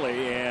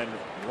Lally, and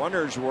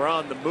runners were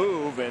on the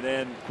move and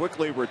then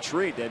quickly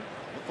retreat. And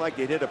looked like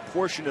it hit a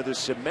portion of the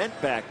cement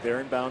back there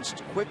and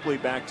bounced quickly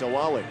back to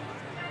Lally.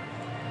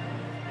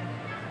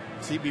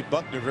 C.B.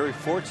 Buckner very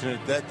fortunate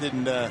that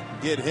didn't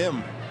get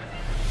him.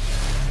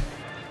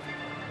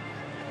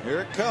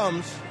 Here it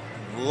comes.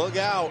 Look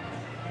out.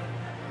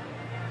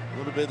 A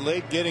little bit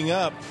late getting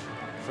up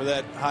for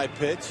that high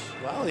pitch.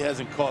 Well, he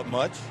hasn't caught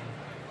much.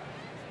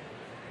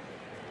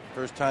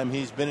 First time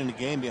he's been in the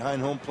game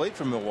behind home plate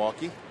for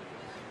Milwaukee.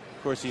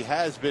 Of course, he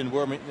has been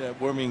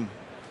warming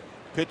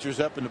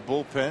pitchers up in the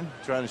bullpen,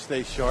 trying to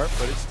stay sharp,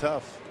 but it's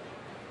tough.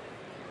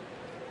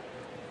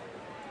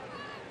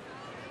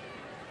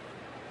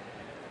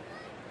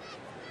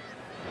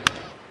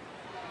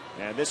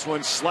 And this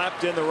one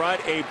slapped in the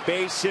right, a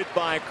base hit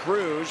by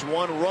Cruz.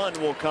 1 run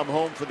will come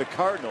home for the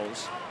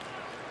Cardinals.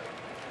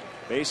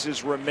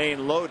 Bases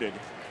remain loaded.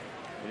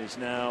 It is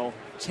now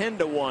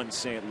 10-1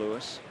 St.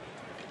 Louis.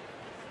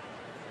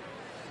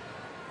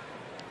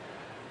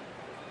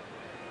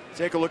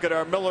 Take a look at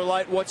our Miller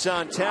Lite What's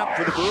on Tap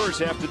for the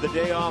Brewers after the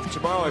day off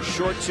tomorrow. A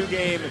short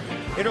 2-game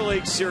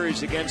interleague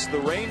series against the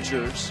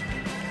Rangers.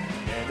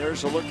 And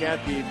there's a look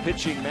at the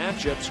pitching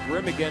matchups.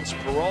 Grimm against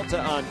Peralta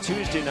on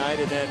Tuesday night,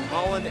 and then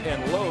Holland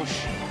and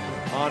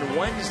Loesch on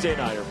Wednesday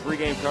night. Our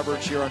pregame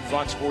coverage here on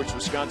Fox Sports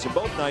Wisconsin.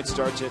 Both nights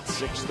starts at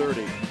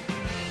 6:30.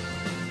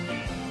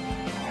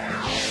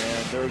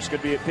 And there's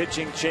going to be a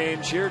pitching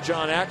change here.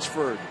 John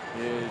Axford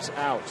is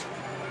out.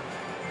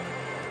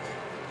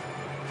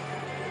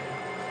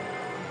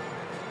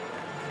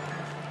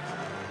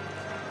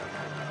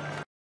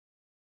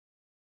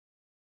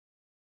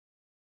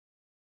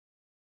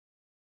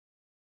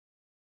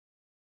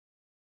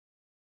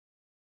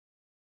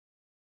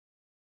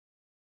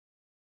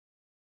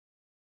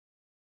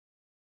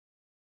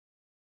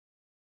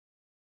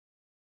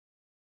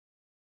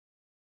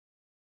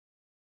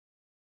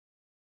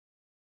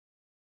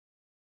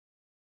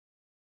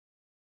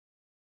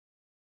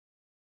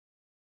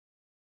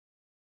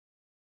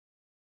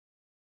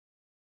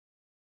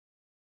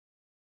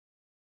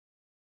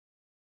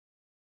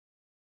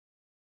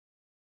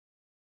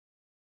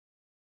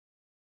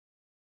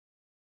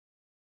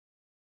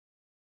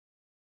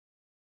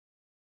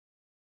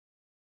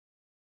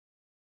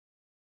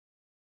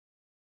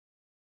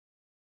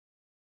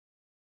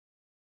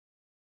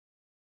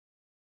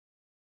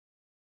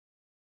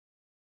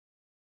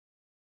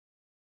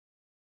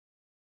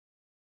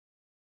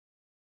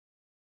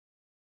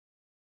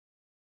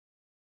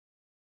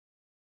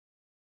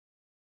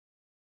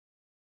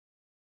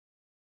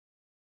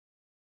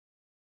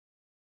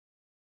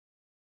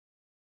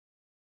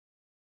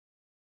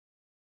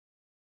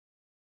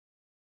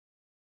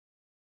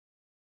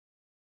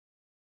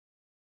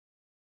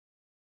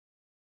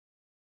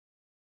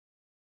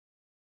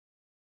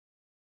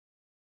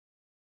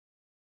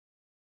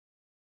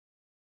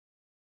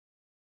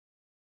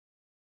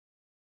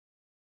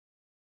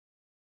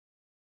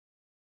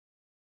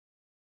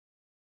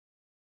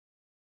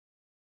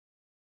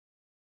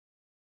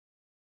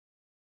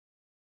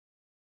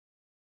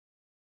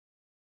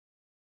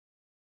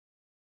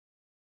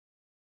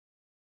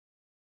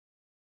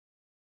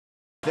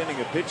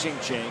 Inning, a pitching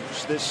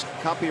change. This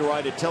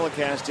copyrighted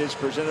telecast is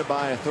presented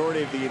by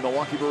authority of the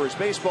Milwaukee Brewers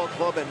Baseball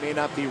Club and may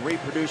not be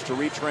reproduced or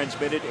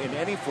retransmitted in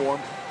any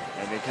form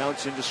and the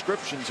accounts and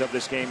descriptions of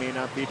this game may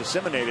not be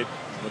disseminated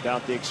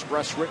without the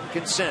express written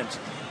consent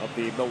of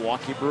the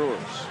Milwaukee Brewers.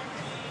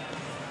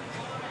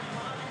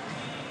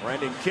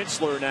 Brandon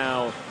Kinsler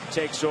now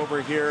takes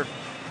over here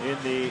in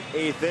the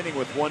 8th inning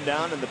with 1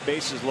 down and the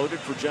bases loaded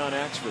for John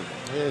Axford.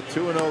 Yeah,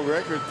 2-0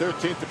 record,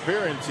 13th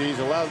appearance. He's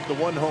allowed the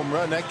 1 home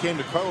run. That came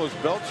to Carlos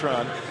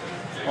Beltran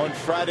on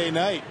Friday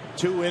night.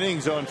 2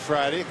 innings on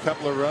Friday, a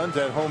couple of runs,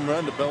 that home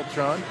run to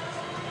Beltran,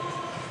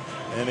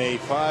 and a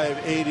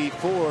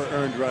 .584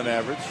 earned run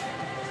average.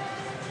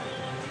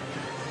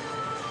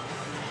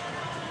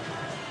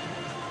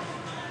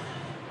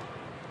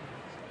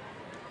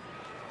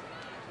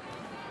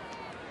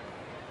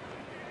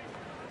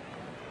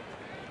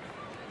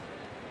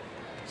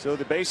 So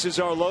the bases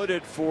are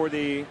loaded for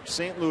the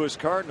St. Louis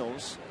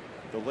Cardinals.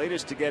 The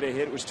latest to get a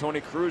hit was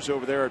Tony Cruz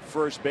over there at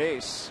first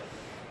base.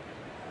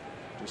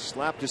 Just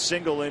slapped a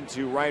single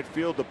into right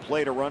field to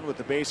plate a run with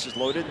the bases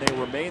loaded, and they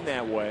remain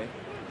that way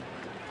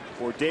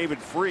for David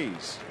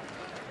Freese.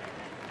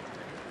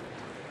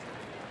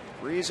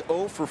 Freese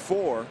 0 for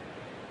 4.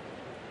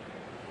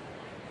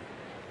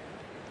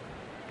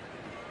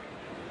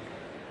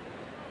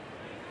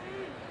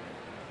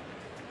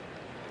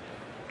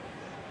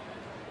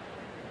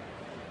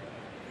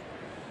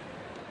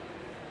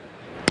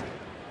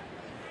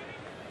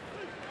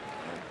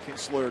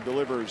 Kinsler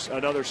delivers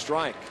another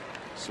strike.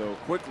 So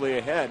quickly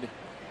ahead,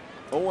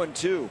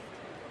 0-2.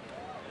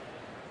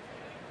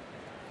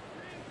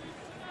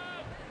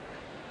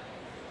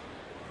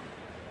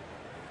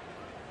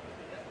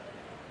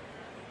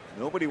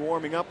 Nobody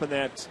warming up in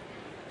that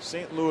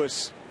St.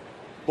 Louis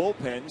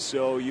bullpen,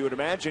 so you would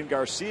imagine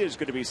Garcia is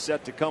going to be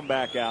set to come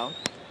back out.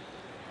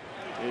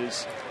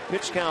 His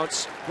pitch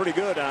count's pretty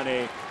good on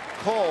a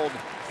called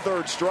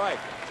 3rd strike.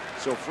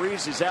 So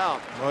Freese is out.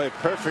 Boy,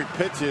 perfect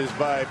pitches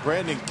by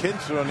Brandon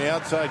Kinsler on the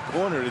outside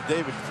corner to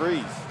David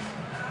Freese.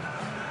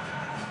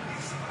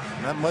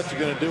 Not much you're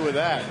going to do with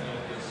that.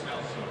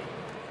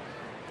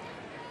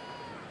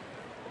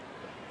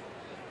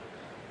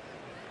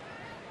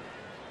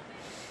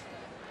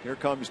 Here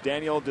comes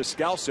Daniel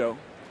Descalso.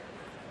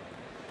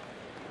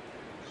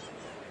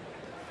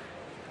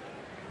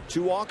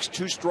 2 walks,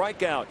 2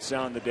 strikeouts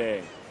on the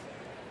day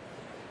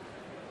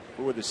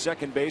for the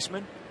second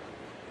baseman.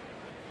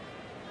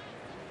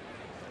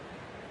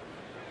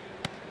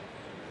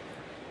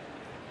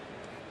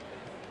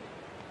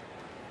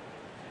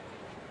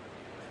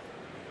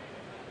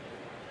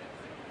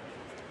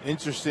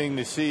 Interesting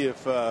to see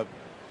if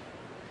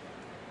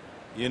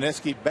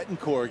Yuniesky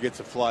Betancourt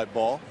gets a fly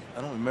ball. I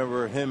don't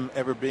remember him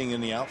ever being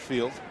in the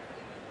outfield.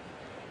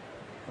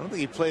 I don't think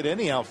he played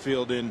any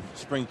outfield in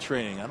spring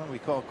training. I don't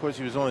recall. Of course,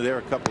 he was only there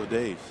a couple of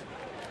days.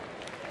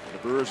 The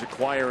Brewers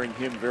acquiring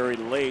him very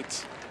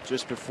late,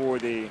 just before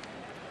the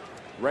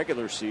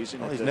regular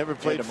season. Well, he's never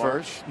played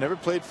first, never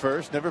played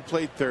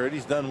 3rd.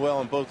 He's done well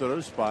in both of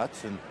those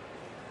spots, and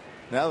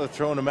now they're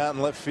throwing him out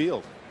in left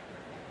field.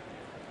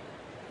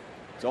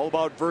 It's all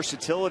about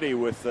versatility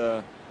with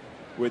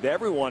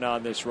everyone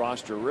on this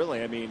roster,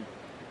 really. I mean,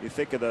 you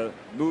think of the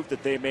move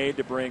that they made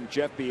to bring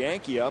Jeff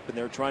Bianchi up, and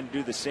they're trying to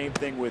do the same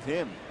thing with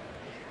him.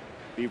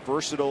 Be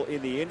versatile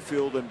in the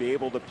infield and be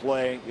able to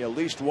play at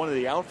least one of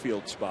the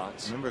outfield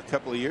spots. Remember a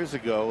couple of years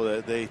ago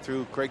that they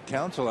threw Craig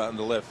Counsell out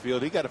into left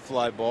field. He got a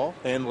fly ball,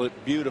 handled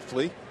it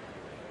beautifully.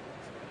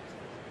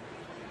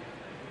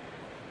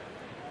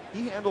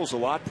 He handles a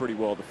lot pretty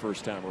well the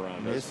first time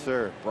around. Yes,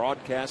 sir.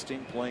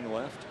 Broadcasting, playing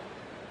left.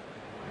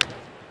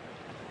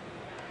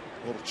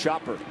 Little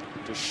chopper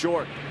to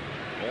short.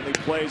 Only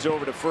plays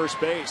over to first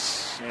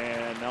base,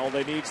 and all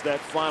they need is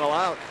that final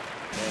out.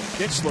 And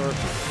Kinsler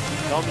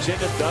comes in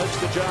and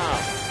does the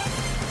job.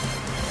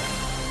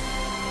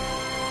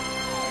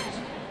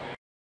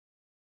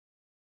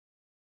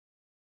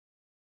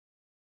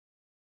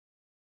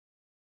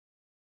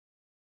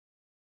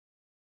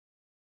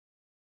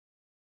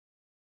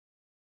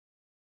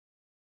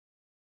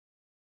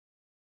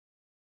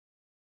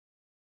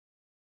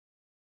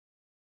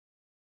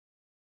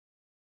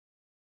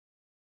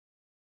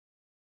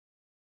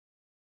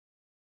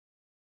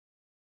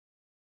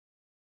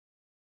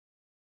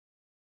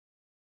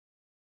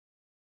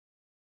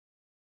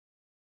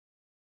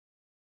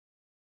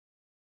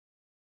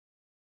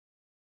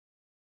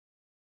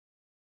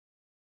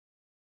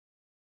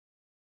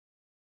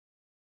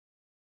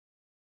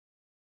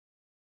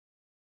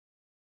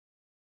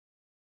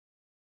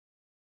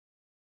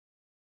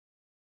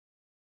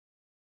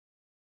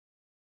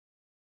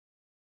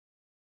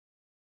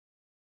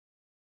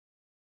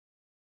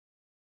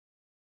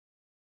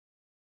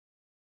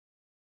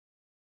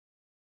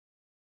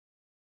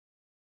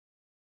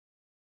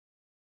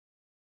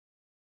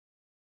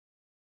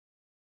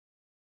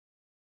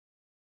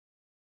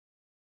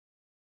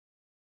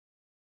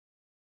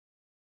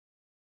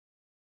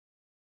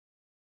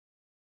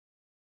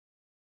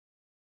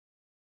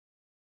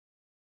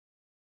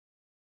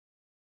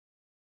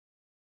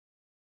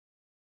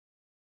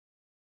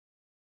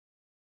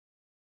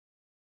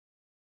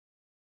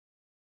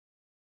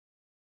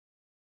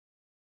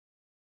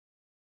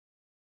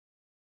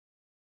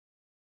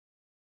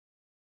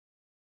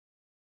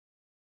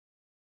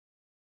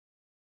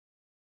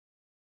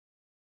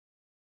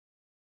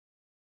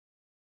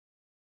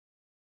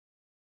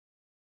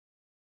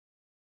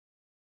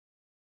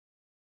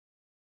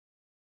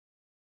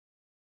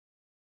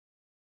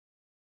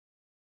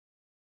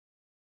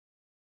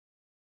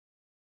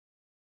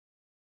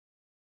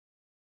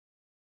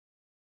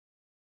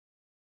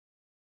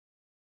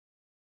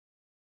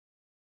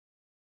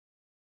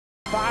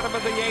 Bottom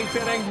of the 8th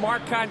inning.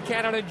 Mark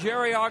Concannon and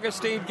Jerry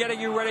Augustine getting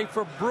you ready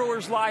for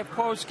Brewers Live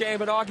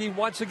postgame. And Augie,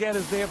 once again,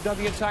 as they have done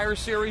the entire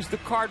series, the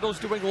Cardinals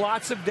doing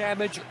lots of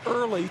damage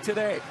early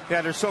today.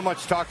 Yeah, there's so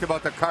much talked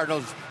about the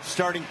Cardinals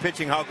starting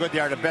pitching, how good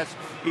they are, the best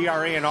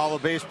ERA in all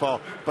of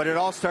baseball. But it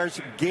all starts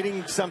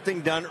getting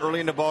something done early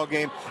in the ball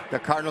game. The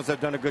Cardinals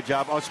have done a good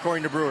job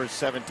outscoring the Brewers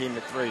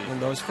 17-3. In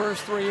those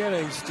first 3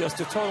 innings,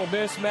 just a total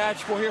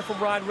mismatch. We'll hear from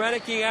Ron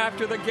Renicky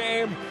after the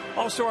game.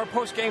 Also, our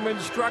postgame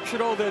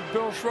instructional that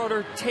Bill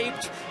Schroeder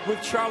taped with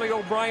Charlie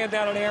O'Brien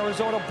down in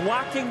Arizona,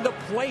 blocking the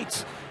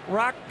plates.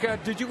 Rock,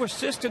 did you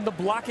assist in the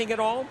blocking at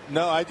all?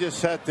 No, I just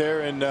sat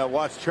there and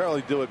watched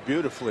Charlie do it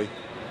beautifully.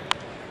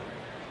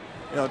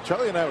 You know,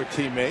 Charlie and I were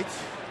teammates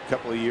a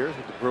couple of years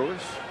with the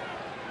Brewers.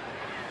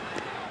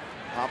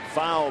 Pop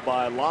foul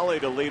by Lally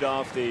to lead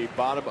off the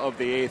bottom of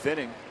the 8th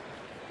inning.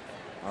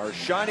 Our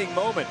shining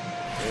moment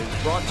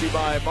is brought to you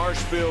by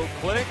Marshfield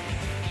Clinic,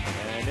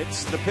 and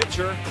it's the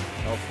pitcher,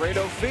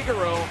 Alfredo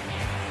Figueroa.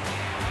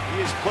 He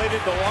has plated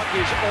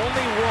Milwaukee's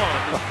only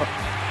run.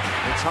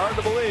 It's hard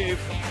to believe.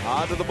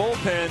 Out of the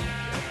bullpen,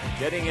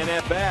 getting an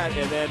at-bat,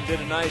 and then did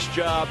a nice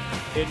job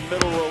in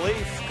middle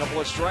relief. A couple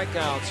of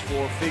strikeouts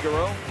for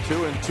Figueroa.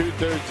 2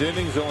 2/3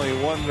 innings, only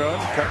 1 run,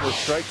 a couple of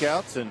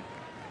strikeouts, and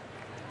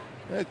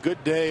a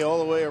good day all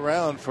the way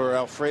around for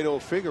Alfredo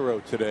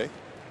Figueroa today.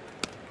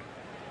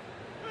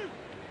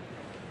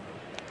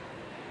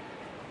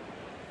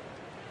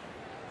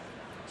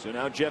 So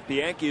now Jeff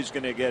Bianchi is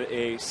going to get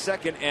a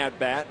second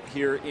at-bat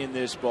here in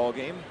this ball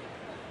game.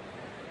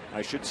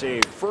 I should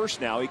say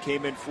first now. He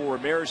came in for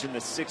Ramirez in the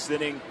 6th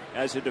inning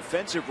as a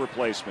defensive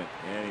replacement,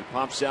 and he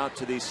pops out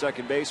to the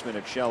second baseman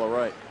at shallow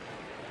right.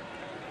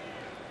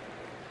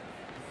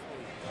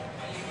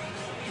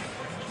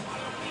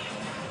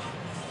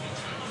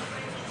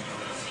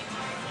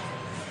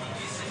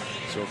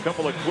 So a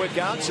couple of quick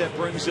outs. That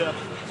brings up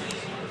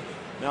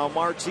now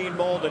Martin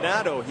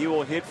Maldonado. He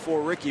will hit for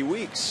Ricky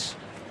Weeks.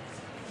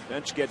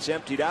 Bench gets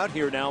emptied out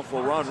here now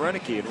for Ron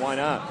Renicky, and why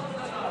not?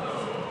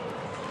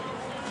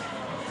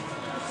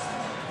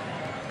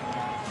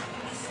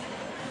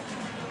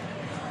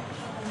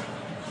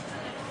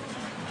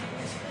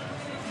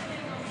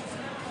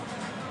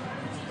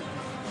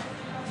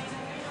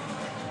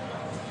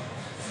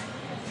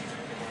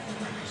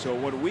 So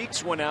when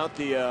Weeks went out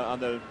on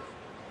the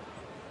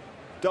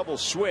double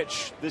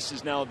switch, this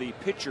is now the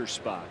pitcher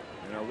spot.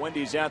 And our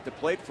Wendy's at the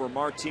plate for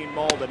Martin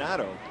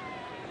Maldonado.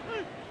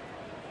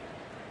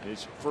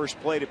 His first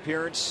plate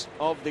appearance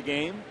of the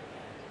game.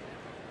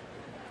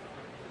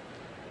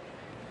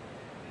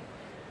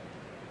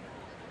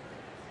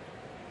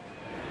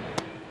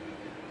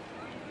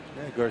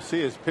 Yeah,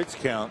 Garcia's pitch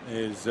count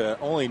is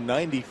only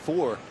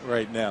 94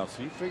 right now,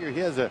 so you figure he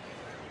has a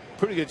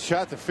pretty good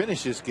shot to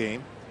finish this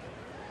game.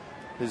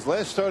 His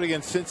last start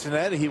against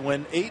Cincinnati, he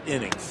went 8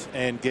 innings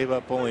and gave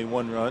up only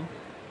 1 run.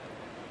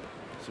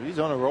 So he's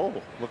on a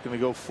roll, looking to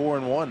go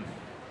 4-1.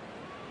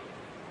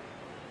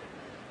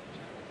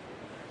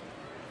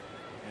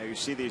 Now you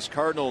see these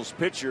Cardinals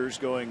pitchers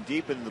going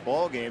deep into the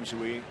ball games.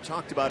 We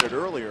talked about it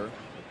earlier,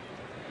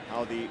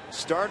 how the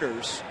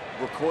starters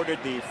recorded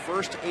the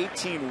first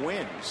 18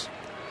 wins.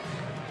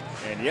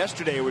 And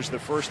yesterday was the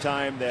first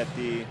time that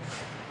a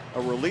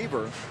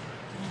reliever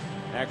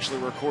actually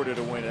recorded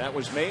a win. And that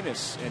was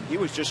Manus, and he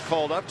was just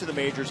called up to the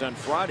majors on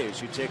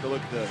Fridays. You take a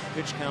look at the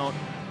pitch count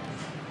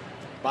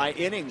by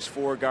innings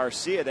for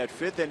Garcia. That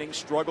 5th inning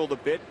struggled a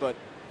bit, but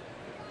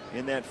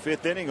in that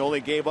 5th inning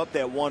only gave up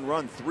that 1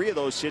 run. 3 of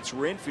those hits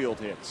were infield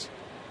hits.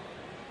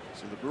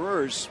 So the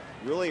Brewers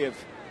really have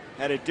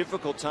had a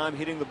difficult time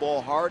hitting the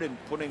ball hard and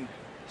putting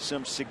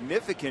some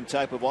significant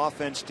type of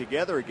offense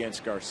together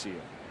against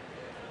Garcia.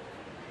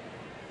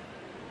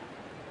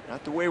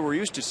 Not the way we're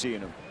used to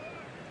seeing him.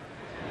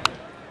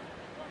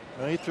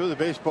 Well, he threw the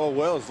baseball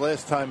well his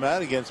last time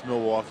out against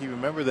Milwaukee.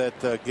 Remember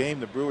that game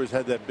the Brewers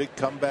had that big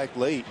comeback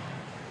late.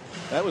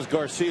 That was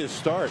Garcia's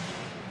start.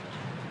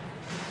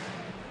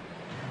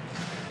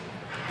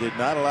 Did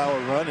not allow a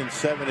run in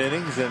 7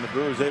 innings, and the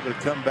Brewers able to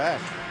come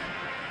back.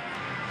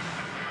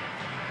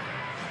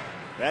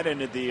 That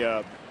ended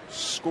the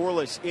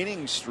scoreless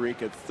inning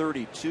streak at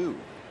 32.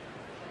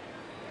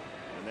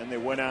 And then they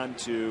went on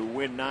to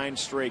win 9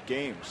 straight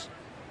games.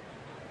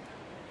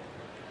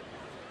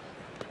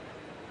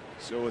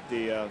 So with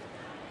the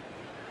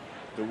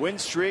win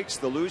streaks,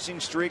 the losing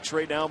streaks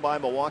right now by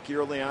Milwaukee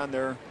early on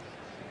there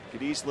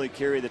could easily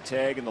carry the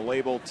tag and the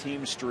label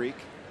team streak.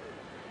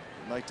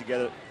 I'd like to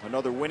get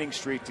another winning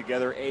streak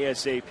together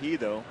ASAP,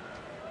 though.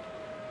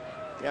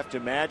 You have to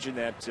imagine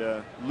that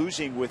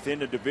losing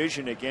within a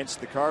division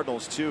against the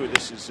Cardinals too,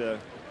 this is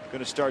going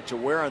to start to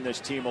wear on this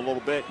team a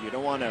little bit. You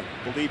don't want to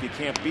believe you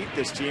can't beat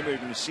this team. You're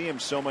going to see them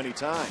so many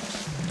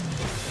times.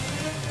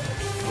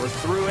 We're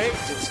through 8.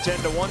 It's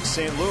 10-1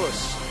 St.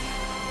 Louis.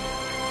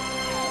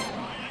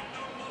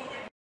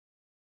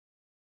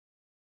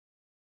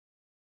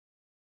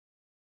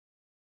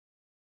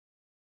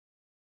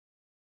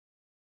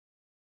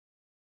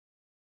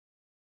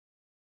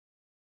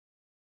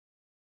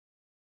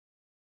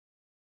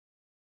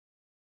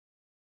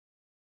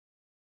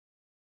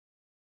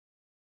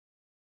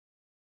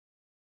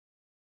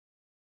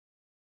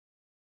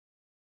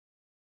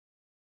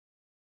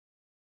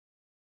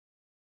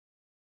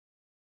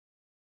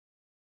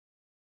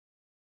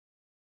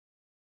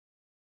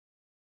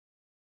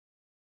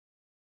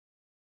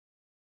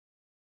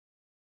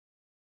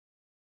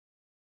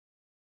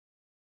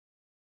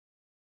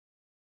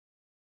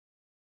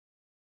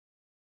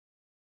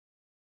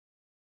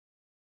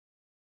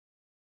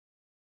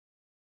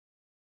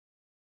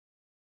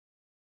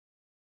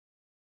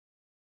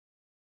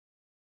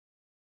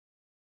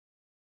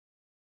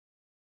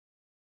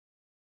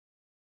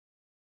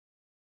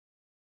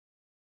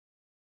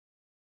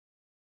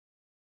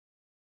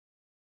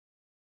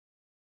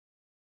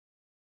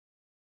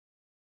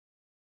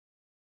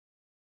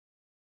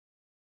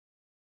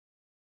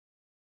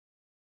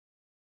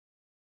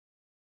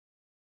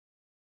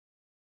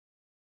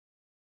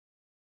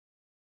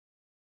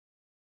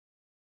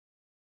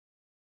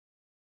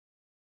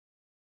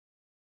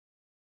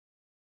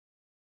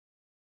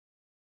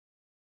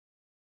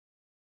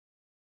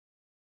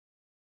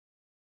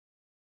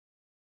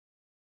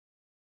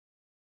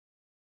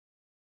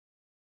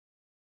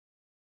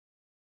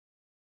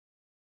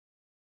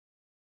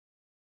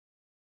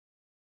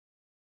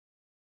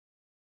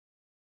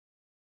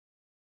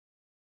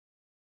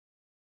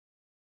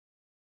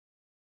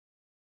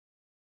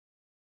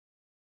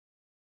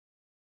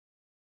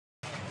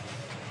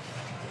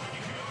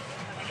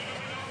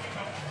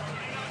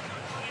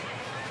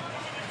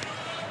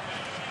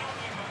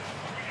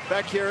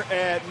 Back here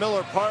at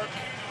Miller Park,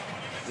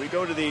 we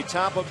go to the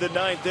top of the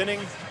 9th inning.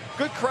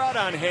 Good crowd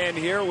on hand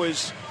here.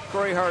 Was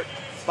Corey Hart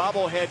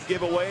bobblehead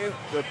giveaway.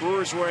 The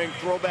Brewers wearing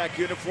throwback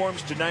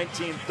uniforms to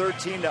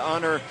 1913 to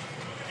honor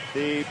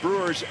the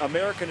Brewers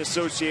American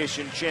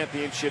Association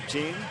championship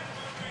team.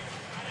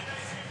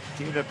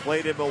 Team that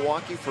played in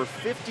Milwaukee for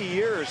 50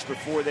 years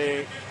before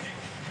they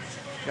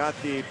got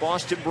the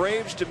Boston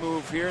Braves to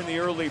move here in the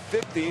early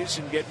 50s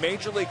and get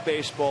Major League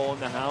Baseball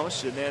in the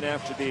house. And then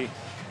after the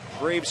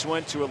Braves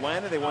went to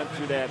Atlanta, they went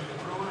through that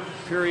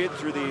period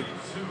through the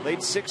late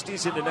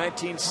 60s into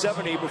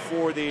 1970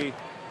 before the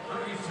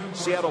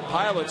Seattle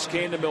Pilots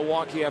came to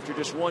Milwaukee after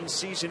just one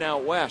season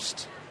out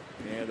west.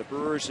 And the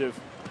Brewers have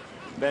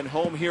been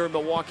home here in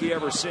Milwaukee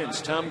ever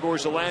since. Tom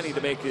Gorzolani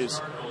to make his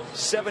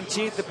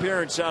 17th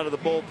appearance out of the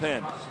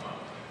bullpen.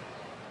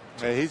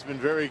 He's been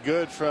very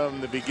good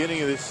from the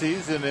beginning of the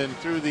season and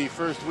through the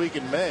first week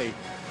in May.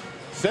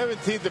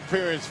 17th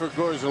appearance for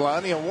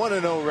Gorzolani, a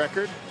 1-0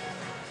 record.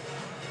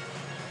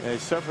 And he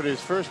suffered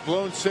his first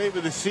blown save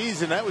of the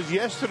season. That was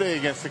yesterday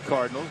against the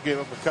Cardinals. Gave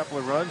up a couple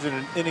of runs in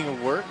an inning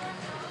of work.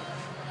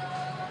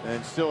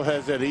 And still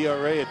has that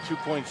ERA at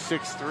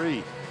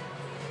 2.63.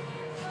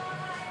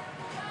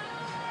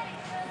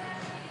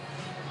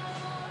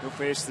 He'll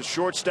face the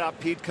shortstop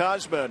Pete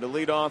Kozma to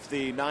lead off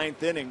the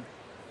 9th inning.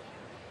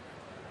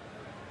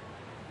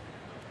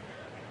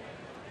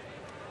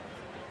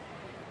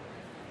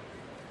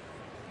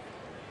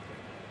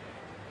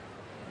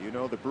 You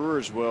know the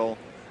Brewers will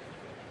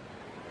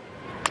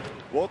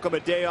welcome a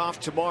day off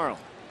tomorrow.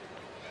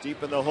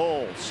 Deep in the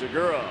hole,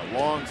 Segura,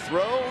 long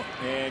throw,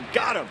 and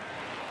got him.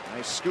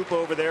 Nice scoop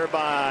over there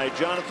by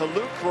Jonathan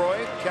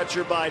Lucroy,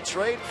 catcher by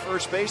trade,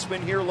 first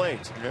baseman here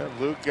late. Yeah,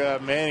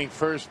 Luke manning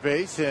first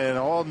base, and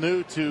all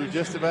new to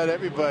just about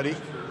everybody.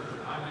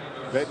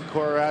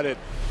 Betancourt out at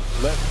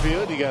left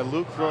field. You got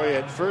Lucroy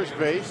at first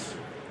base.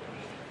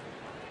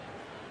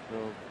 So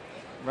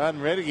Ron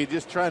Rennicky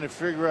just trying to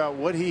figure out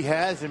what he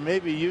has and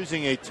maybe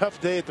using a tough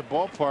day at the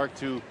ballpark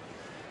to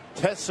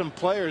test some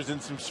players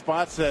in some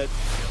spots that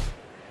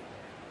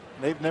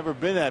they've never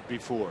been at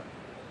before.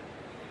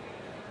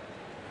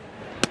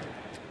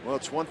 Well,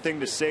 it's one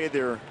thing to say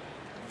they're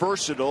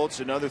versatile. It's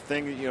another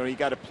thing, you know, you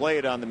got to play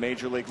it on the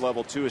major league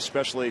level too,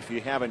 especially if you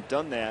haven't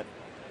done that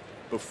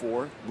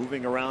before,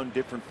 moving around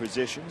different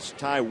positions.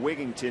 Ty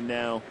Wigington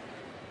now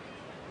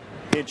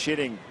pinch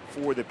hitting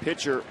for the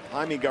pitcher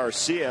Jaime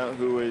Garcia,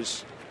 who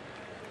is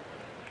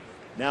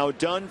now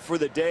done for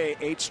the day.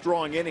 8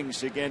 strong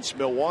innings against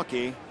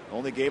Milwaukee.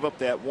 Only gave up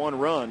that 1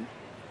 run.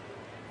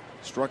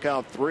 Struck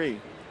out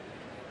 3.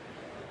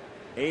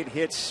 8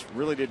 hits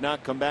really did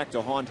not come back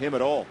to haunt him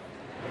at all.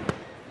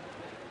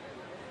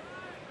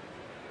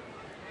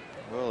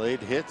 Well, 8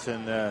 hits,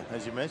 and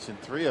as you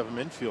mentioned, 3 of them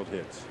infield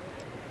hits.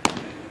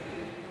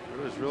 He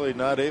was really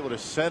not able to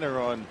center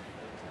on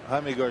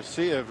Jaime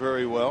Garcia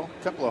very well.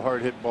 A couple of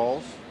hard hit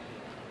balls.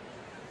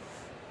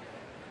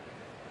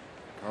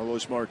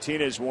 Carlos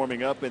Martinez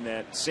warming up in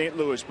that St.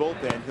 Louis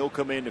bullpen. He'll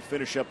come in to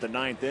finish up the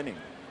 9th inning.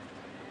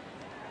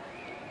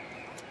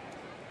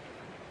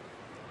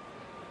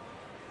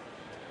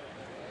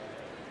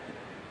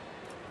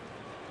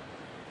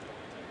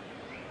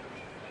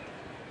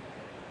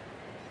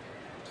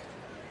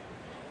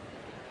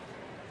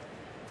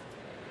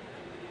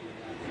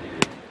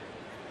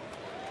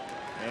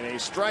 And a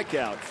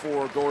strikeout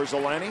for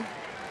Gorzolani.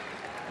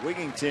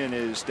 Wigington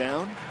is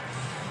down.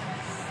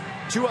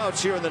 2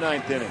 outs here in the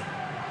 9th inning.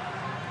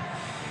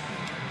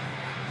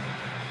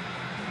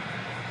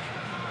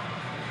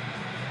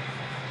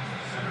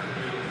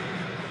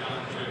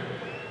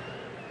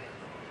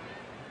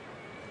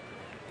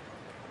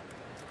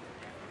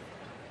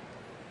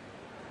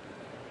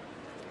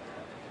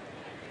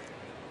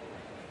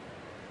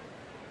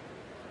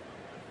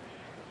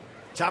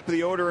 Top of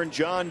the order in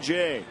John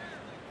Jay.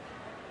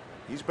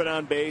 He's been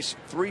on base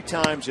 3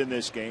 times in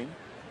this game.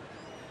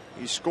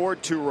 He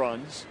scored 2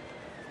 runs.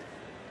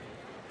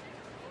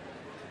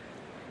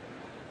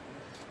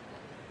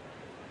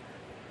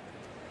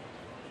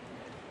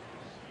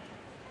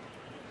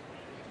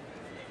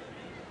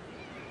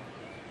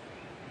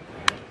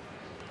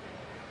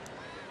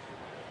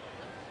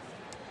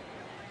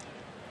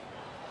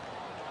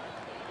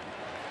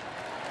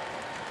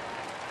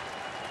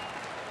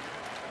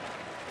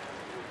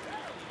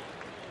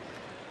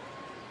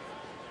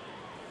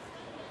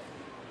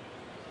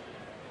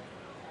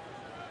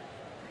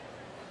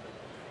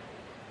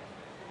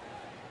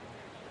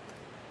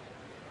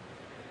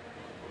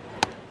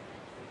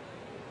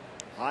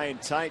 High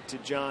and tight to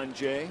John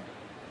Jay.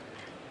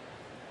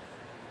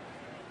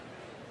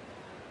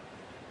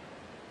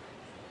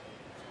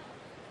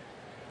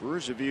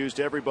 Brewers have used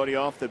everybody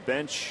off the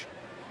bench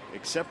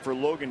except for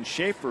Logan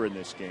Schaefer in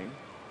this game.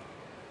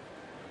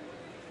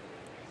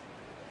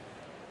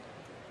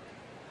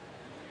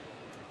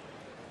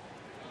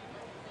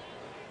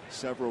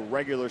 Several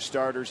regular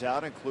starters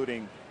out,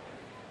 including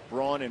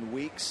Braun and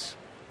Weeks.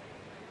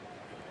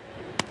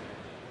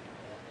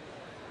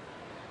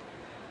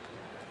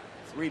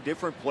 Three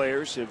different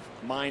players have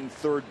mined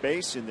third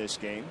base in this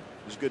game.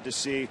 It was good to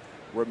see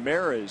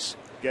Ramirez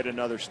get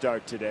another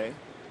start today.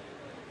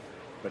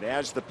 But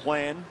as the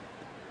plan,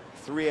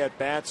 3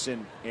 at-bats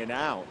in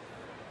out.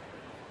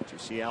 You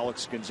see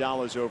Alex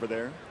Gonzalez over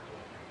there.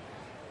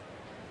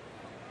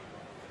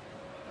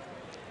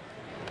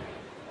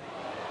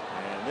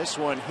 And this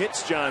one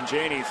hits John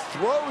Jay. He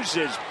throws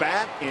his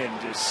bat in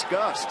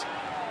disgust.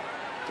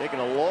 Taking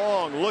a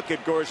long look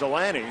at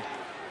Gorzolani.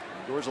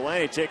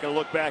 Gorzolani taking a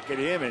look back at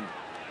him, and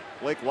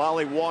Blake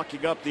Wally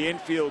walking up the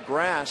infield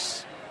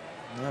grass,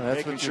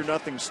 making sure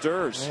nothing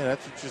stirs. Yeah,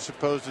 that's what you're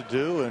supposed to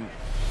do. And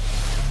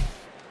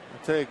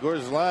I'll tell you,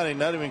 Gorzolani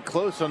not even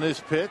close on this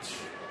pitch.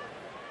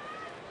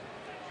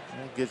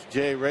 Gets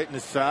Jay right in the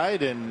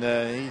side, and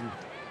he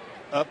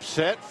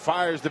upset,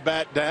 fires the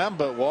bat down,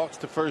 but walks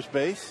to first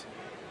base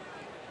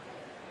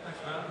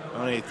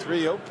on a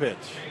 3-0 pitch.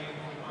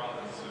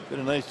 Did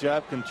a nice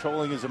job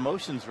controlling his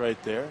emotions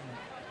right there.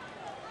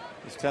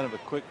 Just kind of a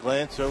quick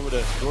glance over to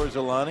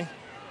Gorzolani.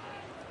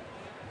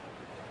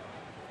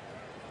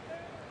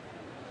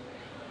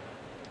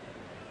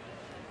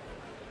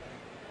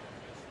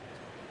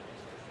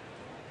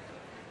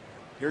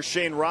 Here's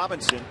Shane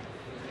Robinson.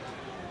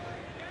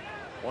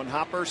 One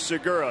hopper,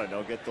 Segura.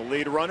 They'll get the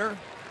lead runner.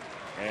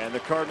 And the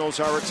Cardinals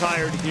are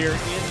retired here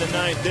in the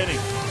 9th inning.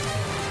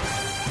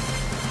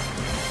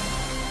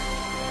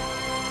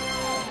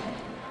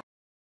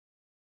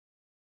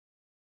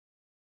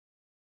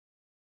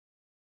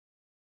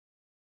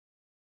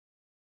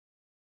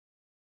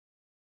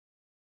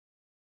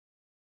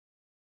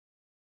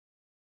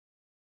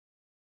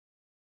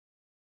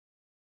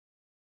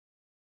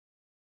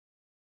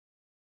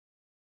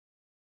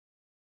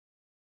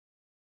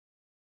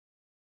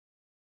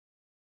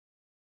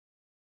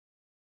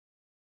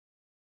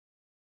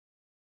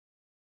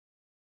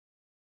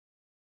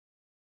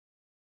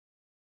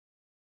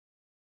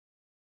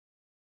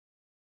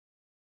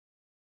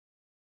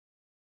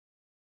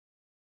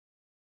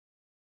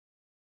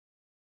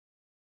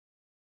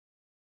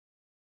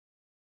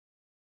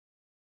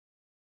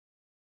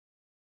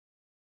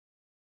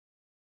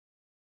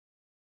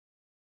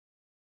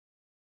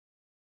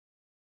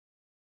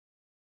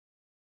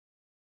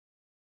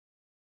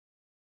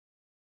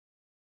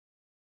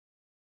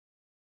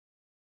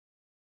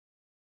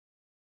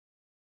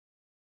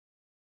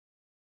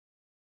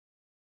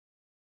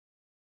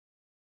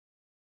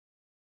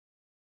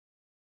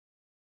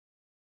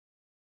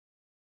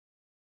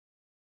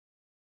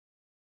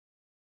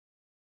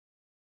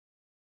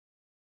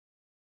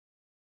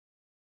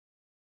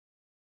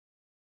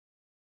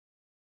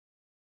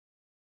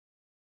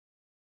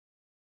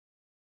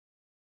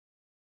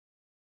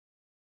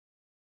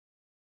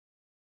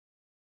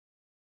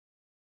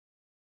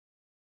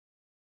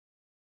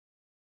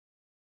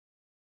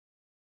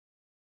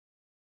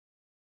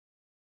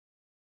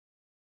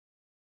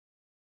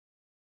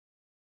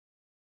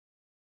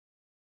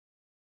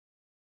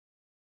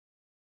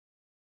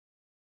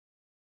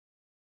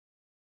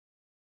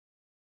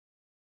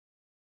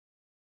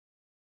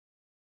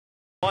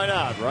 Why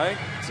not, right?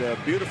 It's a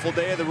beautiful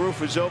day. The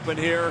roof is open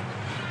here.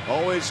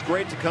 Always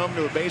great to come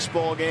to a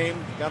baseball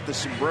game. Got the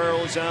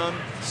sombreros on.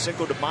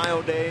 Cinco de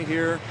Mayo day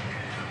here.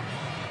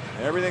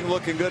 Everything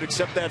looking good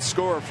except that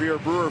score if you're a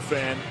Brewer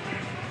fan.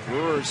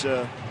 Brewers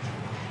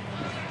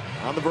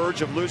on the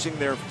verge of losing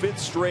their 5th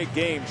straight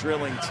game,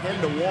 trailing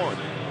 10-1.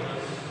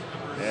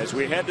 As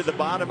we head to the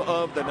bottom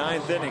of the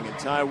 9th inning, and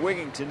Ty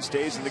Wigington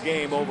stays in the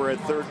game over at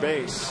third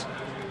base.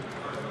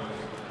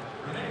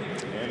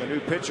 And the new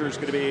pitcher is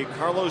going to be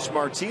Carlos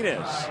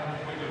Martinez.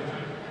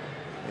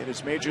 Made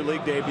his major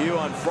league debut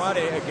on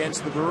Friday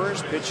against the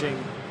Brewers,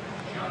 pitching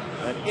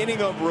an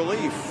inning of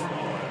relief.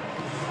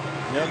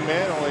 Young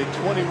man, only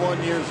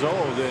 21 years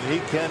old, and he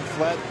can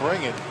flat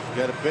bring it.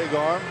 Got a big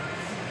arm.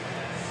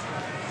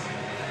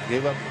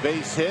 Gave up a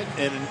base hit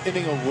and an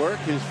inning of work.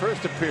 His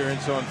first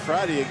appearance on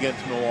Friday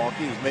against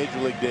Milwaukee, his major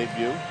league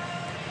debut.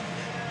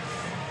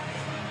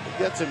 He's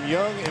got some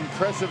young,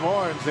 impressive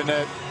arms in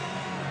that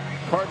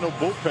Cardinal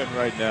bullpen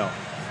right now.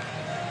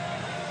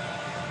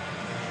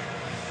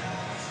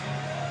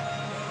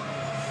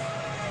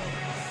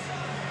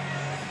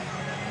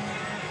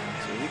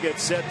 So he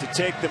gets set to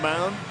take the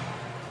mound.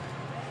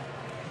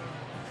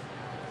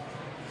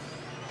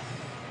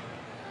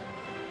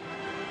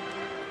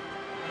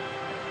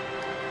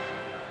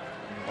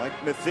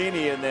 Mike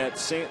Matheny in that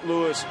St.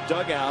 Louis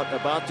dugout,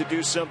 about to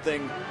do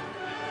something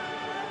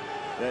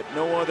that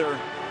no other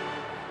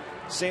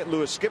St.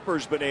 Louis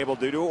skipper's been able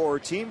to do, or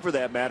team for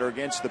that matter,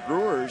 against the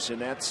Brewers,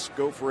 and that's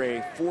go for a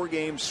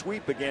 4-game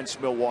sweep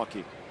against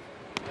Milwaukee.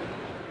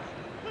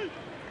 In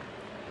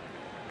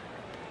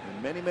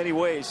many, many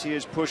ways, he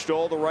has pushed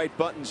all the right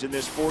buttons in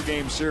this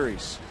 4-game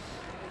series.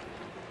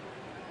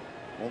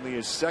 Only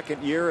his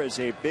second year as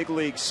a big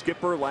league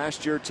skipper,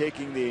 last year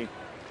taking the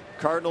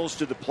Cardinals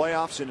to the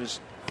playoffs in his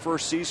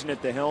first season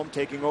at the helm,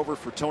 taking over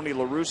for Tony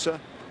La Russa.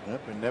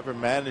 Yep, and never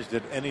managed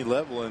at any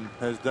level and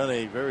has done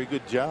a very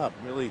good job.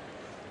 Really,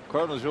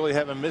 Cardinals really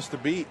haven't missed a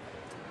beat.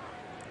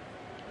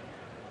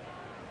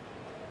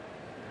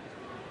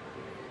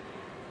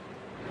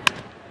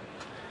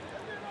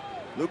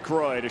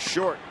 Lucroy to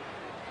short.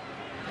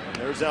 And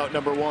there's out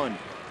number one.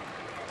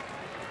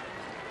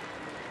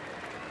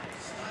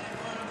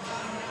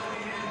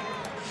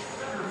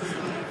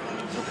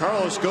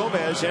 Carlos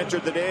Gomez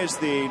entered the day as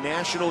the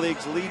National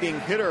League's leading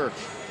hitter.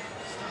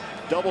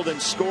 Doubled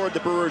and scored the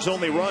Brewers'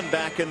 only run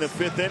back in the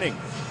 5th inning.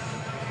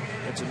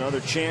 That's another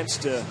chance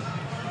to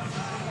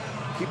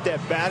keep that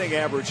batting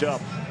average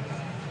up.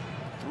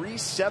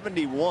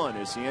 371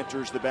 as he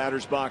enters the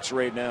batter's box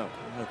right now.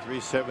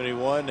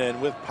 371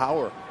 and with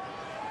power.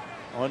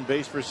 On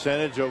base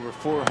percentage over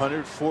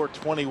 400,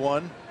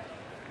 421.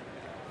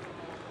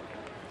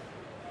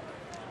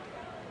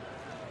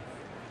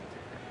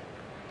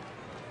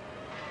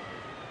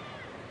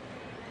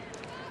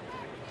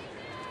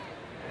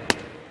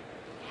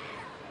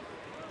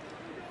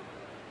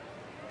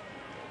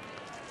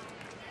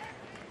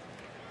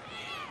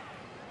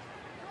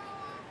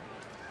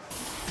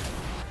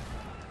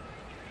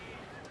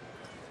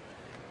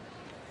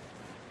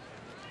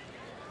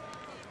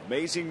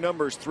 Amazing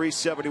numbers.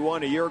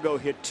 371 a year ago,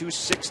 hit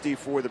 260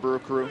 for the Brewer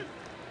Crew.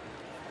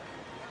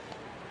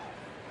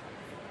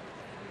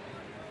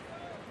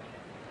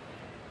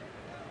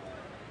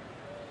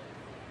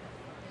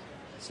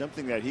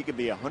 Something that he could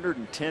be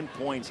 110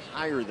 points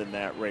higher than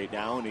that right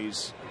now, and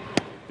he's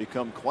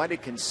become quite a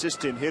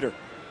consistent hitter.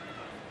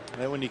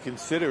 And when you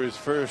consider his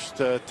first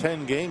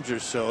 10 games or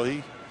so,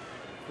 he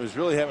was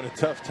really having a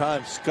tough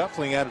time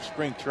scuffling out of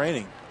spring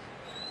training.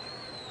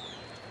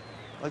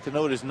 I'd like to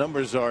know what his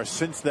numbers are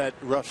since that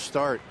rough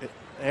start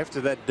after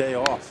that day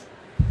off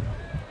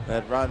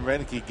that Ron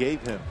Renneke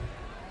gave him.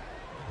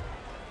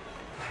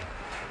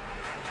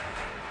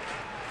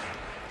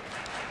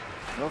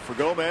 Well, for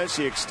Gomez,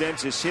 he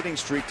extends his hitting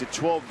streak to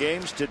 12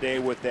 games today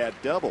with that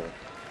double.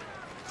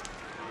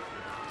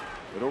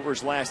 But over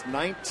his last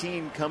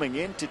 19 coming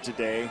into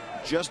today,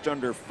 just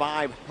under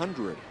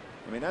 500.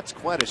 I mean, that's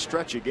quite a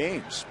stretch of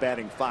games,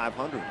 batting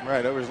 500.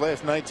 Right, over his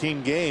last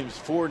 19 games,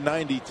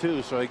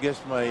 492. So I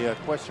guess my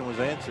question was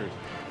answered.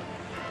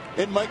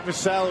 In Mike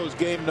Vassallo's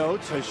game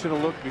notes, I should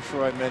have looked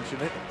before I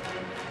mentioned it.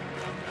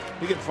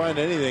 You can find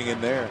anything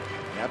in there.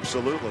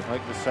 Absolutely.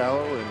 Mike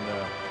Vassallo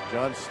and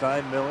John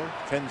Steinmiller,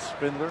 Ken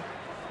Spindler.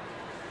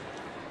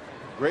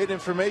 Great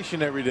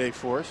information every day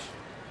for us.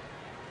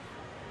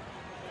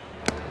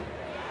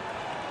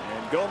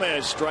 And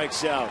Gomez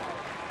strikes out.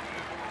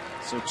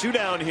 So 2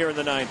 down here in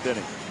the 9th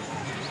inning.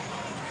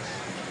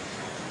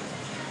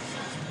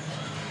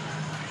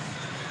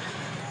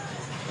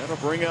 That'll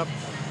bring up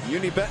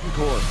Uni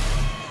Betancourt.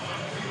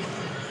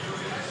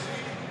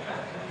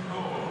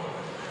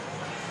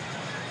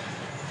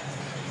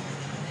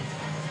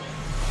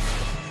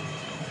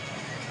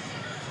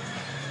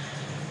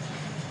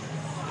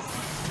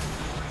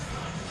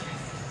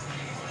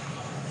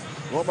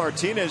 Well,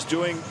 Martinez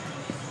doing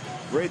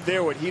right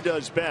there what he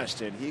does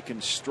best, and he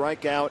can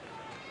strike out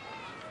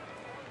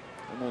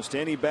almost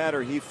any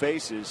batter he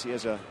faces. He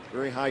has a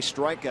very high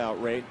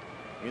strikeout rate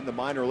in the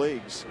minor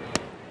leagues.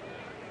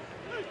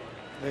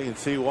 You can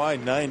see why.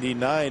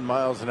 99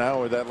 miles an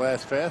hour that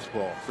last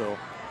fastball. So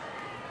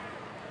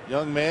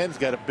young man's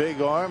got a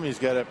big arm. He's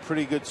got a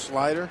pretty good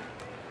slider.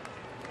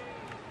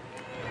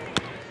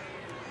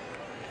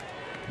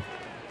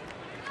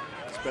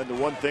 It's been the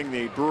one thing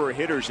the Brewer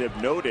hitters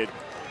have noted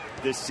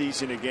this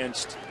season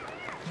against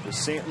the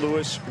St.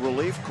 Louis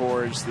relief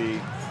corps is the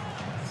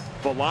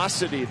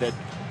velocity that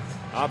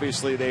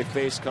obviously they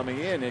face coming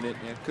in, and it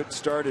could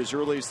start as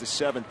early as the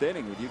 7th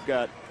inning when you've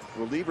got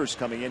relievers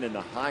coming in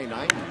the high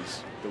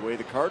 90s, the way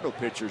the Cardinal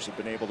pitchers have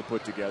been able to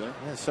put together.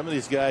 Yeah, some of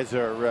these guys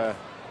are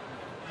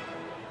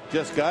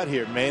just got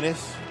here.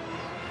 Maness,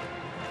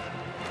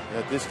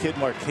 this kid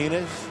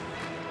Martinez,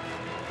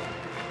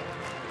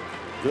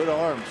 good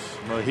arms.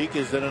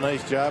 Mojica's done a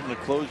nice job in the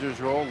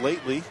closer's role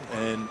lately,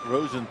 and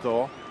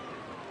Rosenthal.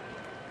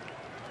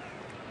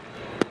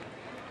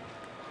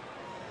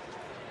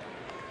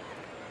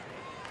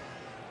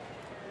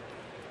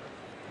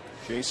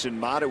 Jason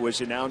Motta was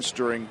announced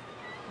during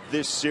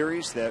this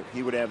series that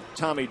he would have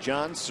Tommy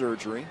John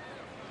surgery.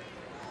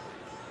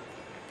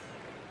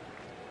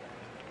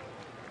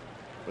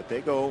 But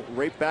they go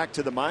right back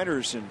to the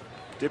minors and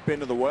dip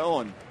into the well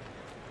and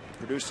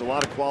produce a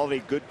lot of quality,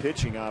 good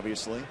pitching,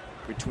 obviously,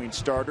 between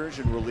starters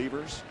and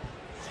relievers.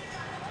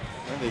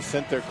 And they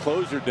sent their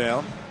closer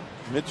down,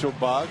 Mitchell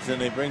Boggs,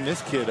 and they bring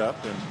this kid up,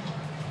 and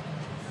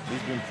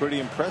he's been pretty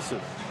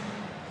impressive.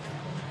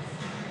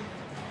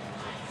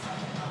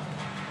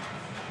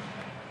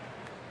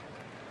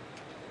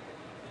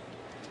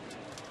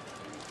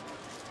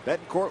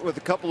 Betancourt with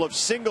a couple of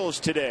singles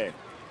today.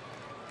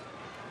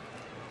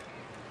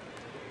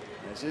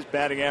 That's his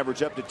batting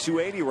average up to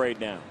 280 right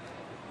now.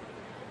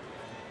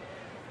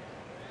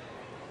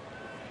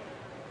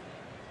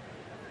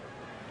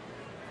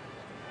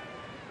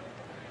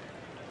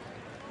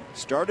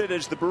 Started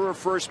as the Brewer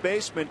first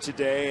baseman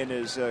today and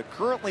is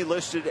currently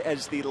listed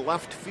as the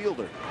left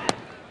fielder.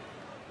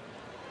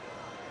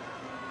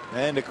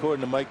 And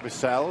according to Mike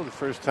Vassallo, the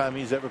first time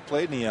he's ever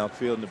played in the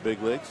outfield in the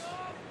big leagues.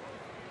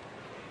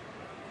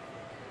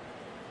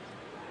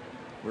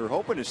 We were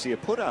hoping to see a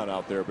put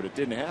out there, but it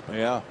didn't happen.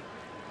 Yeah.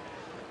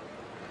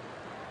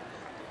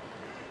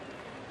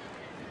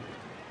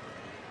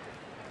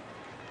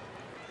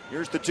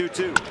 Here's the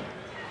 2-2.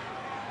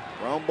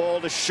 Ground ball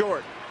to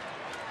short.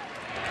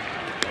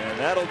 And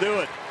that'll do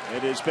it.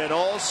 It has been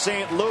all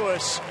St.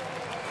 Louis.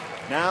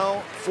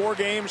 Now 4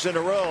 games in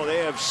a row.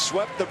 They have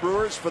swept the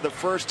Brewers for the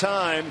first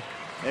time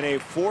in a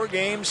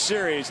 4-game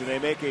series, and they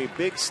make a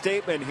big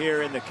statement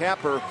here in the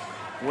capper,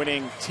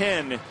 winning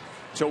 10-1.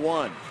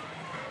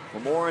 For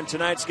more on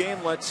tonight's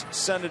game, let's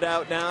send it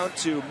out now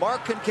to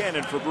Mark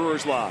Concannon for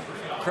Brewers Live.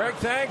 Craig,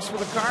 thanks. For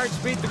the Cards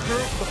beat the Crew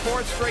for the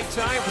 4th straight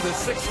time for the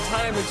 6th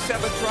time in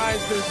 7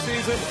 tries this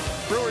season.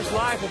 Brewers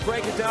Live will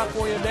break it down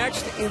for you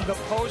next in the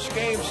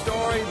post-game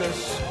story. The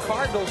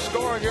Cardinals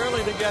scoring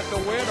early to get the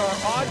win, or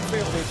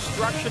on-field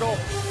instructional.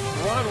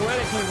 Ron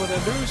Renicky with a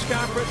news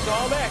conference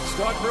all next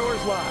on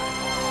Brewers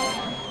Live.